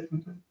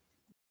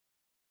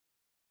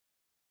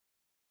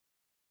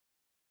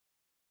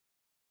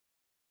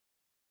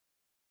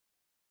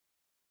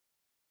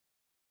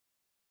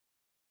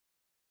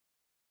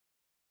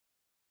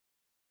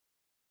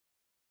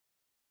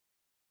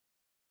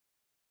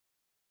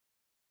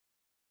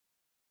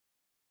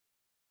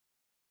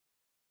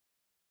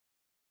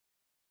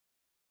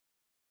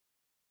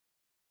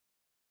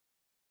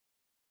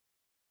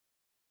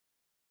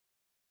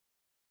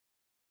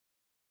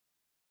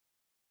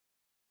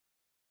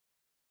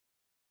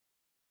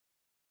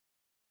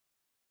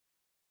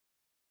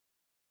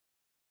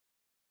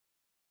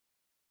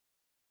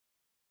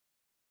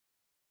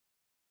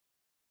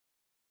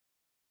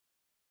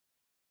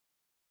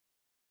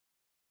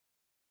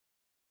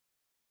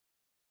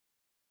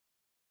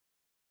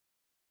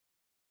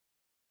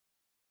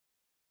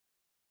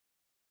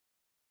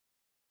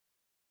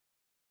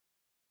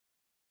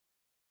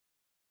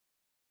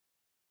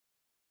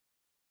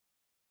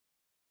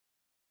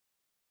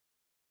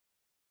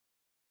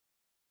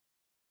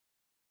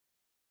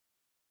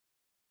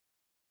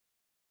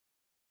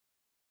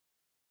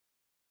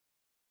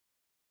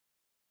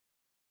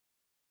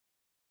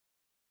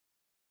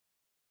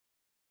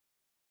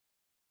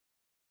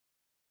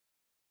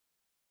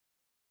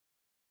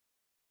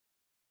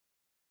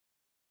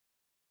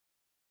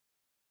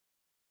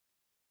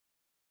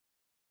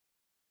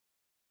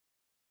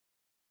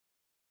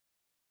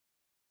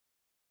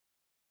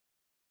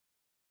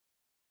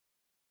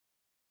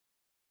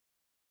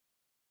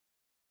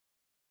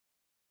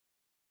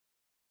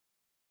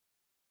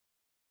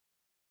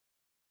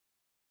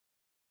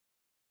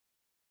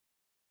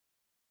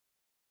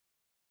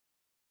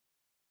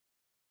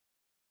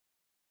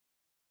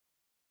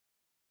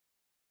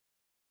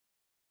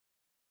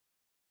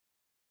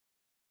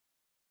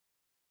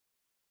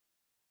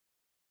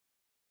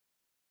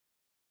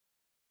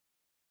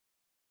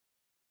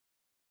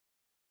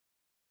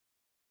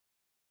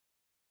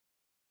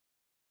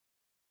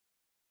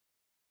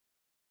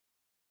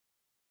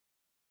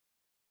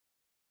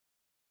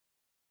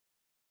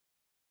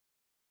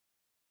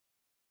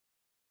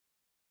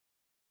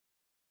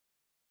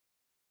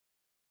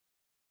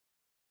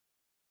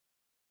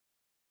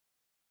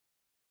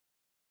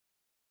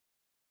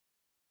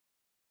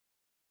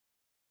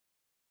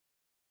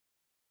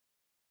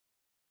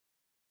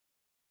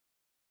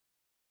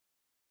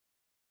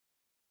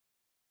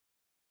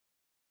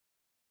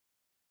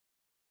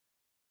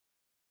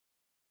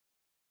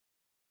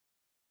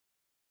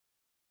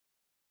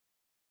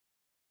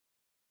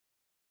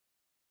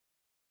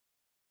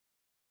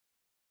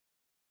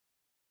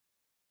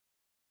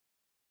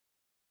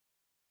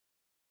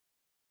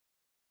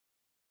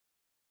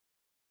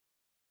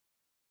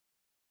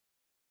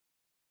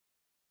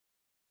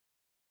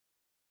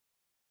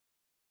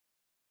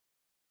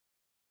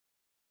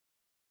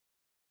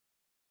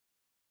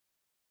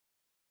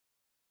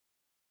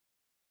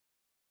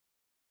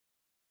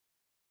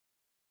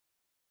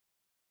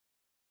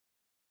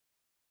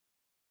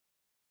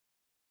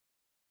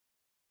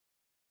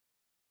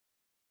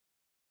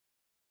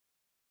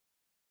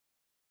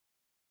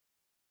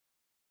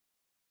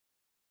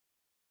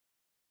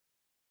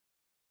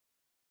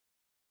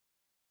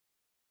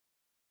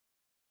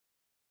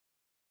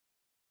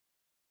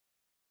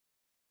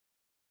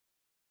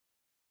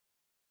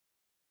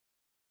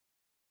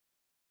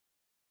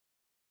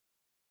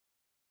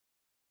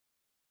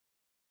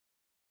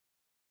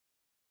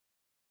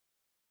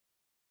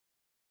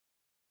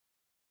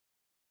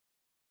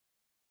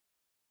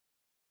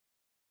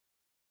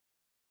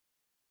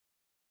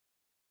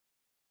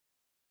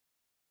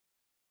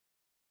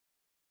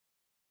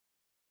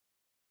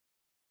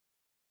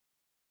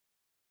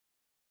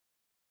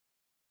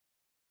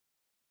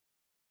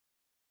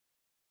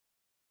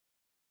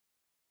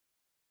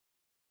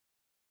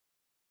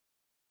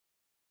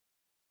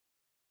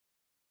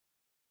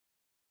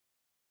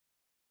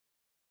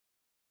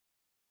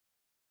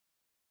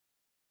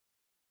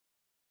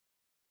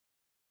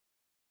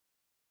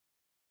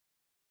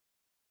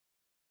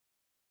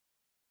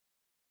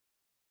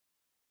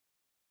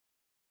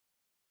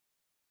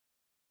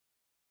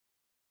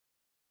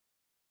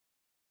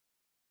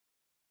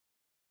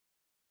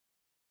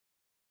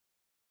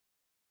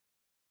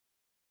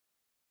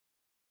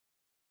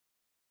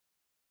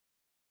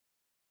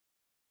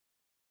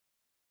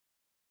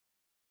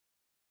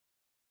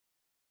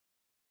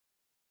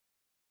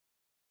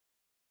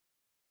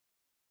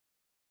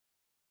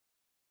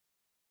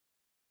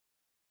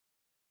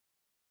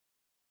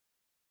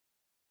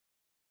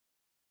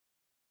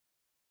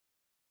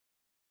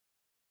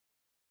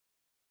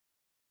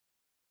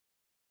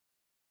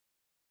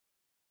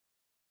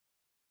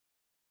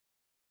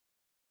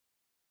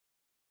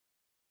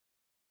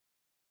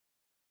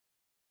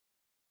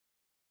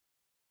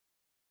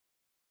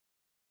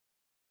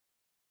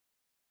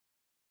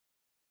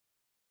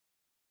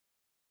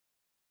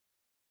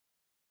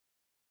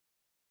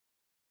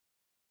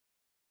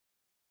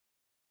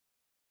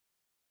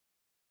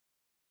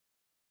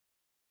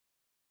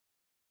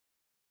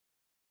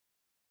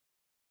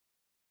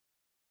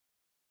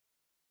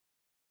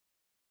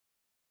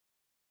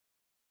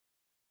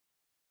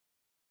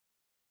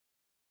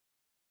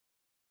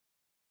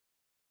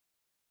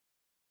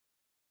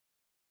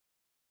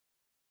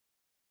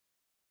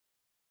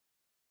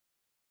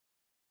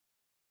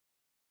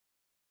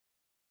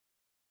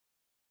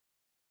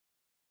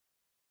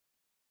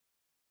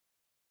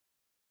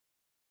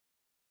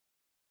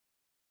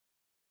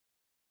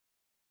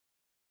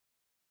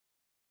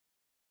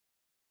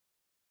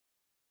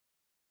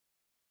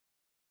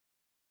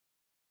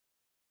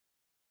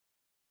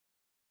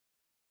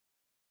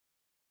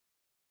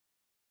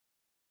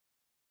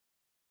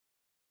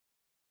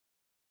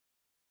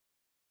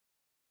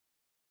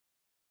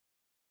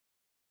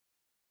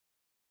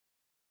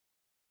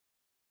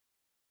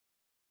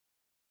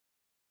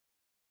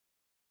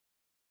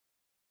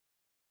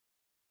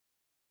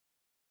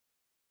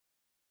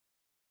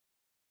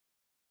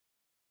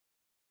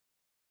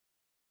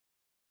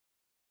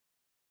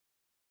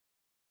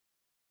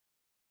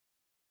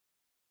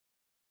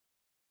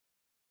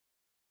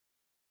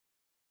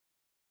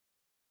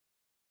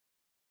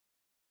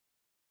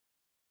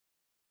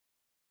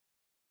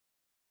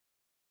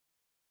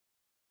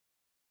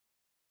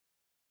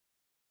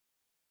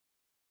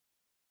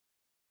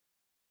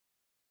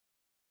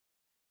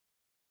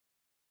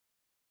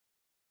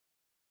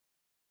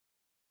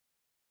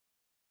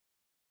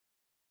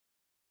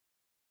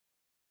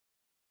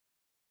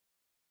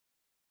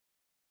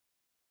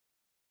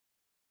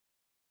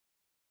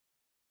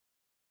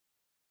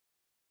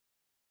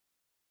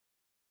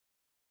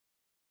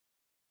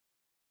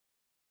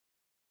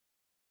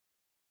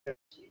 Is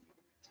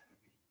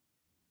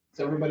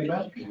everybody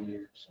back? Hannah.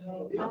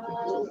 Not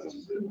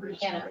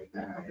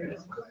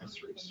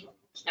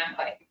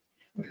quite.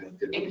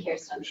 And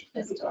Kirsten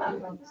is still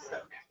out.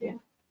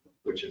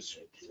 Which is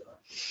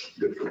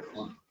good for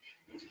fun.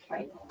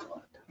 Right.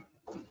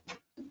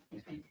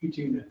 You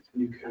do the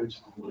new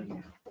codes.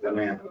 The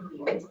man.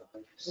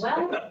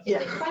 Well, Yeah.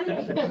 it's funny.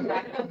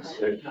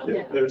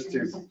 There's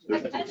two.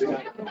 There's I two.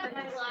 love it.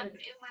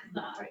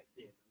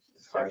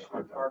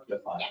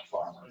 It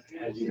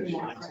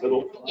was,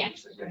 Little. yeah,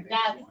 that's the last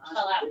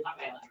time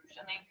I left.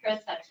 And then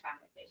Chris had a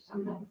conversation.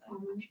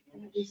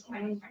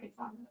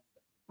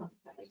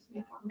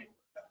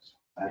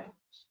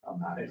 I'm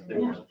not.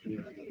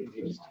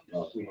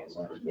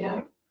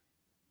 Yeah.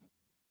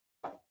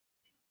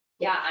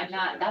 Yeah, I'm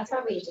not, that's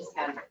why we just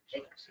had,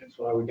 That's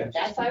why we got.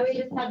 that's why we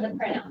just had the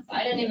printouts.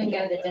 I didn't even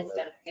go the distance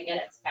to get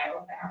it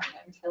spiral bound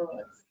until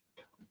it's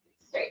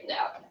straightened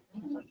out.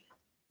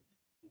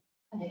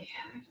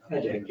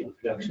 Had to get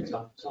productions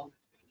on something.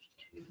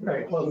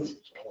 Right, well,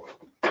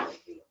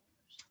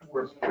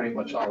 we're pretty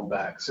much all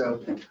back. So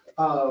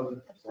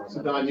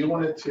Don, you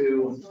wanted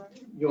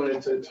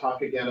to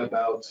talk again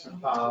about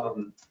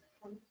an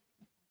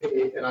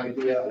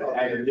idea of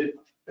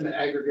an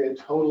aggregate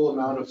total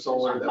amount of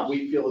solar that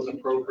we feel is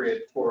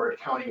appropriate for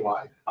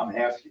countywide. I'm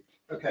asking,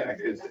 Okay.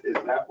 is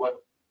that what,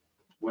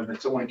 when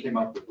someone came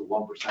up with the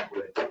 1%,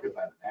 were they talking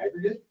about an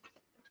aggregate?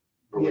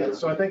 Or Yeah, was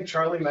so I think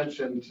Charlie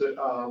mentioned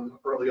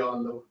early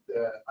on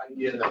the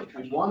idea that if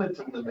we wanted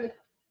to limit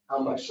how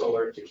much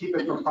solar, to keep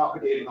it from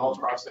propagating all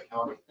across the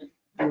county,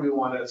 do we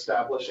want to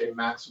establish a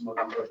maximum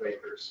number of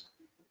acres?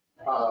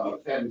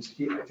 And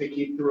I think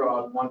he threw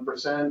out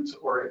 1%,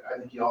 or I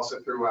think he also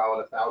threw out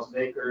 1,000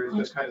 acres,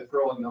 just kind of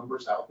throwing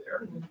numbers out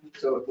there.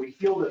 So if we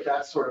feel that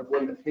that sort of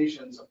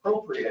limitation is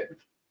appropriate,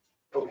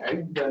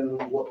 okay, then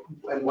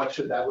what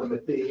should that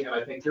limit be? And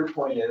I think your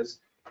point is,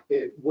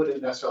 it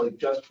wouldn't necessarily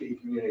just be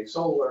community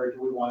solar.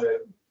 Do we want to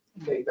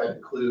make that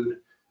include?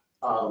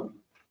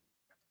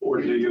 Or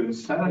do you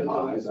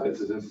incentivize,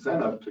 as an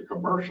incentive to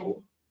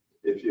commercial,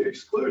 if you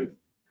exclude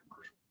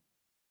commercial?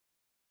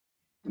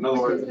 In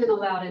other words, It's been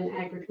allowed in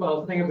agriculture.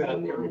 Well, think about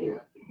it. Anyway.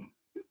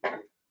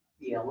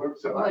 Yeah, we're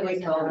So-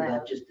 talking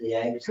about just the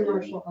ag.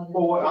 Commercial. other-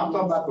 well, I'm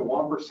talking about the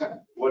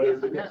 1%. What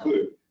does it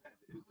include?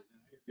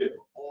 Get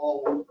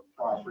all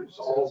properties,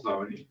 all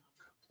zoning.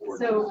 or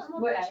So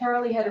what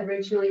Charlie had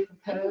originally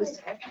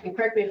proposed, and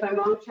correct me if I'm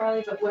wrong,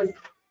 Charlie, but was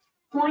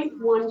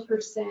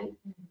 0.1%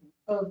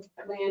 of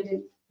land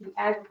in the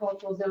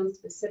agricultural zone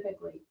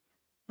specifically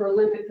for a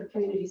limit for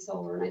community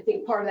solar. And I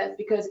think part of that's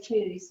because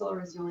community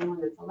solar is the only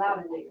one that's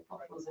allowed in the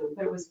agricultural zone,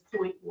 but it was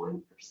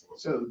 0.1%.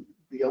 So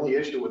the only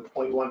issue with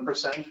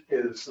 0.1%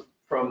 is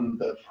from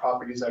the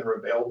properties that are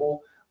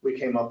available, we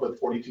came up with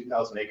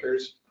 42,000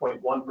 acres.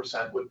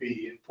 0.1% would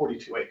be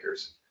 42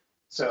 acres.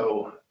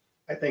 So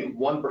I think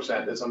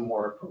 1% is a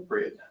more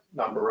appropriate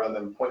number rather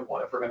than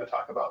 0.1 if we're going to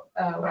talk about.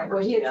 Right, well,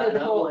 he had said the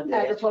Yeah, I whole wanted to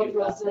ask you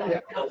agricultural about zone,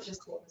 that. not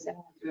just.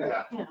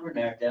 Yeah. We're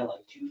narrowed down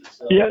like 2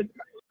 Yeah,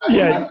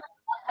 yeah.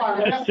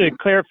 I Just to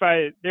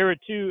clarify, there were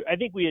two. I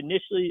think I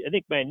initially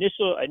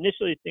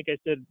think I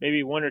said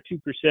maybe 1 or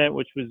 2%,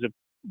 which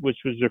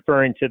was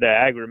referring to the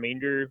ag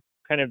remainder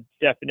kind of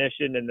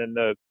definition, and then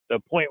the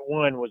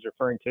 0.1 was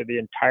referring to the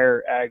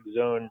entire ag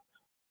zone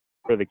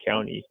for the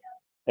county.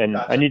 And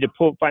I need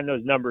to find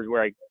those numbers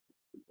where I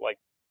like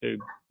to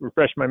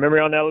refresh my memory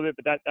on that a little bit,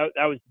 but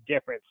that was the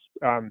difference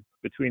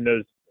between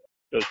those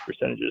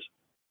percentages.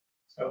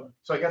 So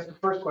I guess the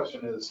first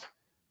question is,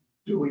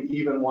 do we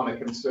even want to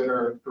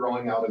consider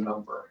throwing out a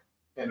number?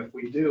 And if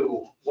we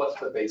do, what's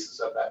the basis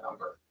of that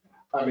number?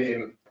 I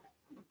mean,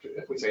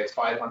 if we say it's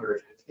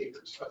 500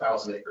 acres,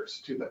 1,000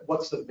 acres,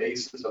 what's the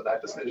basis of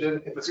that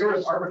decision? If it's sort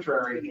of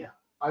arbitrary,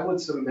 I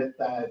would submit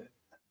that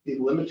the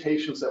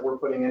limitations that we're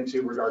putting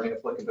into regarding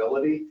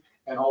applicability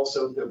and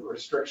also the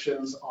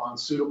restrictions on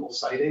suitable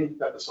siting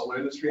that the solar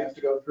industry has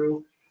to go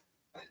through,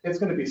 it's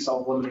going to be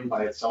self-limiting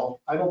by itself.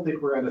 I don't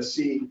think we're going to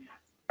see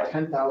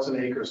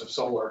 10,000 acres of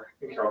solar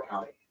in Carroll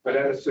County. But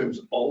that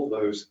assumes all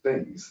those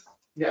things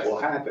Yes. will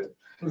happen.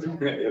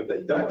 If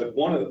they don't,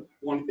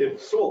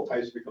 if soil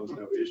types becomes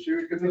no issue,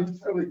 it could be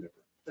totally different.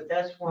 But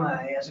that's why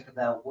I asked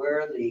about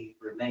where the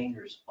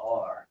remainders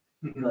are,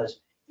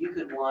 because you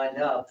could wind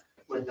up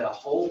with a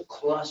whole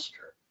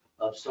cluster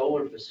of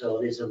solar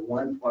facilities in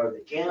one part of the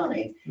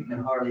county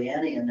and hardly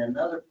any in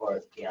another part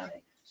of the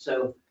county.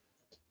 So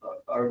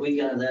are we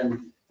gonna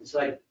then, it's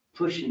like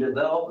pushing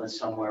development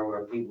somewhere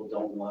where people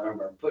don't want them,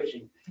 or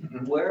pushing,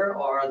 where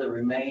are the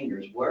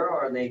remainders? Where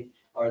are they?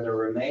 Are there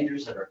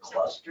remainders that are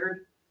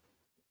clustered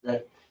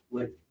that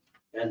would,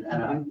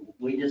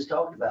 we just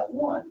talked about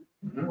one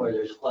where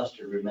there's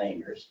clustered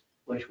remainders,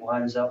 which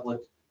winds up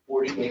with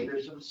 40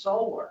 acres of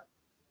solar.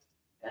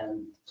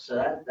 And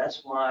so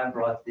that's why I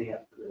brought the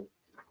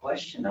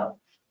question up,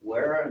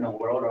 where in the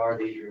world are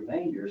these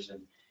remainders?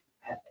 And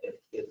if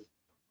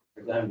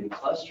they're going to be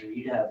clustered,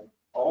 you'd have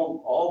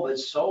all but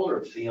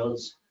solar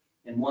fields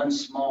in one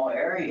small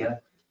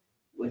area,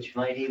 which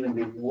might even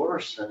be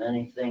worse than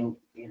anything,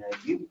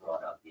 you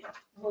brought up yet.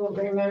 Well,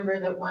 remember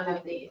that one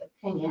of the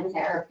opinions,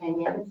 our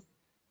opinions,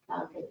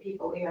 for the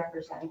people we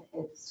represent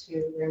is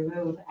to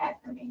remove ag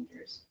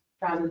remainders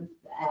from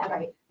the ag.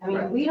 Right. I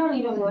mean, we don't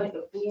even want,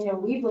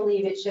 we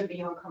believe it should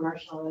be on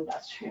commercial and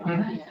industrial.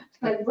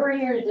 But we're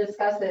here to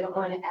discuss it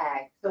on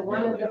ag. So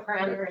one of the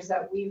parameters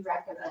that we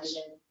recommended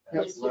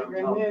is to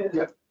remove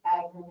Yep.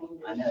 ag I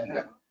remainders.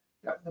 know.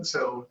 Yeah, and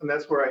so, and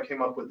that's where I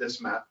came up with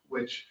this map,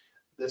 which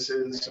this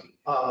is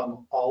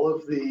all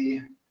of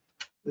the,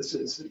 this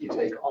is, you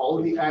take all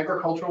of the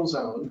agricultural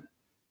zone,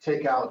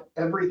 take out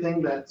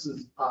everything that's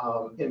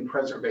in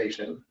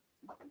preservation,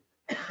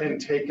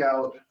 and take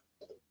out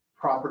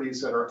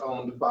properties that are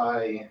owned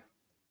by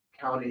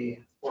county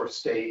or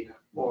state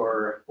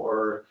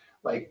or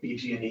like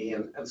BG&E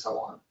and so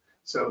on.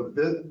 So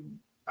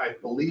I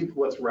believe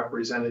what's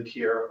represented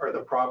here are the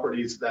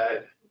properties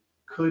that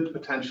could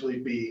potentially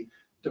be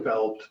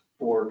developed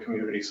for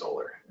community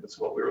solar. That's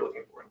what we were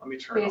looking for. Let me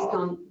turn Based off.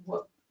 on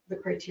what, the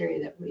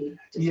criteria that we.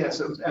 Yes,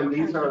 discussed. and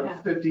these are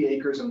Yeah. 50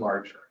 acres and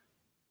larger,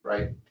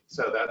 right?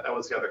 So that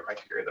was the other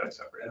criteria that I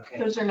separated. Okay.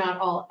 Those are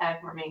not all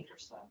ag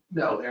remainders though.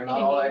 No, they're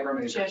not all ag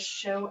remainders. Just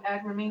show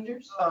ag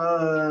remainders?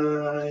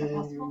 I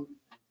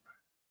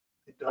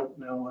don't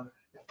know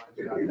if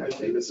I've got that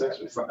data set.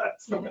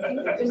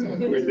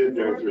 We did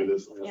go through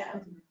this. last Yeah.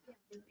 time.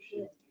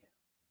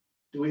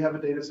 Do we have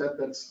a data set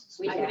that's?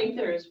 We I think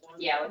there is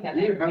one. Yeah, we have.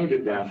 You that. honed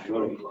it down a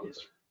little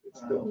closer. It's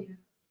still.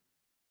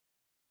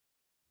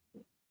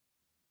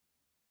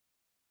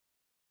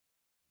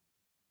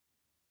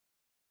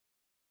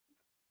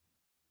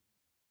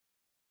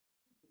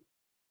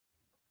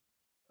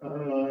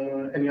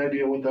 Any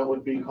idea what that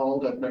would be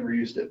called? I've never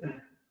used it. I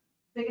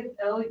think it's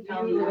LU.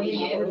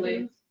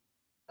 LU.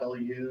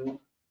 LU.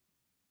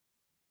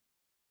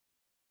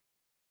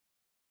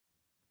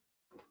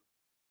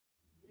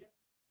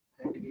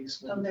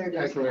 Oh, there it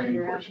is. Aggravating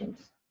You're portions.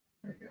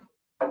 There you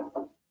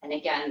go. And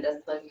again, this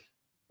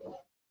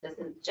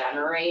is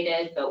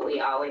generated, but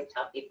we always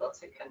tell people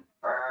to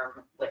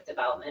confirm with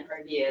development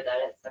review that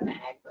it's an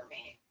ag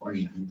remaining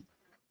portion.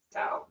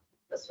 So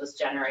this was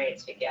generated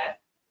to get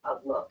a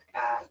look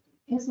at.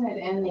 Isn't it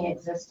in the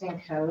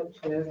existing code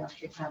too?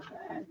 Don't you have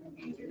the ag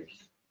remainders?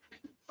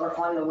 Or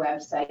on the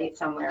website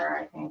somewhere,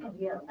 I think.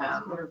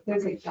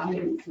 There's a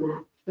guidance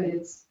map, but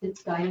it's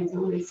guidance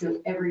only, so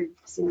every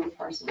single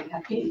parcel would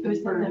have to be It was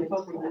in the confirmed.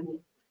 booklet.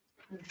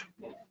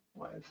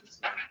 Why is this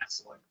not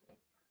selecting?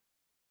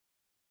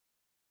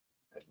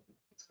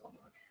 What's going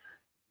on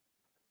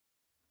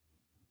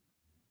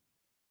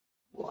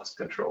here? Lost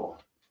control.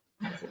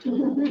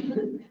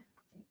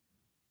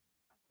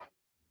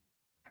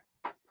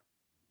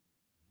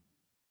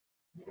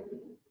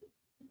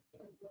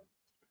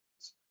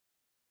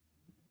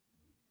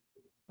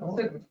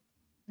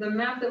 The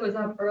map that was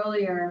up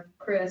earlier,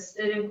 Chris,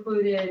 it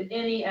included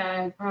any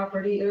ag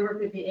property over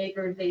 50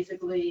 acres,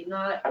 basically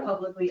not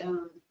publicly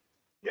owned,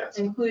 Yes,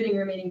 including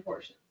remaining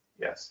portions.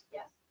 yes.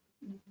 Yes.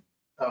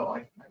 Oh, I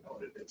know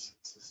what it is.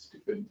 It's a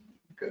stupid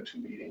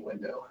go-to-meeting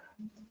window.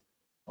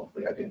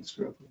 Hopefully I didn't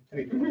screw up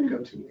anything with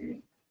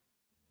go-to-meeting.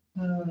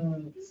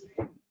 Let's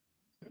see.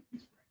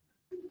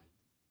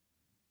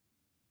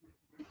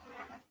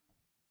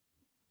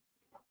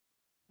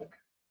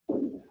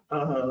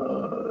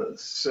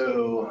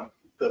 So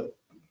let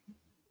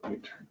me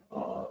turn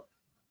off.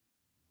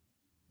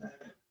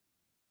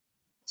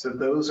 So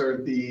those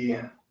are the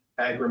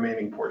ag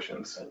remaining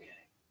portions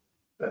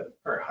that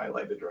are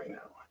highlighted right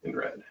now in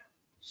red.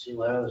 See,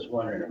 what I was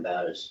wondering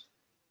about is,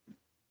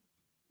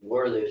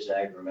 were those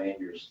ag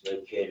remainders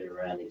located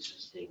around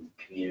existing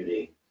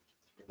community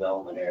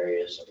development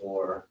areas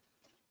or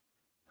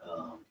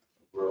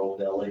rural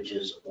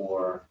villages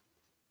or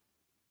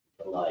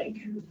the like?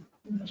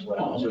 That's what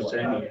I was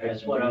wondering.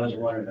 That's what I was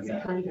wondering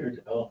about.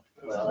 Well,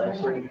 that's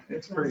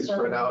It's pretty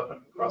spread out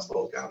across the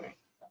whole county.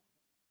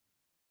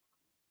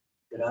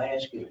 Could I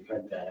ask you to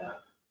print that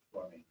out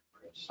for me,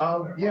 Chris?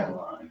 Yeah.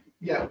 Online?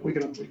 Yeah, we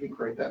can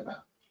create that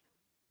map.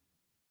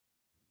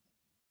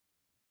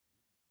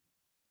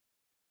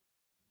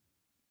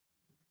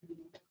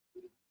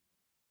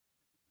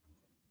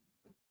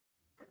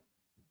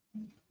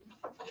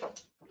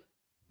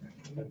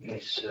 Okay,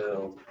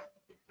 so.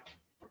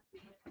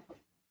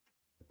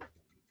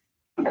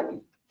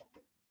 I'm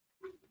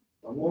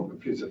more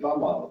confused. If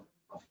I'm a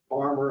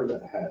farmer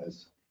that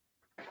has,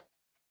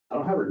 I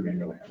don't have a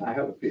remainder land. I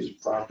have a piece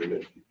of property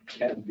that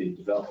can be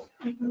developed,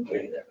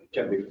 okay, that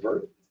can be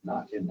converted. It's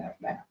not in that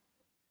map.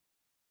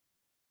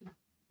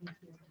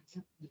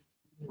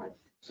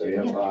 So you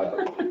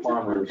have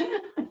farmers,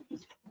 and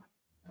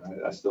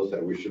I still say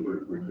we should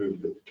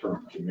remove the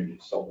term community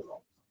solar.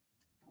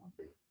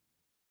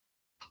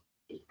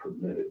 Just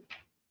permitted.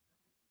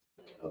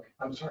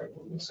 I'm sorry,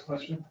 what was the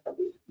question?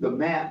 The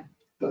map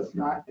does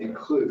not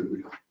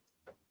include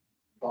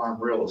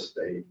farm real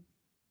estate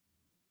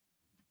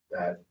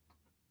that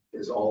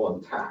is all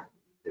intact.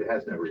 It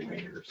has no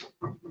remainders.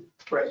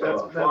 Right, So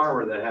a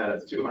farmer that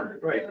has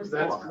 200 right, acres.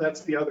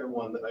 that's the other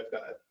one that I've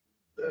got.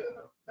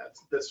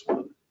 That's this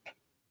one.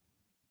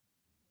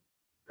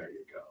 There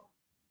you go.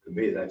 To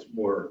me, that's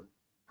more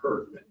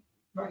pertinent.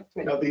 Right.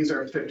 Now, these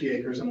are 50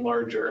 acres and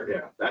larger.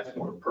 Yeah, that's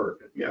more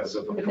pertinent, because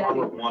if a But that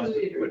farmer wants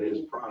to included put his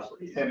remaining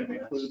property, And it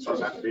includes, so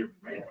that's the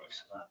remaining.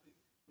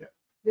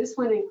 This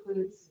one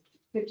includes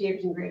 50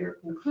 acres and greater,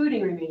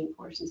 including remaining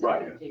portions of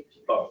Right. 50 acres.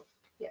 and greater. Both.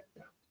 Yeah.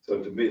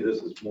 So to me,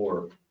 this is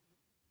more,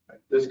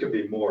 this could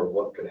be more of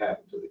what could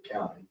happen to the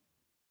county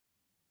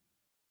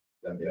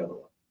than the other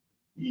one.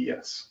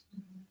 Yes.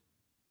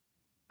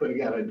 But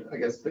again, I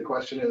guess the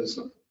question is,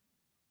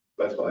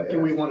 That's why I do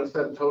we asked. want to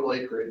set total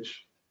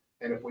acreage?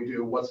 And if we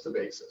do, what's the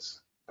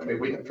basis? I mean,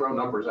 we can throw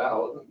numbers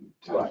out,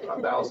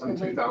 1,000,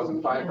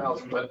 2,000,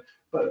 5,000, but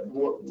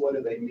what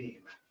do they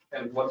mean?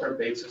 And what's our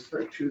basis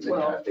for choosing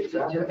Well, that?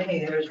 to me,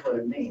 here's what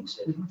it means.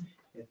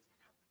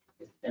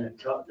 And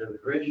the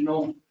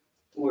original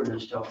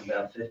ordinance talked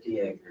about 50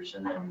 acres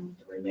and then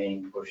the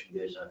remaining portion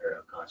goes under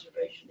a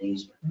conservation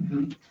easement.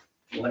 Mhm.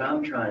 What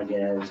I'm trying to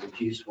get at is the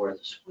juice worth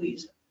the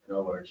squeeze. In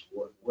other words,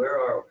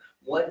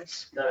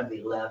 what's gonna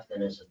be left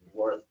and is it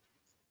worth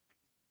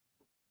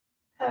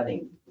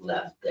having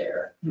left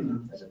there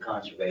Mhm. as a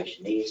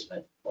conservation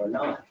easement or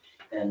not?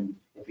 And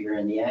if you're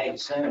in the ag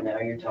zone, now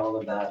you're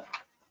talking about,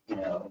 you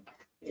know,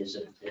 is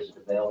it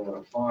available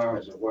to farm?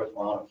 Is it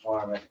worthwhile to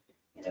farm it?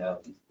 You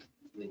know,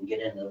 we can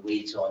get into the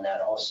weeds on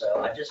that also.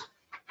 I just,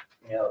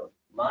 you know,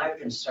 my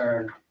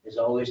concern is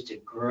always to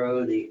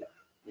grow the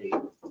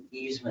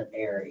easement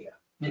area,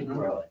 to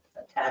grow it,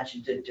 attach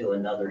it to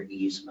another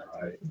easement.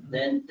 Right.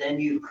 Then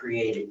you've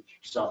created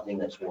something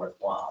that's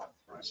worthwhile,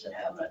 instead of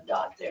having a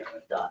dot there,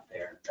 and a dot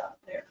there, and a dot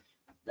there.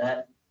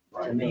 That,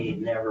 to me,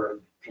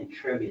 never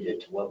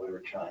contributed to what we were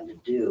trying to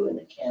do in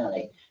the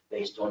county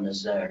based on the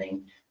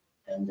zoning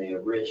and the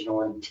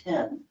original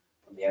intent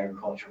of the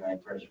agricultural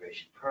land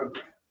preservation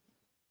program.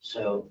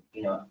 So,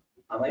 you know,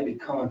 I may be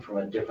coming from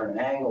a different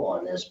angle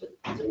on this,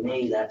 but to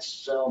me, that's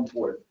so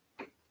important.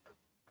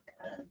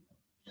 And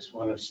just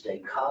want to stay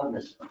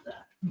cognizant of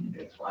that.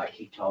 That's why I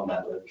keep talking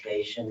about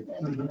location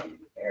and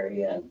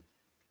area and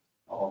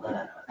all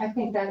that. I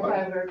think that's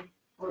why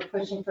we're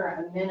pushing for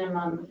a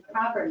minimum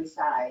property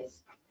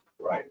size.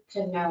 Right.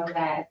 To know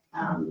that,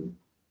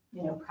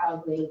 you know,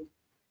 probably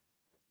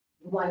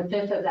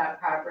 1/5 of that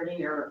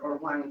property or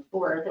 1/4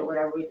 or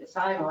whatever we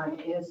decide on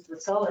is the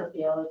solar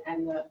field,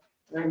 and the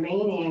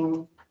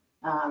remaining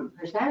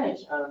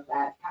percentage of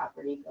that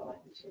property going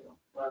to.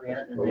 Well,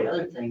 the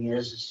other thing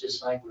is, it's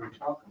just like we were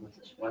talking with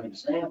this one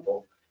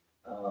example.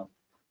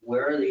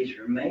 Where are these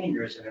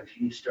remainders? And if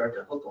you start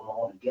to hook them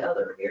all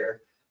together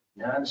here,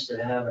 now instead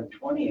of having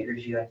 20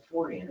 acres, you got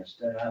 40, and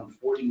instead of having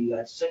 40, you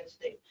got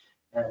 60.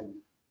 And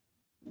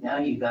now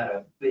you got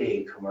a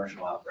big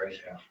commercial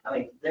operation. I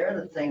mean, they're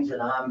the things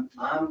that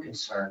I'm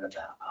concerned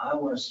about. I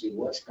want to see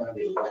what's going to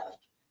be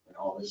left when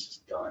all this is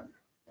done.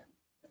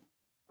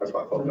 That's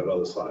why I thought that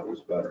other side was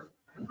better.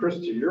 And Chris,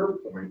 to your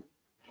point,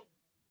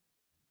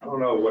 I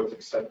don't know what's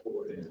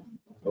acceptable in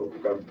local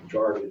government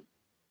jargon,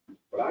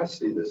 but I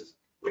see this,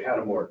 we had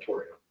a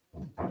moratorium.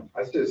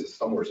 I see this as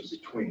somewhere in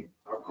between.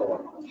 I'll call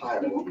it a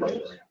pilot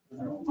program.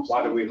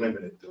 Why do we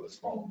limit it to a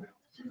small amount?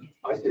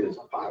 I see it as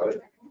a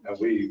pilot, and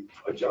we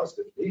adjust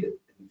if needed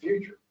in the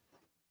future.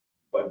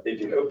 But if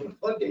you open the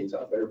floodgates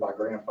up, everybody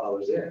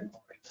grandfathers in,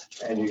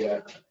 and you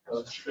got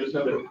There's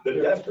no, the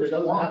desperate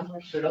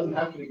there doesn't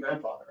have to be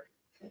grandfather.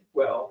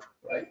 well,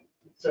 Right.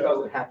 it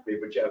doesn't have to be,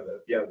 but you have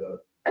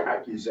the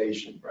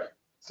accusation. Right.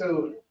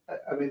 So,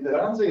 I mean, But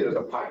I'm seeing it as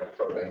a pilot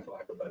program, for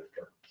lack of a better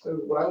term. so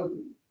what I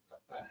would,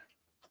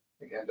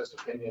 again, just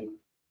opinion,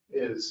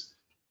 is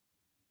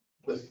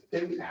the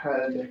state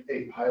had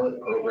a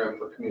pilot program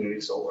for community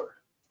solar,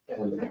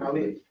 and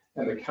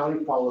the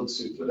county followed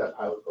suit with that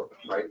pilot program,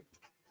 right?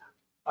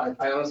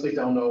 I honestly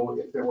don't know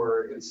if there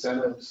were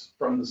incentives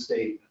from the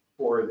state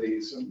for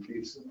these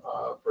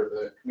for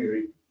the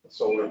community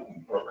solar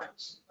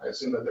programs. I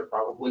assume that there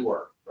probably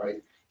were,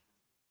 right?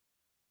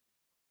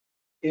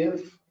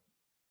 If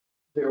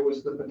there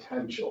was the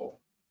potential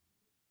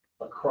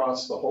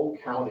across the whole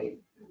county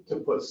to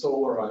put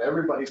solar on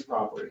everybody's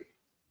property,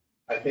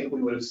 I think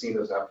we would have seen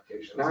those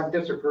applications. And I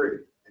disagree,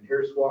 and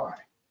here's why.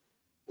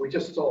 We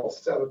just saw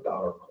 $7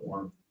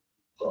 corn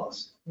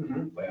plus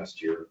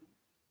last year.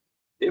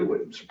 It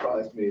wouldn't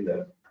surprise me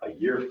that a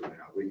year from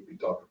now, we'd be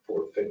talking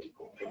 $4.50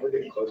 corn, and we're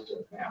getting close to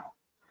it now.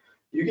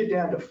 You get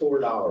down to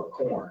 $4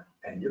 corn,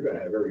 and you're gonna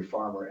have every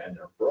farmer and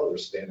their brother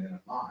standing in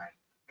line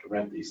to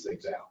rent these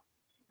things out.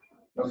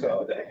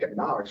 So the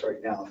economics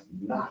right now is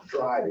not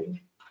driving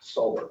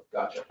solar.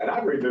 Gotcha. And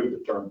I've removed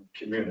the term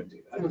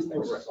community. I just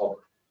think it's solar.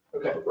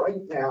 Okay. But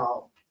right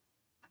now,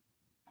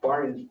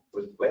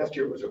 last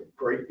year was a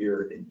great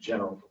year in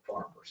general for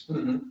farmers.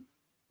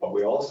 But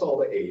we all saw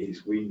the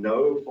 80s. We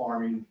know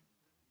farming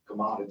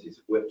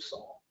commodities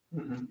whipsaw.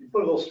 You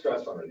put a little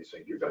stress on these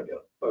things, you're gonna get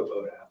a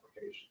boatload of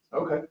applications.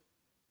 Okay.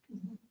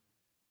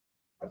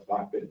 That's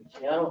my opinion.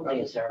 See, I don't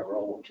think it's our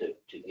role to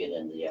get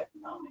into the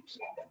economics.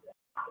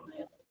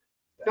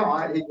 No,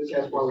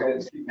 that's why we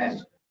didn't see many.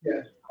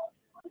 Yeah.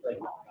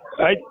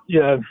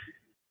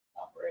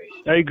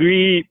 I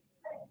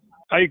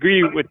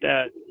agree with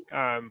that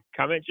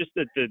comment. Just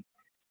that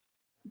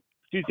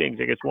two things,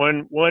 I guess.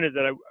 One is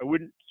that I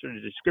wouldn't sort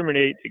of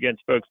discriminate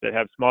against folks that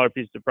have smaller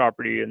pieces of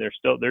property and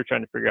they're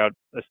trying to figure out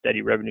a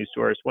steady revenue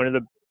source. One of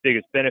the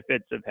biggest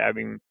benefits of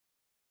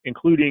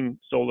including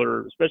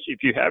solar, especially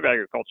if you have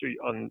agriculture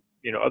on,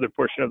 other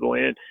portion of the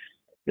land,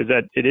 is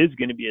that it is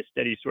going to be a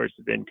steady source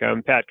of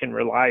income. Pat can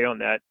rely on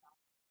that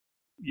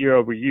year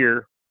over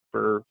year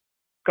for a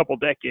couple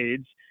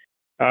decades.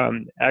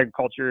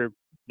 Agriculture,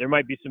 there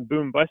might be some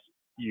boom bust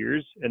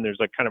years, and there's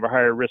like kind of a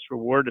higher risk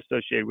reward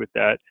associated with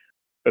that.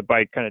 But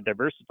by kind of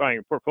diversifying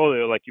your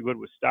portfolio like you would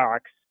with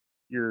stocks,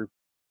 you're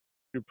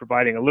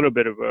providing a little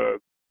bit of a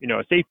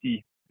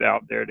safety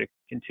valve there to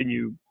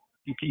continue.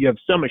 You have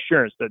some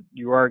assurance that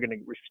you are going to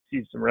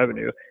receive some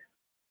revenue.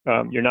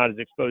 You're not as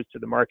exposed to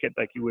the market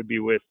like you would be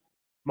with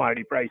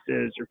commodity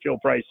prices or fuel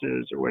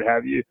prices or what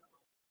have you.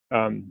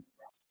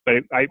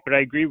 But I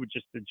agree with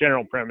just the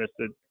general premise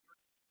that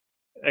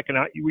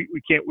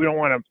we don't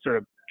want to sort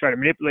of try to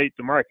manipulate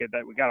the market,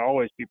 that we got to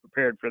always be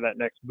prepared for that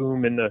next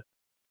boom in the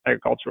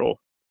agricultural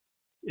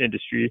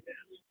industry.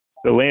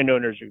 The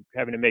landowners are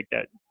having to make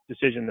that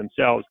decision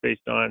themselves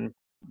based on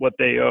what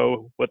they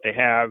owe, what they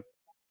have.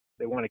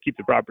 They want to keep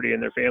the property in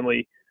their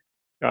family,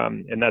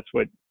 and that's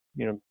what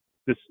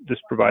this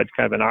provides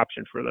kind of an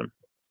option for them.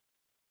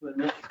 But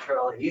Mr.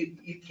 Carroll,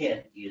 you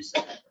can't use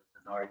that as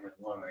an argument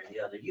one way or the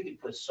other. You can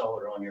put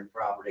solar on your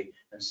property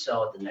and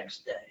sell it the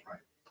next day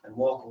and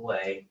walk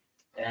away.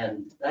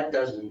 And that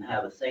doesn't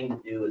have a thing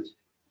to do with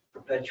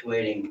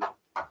perpetuating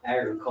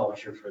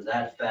agriculture for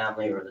that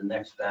family or the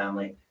next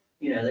family.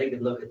 They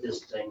could look at this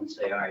thing and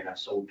say, all right, I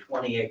sold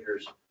 20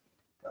 acres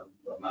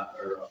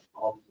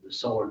off to the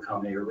solar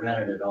company or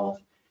rented it off.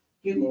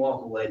 You can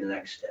walk away the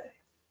next day.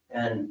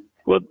 And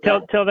well,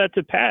 tell that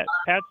to Pat.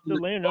 Pat's the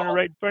landowner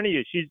right in front of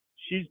you.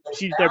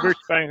 She's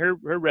diversifying her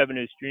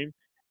revenue stream.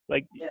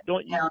 Like,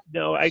 don't you?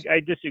 No,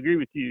 I disagree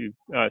with you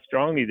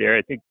strongly there.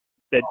 I think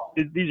that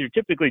these are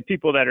typically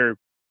people that are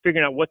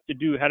figuring out what to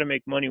do, how to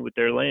make money with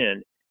their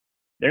land.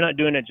 They're not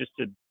doing it just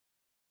to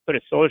put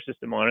a solar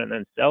system on it and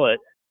then sell it.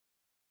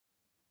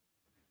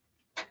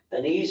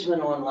 An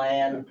easement on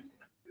land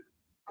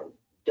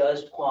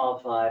does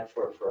qualify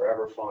for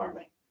forever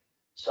farming.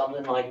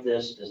 Something like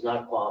this does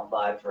not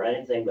qualify for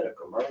anything but a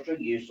commercial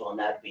use on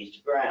that piece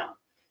of ground.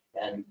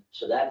 And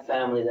so that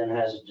family then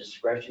has a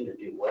discretion to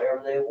do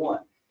whatever they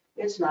want.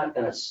 It's not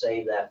going to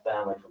save that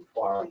family from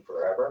farming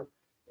forever.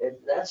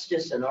 That's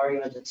just an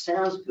argument that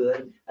sounds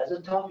good as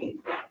a talking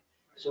point.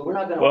 So we're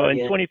not going to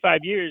argue. In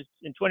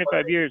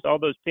 25 years, all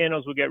those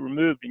panels will get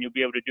removed and you'll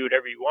be able to do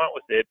whatever you want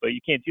with it. But you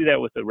can't do that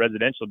with a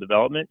residential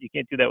development. You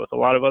can't do that with a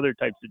lot of other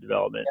types of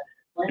development.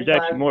 There's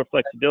actually more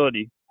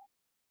flexibility.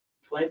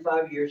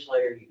 25 years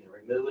later, you can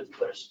remove it,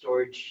 put a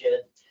storage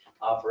shed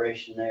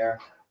operation there,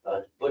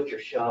 a butcher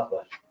shop,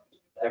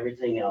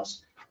 everything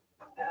else.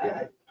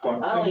 I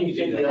don't even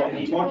think we all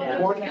need to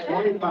have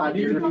 25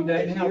 years.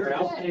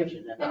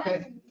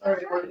 Okay.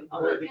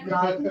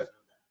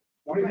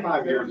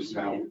 25 years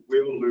from now,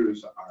 we'll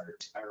lose our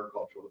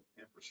agricultural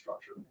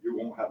infrastructure. You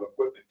won't have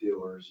equipment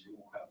dealers, you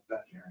won't have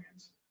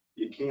veterinarians.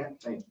 You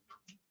can't think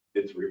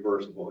it's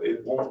reversible.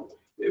 It won't.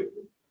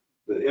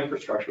 The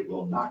infrastructure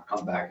will not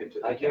come back into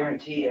the I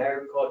guarantee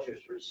agriculture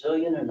is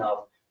resilient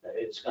enough that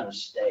it's going to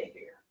stay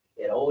here.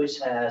 It always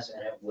has,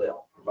 and it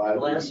will,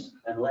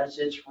 unless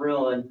it's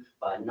ruined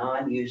by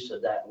non-use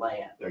of that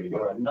land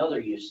or another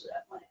use of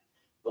that land.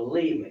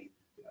 Believe me,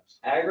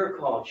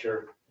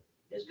 agriculture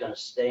is going to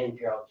stay in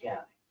Carroll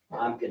County.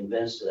 I'm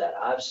convinced of that.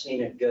 I've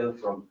seen it go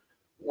from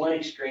one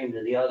extreme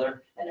to the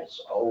other, and it's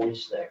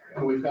always there.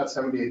 And we've got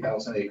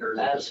 78,000 acres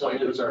at this point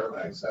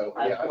preserved, so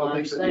yeah, I don't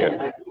think so.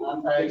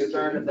 I'm not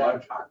concerned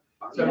about.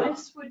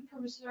 This would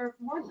preserve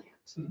more land.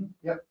 Mhm.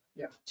 Yep.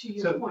 To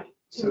your point.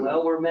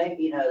 Well, we're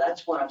making,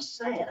 that's what I'm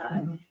saying.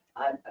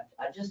 I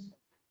just,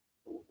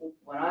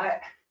 I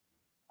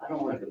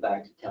don't want to go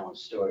back to telling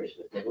stories,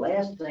 but the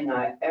last thing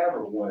I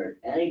ever wanted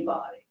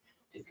anybody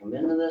to come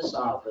into this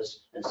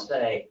office and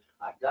say,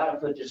 I gotta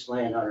put this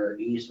land under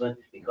easement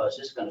because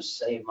it's gonna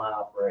save my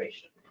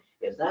operation.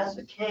 If that's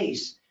the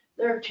case,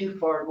 they're too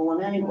far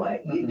going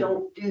anyway. You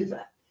don't do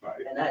that.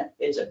 Right. And that,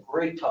 it's a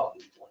great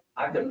talking point.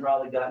 I could have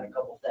probably gotten a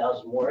couple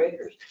thousand more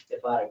acres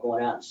if I'd have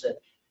gone out and said,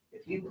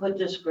 if you put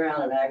this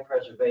ground in ag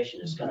preservation,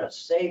 it's gonna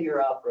save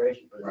your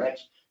operation for the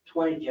next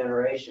 20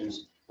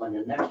 generations. When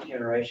the next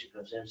generation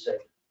comes in and say,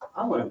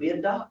 I wanna be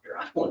a doctor,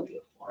 I wanna be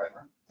a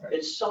farmer.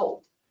 It's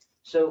sold.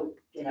 So,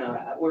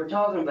 we're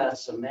talking about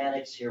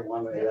semantics here,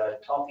 one way,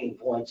 talking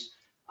points.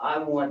 I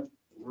want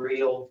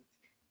real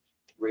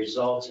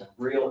results and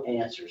real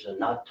answers and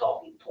not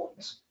talking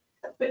points.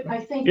 But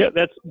I think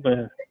that's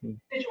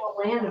individual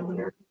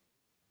landowner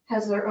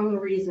has their own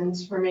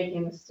reasons for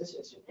making this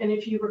decision. And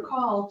if you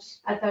recall,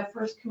 at that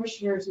first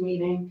commissioners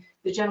meeting,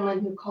 the gentleman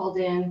who called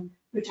in,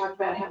 who talked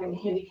about having a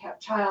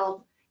handicapped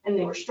child, and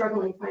they were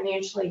struggling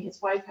financially,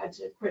 his wife had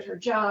to quit her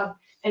job,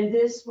 and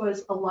this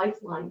was a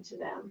lifeline to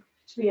them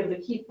to be able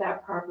to keep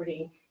that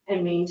property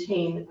and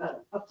maintain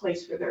a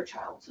place for their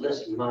child.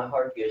 Listen, my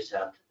heart goes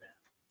out to them.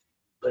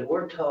 But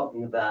we're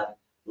talking about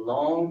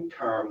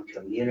long-term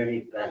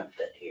community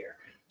benefit here.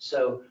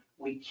 So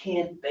we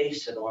can't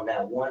base it on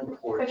that one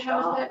poor But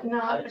how job. is that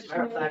not a As a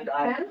matter of fact,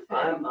 community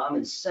benefit? I'm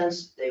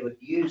incensed they would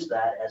use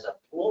that as a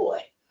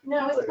ploy.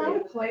 No, it's not a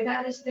ploy,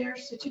 that is their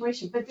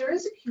situation, but there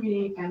is a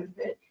community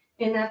benefit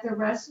in that the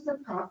rest of the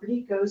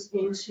property goes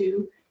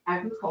into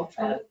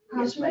agricultural Yes, ma'am.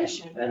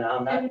 conservation. And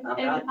I'm not,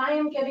 And I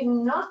am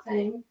getting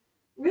nothing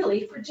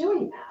really for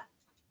doing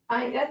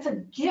that. That's a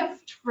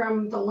gift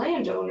from the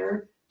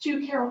landowner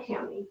to Carroll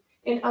County.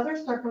 In other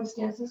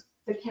circumstances,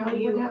 the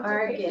county would You have to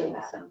are pay for getting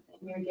that. something.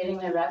 You're getting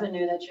the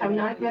revenue that you're. I'm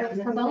not getting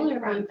getting from the something solar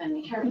from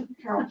company.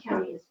 Carroll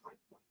County is my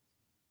point.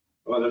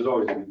 Well, there's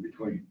always in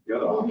between. The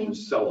other option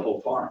is sell the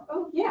whole farm.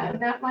 Oh, yeah, and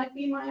that might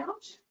be my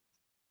option.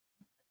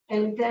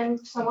 And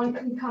then someone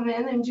can come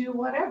in and do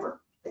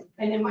whatever,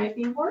 and it might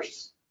be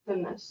worse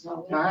than this.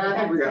 Now, I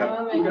think we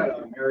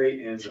gotta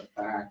marry in the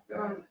fact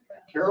that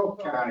Carroll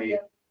County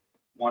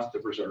wants to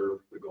preserve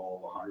the goal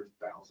of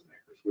 100,000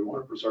 acres. We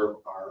want to preserve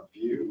our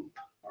view,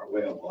 our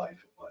way of life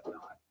and whatnot.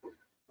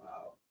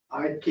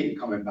 I keep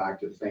coming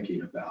back to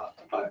thinking about,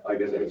 like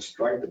I said,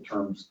 strike the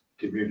terms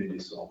community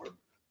solar.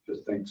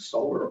 Just think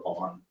solar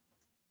on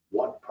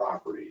what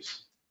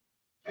properties?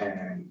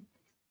 And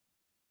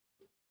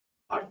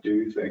I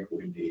do think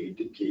we need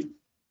to keep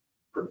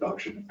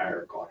production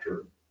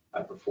agriculture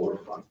at the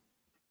forefront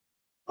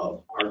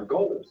of our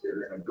goals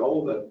here. And a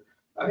goal that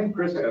I think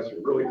Chris asked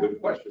a really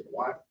good question.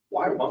 Why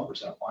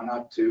 1%? Why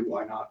not 2%?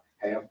 Why not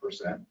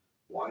 0.5%?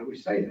 Why do we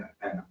say that?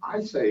 And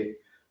I say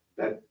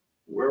that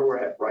where we're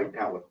at right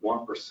now with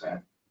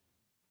 1%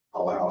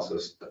 allows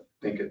us to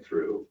think it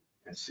through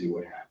and see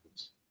what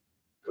happens.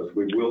 Because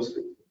we will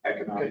see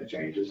economic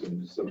changes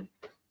and some.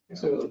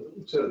 So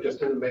just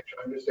to make sure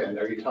I understand,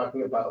 are you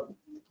talking about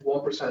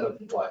 1% of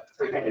what?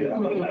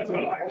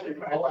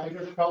 All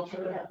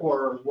agriculture,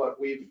 or what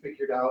we've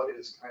figured out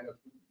is kind of.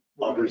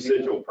 Of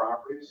residual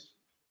properties?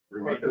 The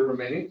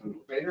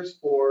remainers,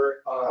 or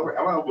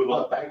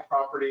bank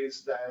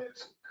properties that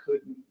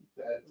couldn't,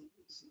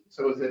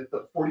 so is it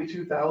the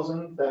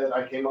 42,000 that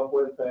I came up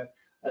with that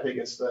I think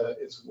it's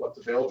what's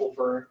available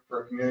for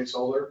community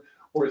solar?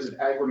 Or is it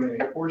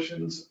ag-remaining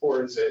portions,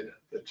 or is it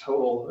the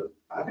total?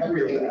 I think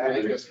we're in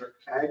ag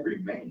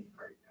remaining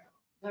right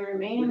now. The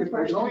remaining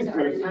There's only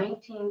portions are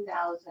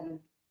 19,000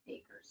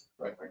 acres,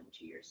 Right. according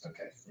to your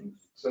Okay.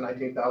 statistics. So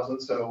 19,000,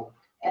 so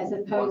As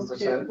opposed 1%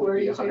 to would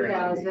be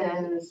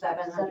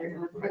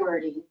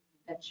 42,740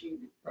 that you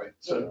right,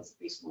 so gave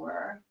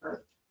before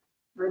for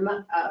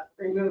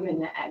removing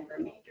the ag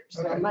remainders.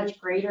 So a Okay. much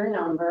greater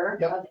number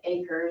Yep. of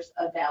acres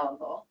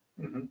available,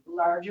 Mhm.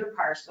 larger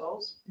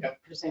parcels,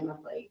 Yep.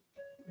 presumably.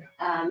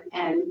 Yeah.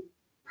 And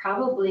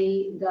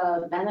probably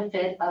the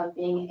benefit of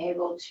being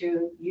able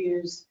to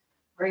use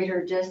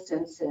greater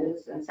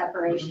distances and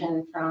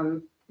separation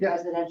from Yeah.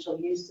 residential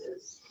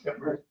uses. Yep,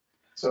 right.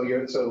 So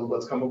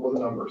let's come up with a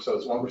number. So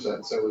it's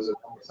 1%. So is it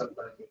 1% of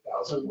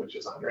 19,000, which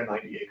is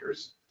 190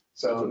 acres?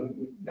 So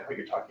now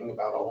you're talking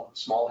about a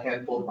small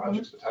handful of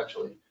projects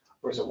potentially.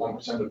 Or is it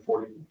 1% of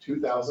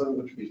 42,000,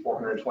 which would be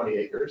 420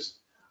 acres?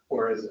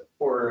 Or is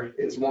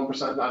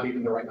 1% not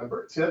even the right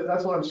number? See,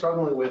 that's what I'm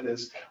struggling with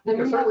is, we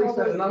can certainly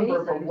set a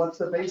number, but what's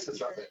the basis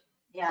of it?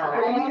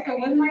 Yeah. So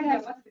we might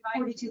have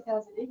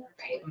 42,000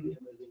 acres.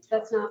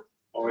 That's not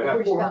Oh, we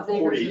have 42,000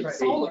 acres 48. of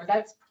solar,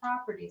 that's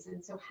properties.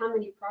 And so how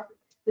many properties?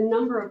 The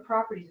number of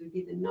properties would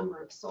be the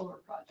number of solar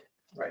projects.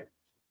 Right.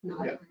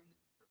 Not Yeah.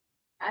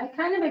 I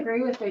kind of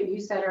agree with what you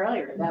said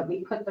earlier, that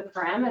we put the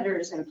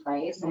parameters in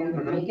place and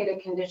Mhm. make it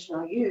a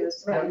conditional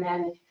use, Right. and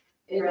then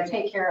it'll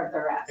take care of the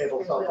rest.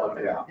 It'll solve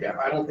it. Yeah.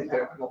 I don't think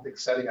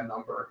setting a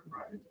number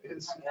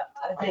is. Yeah,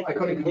 I think I the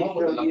couldn't come up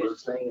with a conditional number.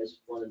 use thing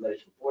is one of the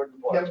most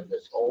important parts of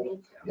this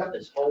whole, Yep.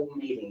 this whole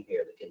meeting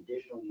here, the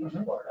conditional use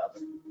Mhm. part of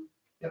it.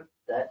 Yep.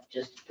 That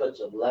just puts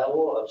a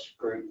level of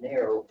scrutiny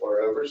or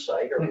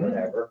oversight or Mhm.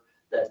 whatever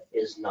that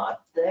is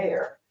not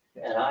there.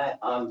 And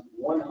I'm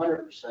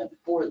 100%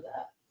 for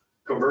that.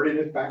 Converting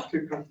it back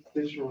to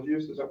conditional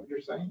use, is that what you're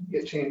saying?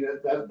 Get changed,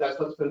 that's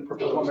what's been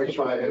proposed. Just wanna make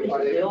sure by- It's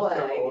by- still so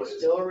ag, it's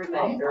still a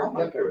remainder. I'm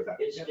okay with that.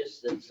 It's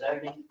just the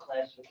zoning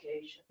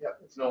classification. Yeah,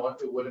 it's no,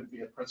 it wouldn't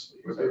be a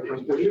principal use. Would be a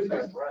principal use.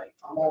 That's right.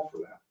 I'm all for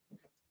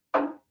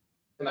that.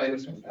 And I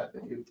understand that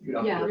you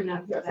don't. Yeah, agree.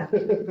 I'm not for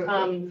Yeah.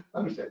 Um,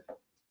 Understand.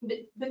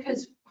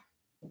 Because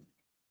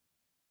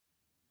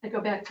I go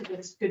back to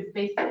this good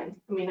faith thing.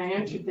 I mean, I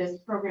entered this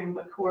program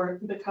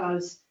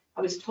because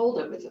I was told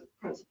it was a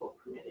principal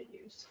permitted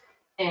use.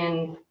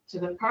 And to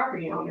the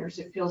property owners,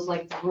 it feels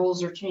like the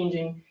rules are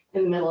changing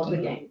in the middle of the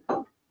game.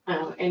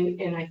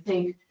 And I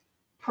think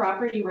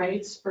property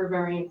rights are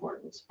very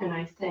important. And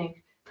I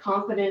think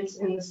confidence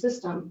in the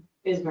system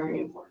is very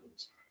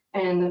important.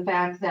 And the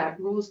fact that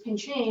rules can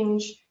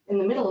change in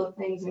the middle of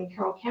things in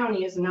Carroll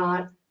County is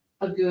not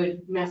a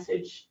good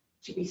message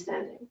to be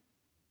sending.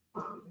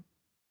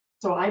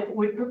 So I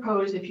would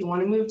propose, if you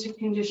want to move to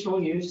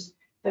conditional use,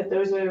 that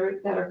those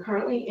that are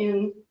currently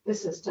in the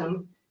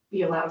system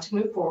be allowed to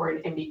move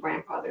forward and be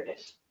grandfathered in.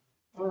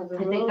 Well, the I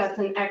think rules- that's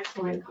an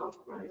excellent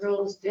compromise. the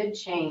rules did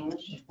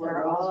change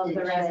for all of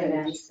the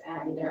residents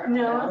and their.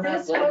 No, I'm not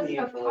this blaming was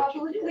you a for what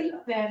you publicly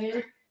did.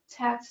 vetted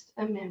text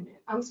amendment.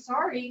 I'm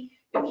sorry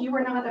if you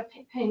were not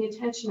paying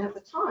attention at the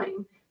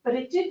time, but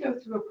it did go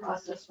through a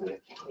process from the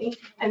county,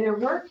 and there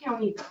were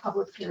county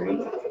public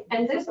hearings,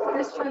 and this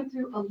went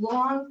through a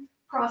long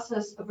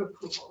process of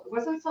approval. It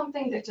wasn't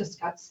something that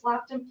just got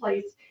slapped in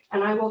place,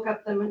 and I woke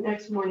up the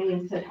next morning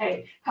and said,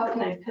 hey, how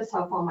can I piss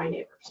off all my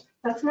neighbors?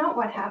 That's not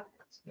what happened.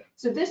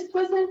 So this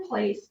was in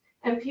place,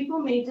 and people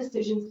made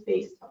decisions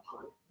based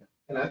upon it.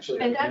 And actually.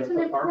 And that's an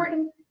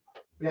important,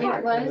 Yeah,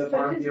 It was and the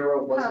Farm because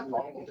Bureau was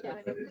public.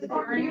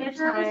 involved. During a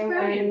time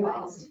when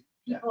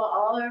people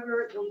all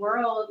over the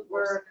world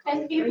were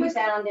And it was-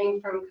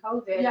 rebounding from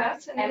COVID.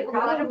 yes, and And a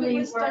lot of it probably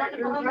was done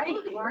you're on.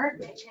 right,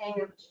 weren't paying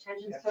much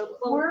attention. So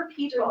poor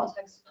people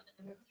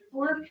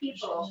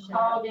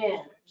called in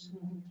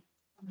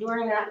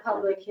during that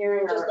public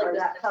hearing or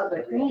that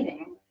public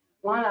meeting.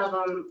 One of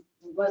them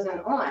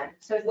wasn't on.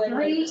 So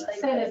 3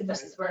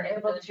 citizens were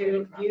able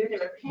to view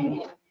their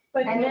opinion.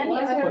 But And then the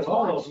many others others But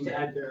all of watched them it.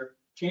 had their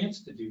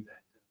chance to do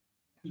that.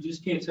 You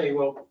just can't say,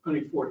 well,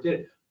 only 4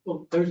 did.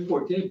 Well, those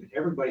 4 did, but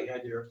everybody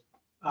had their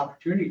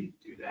opportunity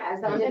to do that.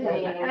 As I'm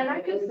saying, And I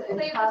could it was say a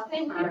the tough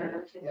same time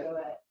here. to do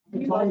it.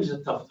 It's always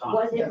a tough time.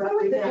 Was it Yeah.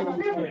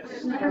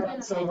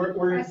 represented? So we're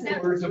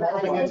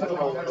developing into the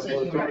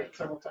conversation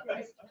several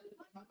times.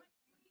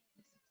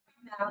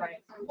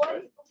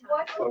 What's the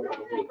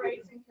property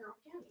rights in Carroll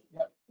County?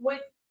 Yep.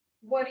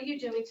 What are you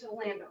doing to the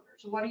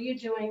landowners? What are you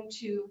doing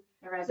to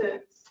The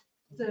residents.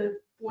 the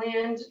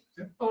land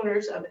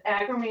owners of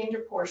agri-remainder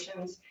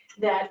portions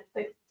that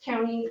the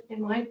county,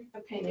 in my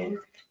opinion,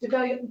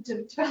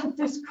 developed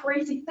this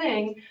crazy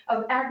thing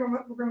of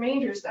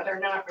agri-remainders that are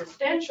not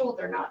residential,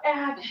 they're not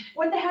ag.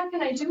 What the heck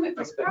can I do with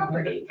this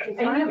property?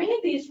 And you made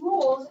these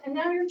rules and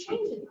now you're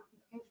changing them.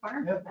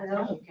 Farm. Yep. I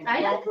know.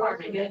 I know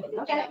farming it.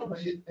 Okay.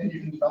 And you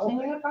can develop Can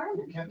you it. farm?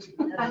 You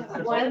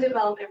can't. Land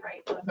development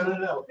right.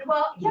 No.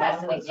 Well,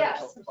 yes, Non-residential.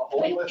 yes. There's a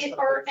whole list of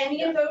Are things.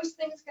 any of those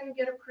things going to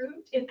get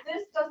approved? If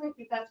this doesn't,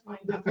 that's my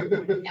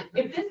point.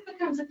 If this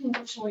becomes a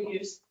conditional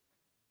use,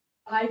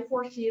 I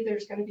foresee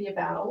there's going to be a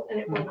battle and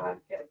it will not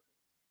get.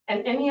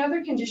 And any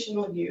other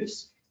conditional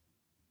use,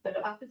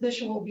 the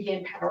opposition will be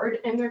empowered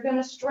and they're going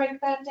to strike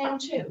that down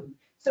too.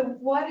 So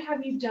what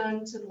have you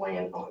done to the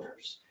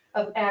landowners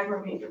of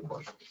agri-remainder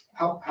portions?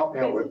 Help me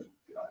out with,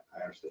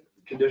 I understand,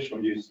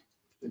 conditional use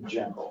in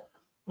general.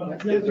 Well,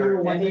 Is there there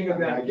were one any, thing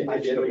about I get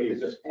conditional it, is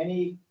use. there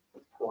any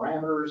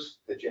parameters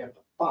that you have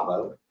to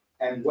follow?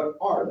 And what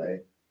are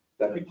they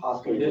that could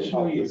possibly would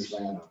Conditional help use. these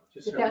landowners?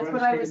 Just so That's everyone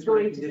what I was understands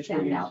going to conditional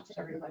send use. out to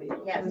everybody.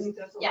 Yes. I think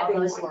there's a Yeah, lot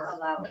those more.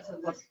 allow it. To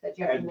look that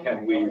you have And to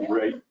can we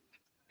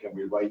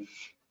write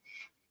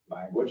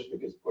language that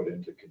gets put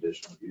into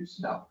conditional use?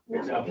 No.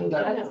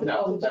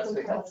 No.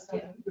 That's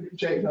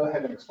Jay, go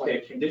ahead and explain.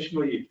 Okay,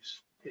 conditional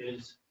use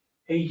is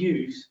a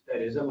use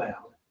that is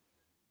allowed,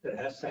 that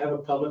has to have a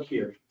public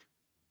hearing.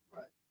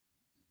 Right.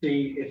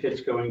 See if it's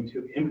going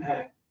to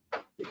impact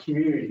the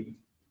community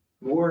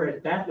more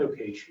at that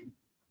location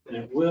than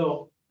it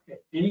will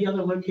at any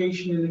other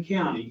location in the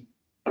county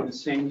in the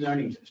same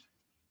zoning district.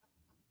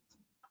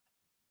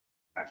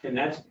 And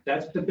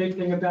that's the big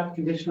thing about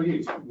conditional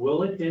use.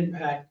 Will it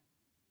impact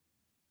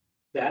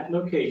that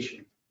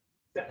location,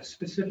 that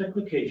specific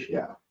location?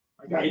 Yeah.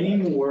 I got Any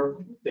that.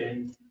 more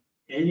than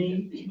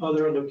any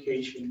other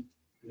location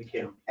in the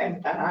county.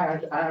 And I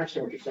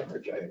understand what you're saying there,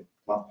 Jay.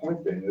 My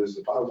point being is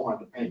if I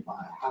wanted to paint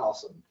my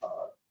house an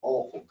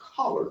awful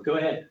color, Go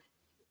ahead.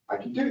 I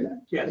can do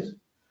that. Yes.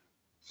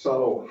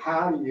 So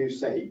how do you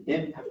say,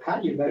 how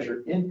do you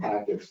measure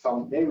impact if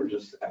some neighbor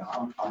just, and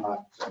I'm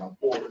not saying I'm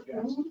for or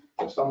against,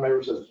 if some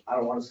neighbor says, I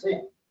don't want to see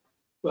it,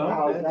 Well,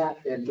 how is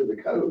that into the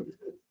code?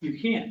 you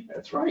can't.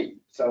 That's right.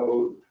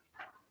 So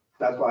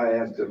that's why I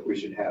asked if we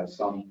should have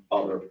some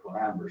other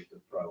parameters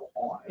to throw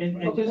on it.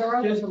 And just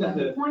as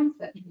a, points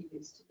that you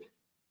used to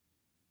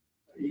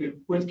do.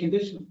 with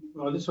condition,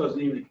 well, this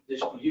wasn't even a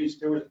conditional use.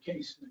 There was a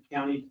case in the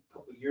county a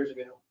couple of years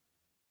ago.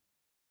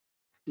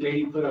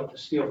 Lady put up a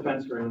steel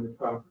fence around the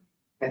property.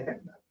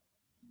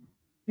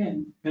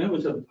 And it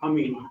was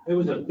it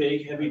was a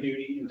big, heavy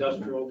duty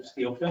industrial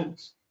steel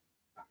fence.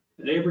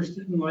 The neighbors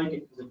didn't like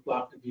it because it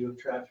blocked the view of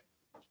traffic.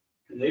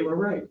 And they were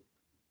right.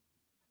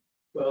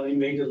 Well, they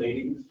made the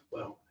lady,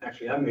 well,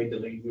 actually, I made the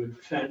lady move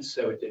the fence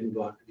so it didn't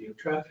block the view of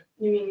traffic.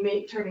 You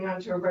mean turning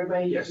onto a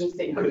roadway? Yes. You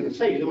say,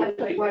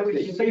 like, why would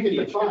you? Safety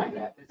is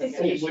fine.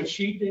 It's What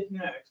she did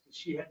next, is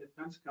she had the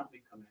fence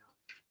company come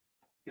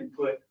out and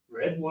put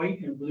red, white,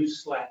 and blue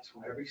slats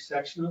on every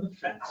section of the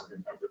fence.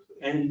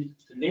 And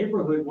the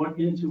neighborhood went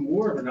into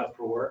more of an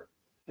uproar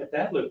at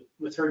that look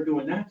with her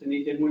doing that than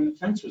they did when the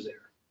fence was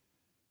there.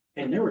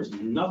 And there was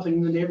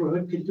nothing the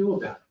neighborhood could do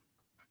about it.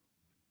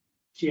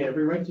 She had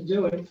every right to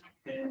do it,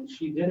 and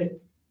she did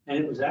it, and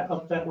it was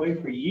up that way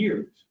for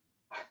years.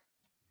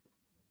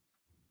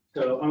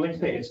 So, like I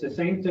say, it's the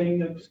same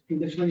thing as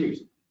conditional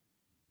use.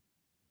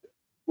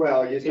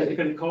 Well, you Is it said,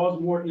 going to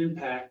cause more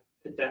impact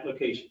at that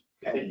location?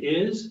 If it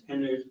is,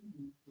 and there's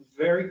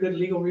very good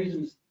legal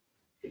reasons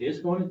it is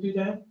going to do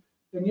that,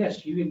 then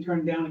yes, you can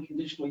turn down a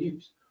conditional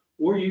use.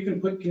 Or you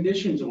can put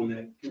conditions on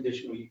that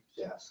conditional use.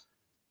 yes.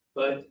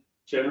 But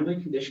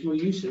generally conditional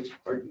uses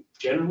are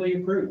generally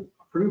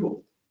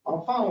approvable.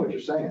 I'll follow what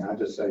you're saying. I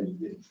just say,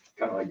 it's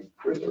kind of like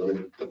Chris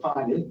earlier,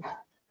 define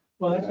impact.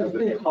 Well, that's just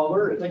The it.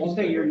 color is Like you one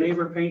say, thing. your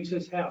neighbor paints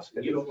his house, and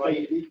If you it's don't like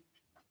it. safety,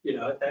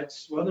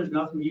 Well, there's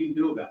nothing you can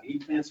do about it. He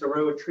plants a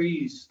row of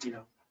trees,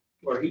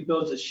 or he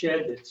builds a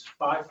shed that's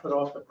 5 foot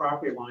off the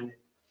property line. It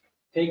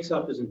takes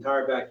up his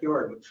entire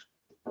backyard, which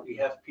we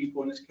have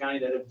people in this county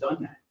that have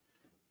done that.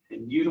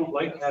 And you don't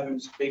like having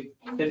this big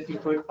 50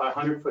 foot by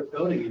 100 foot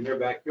building in their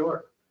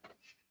backyard.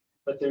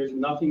 But there's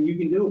nothing you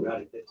can do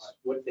about it. That's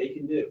what they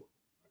can do.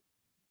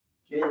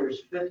 Jay,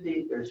 there's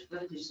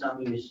 50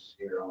 some uses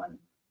here on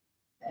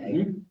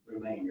ag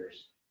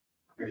remainders.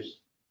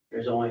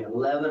 There's only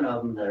 11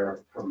 of them that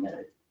are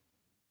permitted,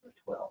 or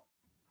 12,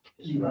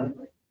 just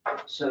roughly.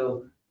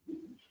 So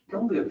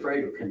don't be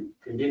afraid of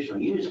conditional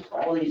use.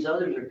 All these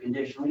others are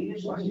conditional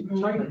uses.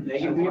 Right, they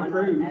can be Why not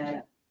approved.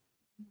 add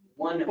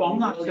one that Well, I'm we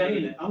not really-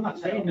 saying that, I'm not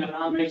saying that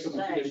I'm making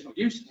them conditional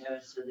uses.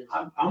 So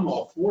that- I'm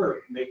all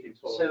for making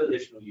total So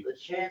conditional use. the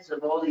chance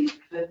of all these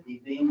 50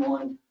 being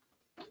one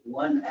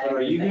ag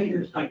Are you gonna-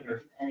 remainders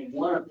under any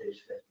one of those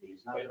 50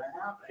 is not gonna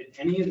happen. And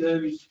any of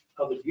those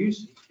other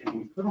uses can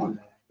be put on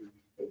that.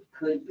 It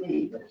could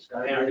be, but it's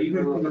gotta And are be you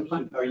approved.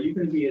 going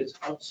to be as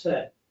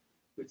upset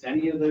with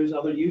any of those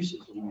other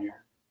uses in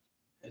there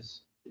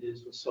as it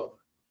is with solar?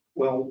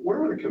 well,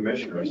 where are the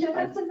commissioners?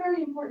 That's a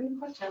very important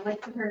question. I'd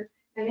like to hear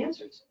an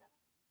answer to that.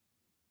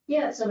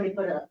 Yeah, if somebody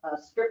put a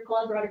strip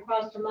club right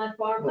across from my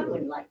farm, I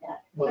wouldn't like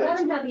that. Well, But I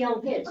that's, don't have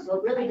young kids, so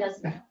it really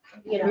doesn't,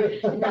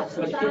 and that's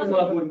A strip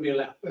club wouldn't be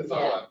allowed. that's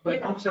all right.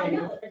 But I'm I saying,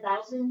 know,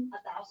 1,000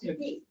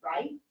 feet,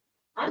 right?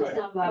 I'm Right.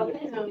 not,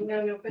 okay.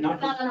 No, but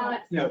Not- that's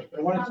not. no,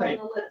 but what I'm saying,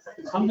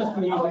 I'm just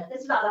gonna use,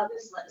 It's not on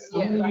this list.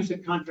 I'm gonna use a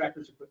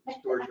contractor's equipment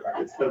storage yard.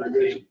 It's the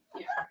revision.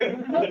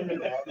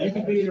 You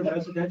could be in a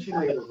residential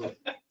neighborhood.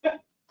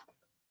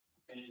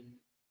 And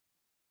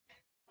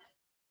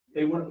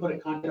they want to put a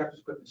contractor's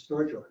equipment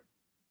storage yard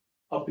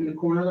up in the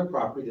corner of the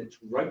property that's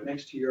right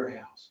next to your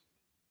house.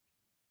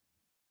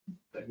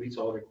 That meets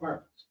all the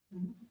requirements.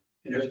 And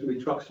there's gonna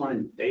be trucks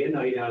running day and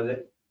night out of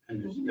it,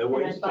 and there's no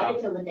way And to I buy stop.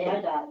 it till the day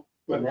I die.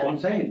 But what I'm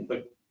saying,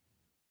 but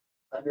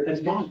Under that's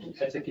fine, conditions.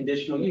 that's a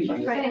conditional use.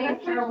 Right, and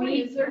that's my Are point, we,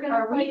 is they're gonna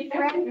are we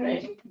fight everything.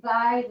 threatened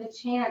by the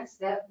chance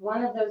that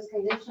one of those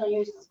conditional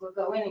uses will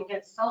go in and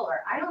get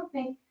solar? I don't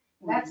think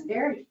that's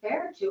very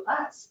fair to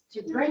us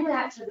to bring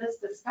that to this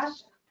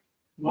discussion.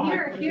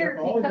 We're here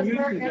All because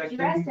we're uses that can be-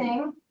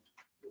 addressing,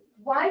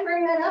 why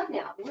bring that up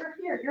now? We're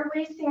here, you're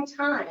wasting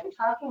time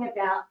talking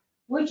about,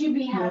 would you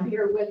be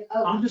happier with a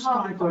I'm just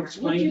trying to farm?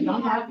 explain- Would you be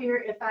I'm not- happier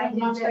if I I'm did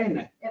not this, saying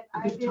that. if I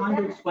I'm just did trying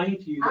to that? explain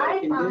to you that I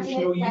a find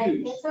conditional it that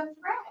use. it's a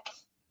threat.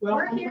 Well,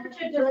 We're here to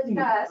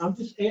discuss. I'm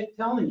just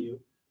telling you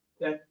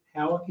that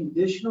how a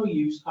conditional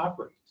use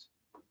operates.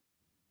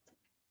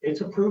 It's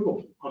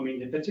approvable. I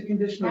mean, if it's a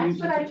conditional That's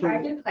use, what I it's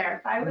tried approvable. to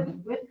clarify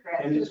with Chris.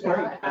 And it's great,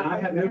 and I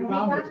have no we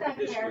problem got with that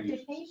conditional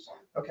use. clarification.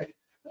 Okay,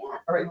 Yeah.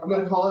 all right, I'm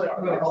gonna call it a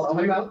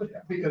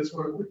timeout because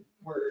we're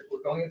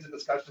going into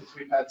discussions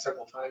we've had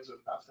several times in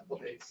the past couple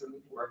of days, and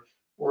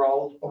we're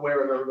all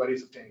aware of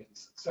everybody's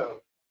opinions.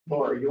 So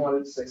Laura, you wanted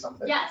to say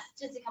something? Yes,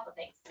 just a couple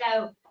things.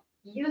 So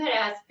you had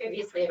asked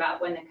previously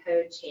about when the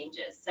code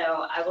changes. So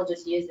I will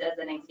just use as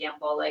an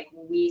example, like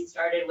we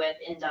started with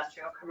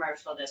industrial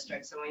commercial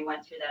districts and we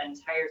went through that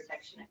entire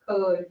section of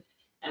code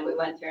and we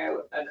went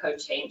through a code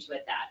change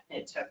with that.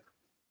 It took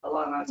a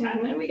long, long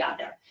time and we got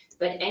there.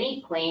 But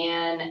any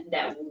plan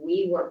that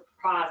we were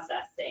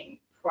processing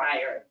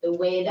prior, the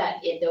way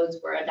that those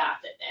were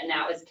adopted, and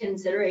that was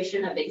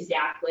consideration of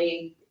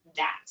exactly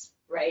that,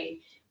 right?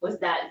 Was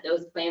that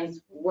those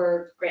plans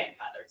were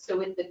grandfathered. So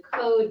with the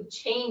code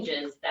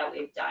changes that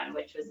we've done,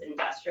 which was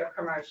industrial,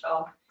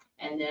 commercial,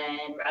 and then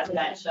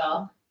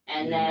residential,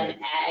 and then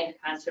ag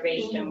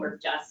conservation were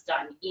just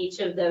done. Each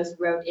of those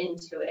wrote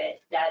into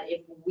it that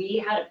if we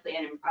had a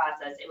plan in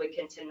process, it would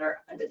continue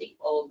under the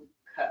old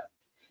code.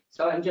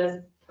 So I'm just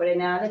putting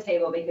that on the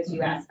table because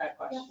you asked that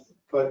question.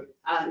 But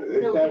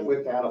is So that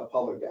without a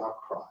public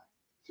outcry?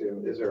 So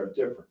is there a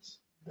difference?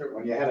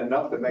 When you had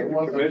enough to make a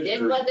This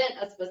commissioner, wasn't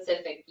a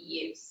specific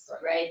use,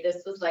 right?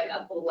 This was like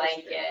a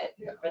blanket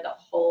Yeah. for the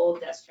whole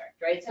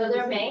district, right? So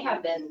there may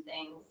have been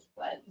things,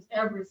 but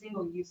Every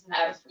single use. in the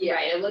district. yeah,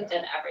 it looked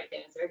at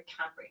everything. It's very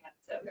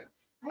comprehensive.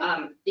 The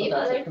But that's a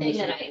other thing that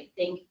commissioner. I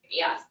think,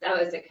 yes, that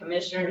was a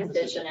commissioner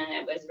decision and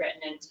it was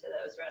written into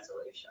those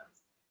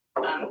resolutions.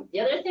 The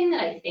other thing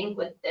that I think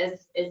with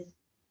this is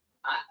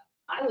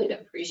I would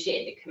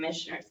appreciate the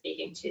commissioner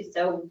speaking to.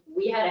 So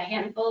we had a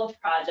handful of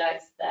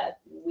projects that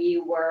we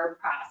were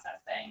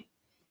processing.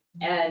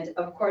 And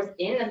of course,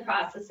 in the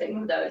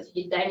processing of those,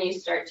 then you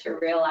start to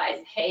realize,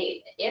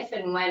 hey, if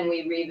and when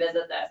we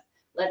revisit this,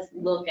 let's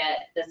look at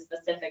the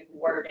specific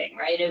wording,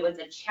 right? It was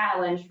a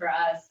challenge for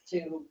us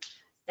to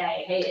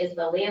say, hey, is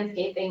the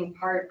landscaping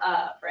part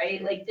of,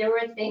 right? Like there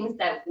were things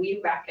that we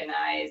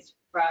recognized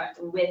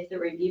with the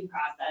review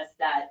process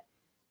that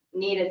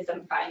needed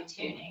some fine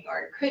tuning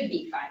or could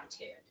be fine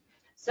tuned.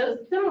 So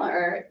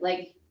similar,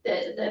 like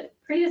the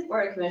previous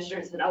Board of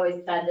Commissioners had always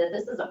said that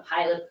this is a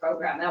pilot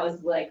program. That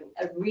was like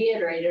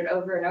reiterated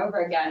over and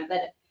over again,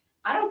 but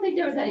I don't think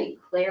there was any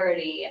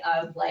clarity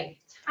of like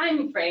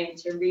time frame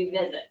to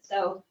revisit.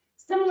 So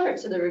similar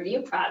to the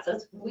review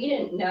process, we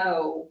didn't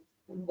know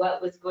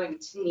what was going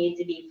to need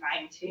to be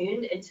fine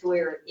tuned until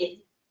we were in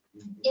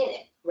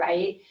it,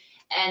 right?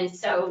 And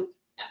so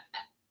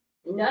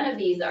none of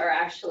these are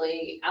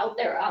actually out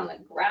there on the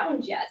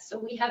ground yet. So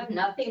we have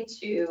nothing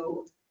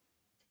to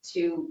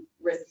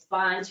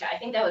respond to. I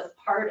think that was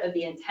part of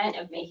the intent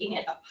of making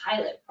it a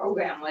pilot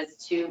program, was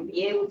to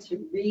be able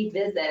to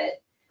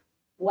revisit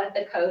what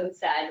the code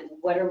said,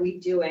 what are we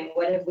doing,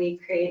 what have we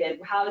created,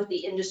 how has the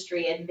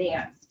industry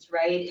advanced,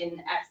 right, in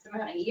X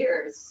amount of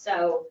years.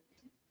 So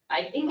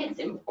I think it's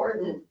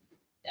important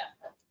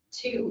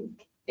to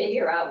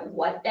figure out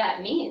what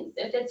that means.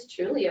 If it's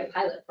truly a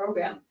pilot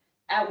program,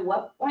 at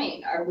what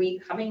point are we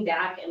coming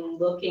back and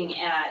looking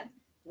at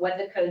what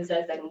the code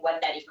says and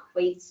what that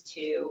equates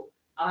to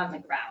on the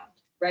ground,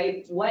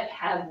 right? What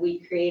have we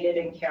created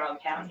in Carroll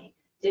County?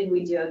 Did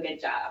we do a good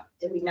job?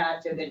 Did we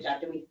not do a good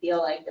job? Do we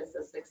feel like this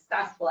is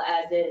successful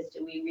as is?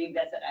 Do we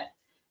revisit it?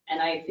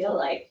 And I feel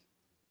like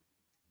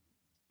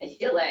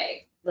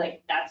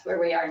that's where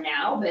we are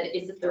now, but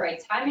is it the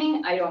right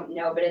timing? I don't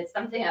know, but it's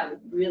something I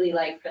would really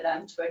like for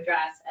them to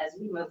address as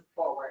we move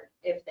forward.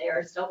 If they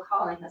are still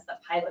calling this a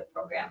pilot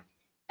program,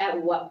 at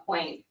what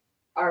point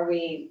are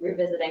we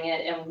revisiting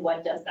it and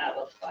what does that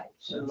look like?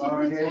 So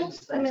Laura, here's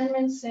the thing.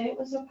 Amendments say it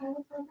was a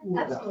pilot program?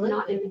 Absolutely.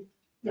 Not in.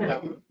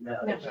 No,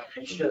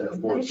 it should have.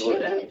 It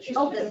should have.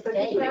 Oh, the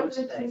state. That was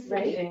a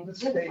right? The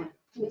state.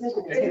 It's a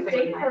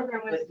state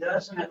program with. But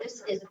doesn't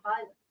This is a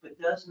pilot. the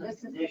This is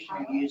a conditional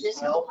pilot. use This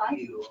is a help pilot.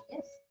 you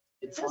Yes.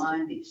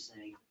 define these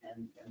things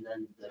and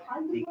then the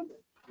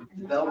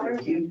development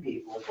review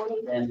people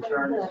then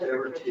turn this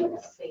over to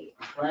the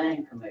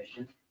planning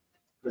commission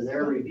for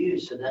their review?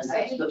 So then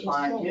that's the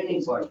fine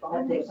tuning part.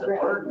 That takes the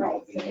burden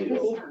off of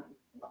you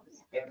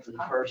after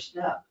the first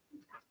step.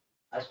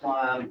 That's why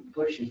I'm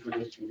pushing for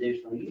this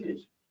conditional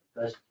use,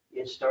 because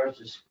it starts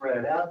to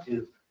spread out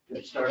to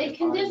start The to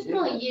fine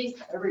conditional tune.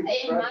 use, Every in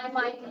my project-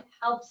 mind,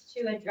 helps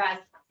to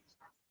address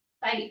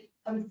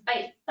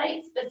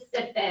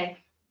site-specific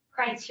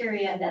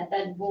criteria that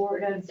the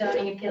Board of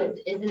Zoning Appeals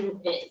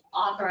isn't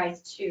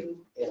authorized to.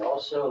 It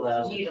also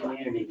allows the Utilize.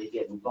 community to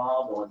get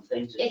involved on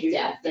things that It you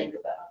does. didn't think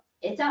about.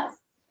 It does.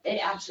 It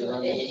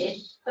absolutely,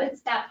 it puts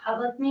that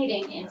public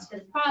meeting into the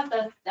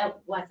process that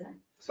wasn't.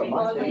 So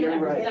my So you're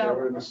right, there So-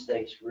 were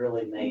mistakes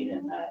really made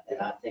in that, and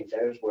I think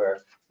there's where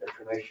the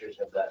commissioners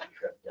have gotten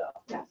tripped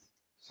up. Yes.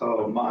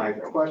 So my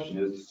question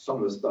is, some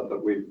of the stuff that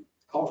we've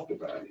talked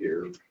about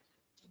here,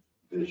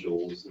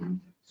 visuals and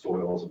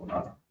soils and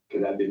whatnot,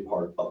 could that be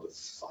part of the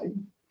site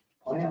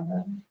plan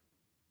then?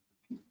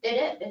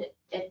 It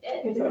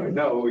is.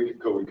 No,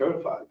 could we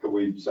codify it? Could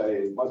we say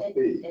it must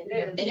be?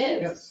 It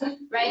is,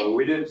 right? Well,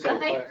 we didn't say, The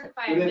height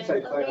we didn't requirements, say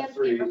the class landscape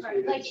threes.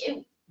 requirements,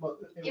 like Well,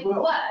 it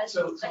will. was,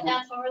 So- but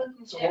that's what we're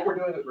looking So what we're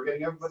to. doing is we're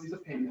getting everybody's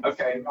opinion.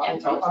 Okay. I'm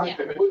Yeah.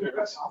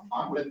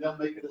 fine with, they'll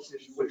make a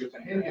decision which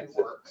opinion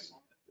works,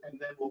 and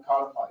then we'll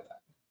codify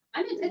that.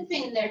 I'm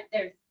anticipating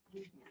there's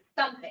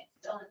something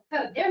still in the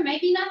code. There may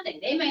be nothing.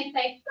 They may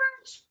say,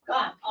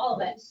 gone, all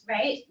of it,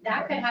 right?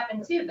 That could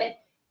happen too, but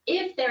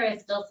if there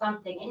is still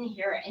something in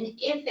here and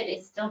if it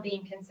is still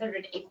being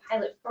considered a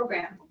pilot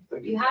program,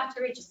 you have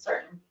to reach a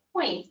certain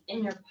point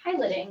in your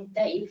piloting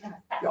that you can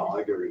assess Yeah, it.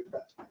 I agree with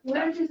that.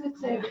 Where does it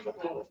say it was a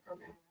pilot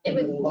program? It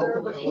was Local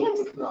verbally,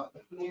 village was not.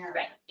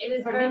 right, it was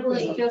It was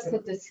verbally, just a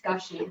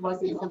discussion, it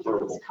wasn't something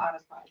that was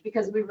codified,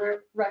 because we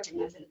were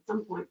recognizing at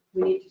some point,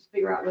 we need to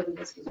figure out whether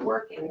this was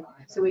working,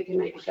 so we can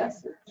make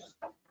adjustments.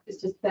 It's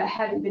just that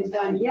hadn't been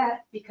done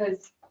yet,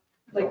 because,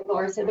 like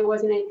Laura said, there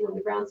wasn't anything on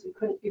the ground, so we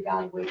couldn't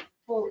evaluate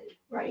fully.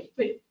 Right,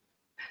 but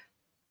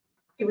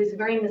it was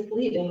very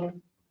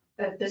misleading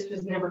that this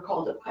was never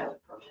called a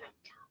pilot program.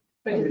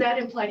 Because that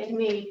implied to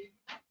me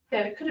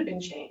that it could have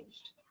been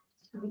changed.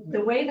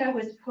 The way that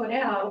was put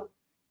out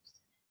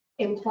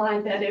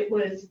implied that it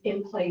was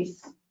in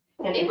place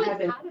and it it was had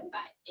been. codified.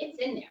 It's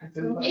in there. It's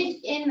in the-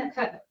 It's in the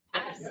code.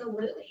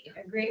 Absolutely,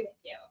 agree with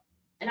you.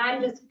 And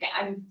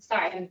I'm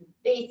sorry, I'm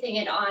basing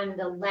it on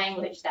the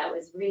language that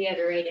was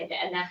reiterated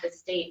and that the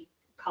state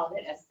called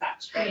it as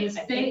such, right? The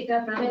I state think-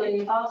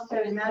 definitely, also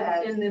and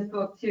that's in this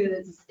book too,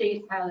 that's a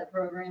state pilot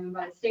program, and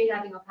by the state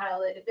having a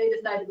pilot, if they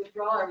decide to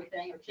withdraw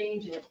everything or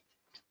change it,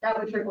 that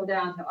would trickle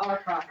down to our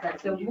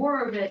process, so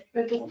more of it.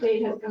 But the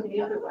state has gone the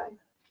other way.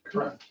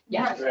 Correct.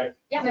 Yeah, Right.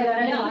 yeah, So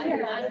that no, is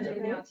here, I- that's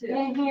it now too.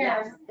 In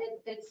Yes. here,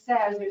 it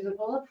says, there's a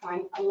bullet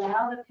point,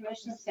 allow the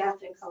commission staff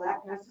to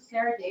collect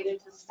necessary data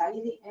to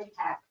study the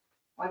impact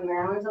on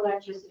Maryland's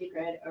electricity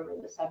grid over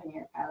the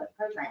 7-year pilot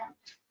program.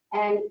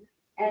 And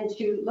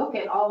to look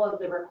at all of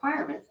the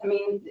requirements. I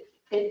mean,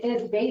 it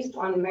is based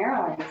on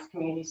Maryland's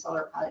community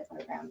solar pilot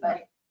program,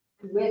 but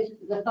with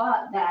the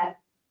thought that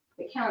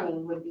the county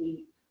would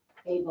be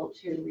able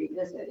to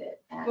revisit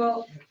it and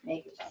Well,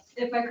 make adjustments.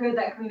 if I could,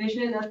 that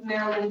commission, that's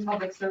Maryland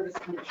Public Service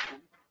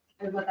Commission,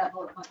 is what that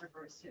bullet point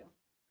refers to.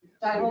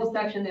 That whole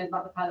section there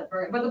about the pilot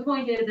program. But the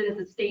point is that it's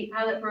a state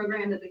pilot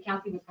program that the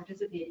county was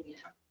participating in,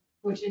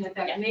 which in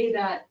effect made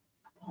that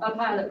a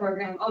pilot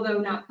program, although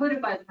not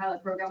codified as a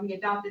pilot program, we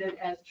adopted it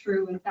as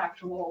true and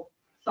factual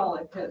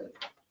solid code.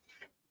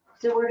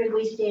 So where do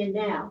we stand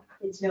now?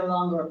 It's no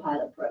longer a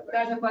pilot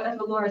program. That's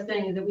what Laura's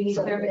saying, is that we need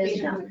So there is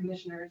clarification from none. the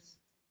commissioners.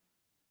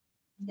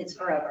 It's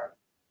forever.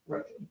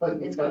 Right,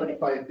 It's but coded.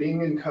 by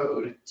being in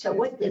code. So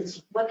what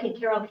can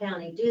Carroll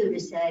County do to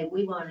say,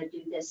 we want to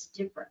do this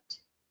different?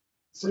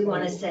 We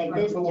want to say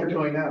this. That's what we're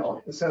doing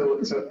now. So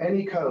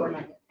any We're code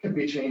not- can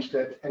be changed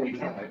at any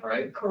time,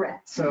 right?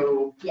 Correct.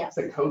 So Yes.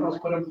 the code was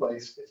put in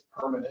place, it's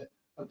permanent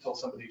until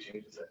somebody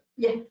changes it.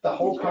 Yeah. The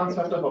whole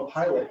concept of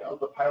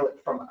the pilot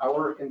from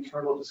our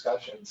internal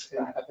discussions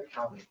at the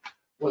county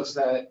was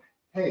that,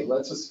 hey,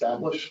 let's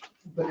establish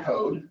the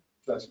code,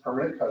 that's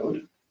permanent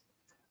code.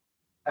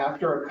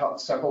 After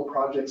several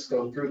projects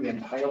go through the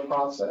entire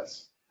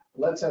process,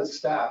 let's as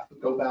staff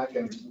go back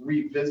and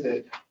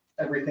revisit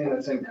everything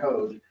that's in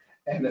code.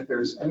 And if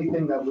there's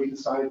anything that we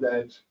decide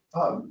that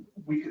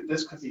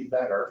this could be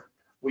better,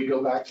 we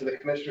go back to the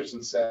commissioners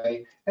and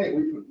say, hey,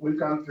 we've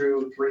gone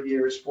through 3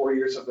 years, 4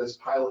 years of this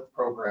pilot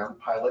program,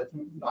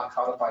 not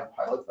codified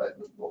pilot, but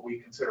what we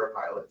consider a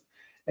pilot.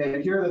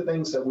 And here are the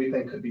things that we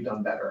think could be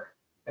done better.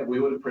 And we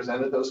would have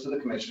presented those to the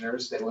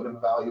commissioners, they would have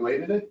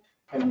evaluated it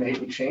and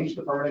maybe changed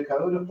the permanent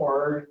code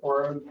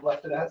or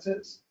left it as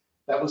is.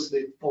 That was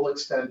the full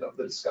extent of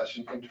the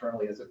discussion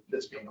internally as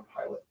this being a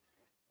pilot.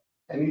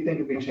 Anything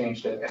can be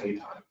changed at any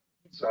time.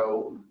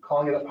 So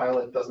calling it a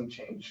pilot doesn't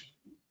change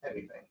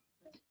anything.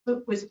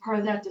 But was part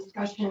of that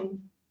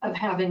discussion of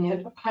having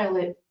it a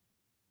pilot,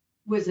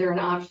 was there an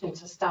option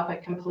to stop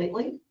it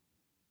completely?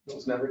 It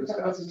was never That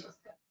wasn't discussed.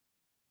 discussed.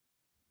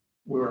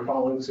 We were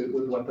following suit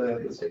with what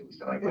the state was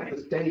doing. If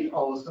the state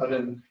all of a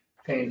sudden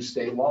changed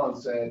state law and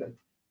said,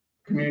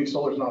 community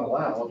solar is not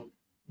allowed,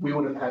 we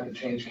would have had to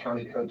change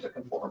county code to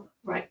conform.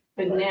 Right,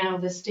 but now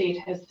the state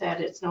has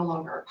said it's no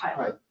longer a pilot.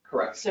 Right,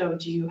 correct. So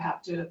do you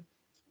have to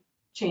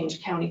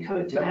change county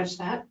code to No. match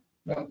that?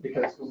 No,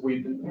 because we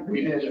didn't,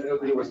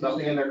 there was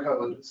nothing in their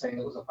code saying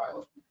it was a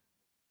pilot.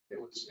 It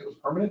was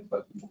permanent,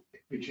 but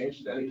we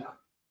changed it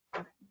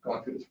anytime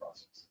going through this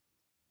process.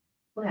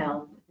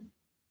 Well,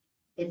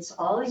 it's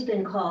always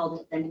been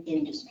called an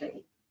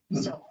industry.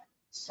 So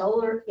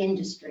solar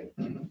industry.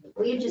 If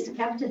we had just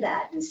kept to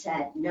that and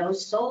said no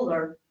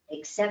solar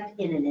except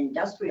in an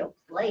industrial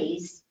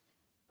place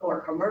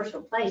or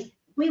commercial place,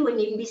 we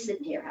wouldn't even be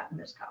sitting here having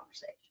this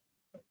conversation.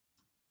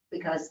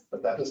 Because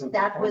But that doesn't.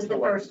 that conform was to the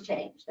what- first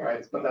change.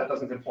 Right, but that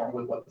doesn't conform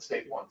with what the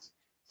state wants.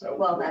 So.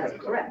 Well, that's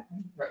correct.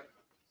 Right,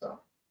 so.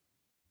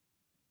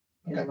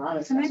 In a lot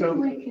of So maybe So-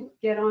 we could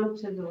get on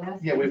to the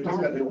last. Yeah, we've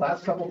just got the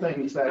last couple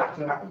things that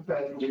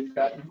we've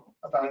got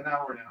about an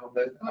hour now,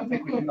 that I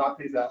think we can knock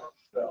these out,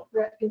 so.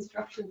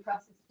 Construction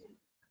process.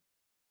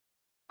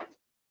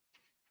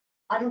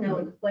 I don't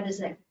know, what does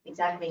that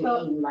exactly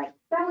Well, mean, like,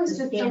 That was the just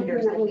something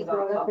standards that that was we've all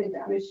brought up talked in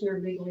about. Commissioner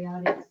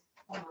Bigliotti's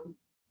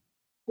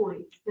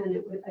point. And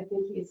it was, I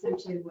think he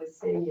essentially was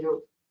saying,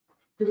 do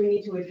we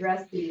need to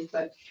address these?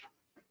 But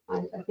I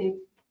think,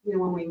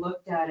 when we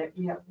looked at it,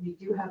 we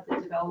do have the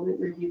development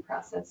review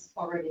process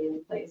already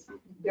in place.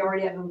 We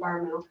already have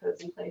environmental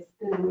codes in place,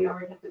 and then we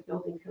already have the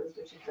building codes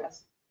which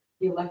address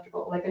the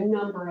electrical, like a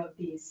number of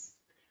these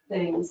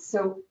things.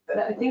 So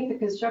I think the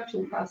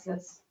construction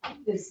process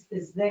is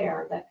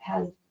there that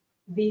has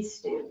these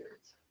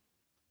standards.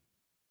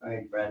 All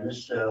right, Brenda,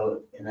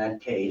 so in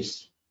that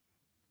case,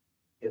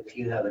 if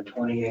you have a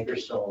 20-acre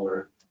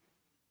solar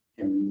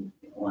and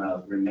on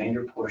a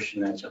remainder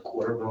portion that's a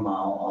quarter of a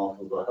mile off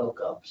of a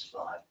hookup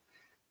spot,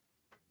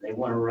 they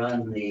want to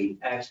run the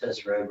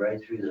access road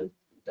right through the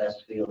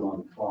best field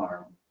on the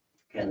farm,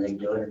 can they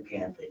do it or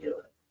can't they do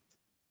it?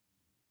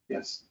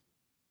 Yes.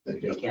 They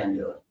can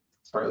do it.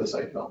 It's part of the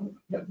site development.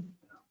 Yep.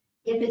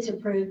 if it's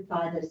approved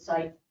by the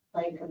site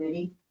plan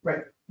committee?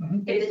 Right.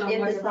 Mhm. If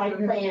the site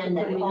plan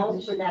that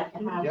calls for that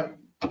to happen, Yep.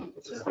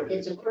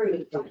 it's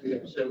approved. So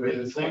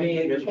the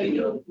planning, Can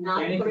you not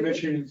planning approve it?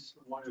 commission is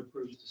the one who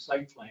approves the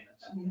site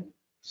plans.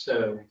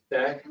 So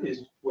that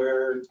is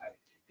where,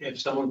 if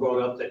someone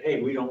brought up that,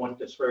 hey, we don't want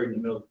this road in the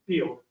middle of the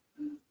field,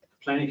 the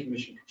planning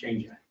commission could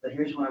change that. But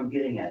here's what I'm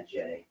getting at,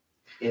 Jay.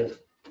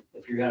 If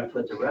you're gonna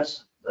put the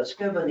rest, let's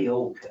go by the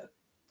old code.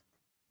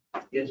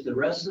 If the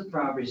rest of the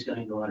property is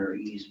gonna go under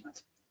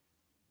easement,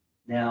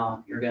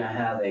 now you're gonna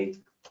have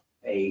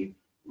a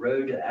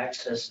road to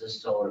access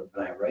this solar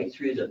plant right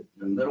through the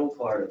middle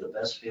part of the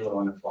best field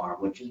on the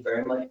farm, which is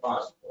very much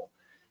possible.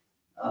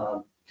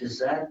 Does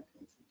that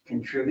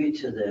contribute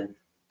to the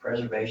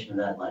preservation of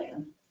that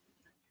land?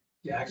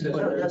 The access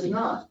No, it does road.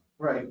 not.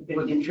 Right.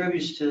 It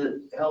contributes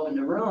to helping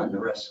to ruin the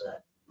rest of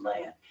that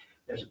land.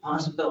 There's a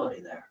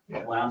possibility there.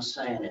 Yeah. What I'm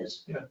saying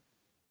is, Yeah.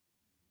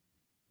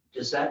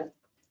 is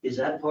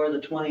that part of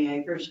the 20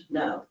 acres?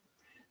 No.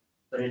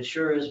 But it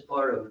sure is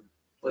part of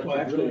what Well,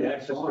 you're actually, doing. the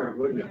access road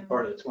would be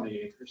part of the 20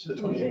 acres.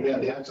 Yeah,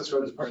 the access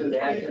road is part So of the.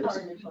 the access-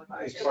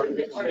 It's part of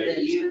the 20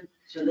 acres.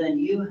 So then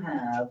you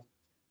have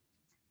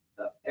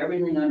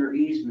everything under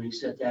easement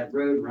except that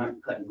road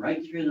cutting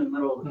right through the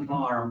middle of the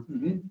farm.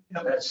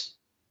 Yep.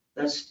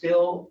 That's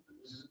still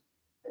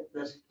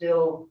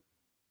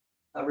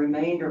a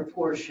remainder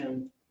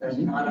portion that's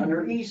not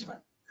under easement.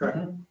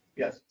 Correct.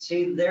 Yes.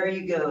 See, there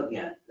you go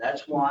again.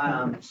 That's why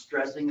I'm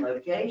stressing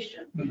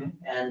location.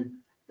 And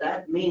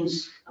that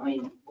means, I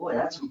mean, boy,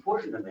 that's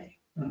important to me.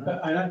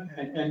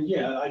 And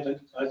yeah, I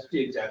see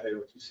exactly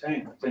what you're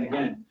saying. But then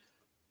again,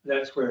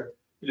 that's where,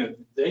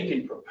 they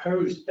can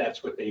propose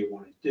that's what they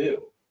want to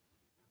do.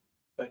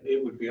 But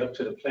it would be up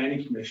to the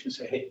planning commission to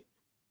say, hey,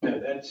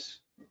 no,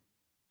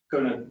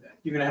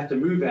 you're gonna have to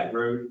move that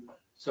road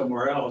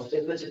somewhere else.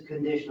 If it's a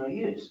conditional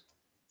use.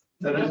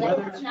 Well, Whether that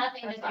it's- has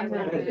nothing to do That's with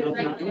nothing the to do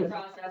regular with it.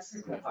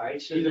 process. All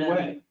right, so Either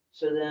way.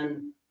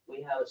 then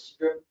we have a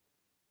strip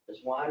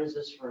as wide as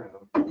this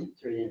room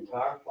through the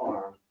entire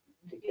farm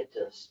to get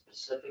to a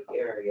specific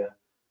area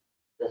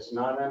that's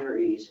not under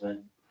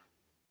easement,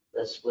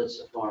 that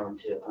splits the farm in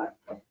two.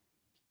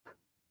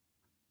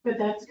 But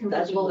that's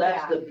That's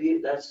completely.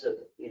 that's the,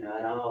 and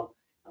I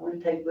want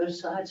to take both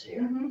sides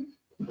here. Mhm.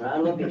 When I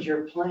look at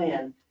your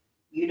plan,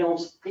 you don't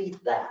see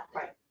that.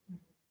 Right.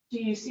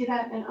 Do you see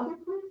that in other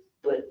plans?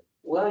 But,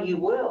 well, you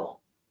will.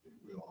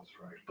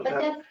 But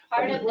that's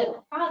part of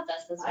the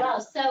process as well.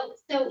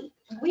 So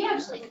we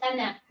actually send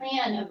that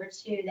plan over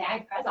to the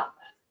Ag Pres office.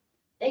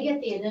 They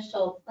get the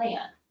initial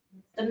plan,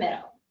 the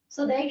middle,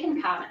 so they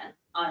can comment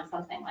on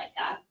something like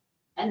that.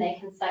 And they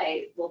can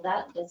say, well,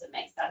 that doesn't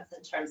make sense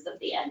in terms of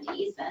the end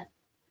easement.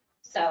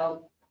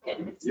 So,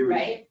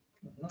 right?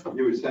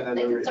 You would send that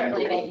They over. can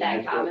certainly make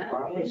that comment.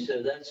 Okay,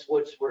 so that's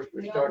what we're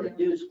starting to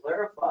do is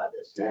clarify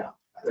this now.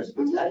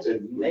 That's a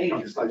major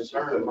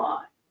concern of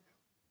mine.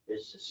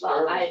 Is the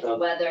Well, service of.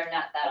 whether or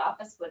not that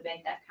office would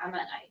make that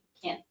comment, I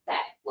can't say,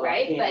 Well, I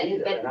right? can't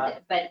either,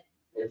 and But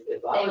If they I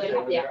was would have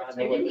over the there, I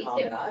know what opportunity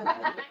comment to.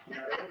 I'd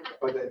make.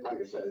 But then, like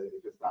I said,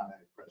 if it's not an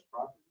express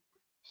property,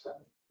 send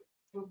it.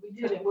 We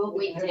did, it will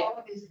We be. do.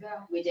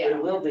 We But it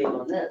do. will be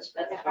on this.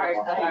 That's part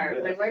of our,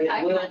 when we're It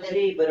talking will about this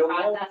be, but it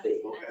won't process be.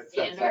 Well, and that's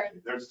standard,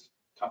 exactly, there's,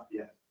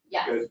 yeah, it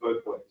yes. goes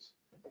both ways.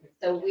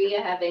 So we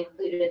have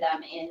included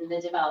them in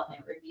the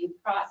development review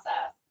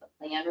process, the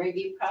plan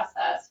review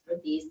process for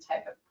these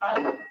type of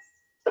projects.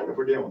 If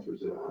we're dealing with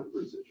residuals,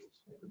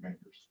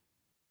 remainders,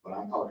 but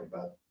I'm talking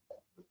about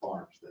the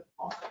farms that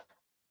aren't.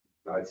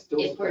 But I'd still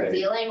If we're say,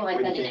 dealing with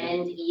we an can't-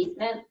 end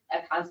easement,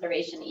 a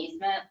conservation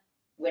easement,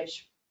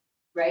 which,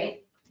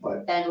 right?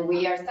 But- Then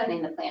we are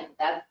sending the plan.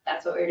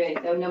 That's what we're doing.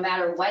 So no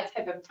matter what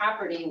type of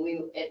property,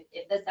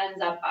 if this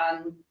ends up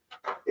on,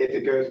 if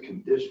it goes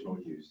conditional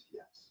use,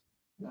 yes.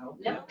 No.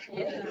 no.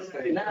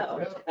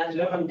 No, that's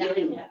what I'm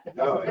getting at.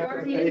 No, It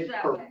already it's is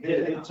that way.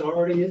 permitted. It's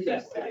already is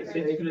that way. It's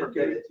It's gonna go-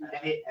 permitted.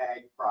 Any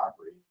ag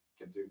property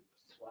can do this,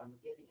 That's what I'm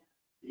getting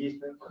at.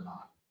 easement or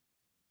not.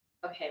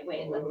 Okay,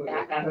 wait, let's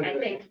back up.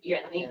 I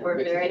think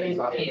we're very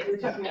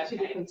confused. Okay, two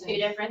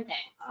different things.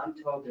 I'm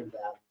talking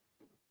about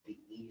the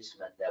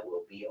easement that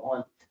will be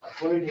on,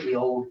 according to the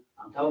old,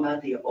 I'm talking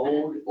about the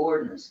old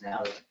ordinance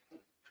now.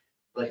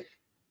 But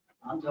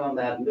I'm talking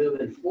about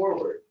moving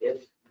forward.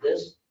 If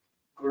this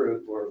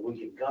group, or we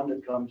can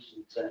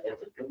if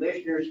the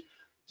commissioners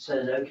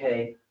says,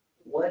 okay,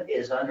 what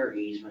is under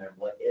easement and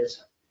what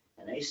isn't?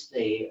 And they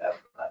see a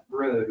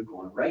road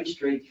going right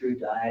straight through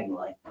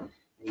diagonally, and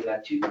you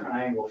got two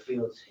triangle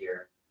fields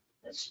here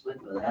that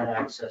split with that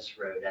access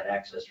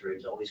road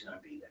is always gonna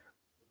be there.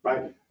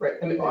 Right. Right,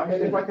 and if I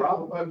could,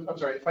 I'm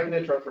sorry, if I can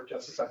interrupt for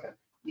just a second.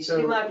 You So-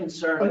 see my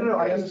concern? Oh, no,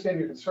 I understand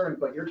your concern,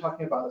 but you're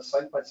talking about a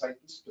site-by-site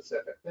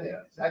specific thing.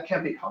 That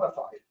can't be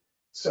codified.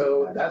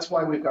 So that's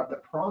why we've got the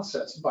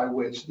process by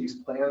which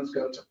these plans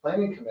go to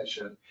planning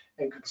commission,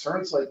 and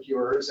concerns like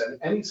yours and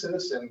any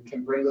citizen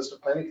can bring this to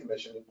planning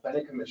commission, and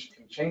planning commission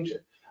can change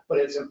it. But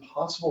it's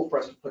impossible for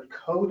us to put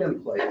code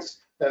in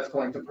place that's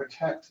going to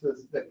protect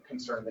the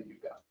concern that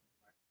you've got.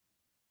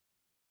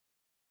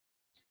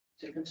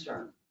 It's a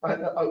concern. I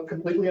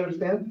completely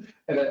understand,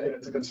 and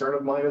it's a concern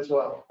of mine as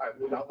well. I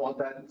would not want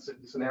that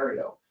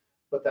scenario.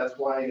 But that's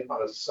why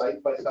on a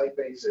site-by-site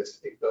basis,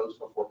 it goes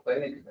before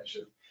planning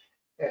commission,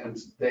 and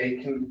they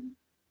can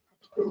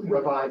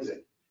revise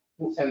it.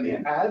 And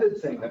the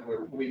added thing that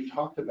we've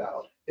talked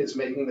about is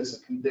making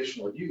this a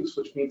conditional use,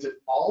 which means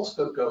it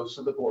also goes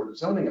to the Board of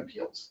Zoning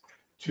Appeals.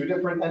 Two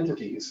different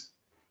entities,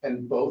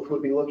 and both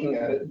would be looking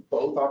at it,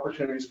 both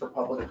opportunities for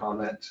public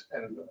comment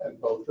and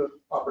both the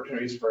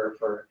opportunities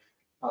for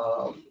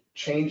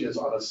changes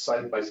on a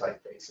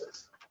site-by-site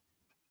basis.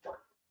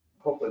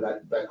 Hopefully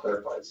that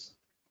clarifies.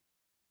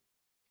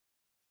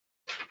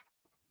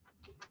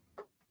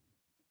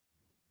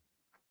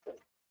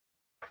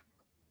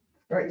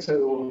 All right,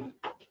 so,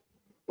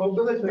 Well,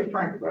 let's be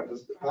frank about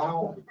this.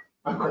 How?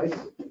 okay.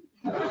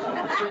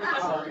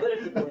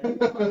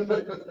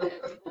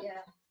 Yeah.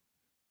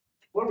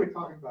 What are we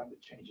talking about to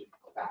change it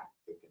back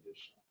to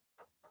conditional?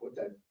 Would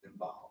that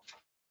involve?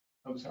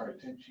 I'm sorry,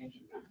 to change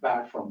it.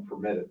 Back from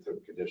permitted to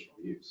conditional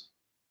use.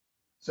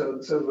 So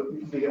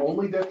the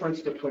only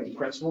difference between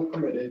principal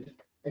permitted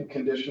and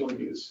conditional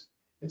use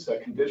It's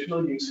that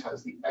conditional use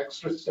has the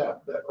extra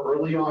step that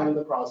early on in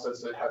the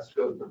process, it has to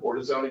go to the Board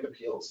of Zoning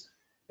Appeals.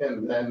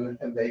 And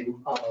they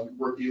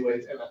review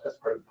it and as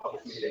part of the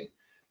public meeting.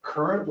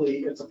 Currently,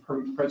 it's a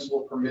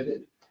principal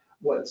permitted.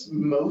 What's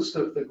most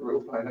of the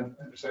group, I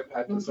understand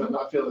Pat does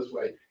not feel this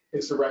way,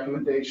 is the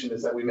recommendation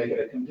is that we make it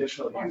a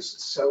conditional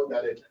use so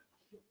that it,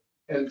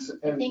 I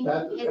think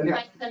that. his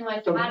question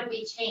was, how do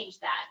we change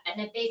that? And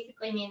it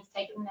basically means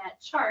taking that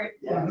chart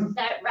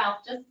that Ralph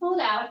just pulled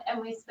out and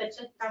we switch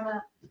it from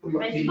a.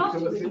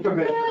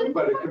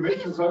 But a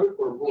commission vote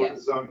or board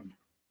of zoning?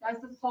 That's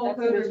the whole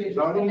code revision.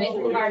 Zoning It's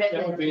or- part of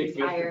That would the be a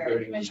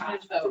entire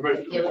commissioner's vote.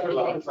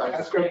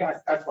 Let's go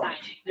back, that's fine.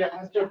 Signing. Yeah,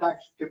 let's go back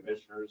to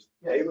commissioners.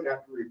 They would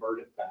have to revert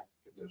it back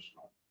to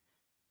conditional.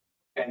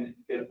 And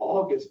it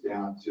all gets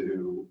down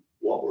to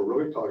what we're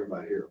really talking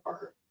about here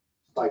are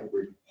site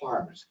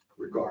requirements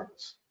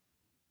regardless.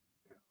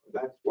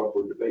 That's what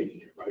we're debating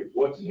here, right?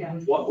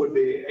 What would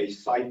be a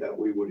site that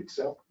we would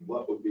accept?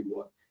 What would be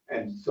what?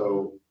 And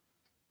so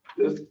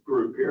this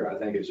group here, I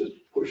think, is just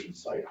pushing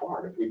site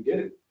hard. If we get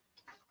it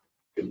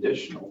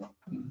conditional,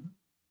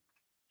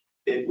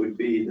 it would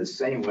be the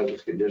same way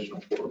as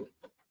conditional for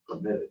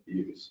permitted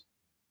use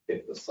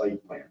if the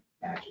site plan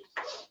matches.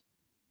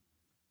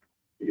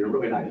 You're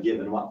really not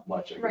giving them up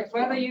much. I guess. Right,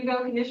 whether you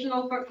go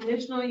conditional for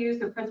conditional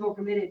use or principal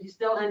permitted, you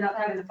still end up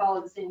having to follow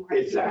the same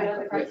criteria.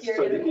 Exactly. The criteria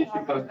So the that we issue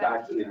talked comes about.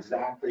 back to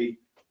exactly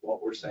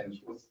what we're saying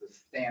is what's the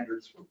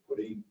standards for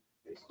putting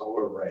a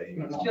solar array?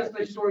 It's on just a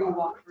which piece of door you property.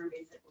 walk through,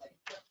 basically.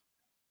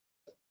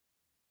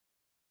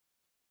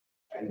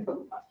 And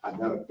I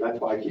know, that's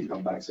why I keep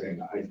coming back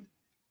saying,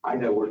 I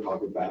know we're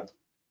talking about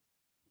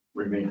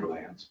remainder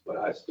lands, but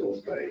I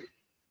still say,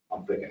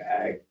 I'm thinking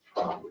ag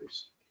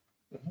properties.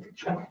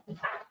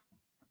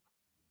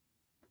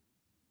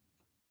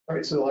 All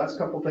right, so the last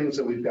couple things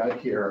that we've got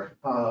here,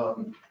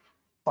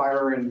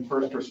 fire and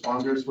first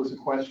responders was a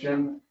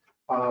question.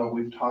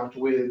 We've talked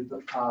with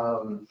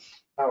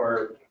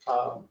our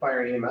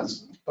fire and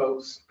EMS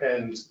folks,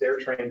 and they're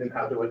trained in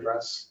how to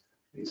address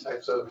these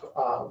types of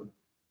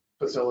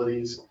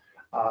facilities.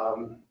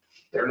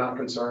 They're not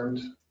concerned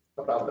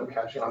about them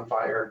catching on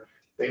fire.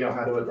 They know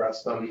how to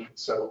address them.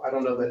 So I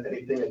don't know that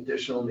anything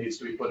additional needs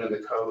to be put in the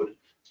code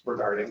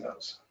regarding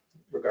those,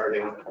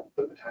 regarding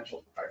the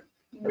potential fire.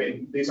 I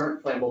mean, these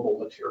aren't flammable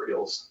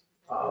materials.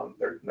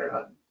 They're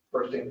not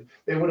bursting.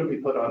 They wouldn't be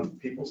put on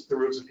the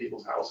roofs of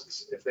people's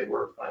houses if they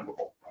were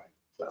flammable.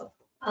 So.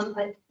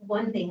 But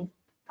one thing,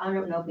 I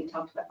don't know if we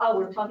talked about,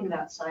 we're talking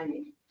about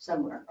signage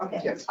somewhere.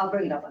 Okay, Yes. I'll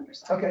bring it up under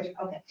signage.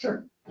 Okay.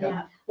 Sure.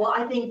 Yeah, well,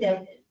 I think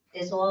that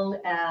as long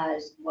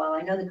as, well,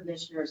 I know the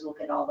commissioners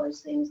look at all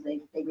those things,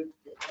 the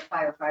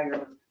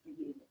firefighter,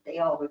 they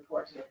all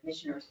report to the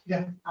commissioners.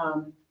 Yeah.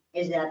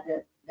 Is that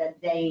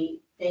they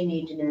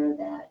need to know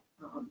that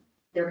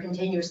they're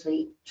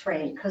continuously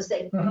trained, because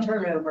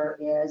turnover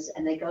is,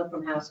 and they go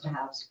from house to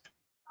house,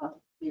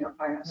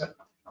 firehouse to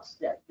house,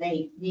 that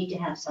they need to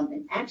have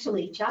something.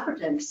 Actually,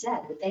 Chopperton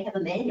said that they have a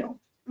manual.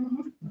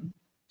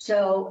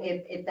 So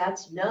if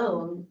that's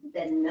known,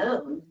 then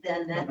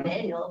that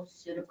manual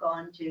should have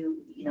gone to,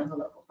 the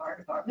local fire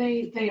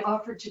department. They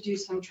offered to do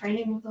some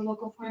training with the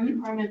local fire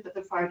department, but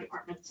the fire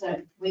department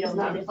said it's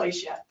not in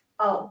place yet.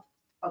 Oh,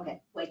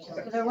 okay, wait.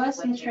 So there was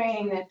some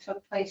training that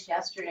took place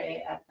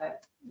yesterday at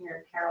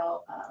near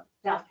Carroll,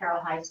 South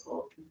Carroll High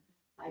School,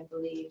 I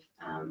believe.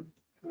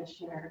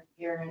 Commissioner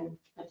Aaron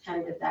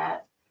attended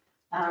that.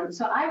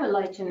 So I would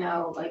like to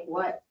know, like,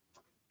 what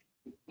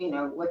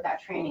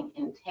that training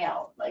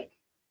entailed. Like,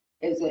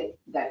 is it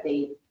that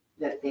they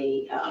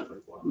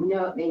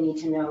know they need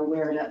to know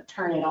where to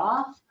turn it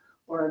off,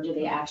 or do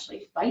they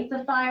actually fight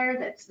the fire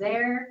that's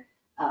there?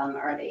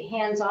 Are they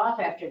hands off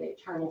after they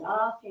turn it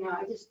off?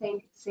 I just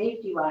think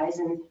safety wise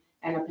and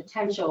a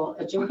potential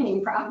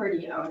adjoining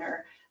property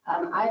owner,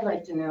 I'd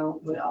like to know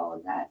what all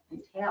of that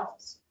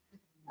entails.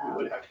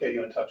 We would have to get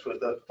you in touch with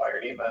the fire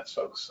and EMS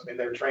folks. I mean,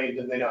 they're trained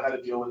and they know how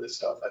to deal with this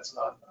stuff. That's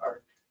not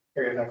our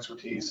area of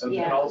expertise. And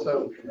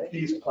also,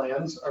 these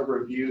plans are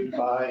reviewed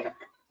by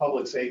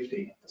public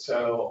safety.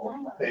 So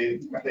they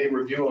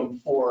review them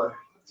for.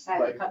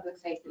 Side of public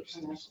safety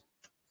commission. Is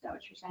that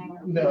what you're saying?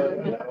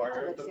 No,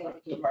 our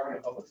Department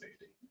of Public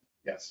Safety.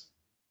 Yes,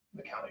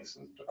 the county's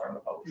Department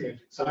of Public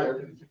Safety. So they're.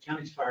 The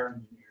county's fire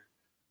engineer,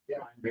 Yeah.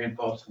 Rand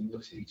Paulson,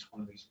 looks at each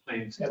one of these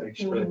plans to make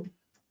sure that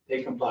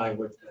they comply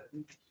with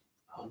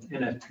the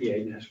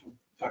NFPA, National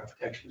Fire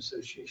Protection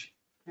Association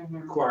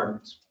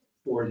requirements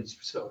for these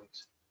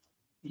facilities.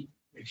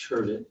 Make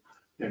sure that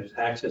there's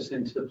access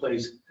into the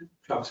place,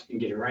 trucks can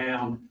get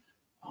around,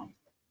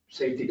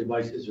 safety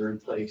devices are in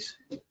place,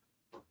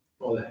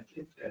 all that.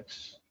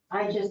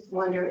 I just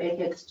wonder if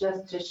it's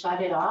just to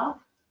shut it off,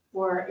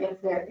 or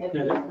if they're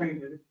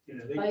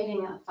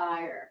fighting a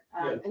fire.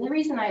 And the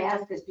reason I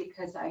ask is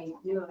because I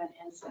knew of an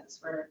instance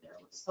where there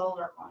was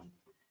solar on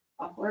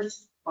a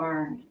horse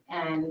barn,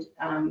 and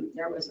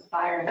there was a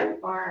fire in the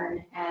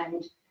barn,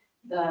 and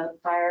the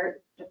fire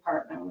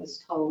department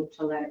was told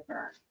to let it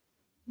burn,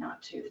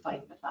 not to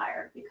fight the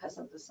fire because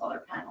of the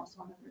solar panels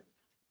on the roof.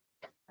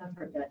 I've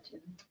heard that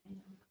too.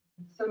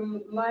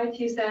 So my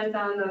 2 cents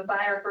on the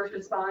fire first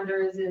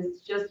responders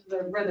is just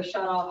where the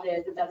shut off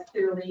is, that that's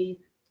clearly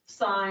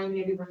signed,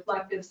 maybe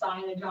reflective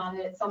signage on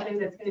it, something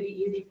that's gonna be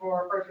easy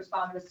for first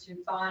responders to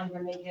find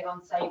when they get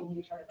on site and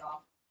you turn it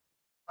off.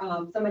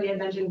 Somebody had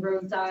mentioned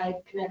roadside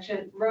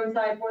connection,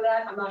 roadside for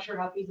that. I'm not sure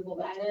how feasible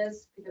that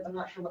is because I'm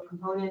not sure what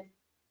component.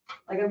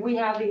 Like if we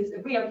have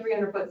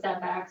 300-foot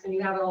setbacks and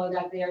you have it all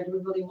back there, do we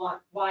really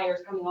want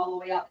wires coming all the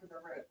way out to the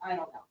road? I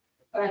don't know.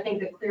 But I think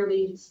that clear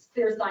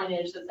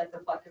signage that's like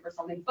reflective or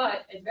something,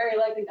 but it's very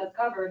likely that's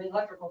covered in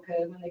electrical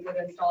code when they go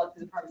to install it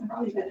through the permit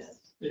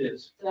process. It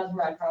is. So that's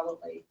where I'd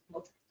probably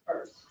look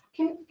first.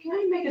 Can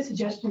I make a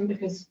suggestion,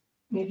 because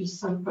maybe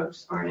some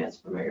folks aren't as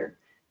familiar?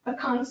 A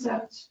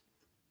concept,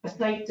 a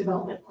site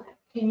development plan.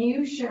 Can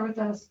you share with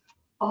us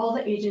all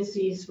the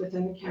agencies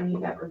within the county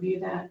that review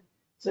that?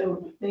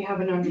 So they have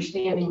an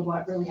understanding of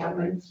what really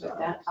happens with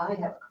that. I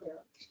have clear.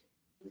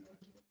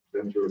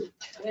 Been through it.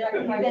 I mean, I can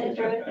You've probably- been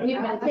through it. We've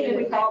been I through think the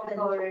we've all been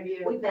technical through it.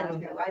 review. We've been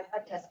through,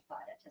 I've testified.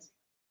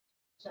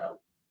 So,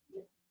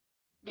 You're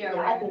Yeah,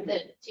 aware I of think-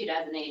 the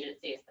 24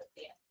 agencies that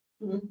see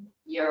it. Mhm.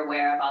 You're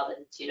aware of all the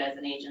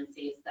 24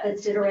 agencies that.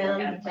 let's sit look around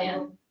at a and plan.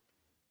 table.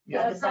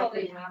 Yeah. That's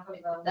probably half of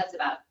them. That's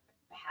about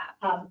half,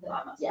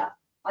 almost. Yeah,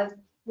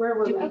 Where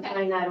would we Okay.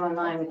 find that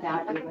online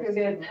without? I think we're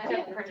good. I have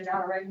it printed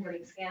out already, where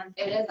you scan.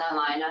 It is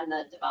online on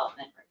the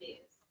development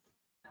reviews.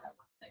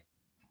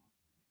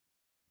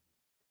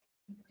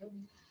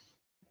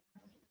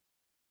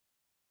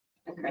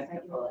 and Chris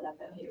can pull it up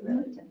if you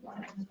really didn't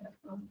want it.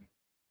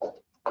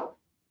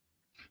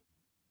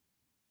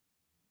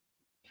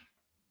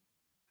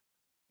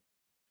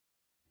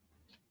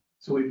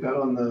 So we've got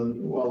on the,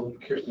 well,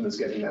 Kirsten is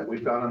getting that,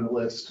 we've got on the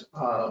list,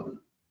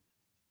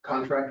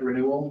 contract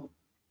renewal.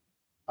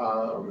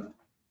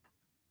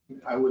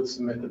 I would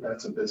submit that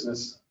that's a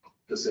business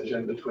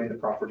decision between the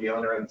property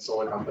owner and the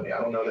solar company. I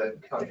don't know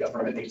that county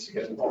government needs to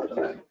get involved in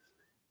that.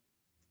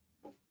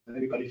 Does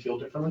anybody feel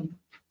differently?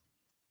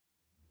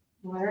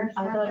 Where?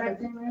 I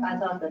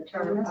thought the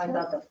term, I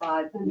thought the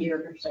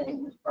 5-year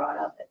thing was brought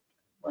up at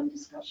one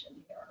discussion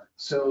here.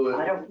 So,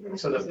 I don't.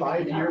 so the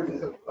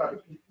 5-year,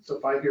 so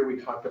 5-year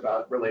we talked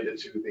about related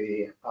to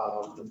the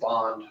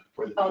bond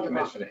for the Oh, the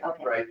bond, decommissioning,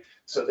 okay. right?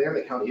 So there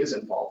the county is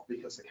involved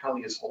because the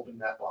county is holding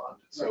that bond.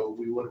 So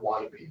we would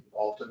want to be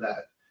involved in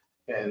that.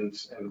 And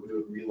we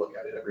would relook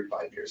at it every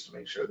 5 years to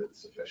make sure that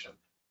it's sufficient.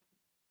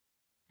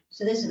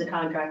 So this is the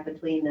contract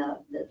between the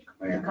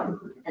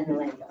company and the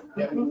landowner.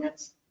 Yeah. I mean,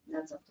 that's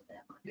up to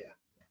them.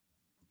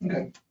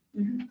 Okay.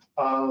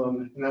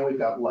 And then we've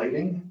got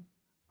lighting.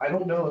 I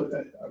don't know,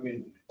 I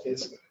mean,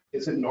 is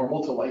it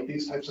normal to light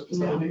these types of No,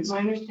 facilities? my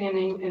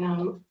understanding in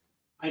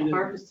I know,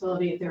 our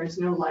facility, there is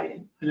no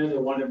lighting. I know the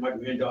one at my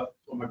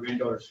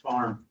granddaughter's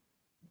farm,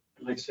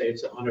 like say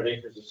it's 100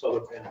 acres of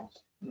solar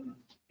panels. Mhm.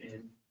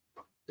 And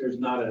there's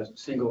not a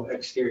single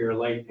exterior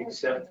light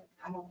except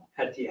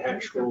at the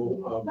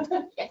actual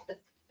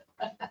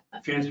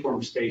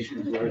transform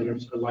stations where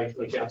there's a light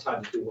like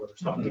outside the door or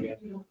something like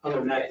that. Other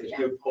than that, there's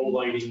no pole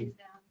lighting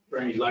or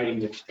any lighting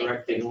that's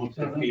directed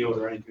onto the field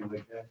or anything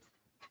like that.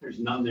 There's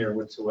none there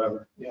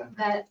whatsoever.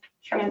 That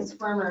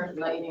transformer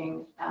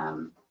lighting,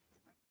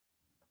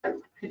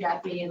 could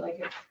that be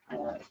like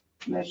a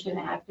motion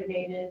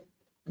activated?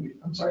 I'm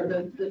Or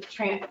sorry.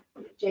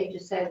 Jay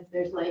just said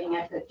there's lighting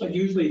at the. But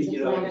usually,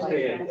 you know, like I Like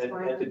say,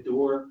 transformer. at the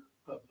door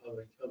of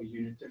a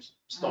unit, there's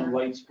some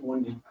lights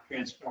on the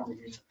transformer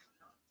unit.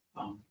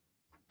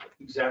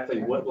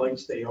 Exactly what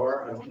lights they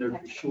are, I don't know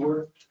for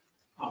sure.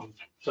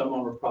 Some of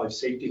them are probably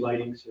safety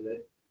lighting so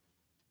that,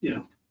 you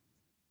know,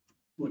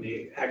 when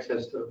they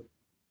access the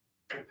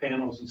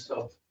panels and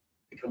stuff,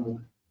 they come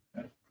on.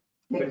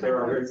 But there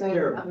are, So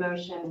a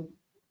motion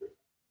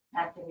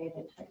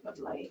activated type of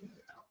light.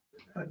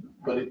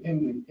 But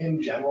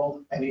in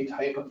general, any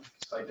type of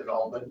site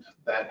development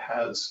that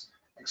has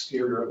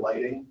exterior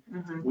lighting,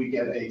 we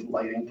get a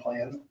lighting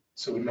plan.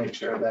 So we make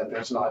sure that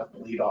there's not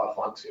lead off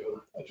onto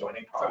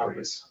adjoining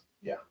properties.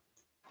 Yeah.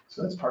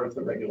 So that's part of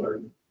the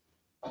regular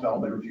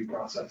development review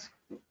process.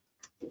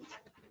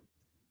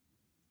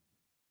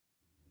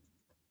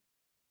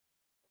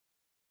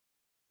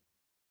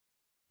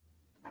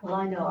 Well,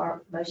 I know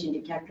our motion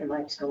detector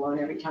lights go on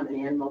every time an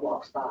animal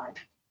walks by.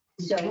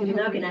 So you're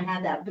not gonna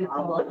have that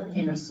problem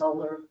in a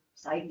solar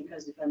site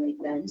because of friendly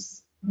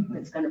fence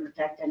that's gonna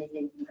protect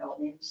anything from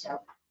going in. So,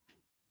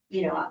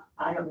 you know,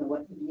 I don't know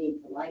what you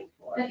need the light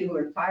for. If you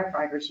were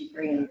firefighters, you'd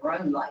bring in your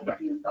own light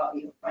if you thought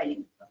you were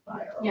fighting a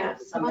fire. or Yeah, my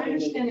somebody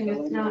needed to understanding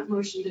go is in. not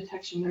motion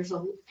detection. There's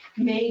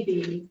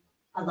maybe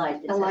A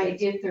light. a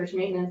light if there's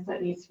maintenance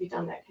that needs to be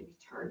done that can be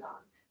turned on.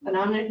 But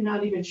I'm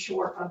not even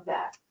sure of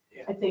that.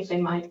 I think they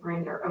might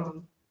bring their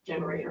own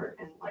generator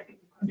and lighting.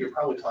 You're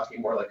probably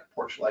talking more like a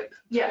porch light.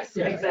 Yes,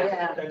 Yeah,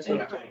 exactly. That's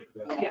what I'm talking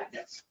about. Yes,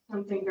 Yes.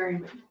 something very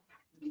minimal.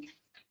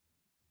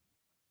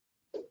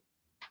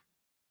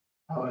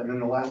 Oh, and then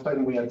the last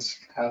item we had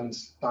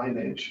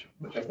signage,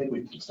 which I think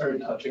we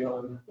started touching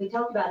on. We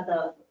talked about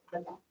the,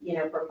 you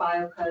know, for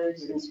file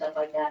codes and stuff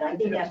like that. I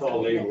think That's that's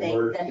all something that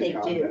labeled they in the do.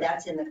 contract.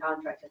 That's in the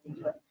contract, I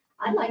think. But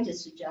I'd like to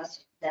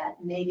suggest that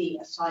maybe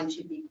a sign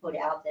should be put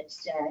out that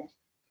said,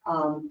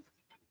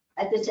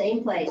 at the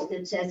same place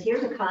that says,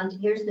 here's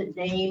the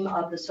name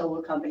of the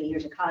solar company,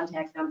 here's a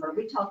contact number.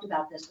 We talked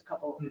about this a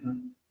couple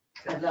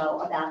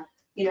ago about,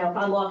 if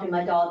I'm walking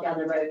my dog down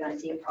the road and I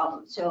see a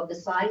problem. So if the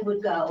sign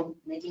would go,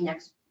 maybe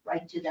next,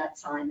 right to that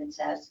sign that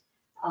says,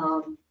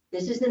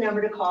 this is the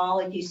number to call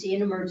if you see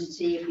an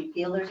emergency, if you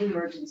feel there's an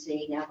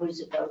emergency. Now, who does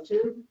it go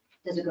to?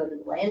 Does it go to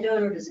the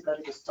landowner? Does it go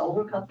to the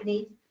solar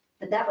company?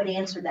 But that would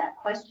answer that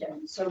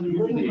question. So we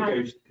wouldn't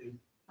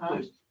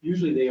have.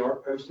 Usually they are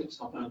posted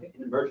something like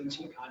an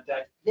emergency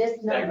contact. This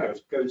That number,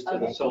 goes to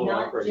the solar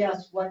not operator.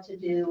 just what to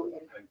do,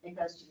 it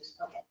goes to this,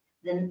 okay.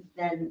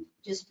 Then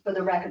just for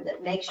the record,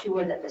 that make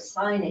sure that the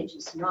signage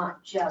is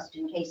not just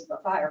in case of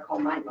a fire, call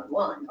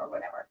 911 or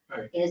whatever.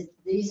 Right.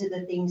 These are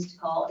the things to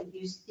call if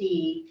you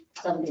see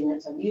something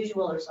that's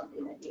unusual or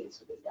something that needs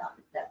to be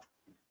done.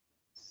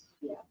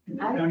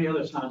 The only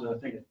other signs I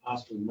think it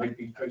possibly might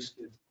be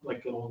posted,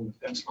 like along the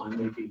fence line,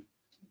 maybe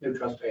no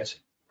trespassing.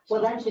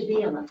 Well, that should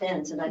be on the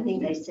fence, and I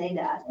think they say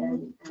that,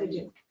 and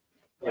is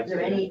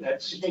there any,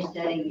 did they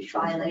say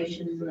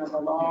violation of the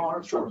law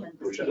or Sure. something?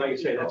 Which, like I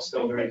say, that's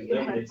still very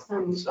limited.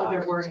 Some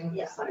other wording.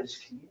 Yeah. I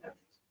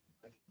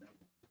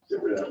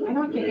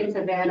don't think it's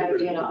a bad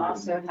idea to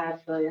also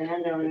have the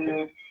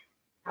landowner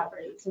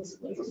property, since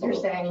you're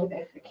saying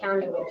that the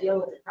county would deal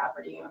with the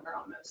property owner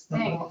on those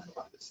things,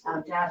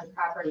 to have the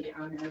property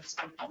owner's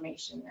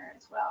information there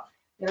as well.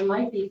 There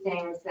might be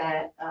things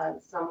that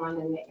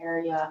someone in the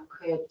area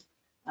could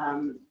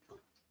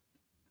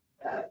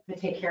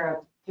take care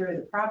of through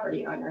the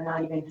property owner,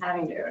 not even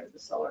having to go to the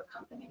solar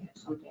company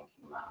if something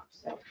came up.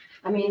 So,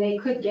 I mean, they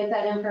could get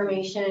that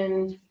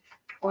information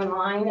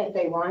online if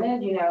they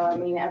wanted,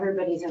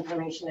 everybody's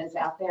information is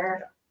out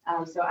there.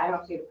 So I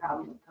don't see the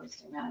problem with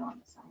posting that on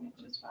the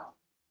signage as well.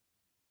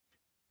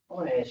 I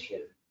want to ask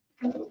you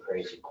kind of a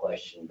crazy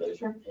question, but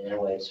in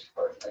a way it's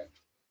pertinent.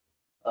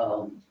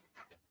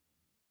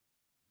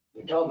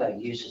 You're talking about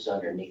uses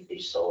underneath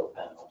these solar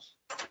panels.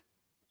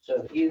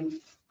 So if you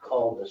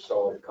call the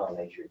solar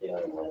company you're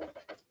dealing with,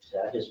 say,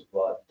 I just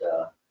bought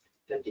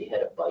 50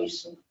 head of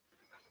bison,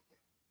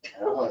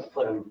 and I want to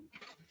put them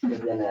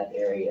within that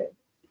area.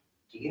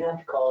 Do you have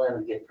to call them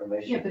and get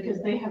permission? Yeah,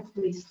 because they have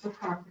leased the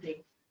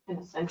property and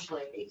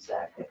essentially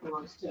Exactly. it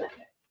belongs to them.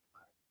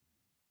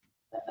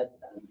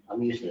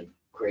 I'm using a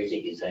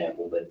crazy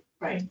example, but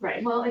Right.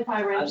 Well, if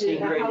I rented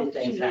seen a crazy house to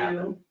things happen.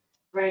 you,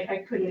 right, I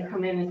couldn't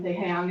come in and say,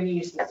 hey, I'm gonna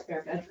use the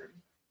spare bedroom.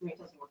 I mean, it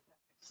doesn't work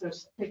that way.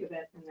 So think of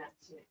it in that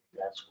scenario.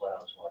 that's what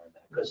I was wondering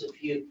about. Because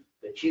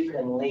but you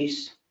can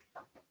lease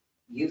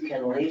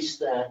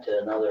that to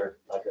another,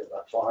 like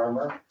a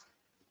farmer.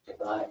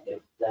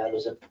 If that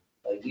was a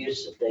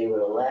use that they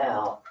would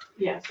allow,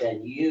 Yes,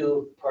 then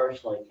you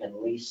personally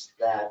can lease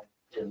that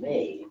to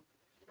me.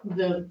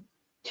 the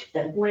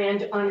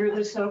land under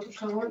the solar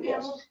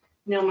panels.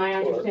 No, my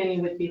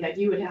understanding would be that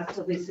you would have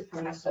to lease it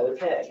from the solar.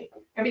 Okay.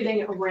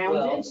 Everything around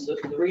Well, it,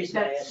 the reason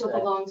I that asked still that,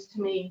 belongs to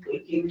me. we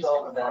keep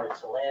talking about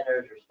it's the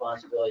landowner's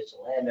responsibility, it's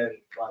the landowner's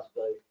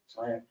responsibility, it's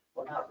the landowner.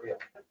 Well, not really.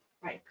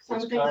 Right, some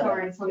It's things kind are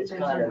of- and some it's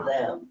things kind are of not.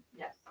 them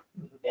Yes,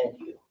 and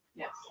you.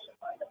 yes.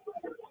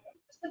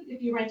 Just like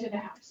if you rented a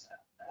house,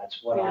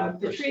 That's what I the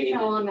tree perceive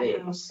fell it on to the be.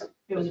 house,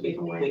 it would be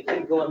the We land.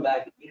 keep going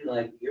back,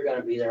 like, you're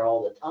gonna be there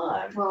all the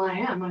time. Well, I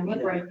am, I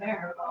live right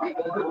there.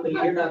 But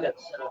you're not gonna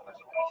set up a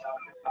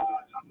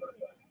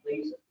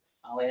please,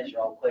 I'll answer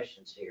all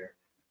questions here,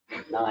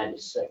 9 to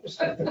 6.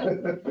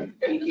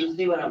 You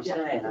see what I'm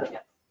saying?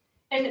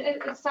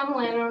 And some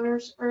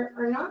landowners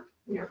are not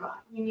nearby.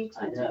 You need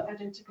to I take know. that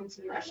into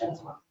consideration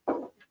as well.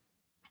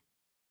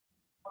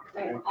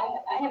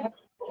 I have a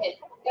it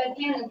goes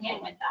hand in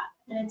hand with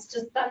that, and it's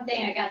just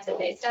something I got to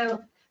say.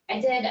 So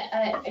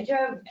I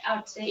drove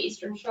out to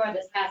Eastern Shore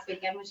this past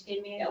weekend, which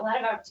gave me a lot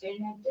of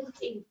opportunity. I did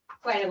see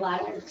quite a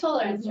lot of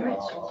solar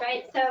installations,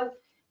 right? So,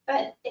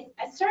 but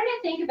I started to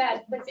think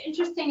about what's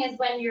interesting is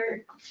when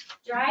you're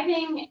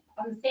driving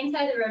on the same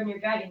side of the road and you're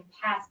driving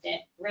past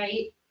it,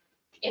 right?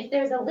 If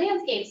there's a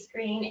landscape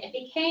screen, it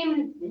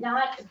became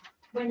not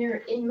when you're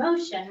in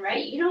motion,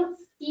 right? You don't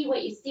see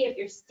what you see if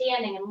you're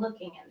standing and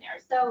looking in there.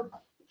 So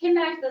it came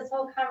back to this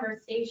whole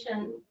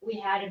conversation we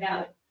had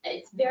about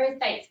it's very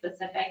site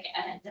specific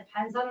and it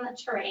depends on the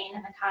terrain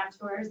and the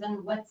contours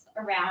and what's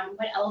around,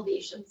 what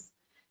elevations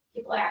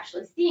people are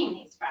actually seeing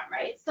these from,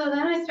 right? So then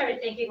I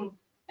started thinking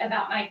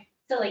about my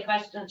silly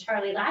question to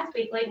Charlie last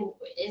week, like,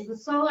 is the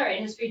solar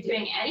industry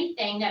doing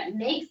anything that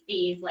makes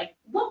these like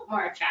look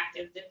more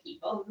attractive to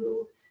people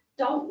who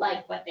don't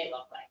like what they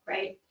look like,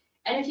 right?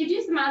 And if you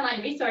do some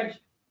online research,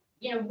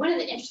 one of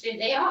the interesting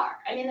they are.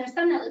 I mean, there's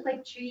some that look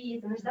like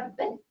trees and there's some,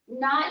 but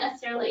not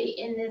necessarily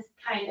in this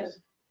kind of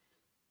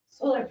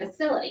solar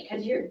facility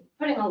because you're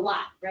putting a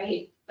lot,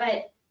 right?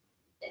 But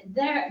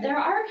there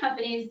are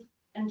companies,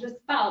 and just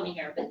follow me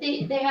here, but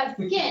they have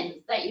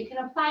skins that you can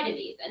apply to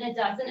these and it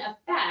doesn't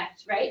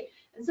affect, right?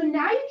 And so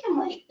now you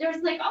can there's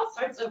all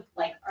sorts of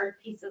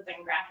art pieces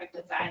and graphic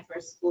designs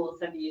where schools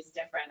have used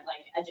different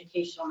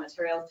educational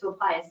materials to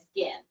apply a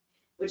skin,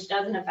 which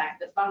doesn't affect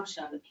the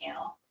function of the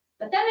panel.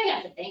 But then I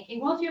got to thinking,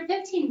 well, if you're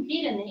 15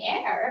 feet in the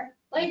air,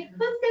 like,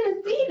 who's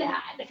gonna see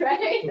that,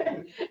 right?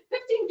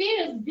 15 feet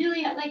is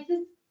really, like,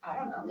 this, I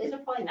don't know, these are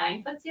probably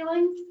 9-foot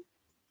ceilings.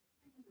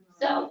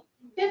 So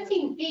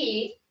 15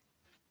 feet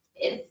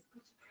is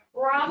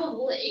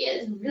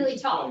really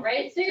tall,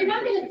 right? So you're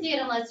not gonna see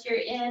it unless you're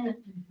in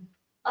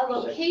a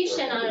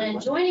location on an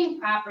adjoining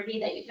property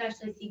that you can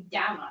actually see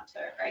down onto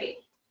it, right?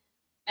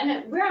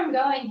 And where I'm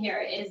going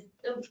here is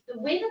the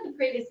way that the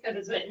previous code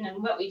was written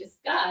and what we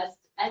discussed,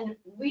 and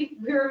we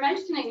were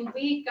mentioning,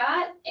 we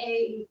got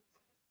a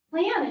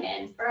plan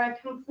in for a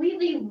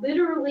completely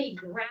literally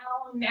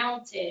ground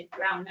mounted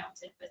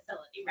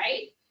facility,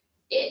 right?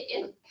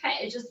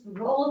 It just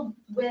rolled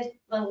with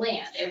the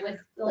land. It was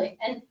like,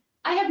 and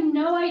I have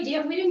no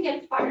idea, we didn't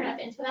get far enough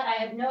into that. I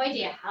have no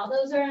idea how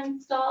those are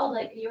installed,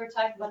 like you were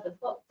talking about the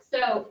book.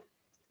 So,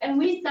 and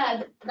we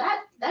said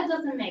that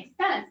doesn't make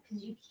sense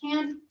because you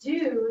can't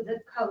do the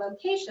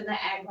co-location,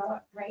 the agro,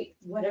 right?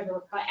 Whatever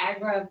we're called,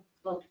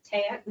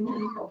 agrivoltaic,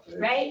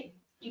 right?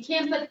 You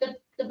can't put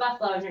the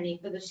buffalo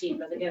underneath for the sheep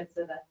or the goats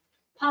or the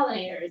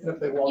pollinators. If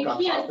they walk You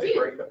on can't top, they do-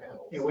 break the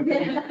panels.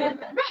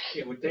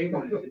 Yeah, what they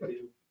wanted to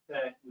do,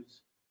 that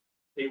was,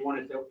 they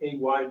wanted to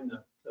widen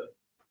the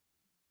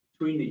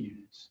between the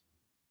units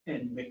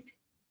and make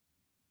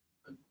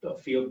a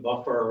field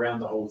buffer around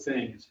the whole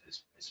thing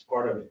as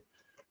part of it.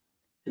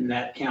 And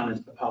that counts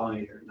as the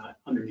pollinator, not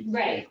underneath. the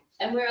Right, panels.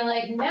 and we were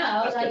like,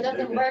 no, That's that good,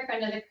 doesn't okay. work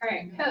under the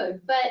current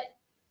code, but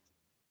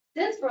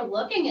since we're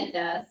looking at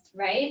this,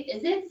 right,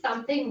 is it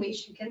something we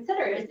should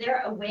consider? Is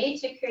there a way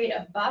to create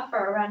a buffer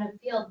around a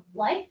field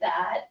like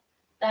that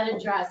that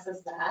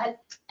addresses that?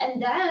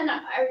 And then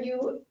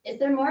is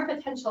there more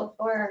potential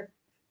for,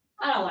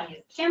 I don't want to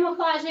use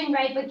camouflaging,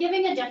 right, but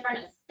giving a different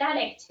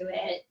aesthetic to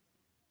it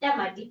that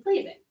might be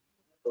pleasing,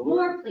 But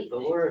more But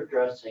pleasing? we're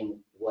addressing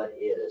what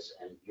is,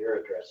 and you're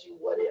addressing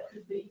what if.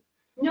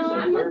 No, So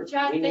I'm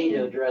We need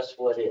to addressing, address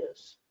what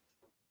is,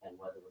 and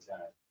whether we're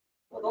gonna.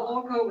 Well, the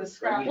old code was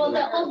scrapped. well,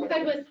 the old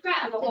code was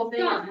scrapped, The whole it's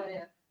thing is gone. what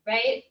if.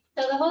 Right?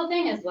 So the whole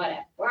thing is what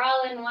if. We're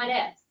all in what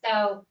if.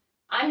 So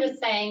I'm just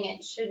saying,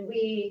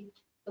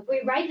 if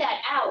we write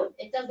that out,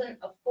 it doesn't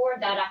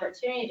afford that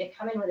opportunity to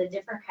come in with a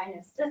different kind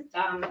of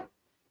system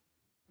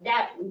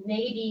that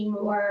may be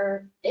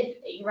more,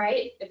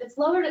 right? If it's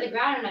lower to the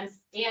ground and I'm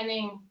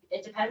standing,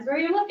 it depends where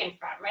you're looking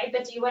from, right?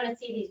 But do you want to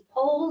see these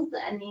poles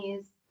and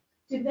these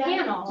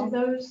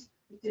panels?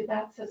 Did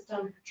that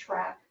system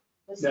track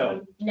this No.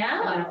 one?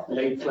 No,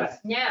 Laid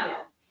flat, no.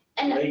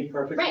 And laid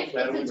perfectly right,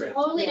 flat on the it's a ground.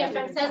 totally Yeah,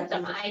 different different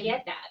system, type of I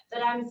get that,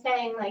 but I'm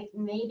saying like,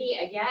 maybe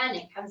again,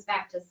 it comes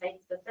back to site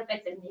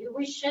specifics and maybe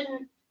we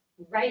shouldn't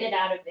write it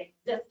out of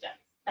existence.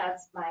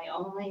 That's my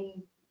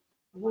only,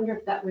 I wonder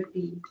if that would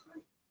be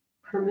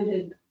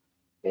permitted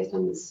based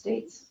on the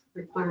state's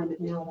requirement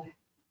now,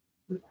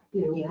 for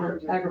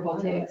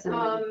agrivoltaics.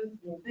 and-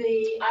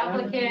 The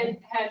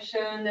applicant had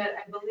shown that,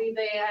 I believe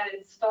they had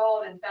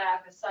installed, in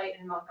fact, a site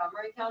in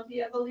Montgomery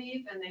County, I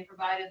believe, and they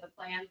provided the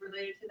plans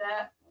related to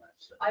that.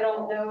 I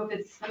don't know if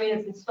it's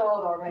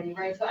installed already,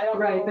 right? So I don't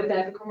know. Right, but if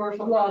that it's a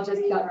commercial law just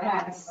company got or-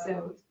 passed,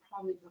 so it's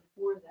probably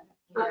before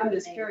that. I'm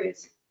just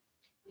curious.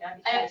 Yeah,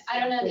 I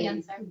don't know the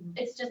answer.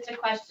 It's just a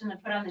question to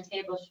put on the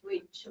table.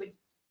 Should we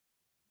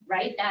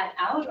write that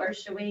out or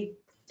should we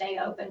stay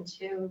open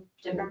to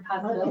different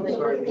possibilities?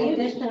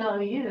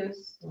 Conditional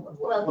use.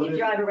 Well, if you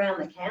drive around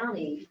the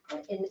county,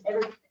 in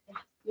every,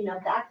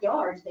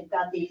 backyards, they've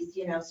got these,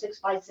 6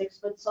 by 6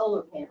 foot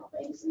solar panel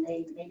things, and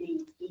they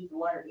maybe heat the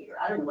water heater.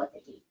 I don't know what they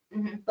heat.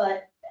 Mhm.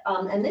 But,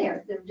 and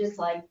they're just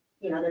like,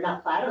 they're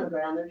not flat on the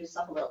ground, they're just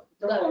up a little,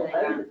 they're all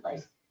over the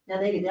place. Now,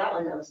 maybe that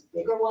one, was a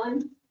bigger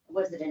one,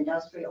 was it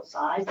industrial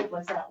size, it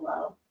was that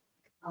low?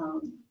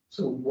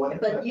 So what,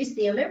 But you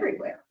see them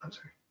everywhere. I'm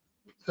sorry.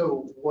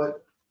 So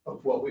what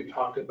of what we've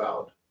talked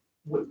about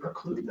would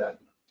preclude that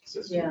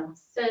system?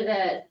 So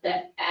the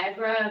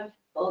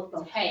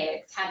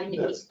agrivoltaics having to be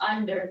That's-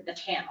 under the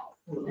panels.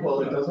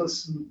 Well, it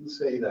doesn't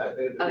say that.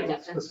 Oh, it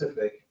It's doesn't?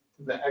 specific.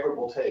 The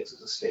agrivoltaics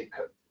is a state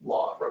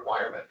law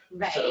requirement.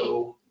 Right.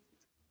 So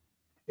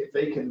if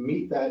they can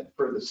meet that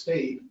for the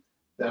state,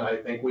 then I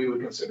think we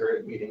would consider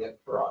it meeting it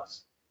for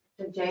us.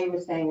 So Jay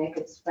was saying they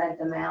could spread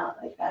them out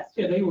like that's.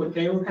 Yeah, they were, like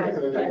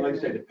I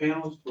said, the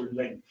panels were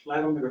laid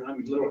flat on the ground, I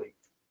mean, literally,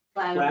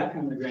 flat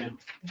on the ground.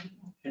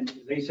 And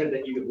they said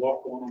that you could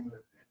walk on them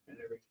and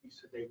everything,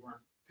 so they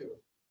weren't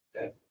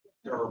that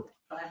durable.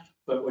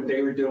 But what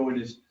they were doing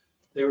is,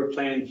 they were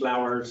planting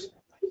flowers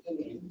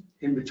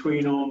in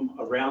between them,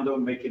 around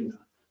them, making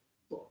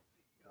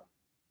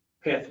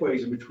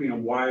pathways in between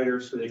them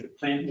wider so they could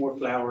plant more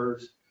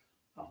flowers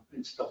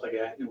and stuff like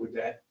that. And with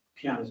that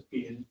count as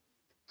being.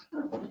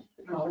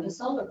 Call it a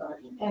solar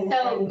garden.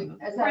 So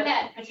for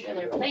that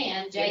particular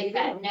plan, Jay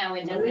said, no,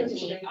 it doesn't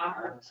meet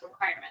our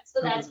requirements. So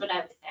that's what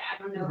I would say.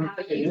 I don't know how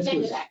you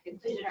came to that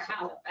conclusion or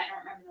how, I don't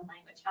remember the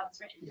language, how it's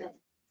written, but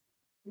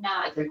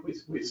I not, think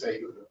we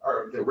say,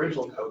 the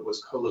original code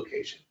was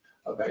co-location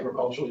of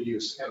agricultural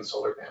use and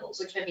solar panels.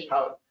 which would be,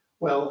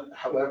 Well,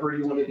 however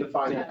you want to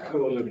define Yeah, that.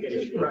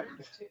 co-location. Right,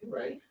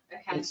 right.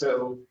 okay. And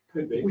so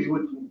Could be. we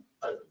would,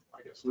 I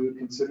guess we would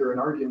consider an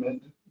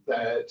argument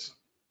that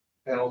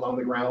panels on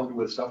the ground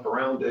with stuff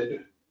around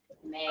it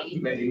May.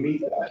 may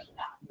meet that.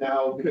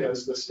 Now,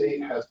 because the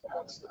state has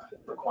passed that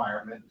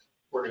requirement,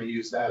 we're gonna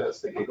use that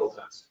as the giggle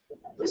test.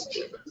 to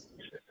see if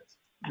it's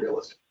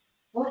realistic.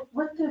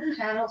 What do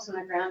panels in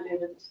the ground do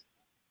to this?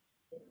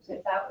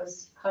 If that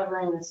was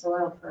covering the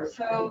soil for.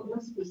 So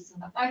Must be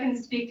some. I can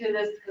speak to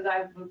this because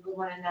I was the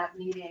one in that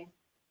meeting.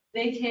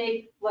 They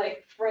take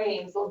like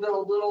frames, they'll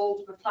build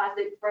little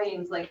plastic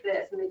frames like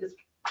this, and they just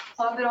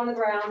plop it on the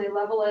ground, they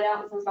level it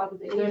out in some spots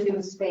that they There's need no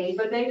to, space.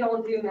 but they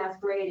don't do mass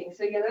grading.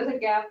 So yeah, there's a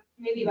gap,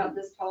 maybe about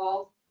this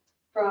tall,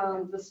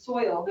 from the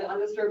soil, the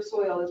undisturbed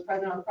soil that's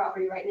present on the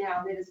property right now.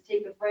 And they just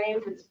take the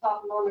frames and just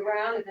plop them on the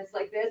ground, and it's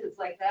like this, it's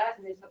like that,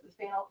 and they just put this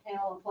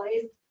panel in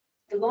place.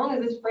 As long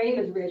as this frame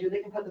is rigid,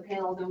 they can put the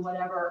panels in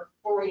whatever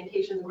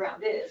orientation the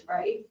ground is,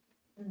 right?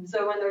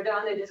 So when they're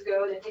done, they just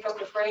go, they pick up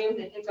the frames,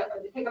 they pick up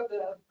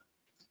the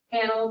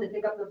panels, they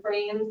pick up the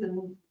frames,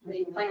 and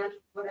they plant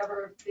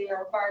whatever they are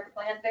required to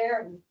plant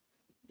there, and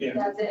Yeah,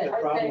 that's it. the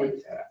problem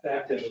with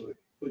that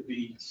would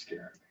be,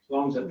 Scary. as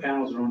long as the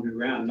panels are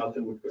underground,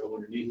 nothing would go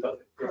underneath of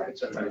it. If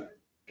it's under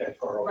that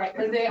far off. right,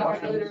 because they are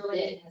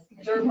literally,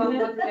 they're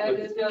public,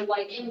 there's no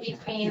like In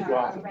between or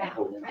Wow.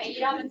 around, right? You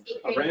don't see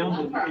great Around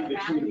lumber and in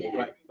around between, it.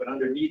 right, but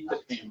underneath the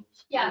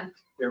panels, Yeah.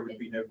 there would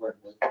be no ground.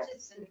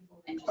 Just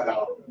interesting.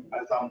 Well,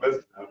 as I'm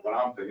listening, what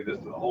I'm thinking, this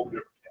is a whole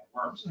different can of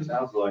worms. It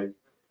sounds like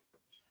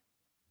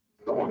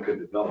someone could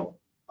develop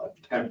a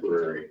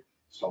temporary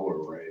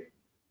solar array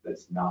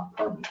that's not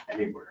permanent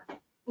anywhere.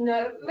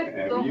 No,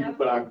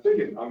 But I'm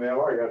thinking, I mean, I've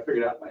already got it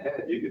figured out in my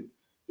head, you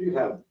could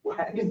have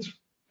wagons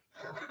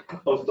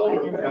of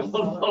solar panels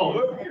all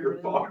over your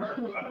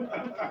farm.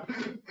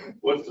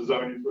 What's the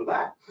zoning for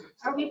that?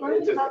 Are we going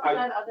It's to just- talk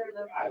about other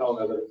I don't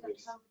know that locations at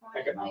it's some point?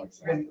 Like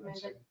economics.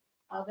 recommended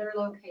other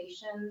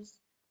locations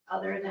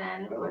other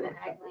than on the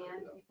ag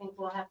land? Do you think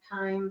we'll have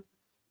time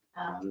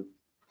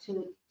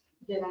to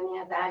get any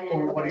of that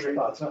in? What are your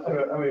thoughts? I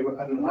mean,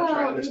 I'm not sure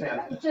I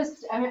understand.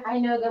 Just, I mean, I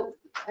know that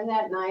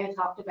Annette and I had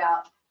talked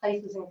about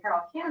places in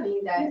Carroll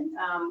County that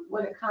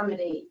would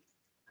accommodate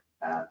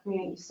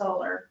community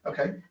solar.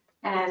 Okay,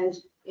 And,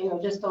 you know,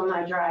 just on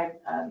my drive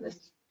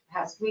this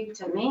past week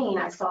to Maine,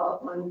 I saw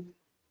one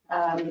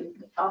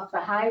off the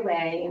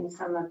highway in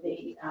some of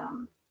the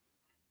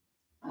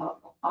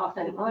off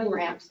and on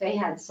ramps, they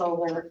had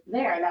solar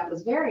there. That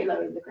was very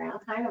low to the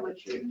ground, kind of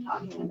what you're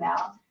talking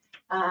about.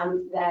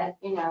 That,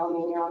 you know, I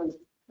mean, you're on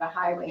the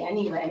highway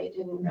anyway, it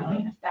didn't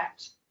really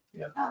affect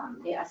Yeah.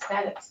 the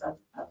aesthetics of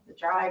the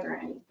drive or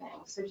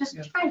anything. So just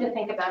Yeah. trying to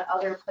think about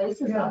other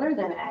places Yeah. other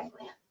than ag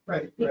land.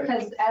 right.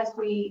 Because as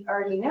we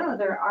already know,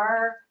 there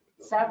are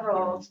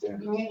several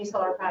community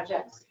solar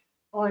projects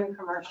on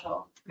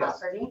commercial Yes.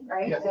 property,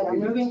 right? Yes. That are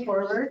moving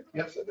forward.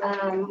 Yep,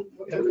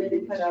 We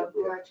didn't put a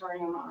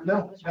moratorium on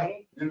No, those, no.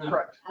 right?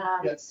 correct.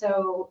 Yes.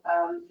 So,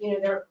 you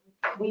know,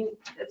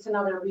 it's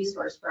another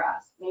resource for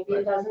us. Maybe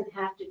it doesn't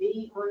have to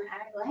be on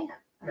ag land.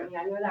 I mean,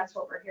 I know that's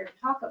what we're here to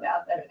talk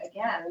about, but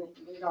again,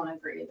 we don't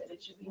agree that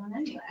it should be on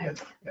any land.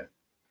 Yes, yeah.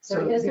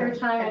 So is there yeah.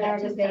 time in I our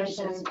have two pages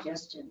of discussion?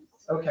 suggestions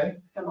Okay,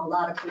 from a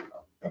lot of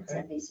people that Okay.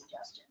 sent me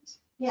suggestions.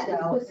 Yeah,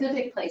 So-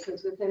 specific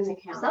places within the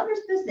county. Some are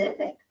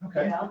specific, you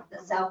okay, know, the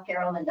South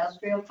Carroll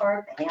Industrial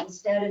Park, the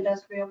Hampstead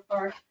Industrial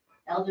Park,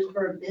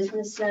 Eldersburg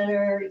Business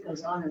Center, it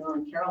goes on and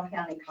on, Carroll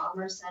County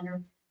Commerce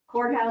Center,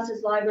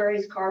 courthouses,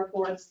 libraries,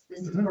 carports,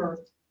 this is Mhm. for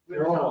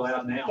They're all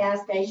allowed now.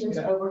 gas stations,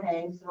 Yeah.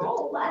 overhangs, they're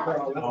all They're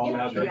allowed. all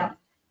allowed now. Yeah.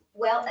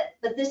 Well,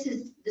 but this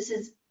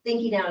is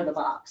thinking out of the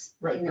box.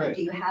 Right, You know, right.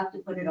 do you have to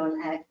put it on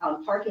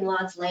parking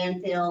lots,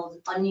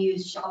 landfills,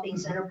 unused shopping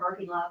center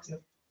parking lots?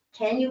 Yep.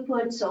 Can you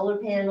put solar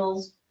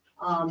panels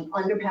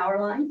under power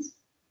lines?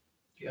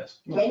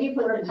 yes. Can you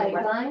put Or them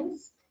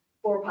pipelines?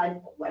 or pipe,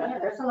 Yeah, whatever?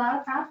 there's a lot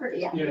of property.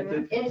 Yeah, Yeah,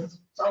 it's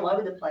all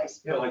over the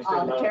place. Yeah, like.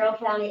 The Carroll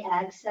County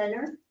Ag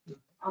Center,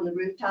 on the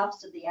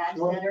rooftops of the Ag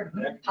Sure.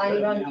 Center,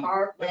 Piney Run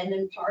Park,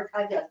 Landon Park,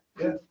 I've got,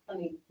 Yeah. I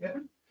mean. Yeah.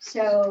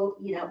 So,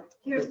 you know,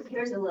 here's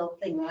a little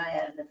thing that I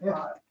added at the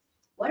bottom.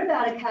 What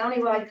about a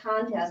countywide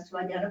contest to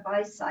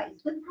identify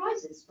sites with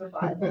prizes for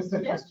viable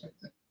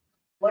suggestions?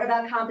 What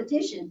about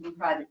competition from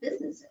private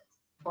businesses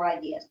for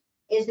ideas?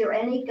 Is there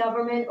any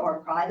government or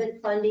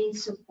private funding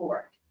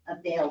support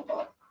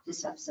available to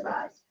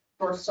subsidize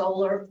for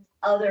solar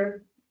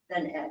other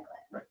than ag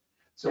land?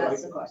 So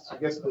That's the question. I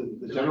guess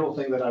the general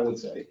thing that I would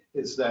say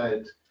is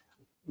that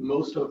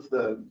most of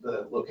the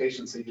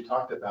locations that you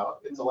talked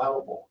about, it's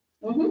allowable.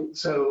 Mhm.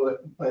 So,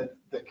 but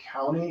the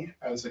county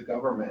as a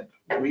government,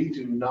 we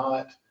do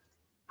not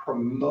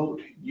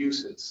promote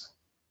uses.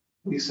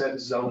 We set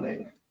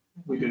zoning.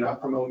 We do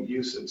not promote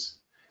uses.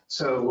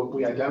 So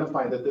we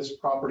identify that this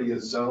property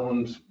is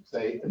zoned,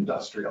 say,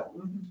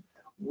 industrial.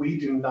 We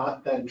do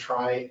not then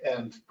try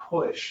and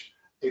push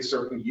a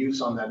certain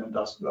use on that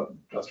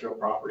industrial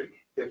property.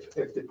 If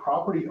the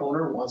property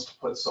owner wants to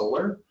put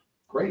solar,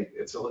 great,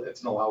 it's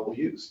an allowable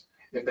use.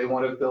 If they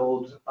want to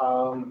build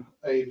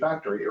a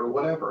factory or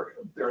whatever,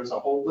 there's a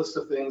whole list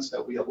of things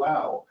that we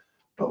allow,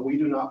 but we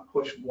do not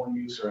push one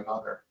use or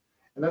another.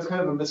 And that's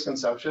kind of a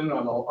misconception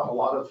on a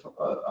lot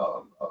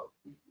of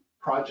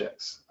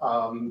projects.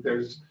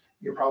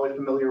 You're probably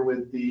familiar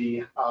with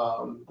the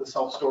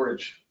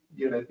self-storage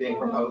unit being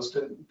proposed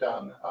and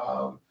done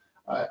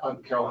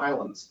on Carroll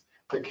Highlands.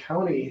 The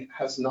county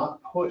has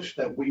not pushed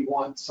that we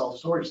want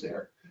self-storage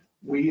there.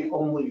 We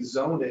only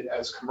zoned it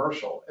as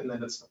commercial, and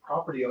then it's the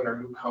property owner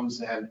who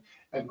comes in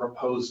and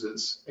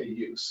proposes a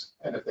use.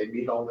 And if they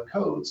meet all the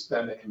codes,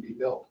 then it can be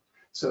built.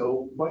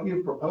 So what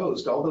you've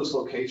proposed, all those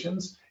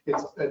locations,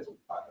 it's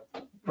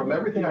from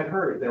everything I've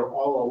heard, they're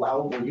all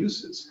allowable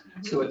uses.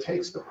 So it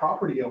takes the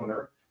property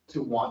owner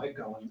to want to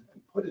go and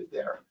put it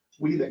there.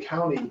 We, the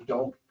county,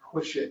 don't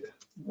push it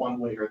one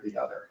way or the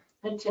other.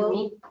 And to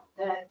meet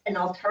An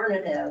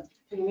alternative.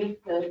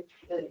 the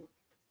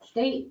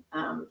state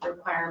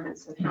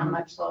requirements of how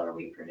much solar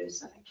we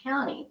produce in a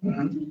county,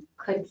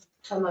 could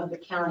some of the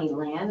county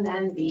land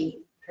then be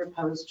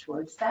proposed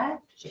towards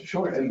that?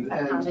 Sure,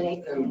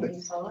 Accommodate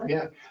community solar?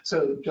 yeah.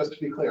 So just to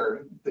be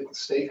clear, the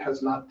state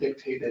has not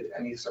dictated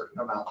any certain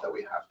amount that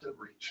we have to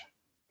reach.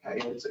 Okay,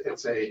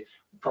 it's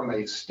from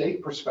a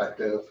state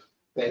perspective,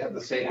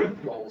 the state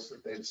have goals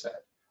that they've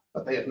set,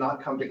 but they have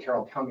not come to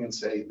Carroll County and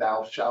say,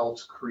 thou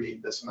shalt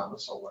create this amount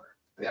of solar.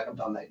 They haven't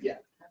done that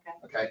yet.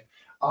 Okay.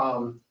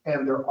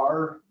 And there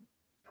are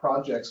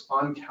projects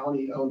on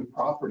county-owned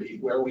property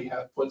where we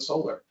have put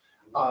solar.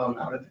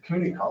 Out at the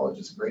community college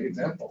is a great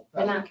example.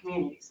 But not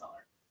community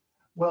solar.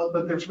 Well,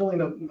 but there's really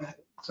no,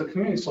 so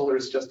community solar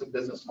is just a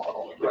business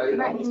model, right?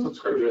 Right.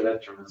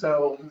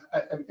 So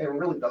it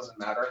really doesn't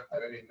matter.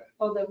 I mean,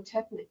 Although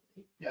technically,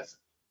 yes.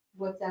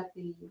 what's at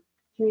the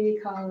community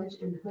college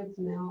and Hoods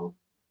Mill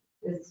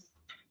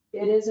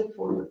it is a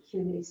form of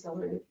community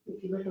solar.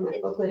 If you look in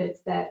that booklet,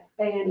 it's that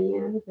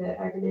ANEM, the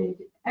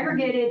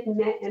aggregated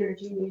net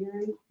energy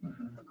metering.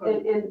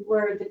 And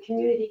where the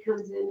community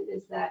comes in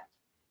is that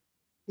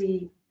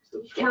the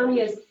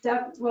county is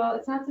stuck, well,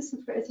 it's not this,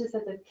 it's just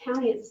that the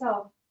county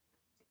itself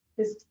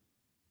is,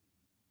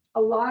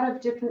 a lot of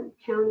different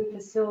county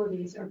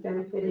facilities are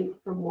benefiting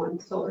from one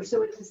solar.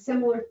 So it's a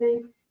similar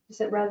thing, just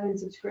that rather than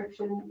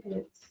subscription,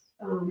 it's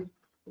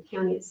the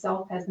county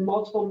itself has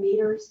multiple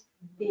meters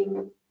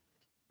being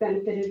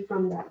benefited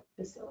from that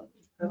facility.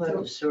 How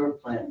about the sewer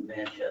plant in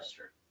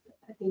Manchester?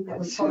 I think that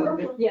was part of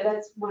it. Yeah,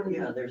 that's one of them.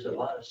 Yeah, there's a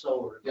lot of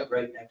solar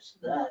right next to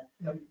that.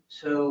 Yep.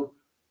 So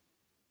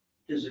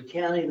does the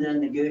county then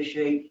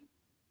negotiate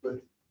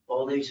with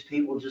all these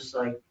people just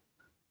like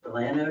the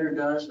landowner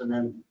does? And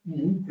then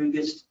who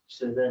gets,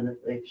 so then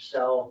they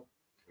sell?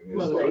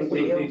 Well,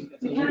 The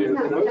county's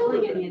not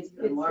selling any, it's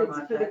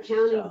for the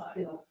county's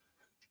bill.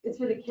 It's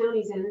for the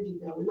county's energy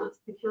bill, and not,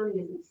 the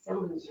county isn't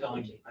selling the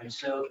energy. And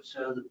so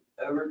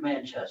over at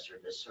Manchester,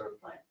 this sewer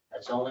plant,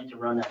 that's only to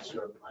run that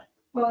sewer plant.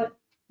 Well,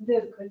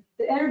 the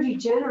energy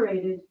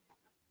generated,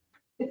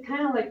 it's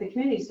kind of like the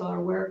community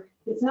solar where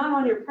it's not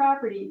on your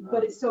property,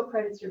 but it still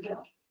credits your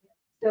bill.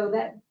 So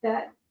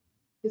that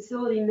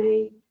facility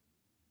may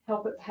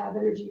help it have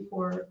energy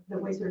for the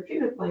wastewater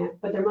treatment plant,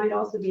 but there might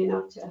also be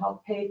enough to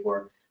help pay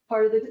for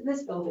part of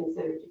this building's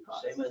energy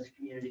costs. Same with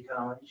community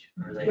college,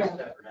 or are they a Yeah.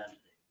 separate entity?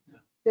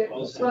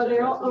 Well,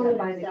 they're all owned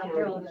by the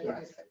county.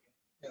 Right.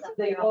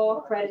 They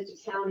all credit the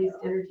county's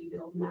energy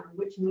bill, no matter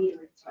which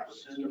meter it's from.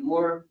 So the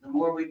more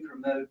we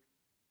promote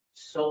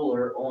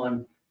solar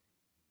on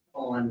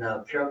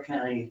Carroll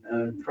County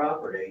owned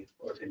property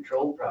or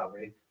controlled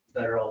property, the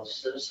better all the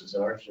citizens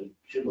are,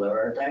 should lower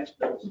our tax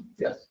bills.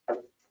 Yes.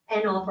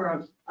 And offer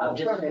an I've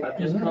just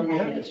alternative. come to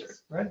answer.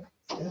 Right.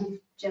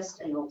 Just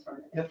an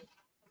alternative.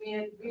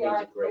 We are,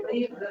 I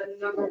believe, the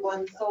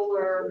 #1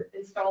 solar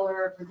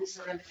installer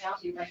producer in the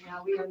county right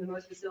now. We own the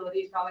most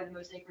facilities, probably the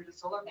most acreage of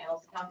solar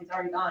panels. The county's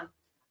already gone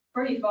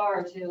pretty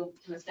far to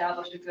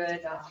establish a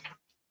good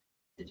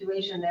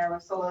situation there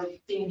with solar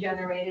being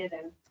generated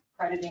and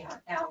crediting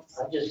our towns.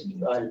 I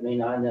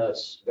know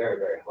it's very,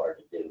 very hard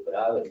to do, but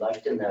I would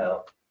like to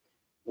know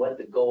what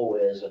the goal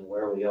is and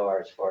where we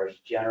are as far as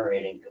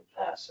generating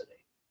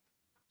capacity.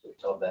 So we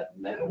talk about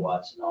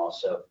megawatts and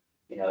also,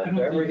 I don't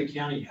think the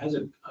county has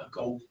a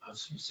goal, a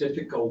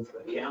specific goal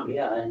for the county.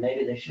 Yeah, and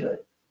maybe they should.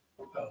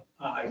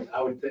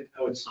 I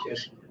would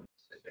suggest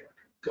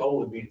a goal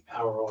would be to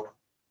power all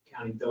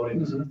county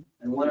buildings. And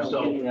what I'm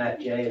getting at,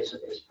 Jay,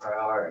 is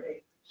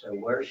priority. So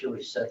where should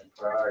we set the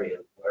priority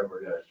of where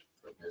we're going to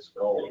put this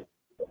goal?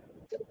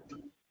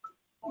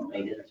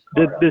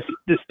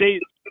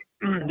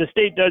 The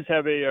state does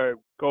have a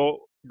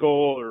goal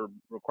or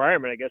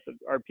requirement, I guess, of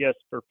RPS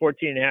for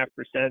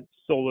 14.5%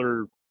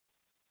 solar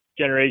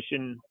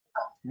generation,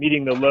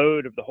 meeting the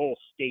load of the whole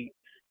state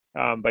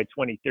by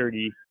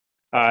 2030,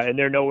 and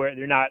they're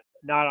not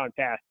on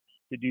path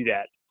to do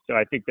that. So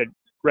I think that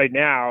right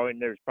now,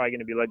 and there's probably going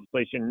to be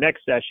legislation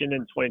next session in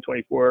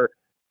 2024.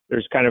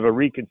 There's kind of a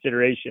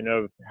reconsideration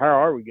of how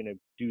are we going to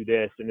do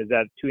this, and is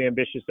that too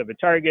ambitious of a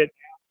target?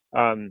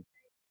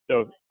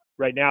 So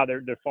right now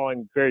they're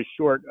falling very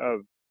short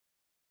of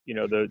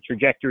the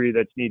trajectory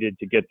that's needed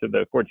to get to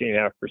the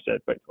 14.5%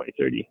 by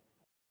 2030.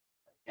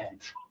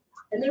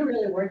 And they're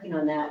really working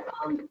on that.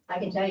 I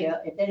can tell you,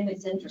 if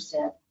anybody's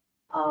interested,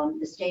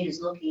 the state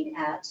is looking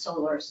at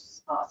solar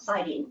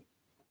siting,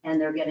 and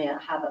they're gonna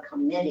have a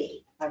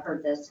committee. I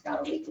heard this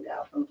about a week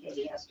ago from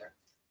Katie Hester.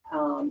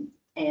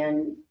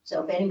 And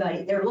so if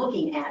anybody, they're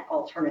looking at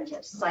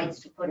alternative sites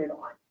to put it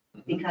on,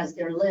 because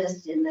their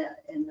list in the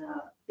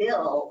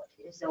bill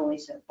is only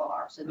so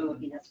far, so they're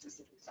looking at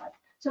specific sites.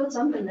 So it's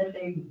something that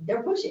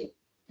they're pushing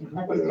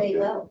at the state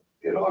level.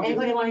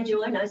 Anybody want to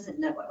join? I said,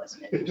 no, I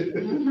wasn't.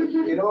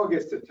 It all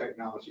gets to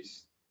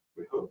technologies.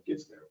 We hope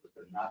gets there, but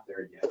they're not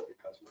there yet,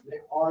 because when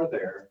they are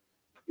there,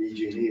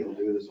 BG&E will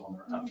do this on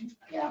their own.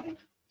 Yeah,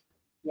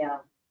 yeah.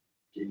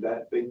 Keep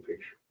that big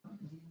picture.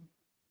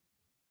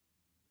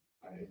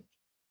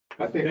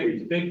 I think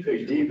we Big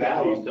picture.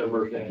 devalue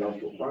commercial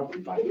industrial property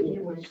by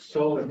doing it.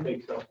 Solar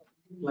takes up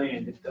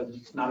land. It doesn't,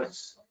 it's not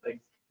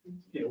like,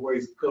 where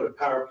you go to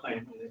power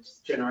plant and it's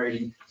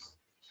generating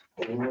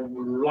a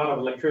lot of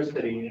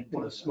electricity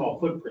on a small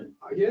footprint.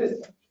 I get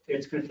it.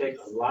 It's gonna take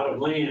a lot of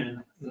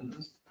land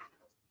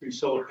through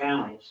solar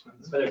panels,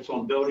 whether it's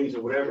on buildings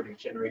or whatever, to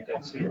generate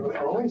that same.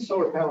 Only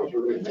solar panels are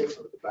really made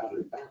for the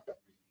battery backup.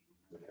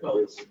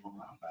 Well,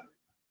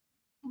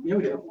 yeah,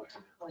 we do.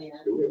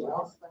 Do we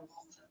allow?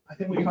 I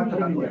think we talked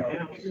about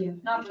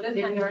it. Not for this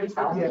one, you already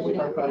said. Yeah, we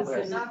talked about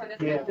Said it. not for this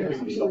Yeah, one. there's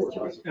the solar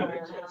charge.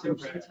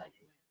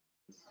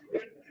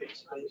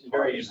 It's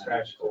very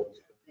impractical.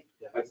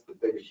 That's the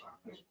biggest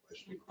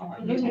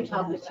question. You can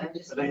talk with them.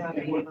 But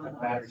they want the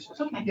battery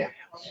system. Yeah.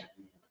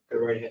 Go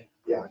right ahead.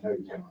 Yeah, I know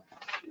you can.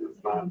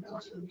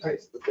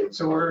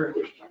 So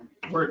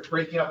we're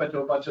breaking up into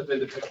a bunch of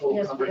individual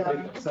Yes, we are.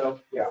 conversations. So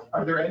Yeah.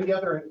 are there any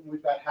other,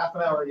 we've got half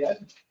an hour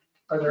yet.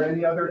 Are there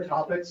any other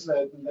topics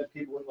that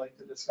people would like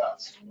to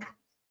discuss?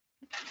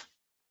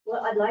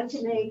 Well, I'd like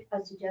to make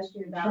a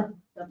suggestion about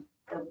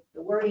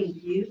the wording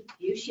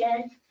view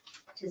shed,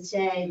 to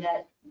say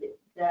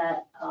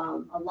that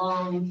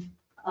along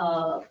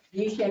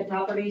view shed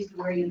properties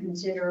where you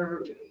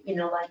consider,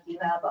 like you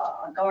have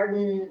a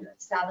garden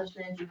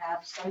establishment, you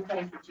have some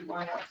place that you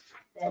want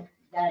to,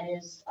 that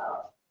is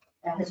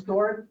a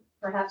historic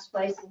perhaps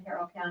place in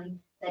Carroll County,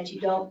 that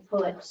you don't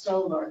put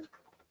solar,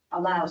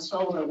 allow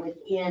solar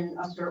within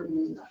a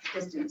certain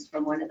distance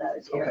from one of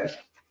those areas.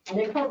 And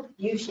they're called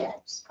view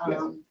sheds,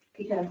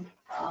 because,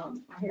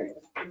 here it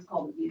is, it's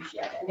called a view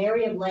shed. An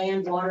area of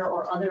land, water,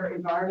 or other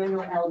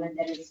environmental element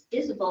that is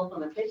visible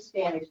from a fixed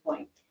vantage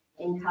point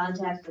in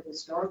context with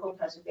historical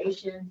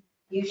preservation.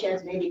 View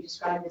sheds may be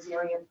described as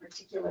area of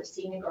particular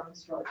scenic or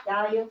historic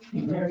value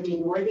that are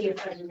deemed worthy of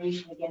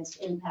preservation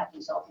against impact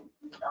resulting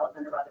from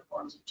development or other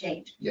forms of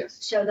change. Yes.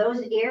 So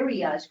those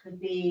areas could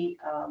be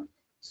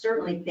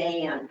certainly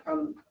banned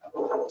from,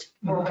 or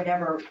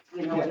whatever,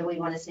 whether we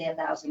want to say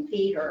 1,000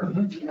 feet or,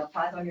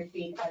 500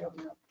 feet, I don't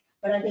know.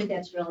 But I think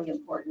that's really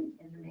important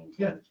in the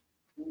maintain.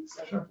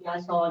 So, Sure.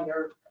 I saw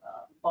your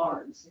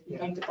barns. If you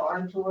take the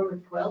barn tour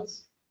with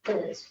quilts, it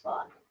is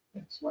fun.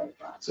 It's way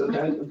fun. So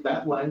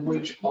that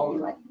language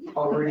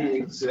already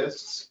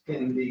exists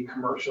in the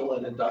commercial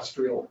and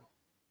industrial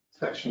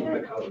section of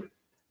the code.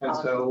 And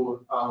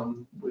so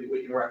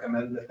we can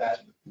recommend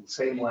that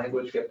same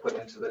language get put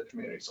into the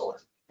community solar.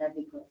 That'd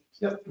be great.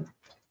 Yep.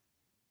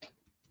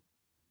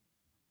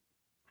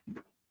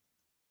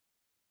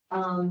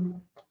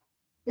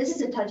 This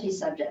is a touchy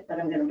subject, but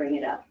I'm going to bring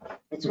it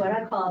up. It's what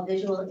I call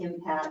visual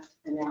impact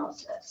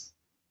analysis.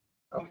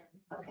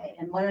 Okay,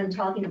 and what I'm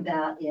talking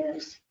about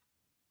is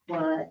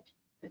what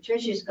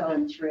Patricia's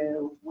going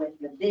through with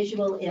the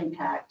visual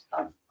impact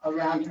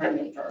around her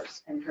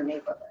neighbors and her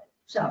neighborhood.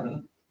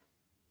 So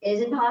is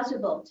it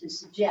possible to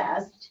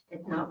suggest,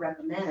 if not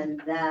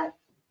recommend, that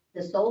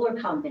the solar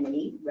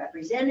company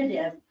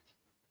representative,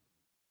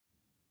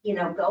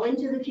 go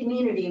into the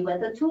community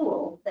with a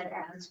tool that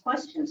asks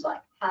questions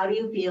like, how do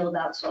you feel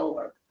about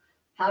solar?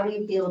 How do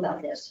you feel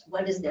about this?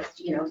 What is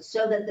this?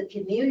 So that the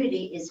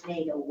community is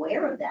made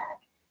aware of that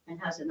and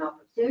has an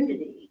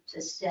opportunity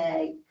to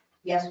say,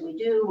 yes, we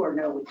do, or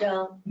no, we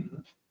don't.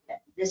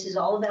 This is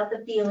all about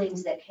the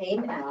feelings that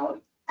came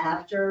out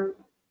after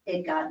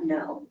it got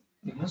known.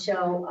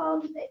 So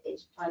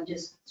I'm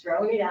just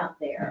throwing it out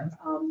there,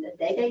 that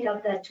they take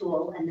up that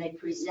tool and they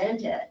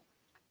present it.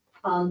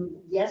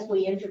 Yes,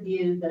 we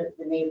interviewed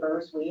the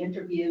neighbors, we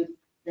interviewed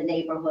the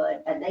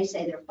neighborhood, and they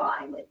say they're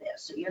fine with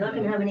this. So you're not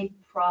going to have any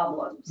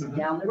problems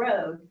down the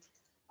road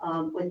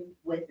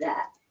with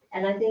that.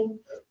 And I think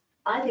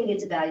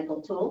it's a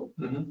valuable tool.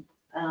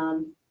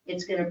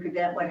 It's going to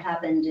prevent what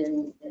happened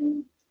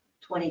in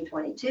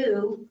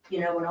 2022,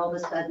 when all of a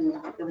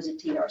sudden there was a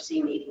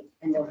TRC meeting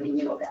and nobody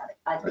knew about it.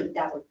 I think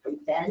that would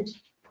prevent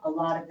a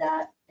lot of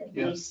that. At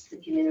least the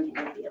community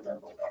would be a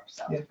little aware.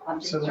 So I'm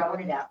just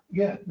throwing it out.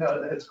 Yeah,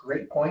 no, it's a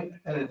great point,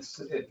 and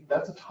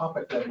that's a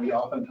topic that we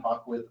often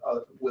talk with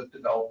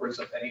developers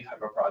of any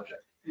type of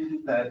project.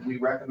 That we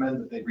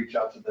recommend that they reach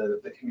out to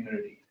the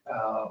community,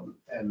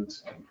 and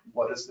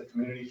what is the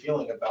community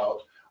feeling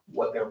about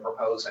what they're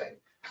proposing.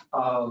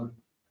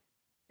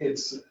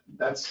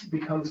 That's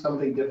become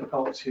something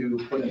difficult to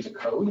put into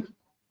code,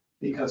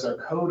 because our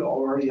code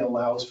already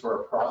allows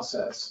for a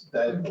process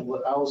that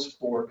allows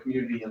for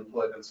community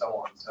input and so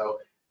on. So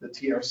The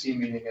TRC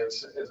meeting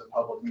is a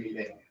public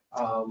meeting.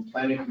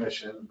 Planning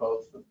commission,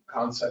 both the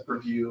concept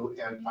review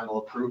and final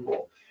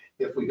approval.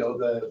 If we go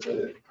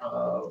the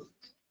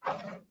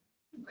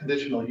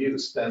conditional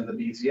use, then the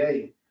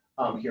BZA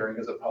hearing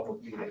is a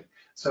public meeting.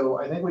 So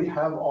I think we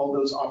have all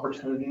those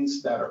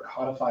opportunities that are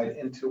codified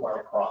into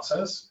our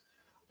process.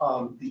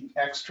 The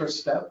extra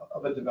step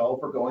of a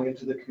developer going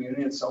into the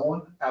community and so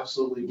on,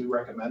 absolutely, we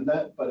recommend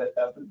that, but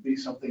that would be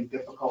something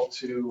difficult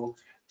to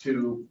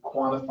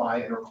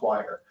quantify and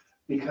require,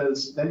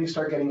 because then you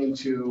start getting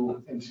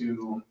into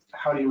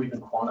how do you even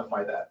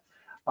quantify that?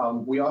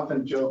 We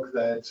often joke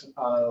that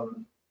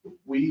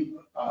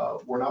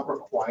we're not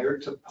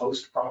required to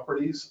post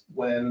properties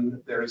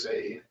when there's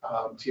a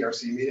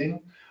TRC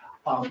meeting.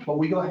 But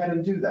we go ahead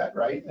and do that,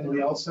 right? And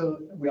we also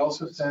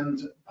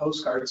send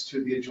postcards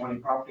to the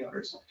adjoining property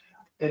owners.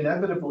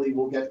 Inevitably,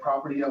 we'll get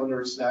property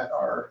owners that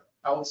are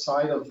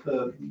outside of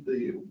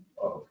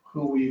of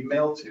who we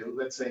mail to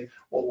that say,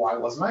 well, why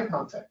wasn't I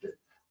contacted?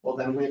 Well,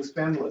 then we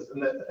expand list,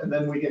 and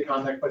then we get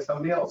contacted by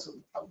somebody else.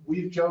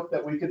 We've joked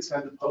that we could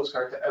send a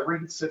postcard to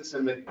every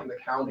citizen in the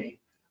county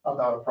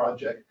about a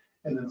project,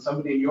 and then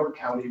somebody in York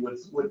County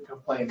would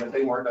complain that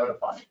they weren't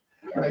notified,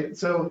 right?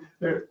 So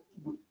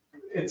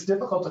it's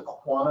difficult to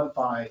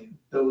quantify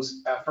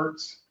those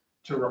efforts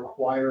to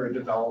require a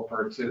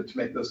developer to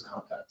make those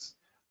contacts.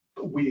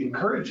 We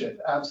encourage it,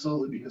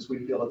 absolutely, because we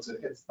feel it's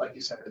like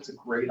you said, it's a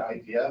great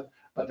idea,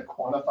 but to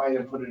quantify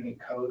it and put it in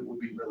code would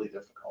be really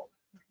difficult.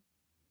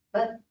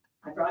 But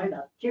I brought it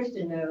up.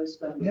 Kirsten knows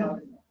what I'm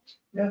talking about.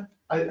 Yeah,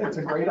 it's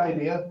a great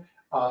idea,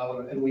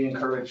 and we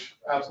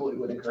absolutely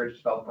would encourage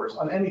developers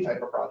on any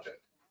type of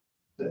project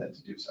to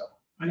do so.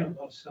 I know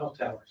about cell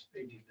towers,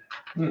 they do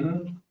that.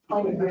 Mm-hmm.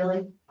 Oh,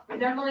 really? We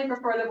definitely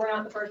prefer that we're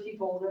not the first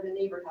people that a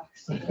neighbor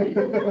talks to.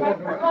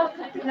 We're all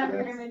making that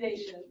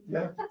recommendation.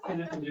 Yeah.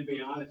 And to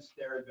be honest,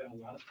 there have been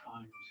a lot of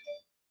times,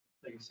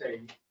 like you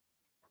say,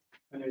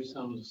 I know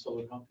some of the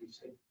solar companies,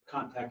 they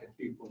contacted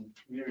people in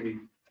the community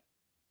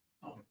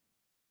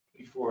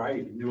before I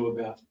even knew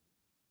about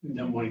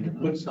them wanting to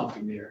put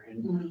something there.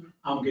 And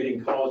I'm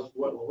getting calls,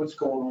 what's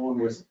going on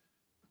with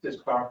this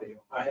property?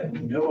 I have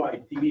no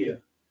idea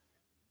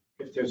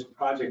if there's a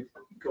project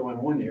going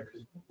on there,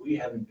 because we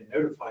haven't been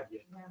notified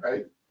yet.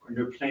 Right. Or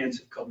no plans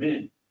have come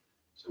in,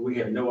 so we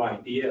have no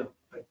idea,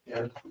 but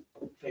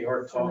they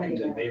are talking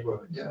to the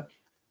neighborhoods. Yeah.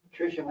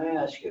 Tricia, may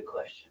I ask you a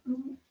question?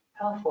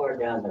 How far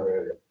down the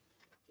road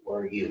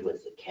were you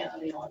with the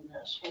county on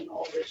this when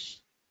all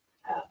this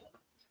happened?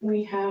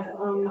 We have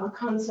a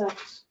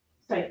concept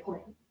site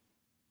plan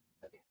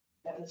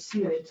that was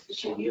submitted to the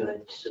So county. you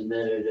had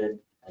submitted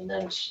it and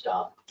then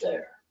stopped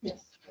there?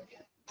 Yes.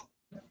 Okay.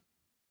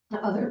 The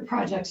other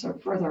projects are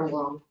further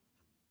along.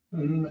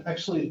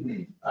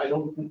 Actually, I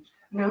don't.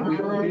 No?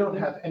 We don't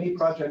have any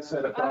projects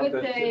that have I gone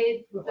would to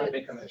say the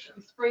planning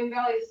commission. Spring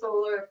Valley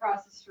Solar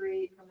across the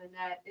street from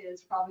Annette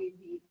is probably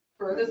the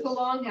furthest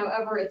along.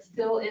 However, it's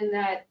still in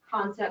that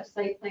concept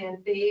site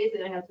plan phase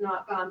and it has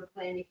not gone to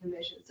planning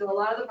commission. So a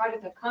lot of the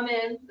projects have come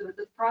in,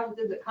 the process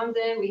is it comes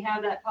in, we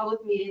have that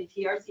public meeting,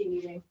 TRC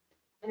meeting,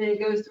 and then it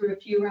goes through a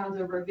few rounds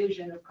of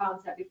revision of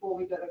concept before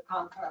we go to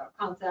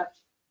concept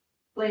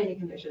planning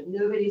commission.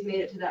 Nobody's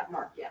made it to that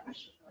mark yet.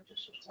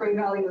 Spring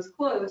Valley was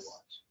close,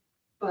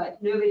 but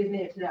nobody's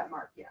made it to that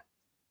mark yet.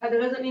 But that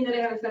doesn't mean that I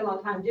haven't spent a lot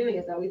of time doing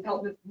it, though. We've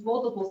helped with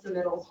multiple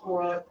submittals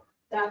for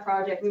that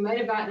project. We might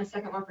have gotten a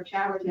second one for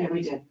Chaverton. Yeah,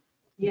 we did.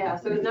 Yeah,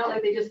 so it's not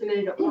like they just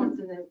submitted it once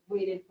and then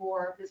waited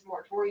for this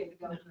moratorium to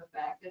go into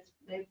effect.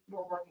 They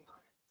were working on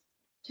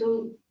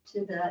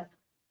it.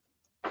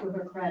 To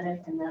her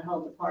credit and that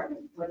whole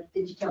department, what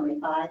did you tell me,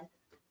 five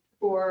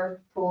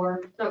For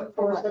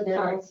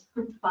submittals?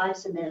 Five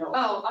submittals.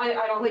 Oh,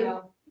 I don't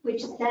know.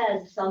 Which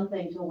says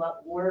something to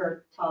what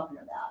we're talking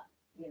about,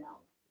 you know,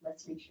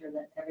 let's make sure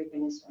that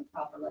everything is done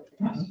properly. If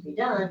it has to be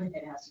done,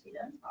 it has to be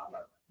done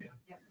properly.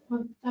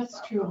 Well, that's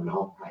true on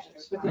all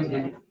projects, but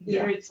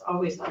it's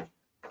always like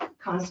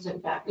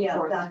constant back and Yeah,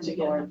 forth back and to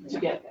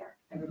forth. get there.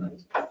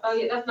 Oh,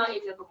 yeah, that's not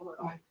atypical at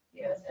all.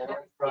 Yeah, and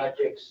our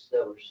projects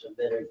that were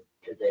submitted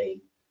to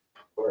date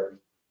were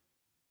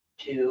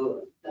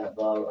 2 and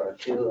above or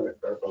 2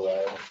 or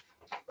below.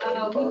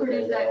 Who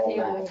produced that Are they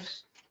all table?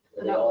 max?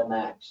 Are they all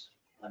max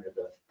under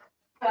the,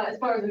 As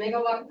far as the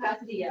megawatt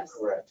capacity, yes.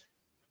 correct?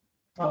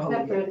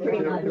 Except for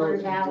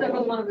 3.1 valley. Except for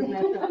the one with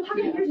the- How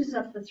many years is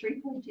up to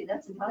 3.2?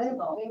 That's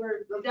impossible.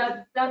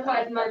 That's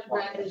why it's much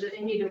red, is that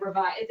they need to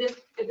revise.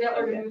 If that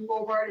were to move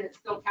forward and it's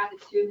still capped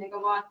at 2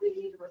 megawatts, they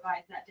need to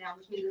revise that down,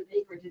 which means the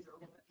acreages are a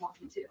little bit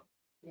wonky too,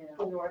 Yeah.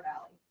 in North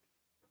Valley.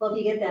 Well,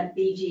 if you get that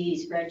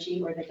BG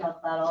spreadsheet where they talk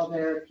about all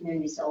their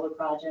community solar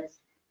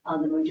projects,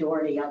 the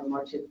majority of them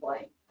are 2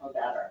 or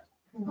better.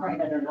 Right.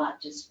 That are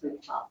not just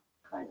rooftop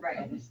kind of. Right.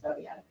 things. So,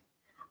 yeah.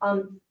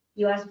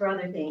 You asked for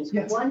other things.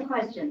 Yes. One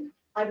question,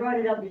 I brought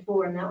it up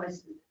before, and that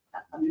was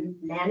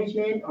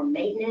management or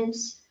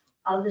maintenance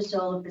of the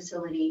solar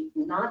facility,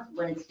 not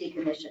when it's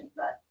decommissioned,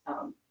 but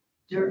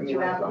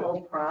throughout the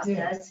whole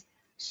process.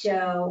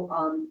 So,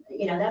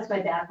 you know, that's my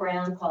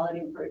background, quality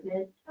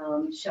improvement.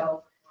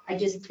 So I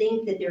just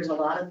think that there's a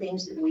lot of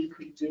things that we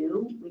could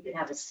do. We could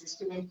have a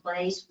system in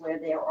place where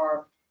there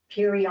are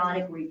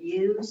periodic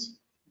reviews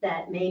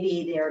that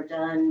maybe they're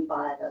done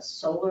by the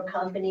solar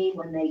company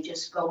when they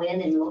just go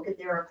in and look at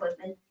their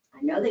equipment.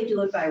 I know they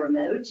do it by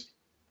remote.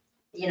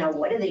 You know,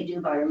 what do they do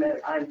by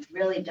remote? I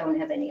really don't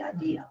have any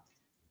idea.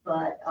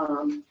 But,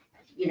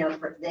 you know,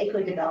 they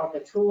could develop a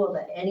tool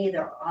that any of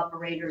their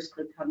operators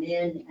could come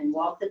in and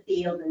walk the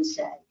field and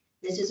say,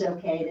 this is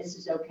okay, this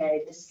is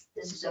okay, this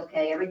is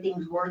okay,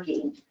 everything's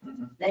working.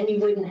 Then you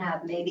wouldn't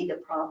have maybe the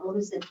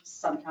problems that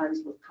sometimes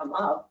would come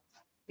up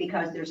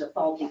because there's a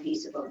faulty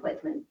piece of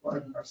equipment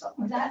or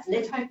something like that.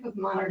 That's the type of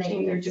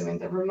monitoring they're doing.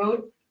 The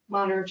remote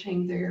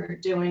monitoring they're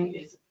doing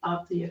is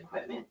of the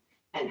equipment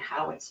and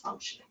how it's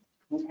functioning.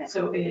 Okay.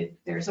 So if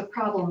there's a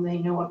problem, they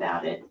know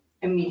about it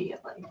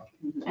immediately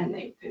and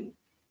they can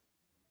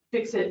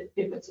fix it.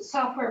 If it's a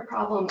software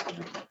problem, or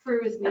if a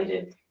crew is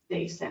needed,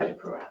 they send a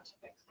crew out to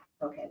fix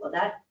it. Okay, well,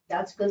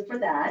 that's good for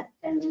that,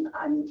 and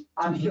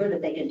I'm sure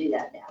that they can do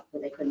that now,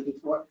 but they couldn't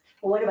before.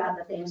 But what about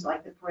the things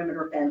like the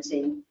perimeter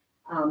fencing?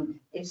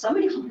 If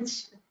somebody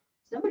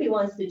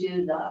wants to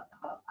do the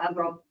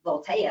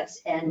agrovoltaics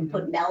and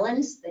put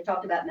melons, they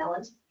talked about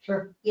melons.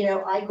 Sure. You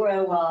know, I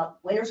grow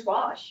winter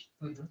squash,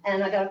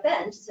 and I got a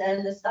fence,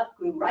 and the stuff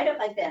grew right up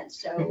my fence.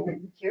 So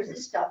here's the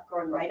stuff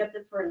growing right up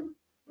the perimeter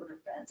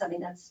fence. I mean,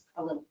 that's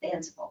a little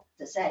fanciful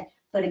to say,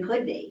 but it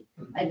could be.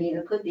 I mean,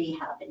 it could be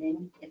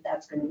happening if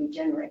that's going to be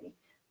generating.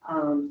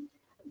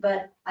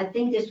 But I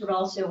think this would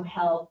also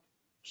help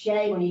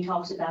Jay when he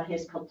talks about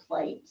his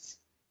complaints.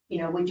 You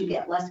know, would you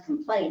get less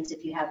complaints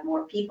if you have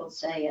more people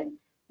saying,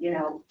 you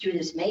know, through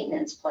this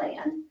maintenance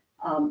plan,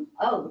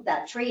 oh,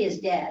 that tree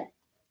is dead.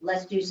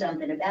 Let's do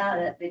something about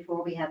it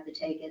before we have to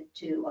take it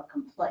to a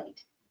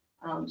complaint.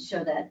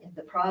 So that if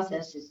the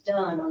process is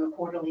done on a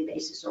quarterly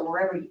basis or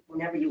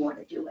whenever you want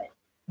to do it.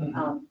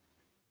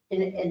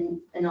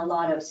 In a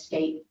lot of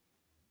state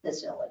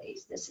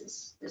facilities, this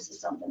is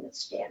something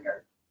that's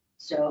standard.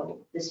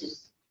 So this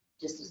is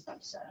just a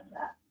subset of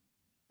that.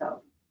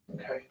 So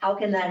Okay. how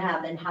can that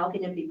happen? How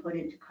can it be put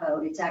into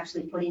code? It's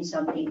actually putting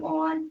somebody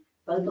on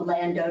both the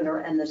landowner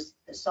and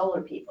the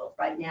solar people.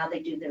 Right now, they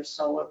do their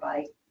solar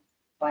by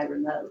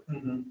remote.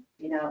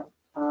 You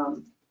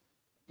know,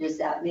 does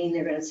that mean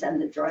they're going to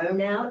send the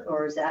drone out,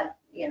 or is that,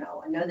 you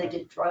know, I know they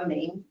did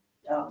droning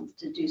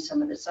to do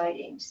some of the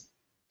sightings.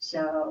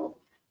 So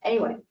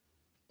anyway,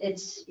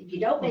 it's, if you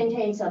don't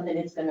maintain something,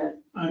 it's going to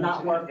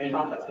not work And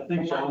properly. I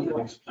think Jonathan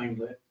explained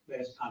that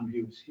last time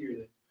he was here,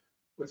 that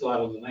with a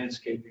lot of the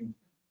landscaping,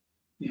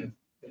 you know,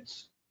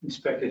 it's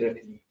inspected at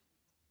the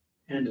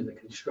end of the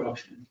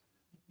construction.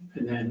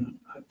 And then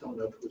I don't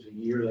know if it was a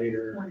year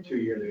later or 2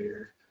 years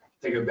later,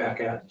 they go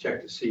back out and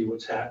check to see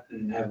what's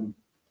happening and have them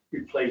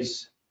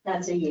replace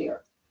That's a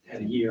year. at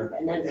a year,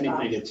 And then it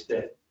anything stops. that's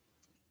dead.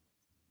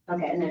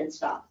 Okay, and then it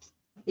stops.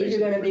 These are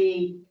going to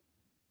be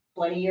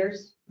 20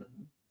 years,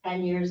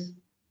 10 years.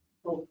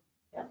 Well,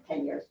 yeah,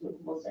 10 years.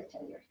 We'll say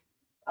 10 years.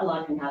 A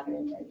lot can happen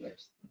in 10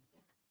 years.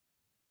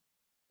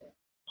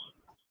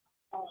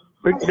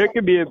 But there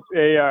could be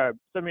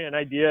an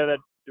idea that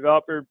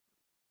developer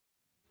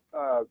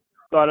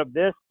thought of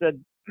this, that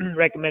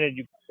recommended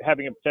you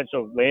having a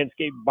potential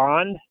landscape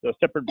bond, so a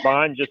separate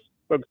bond just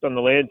focused on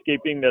the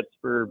landscaping that's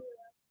for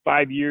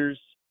 5 years,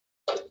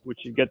 which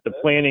should get the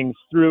plantings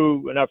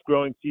through enough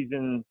growing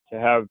season to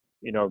have,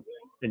 you know,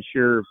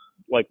 ensure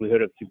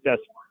likelihood of success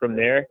from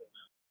there.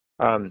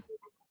 I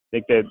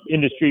think the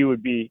industry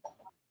would be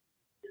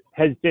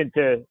hesitant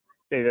to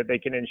say that they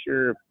can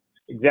ensure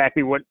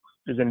exactly what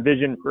is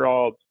envisioned for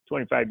all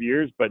 25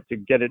 years, but to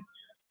get it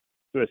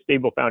to a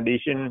stable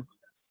foundation,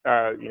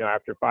 you know,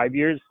 after 5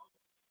 years,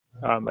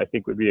 I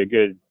think would be a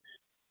good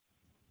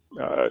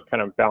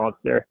kind of balance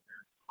there.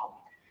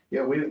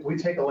 Yeah, we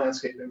take a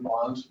landscaping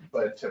bond,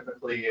 but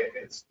typically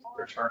it's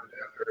returned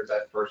after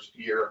that first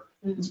year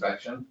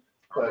inspection.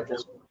 But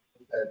just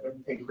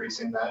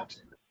increasing that to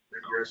 3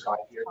 years, 5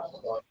 years,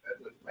 something like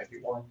that might be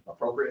more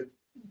appropriate.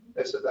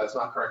 That's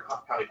not current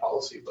county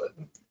policy, but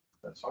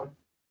that's fine.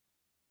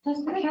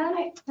 Does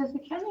the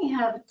county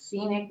have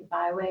scenic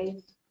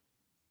byways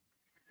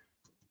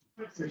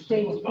The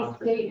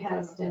state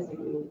has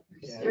designated.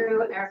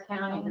 through our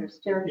county?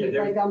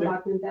 Yeah, Like on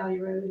Bachman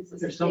Valley Road. it's a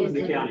There's some in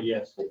the state- county,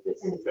 yes, and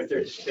it's- but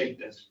there's state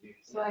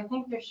designated. So I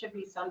think there should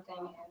be something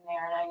in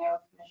there, and I know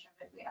Commissioner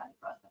Vigliotti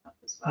brought that up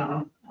as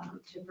well,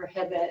 to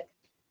prohibit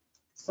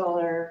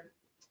solar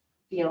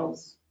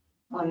fields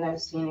on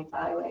those scenic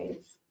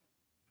byways.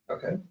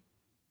 Okay.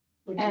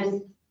 Which And-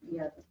 is,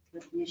 yeah,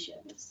 the you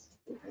should.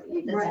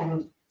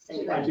 Right.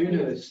 I do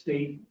know the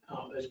state,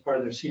 as part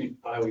of their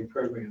scenic byway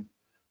program,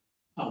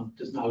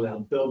 does not allow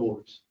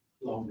billboards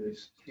along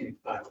those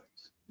scenic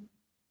byways.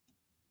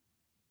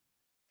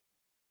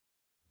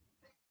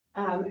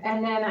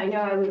 And then I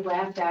know I was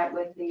laughed at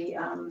with the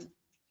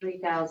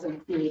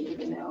 3,000 feet,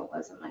 even though it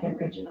wasn't my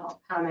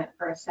original comment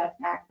for a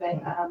setback,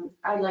 but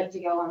I'd like to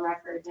go on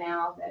record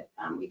now that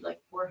we'd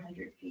like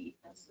 400 feet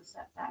as the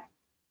setback.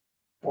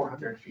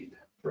 400 feet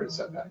for a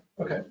setback.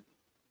 Okay.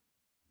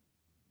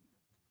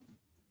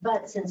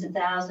 But since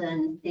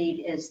 1,000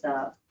 feet is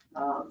the,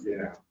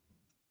 Yeah.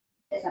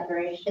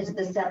 separation, is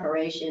the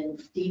separation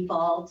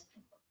default,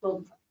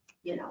 we'll,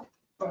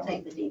 we'll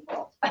take the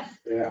default.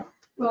 Yeah.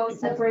 Well,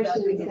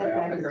 separation we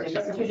setback is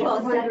different. Because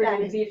Well, 100 setback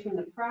would is- be from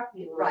the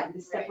property line. Right,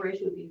 The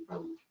separation would be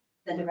from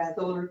The the resident.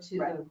 solar to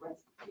Right. the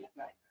resident.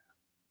 Right.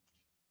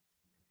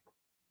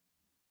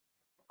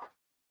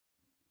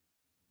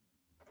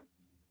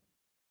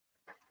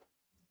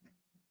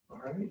 All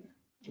right,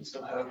 we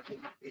still have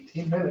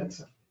 18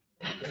 minutes.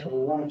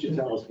 Well, why don't you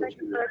tell us what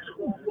you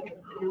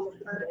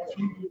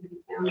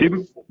Do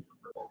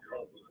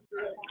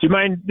you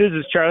mind, this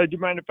is Charlie, do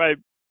you mind if I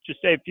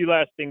just say a few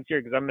last things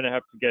here? Because I'm going to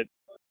have to get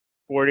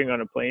boarding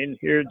on a plane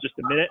here in just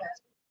a minute.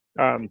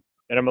 And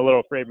I'm a little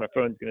afraid my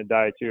phone's going to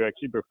die too,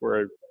 actually,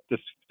 before this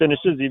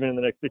finishes, even in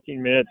the next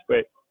 15 minutes.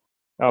 But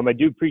I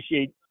do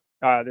appreciate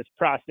this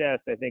process.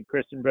 I think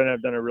Chris and Brenna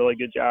have done a really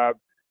good job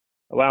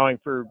allowing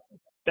for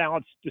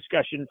balanced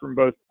discussion from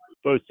both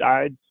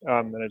sides.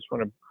 And I just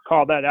want to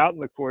call that out and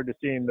look forward to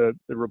seeing the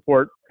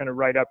report kind of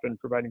write up and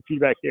providing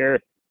feedback there.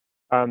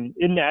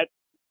 In that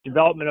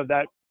development of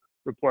that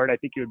report, I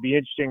think it would be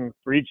interesting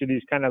for each of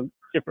these kind of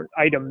different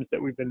items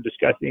that we've been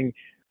discussing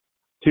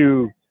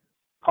to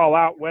call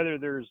out whether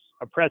there's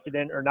a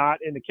precedent or not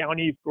in the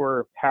county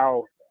for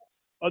how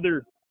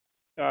other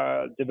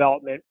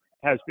development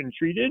has been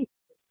treated.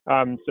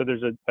 So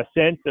there's a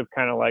sense of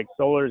kind of like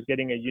solar is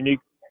getting a unique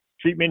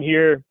treatment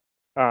here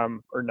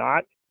or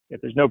not. If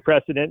there's no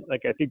precedent,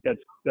 like I think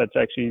that's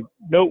actually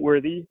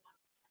noteworthy.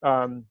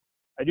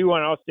 I do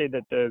want to also say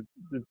that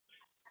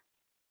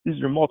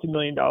these are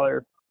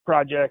multi-million-dollar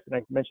projects, and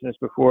I mentioned this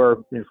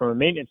before. From a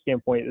maintenance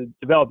standpoint, the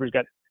developers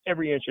got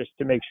every interest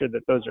to make sure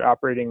that those are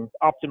operating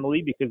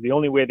optimally, because the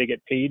only way they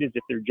get paid is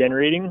if they're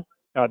generating.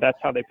 That's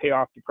how they pay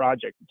off the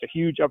project. It's a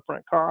huge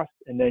upfront cost,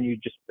 and then you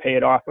just pay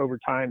it off over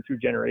time through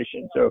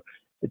generation. So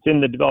it's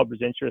in the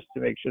developer's interest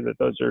to make sure that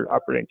those are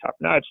operating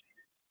top-notch,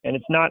 and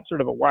it's not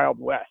sort of a Wild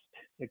West.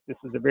 Like, this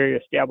is a very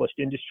established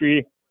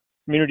industry.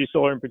 Community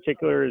solar in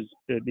particular is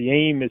the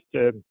aim is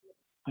to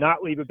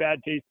not leave a bad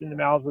taste in the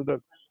mouths of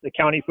the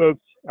county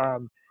folks.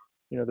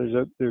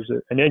 There's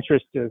an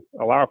interest to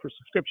allow for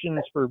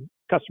subscriptions for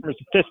customers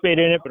to participate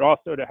in it, but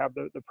also to have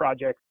the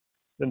projects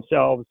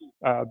themselves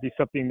be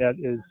something that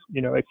is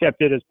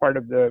accepted as part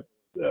of the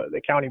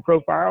county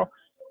profile.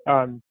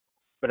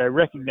 But I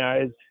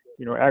recognize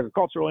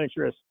agricultural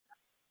interests,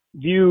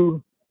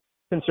 view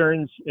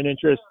concerns and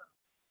interests,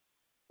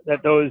 that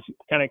those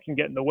kind of can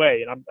get in the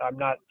way. And I'm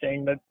not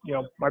saying that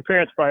my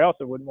parents probably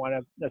also wouldn't want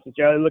to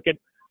necessarily look at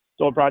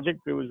solar project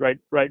if it was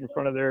right in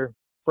front of their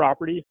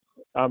property.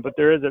 But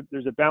there's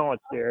a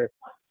balance there,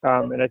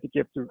 and I think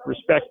you have to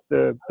respect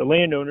the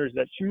landowners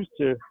that choose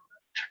to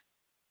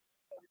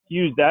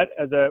use that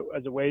as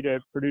a way to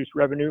produce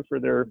revenue for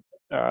their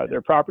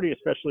property,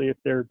 especially if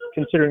they're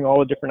considering all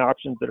the different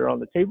options that are on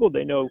the table.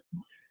 They know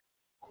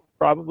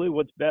probably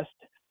what's best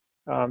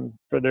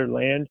for their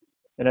land.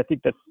 And I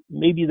think that's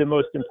maybe the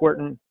most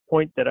important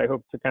point that I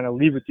hope to kind of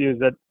leave with you, is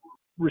that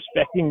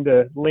respecting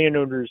the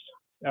landowner's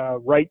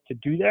right to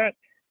do that,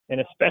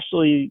 and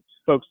especially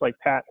folks like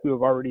Pat who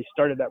have already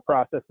started that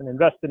process and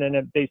invested in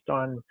it based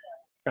on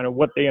kind of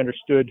what they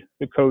understood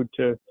the code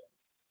to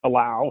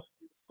allow.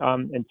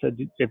 And to,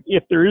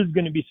 if there is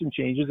going to be some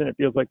changes, and it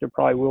feels like there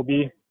probably will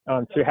be,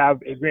 to have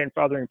a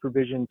grandfathering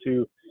provision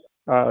to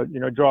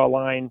draw a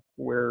line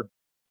where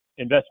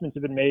investments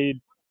have been made,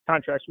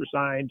 contracts were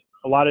signed,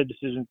 a lot of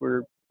decisions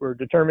were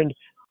determined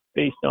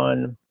based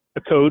on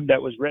a code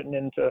that was written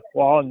into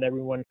law and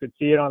everyone could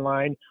see it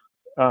online,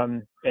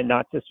 and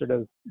not to sort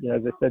of,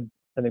 as I said,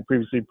 I think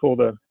previously, pull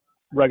the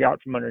rug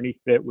out from underneath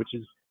it, which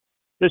is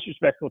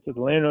disrespectful to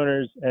the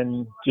landowners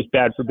and just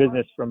bad for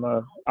business from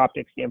a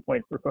optics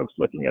standpoint for folks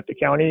looking at the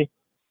county.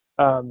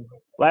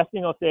 Last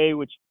thing I'll say,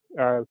 which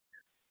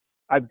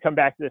I've come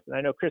back to this, and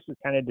I know Chris has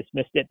kind of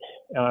dismissed it,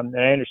 and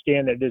I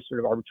understand that it is sort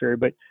of arbitrary,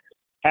 but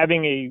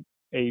having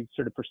a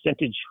sort of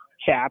percentage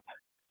cap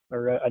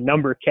or a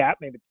number cap,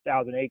 maybe it's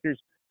 1,000 acres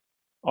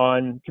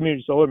on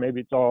community solar,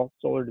 maybe it's all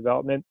solar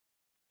development.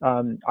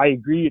 I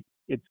agree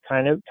it's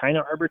kind of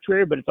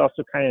arbitrary, but it's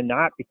also kind of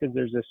not, because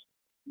there's this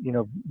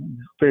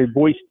very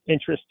voiced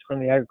interest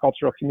from the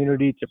agricultural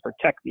community to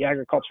protect the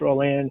agricultural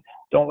land.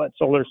 Don't let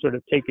solar sort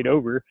of take it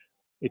over.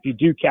 If you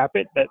do cap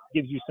it, that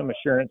gives you some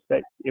assurance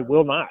that it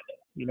will not.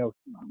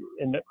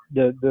 And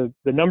the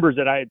numbers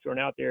that I had thrown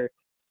out there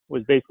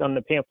was based on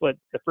the pamphlet,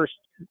 the first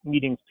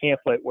meeting's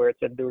pamphlet, where it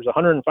said there was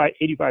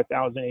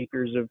 185,000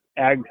 acres of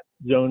ag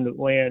zoned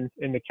land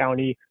in the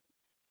county.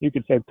 You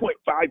could say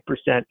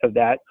 0.5% of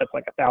that, that's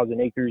like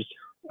 1,000 acres,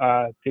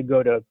 could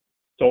go to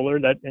solar.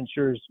 That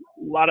ensures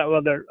a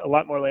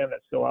lot more land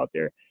that's still out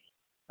there.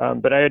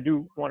 But I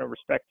do want to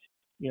respect,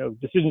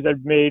 decisions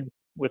I've made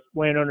with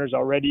landowners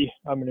already,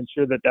 and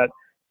ensure that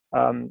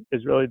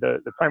is really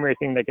the primary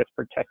thing that gets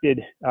protected.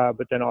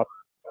 But then also,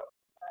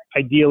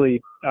 ideally,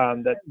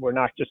 that we're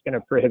not just going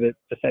to prohibit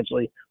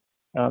essentially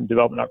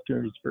development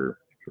opportunities for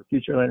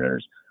future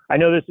landowners. I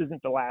know this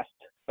isn't the last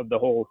of the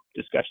whole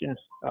discussion,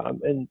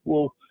 and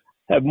we'll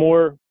have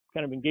more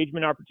kind of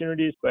engagement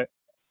opportunities. But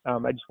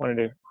I just wanted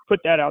to put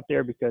that out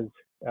there because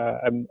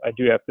I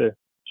do have to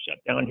shut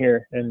down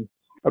here, and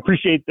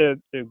appreciate the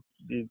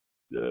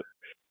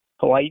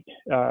polite,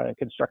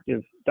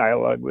 constructive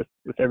dialogue with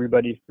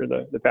everybody for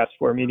the past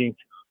 4 meetings.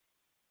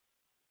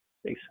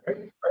 Thanks.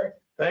 Great.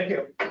 Thank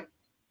you.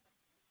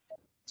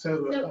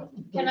 So.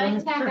 Can I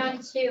tack on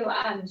to,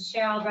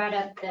 Cheryl brought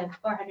up the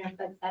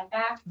 400-foot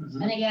setback.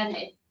 Mhm. And again,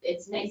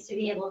 it's nice to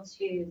be able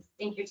to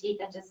sink your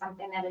teeth into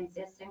something that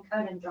exists in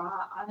code and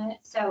draw on it.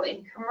 So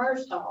in the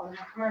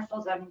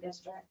commercial zoning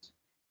district,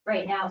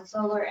 right now,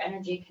 solar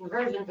energy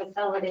conversion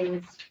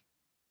facilities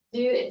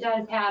it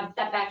does have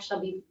setback shall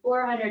be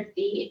 400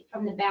 feet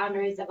from the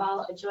boundaries of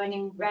all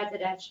adjoining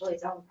residentially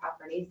zoned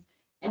properties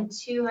and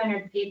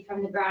 200 feet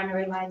from the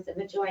boundary lines of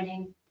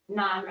adjoining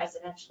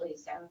non-residentially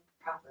zoned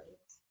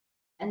properties.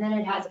 And then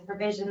it has a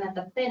provision that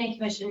the planning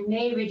commission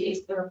may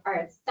reduce the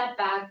required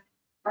setback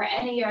for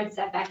any yard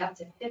setback up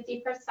to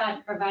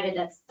 50%, provided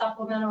that's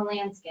supplemental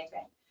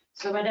landscaping.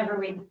 So whatever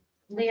we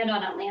land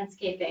on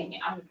landscaping,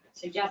 I'm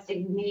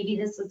suggesting maybe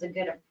this is a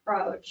good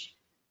approach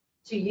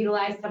to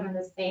utilize some of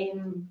the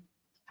same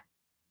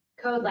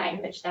code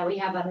language that we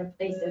have other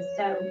places.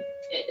 So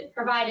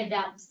provided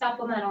that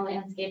supplemental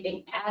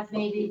landscaping as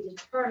may be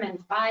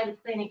determined by the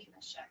planning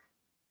commission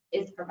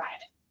is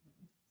provided.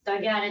 So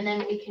again, and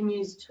then we can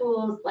use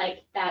tools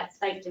like that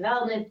site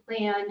development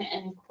plan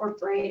and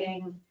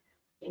incorporating,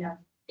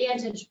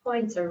 vantage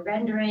points or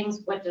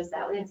renderings. What does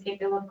that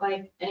landscape look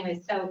like? Anyway,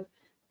 so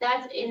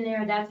that's in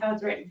there. That's how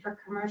it's written for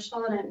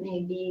commercial, and it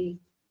may be,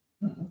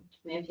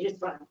 if you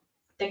just want to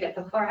stick at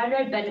the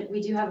 400, but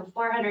we do have a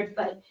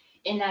 400-foot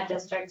in that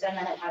district, and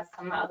then it has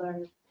some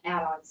other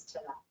add-ons to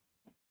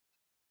that.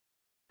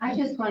 I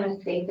just want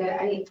to say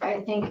that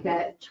I think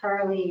that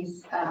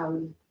Charlie's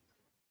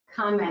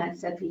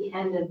comments at the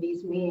end of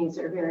these meetings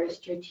are very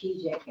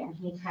strategic, and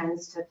he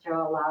tends to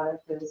throw a lot of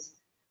his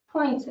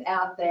points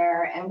out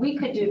there, and we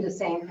could do the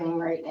same thing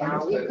right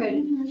now. We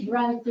could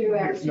run through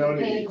our 2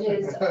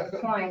 pages of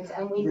points,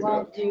 and we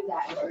won't do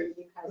that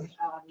because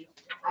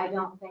I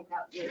don't think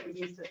that would be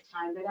a use of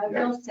time. But I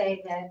will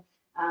say that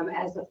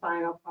as the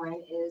final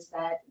point is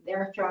that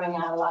they're throwing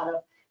out a lot of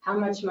how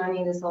much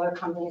money the solar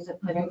companies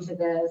have put into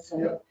this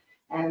and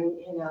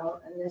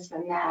this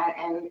and that.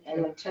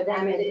 And to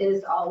them, it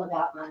is all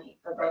about money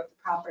for both the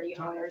property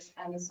owners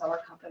and the solar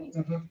companies.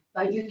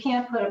 But you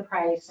can't put a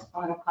price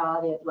on the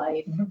quality of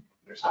life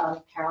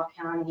of Carroll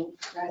County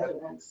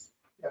residents.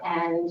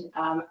 And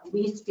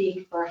we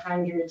speak for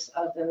hundreds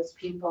of those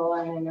people,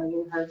 and I know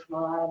you heard from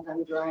a lot of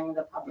them during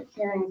the public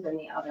hearings and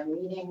the other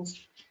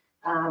meetings.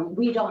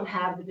 We don't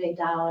have the big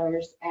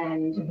dollars,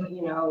 and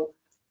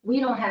we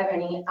don't have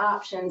any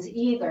options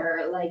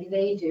either, like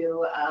they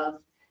do, of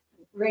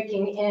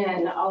raking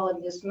in all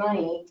of this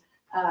money.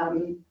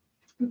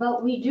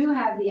 But we do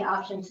have the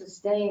option to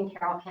stay in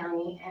Carroll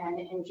County and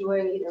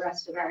enjoy the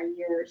rest of our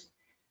years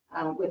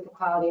with the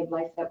quality of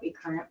life that we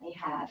currently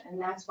have. And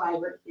that's why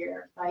we're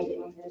here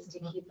fighting, is to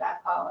keep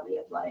that quality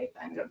of life.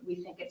 And we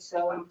think it's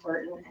so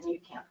important, and you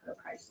can't put a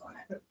price on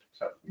it.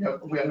 So,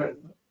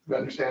 we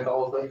understand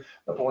all of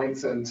the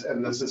points, and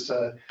this is,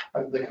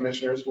 the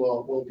commissioners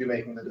will be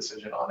making the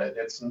decision on it.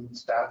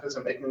 Staff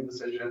isn't making the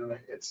decision,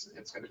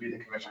 it's going to be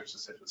the commissioner's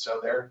decision.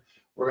 So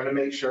we're going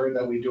to make sure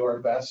that we do our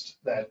best,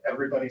 that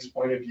everybody's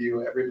point of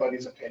view,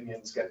 everybody's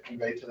opinions get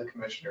conveyed to the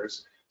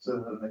commissioners, so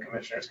that the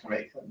commissioners can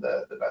make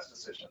the best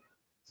decision.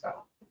 So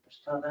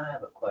I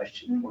have a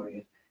question for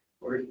you.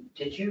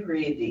 Did you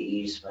read the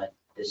easement?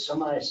 Did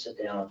somebody sit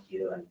down with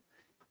you and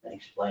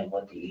explain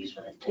what the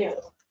easement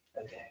entailed?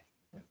 Okay.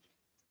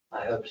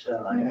 I hope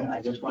so.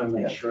 I just want to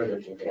make sure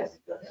that you did,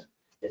 because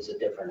it's a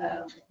different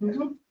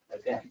animal.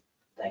 Okay,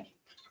 thank you.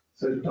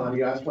 So Don,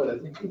 you asked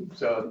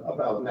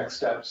about next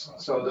steps.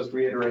 So I'll just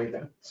reiterate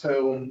that.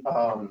 So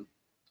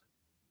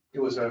it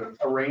was a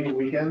rainy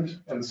weekend,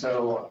 and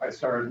so I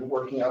started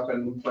working up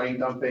and brain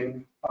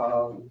dumping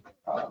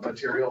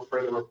material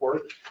for the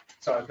report.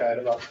 So I've got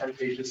about 10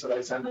 pages that I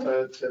sent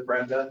to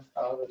Brenda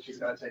that she's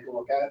going to take a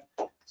look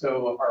at.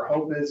 So our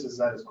hope is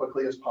that as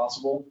quickly as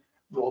possible,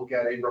 we'll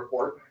get a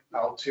report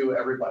out to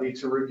everybody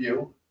to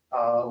review.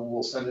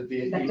 We'll send it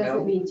via email. That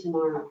doesn't mean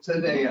tomorrow.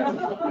 Today,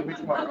 maybe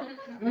tomorrow.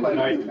 But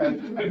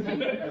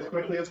as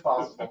quickly as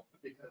possible,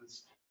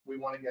 because we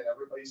want to get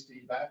everybody's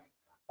feedback.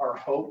 Our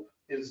hope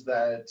is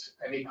that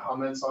any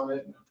comments on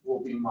it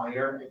will be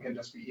minor and can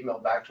just be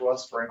emailed back to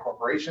us for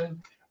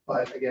incorporation.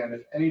 But again,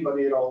 if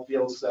anybody at all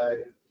feels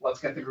that let's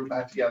get the group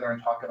back together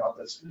and talk about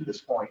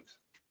this point,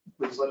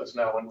 please let us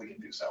know and we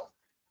can do so.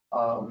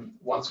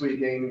 Once we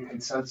gain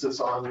consensus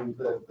on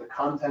the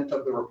content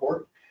of the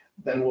report,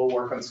 then we'll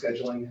work on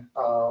scheduling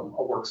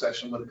a work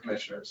session with the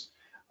commissioners.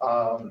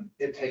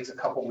 It takes a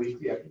couple weeks,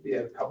 you have to be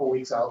a couple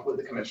weeks out with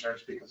the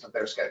commissioners because of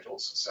their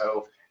schedules.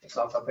 So it's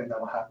not something that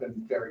will happen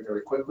very,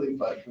 very quickly,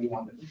 but we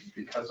want to,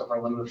 because of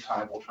our limited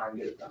time, we'll try and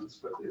get it done as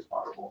quickly as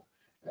possible.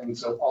 And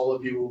so all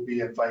of you will be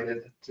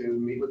invited to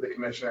meet with the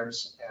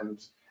commissioners, and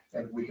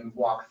we can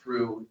walk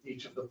through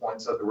each of the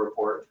points of the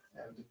report.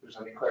 And if there's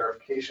any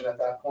clarification at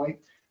that point,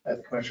 if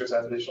the commissioners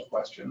have additional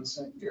questions,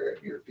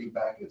 your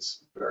feedback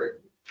is very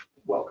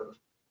welcome.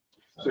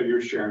 So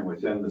you're sharing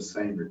within the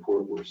same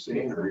report we're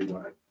seeing, or you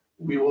want to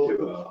We will.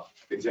 give a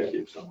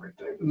executive summary,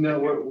 David?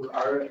 No,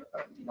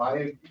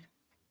 my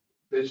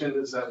vision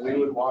is that we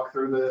would walk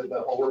through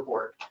the whole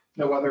report.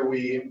 Now, whether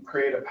we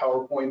create a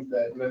PowerPoint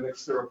that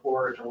mimics the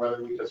report or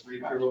whether we just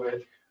read through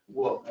it,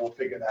 we'll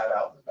figure that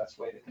out, the best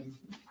way to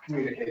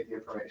communicate the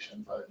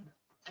information, but.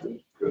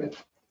 Good.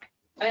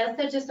 I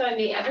also just want to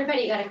be,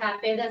 everybody got a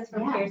copy of this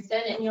from Yeah.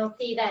 Kirsten, and you'll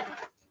see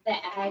that the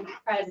Ag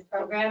Pres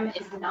program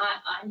is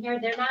not on here.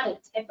 They're not a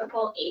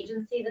typical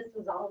agency. This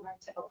is all of our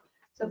typical.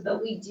 So,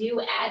 but we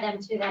do add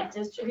them to that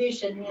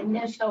distribution, the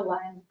initial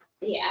one,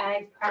 the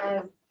Ag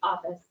Pres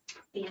office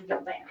sees the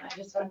plan. I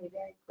just want to be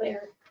very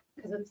clear,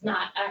 because it's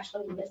not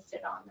actually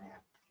listed on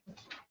there.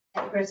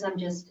 And Chris, I'm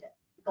just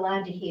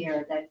glad to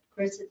hear that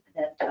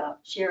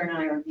Sharon and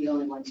I are the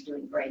only ones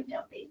doing brain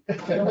dumping.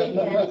 The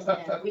weekends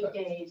and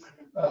weekdays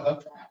and all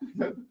of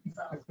that.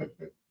 So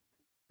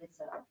it's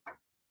a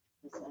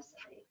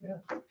necessity. Yeah.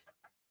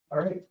 All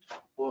right,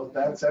 well, if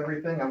that's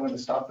everything, I'm going to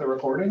stop the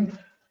recording.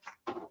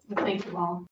 Thank you all.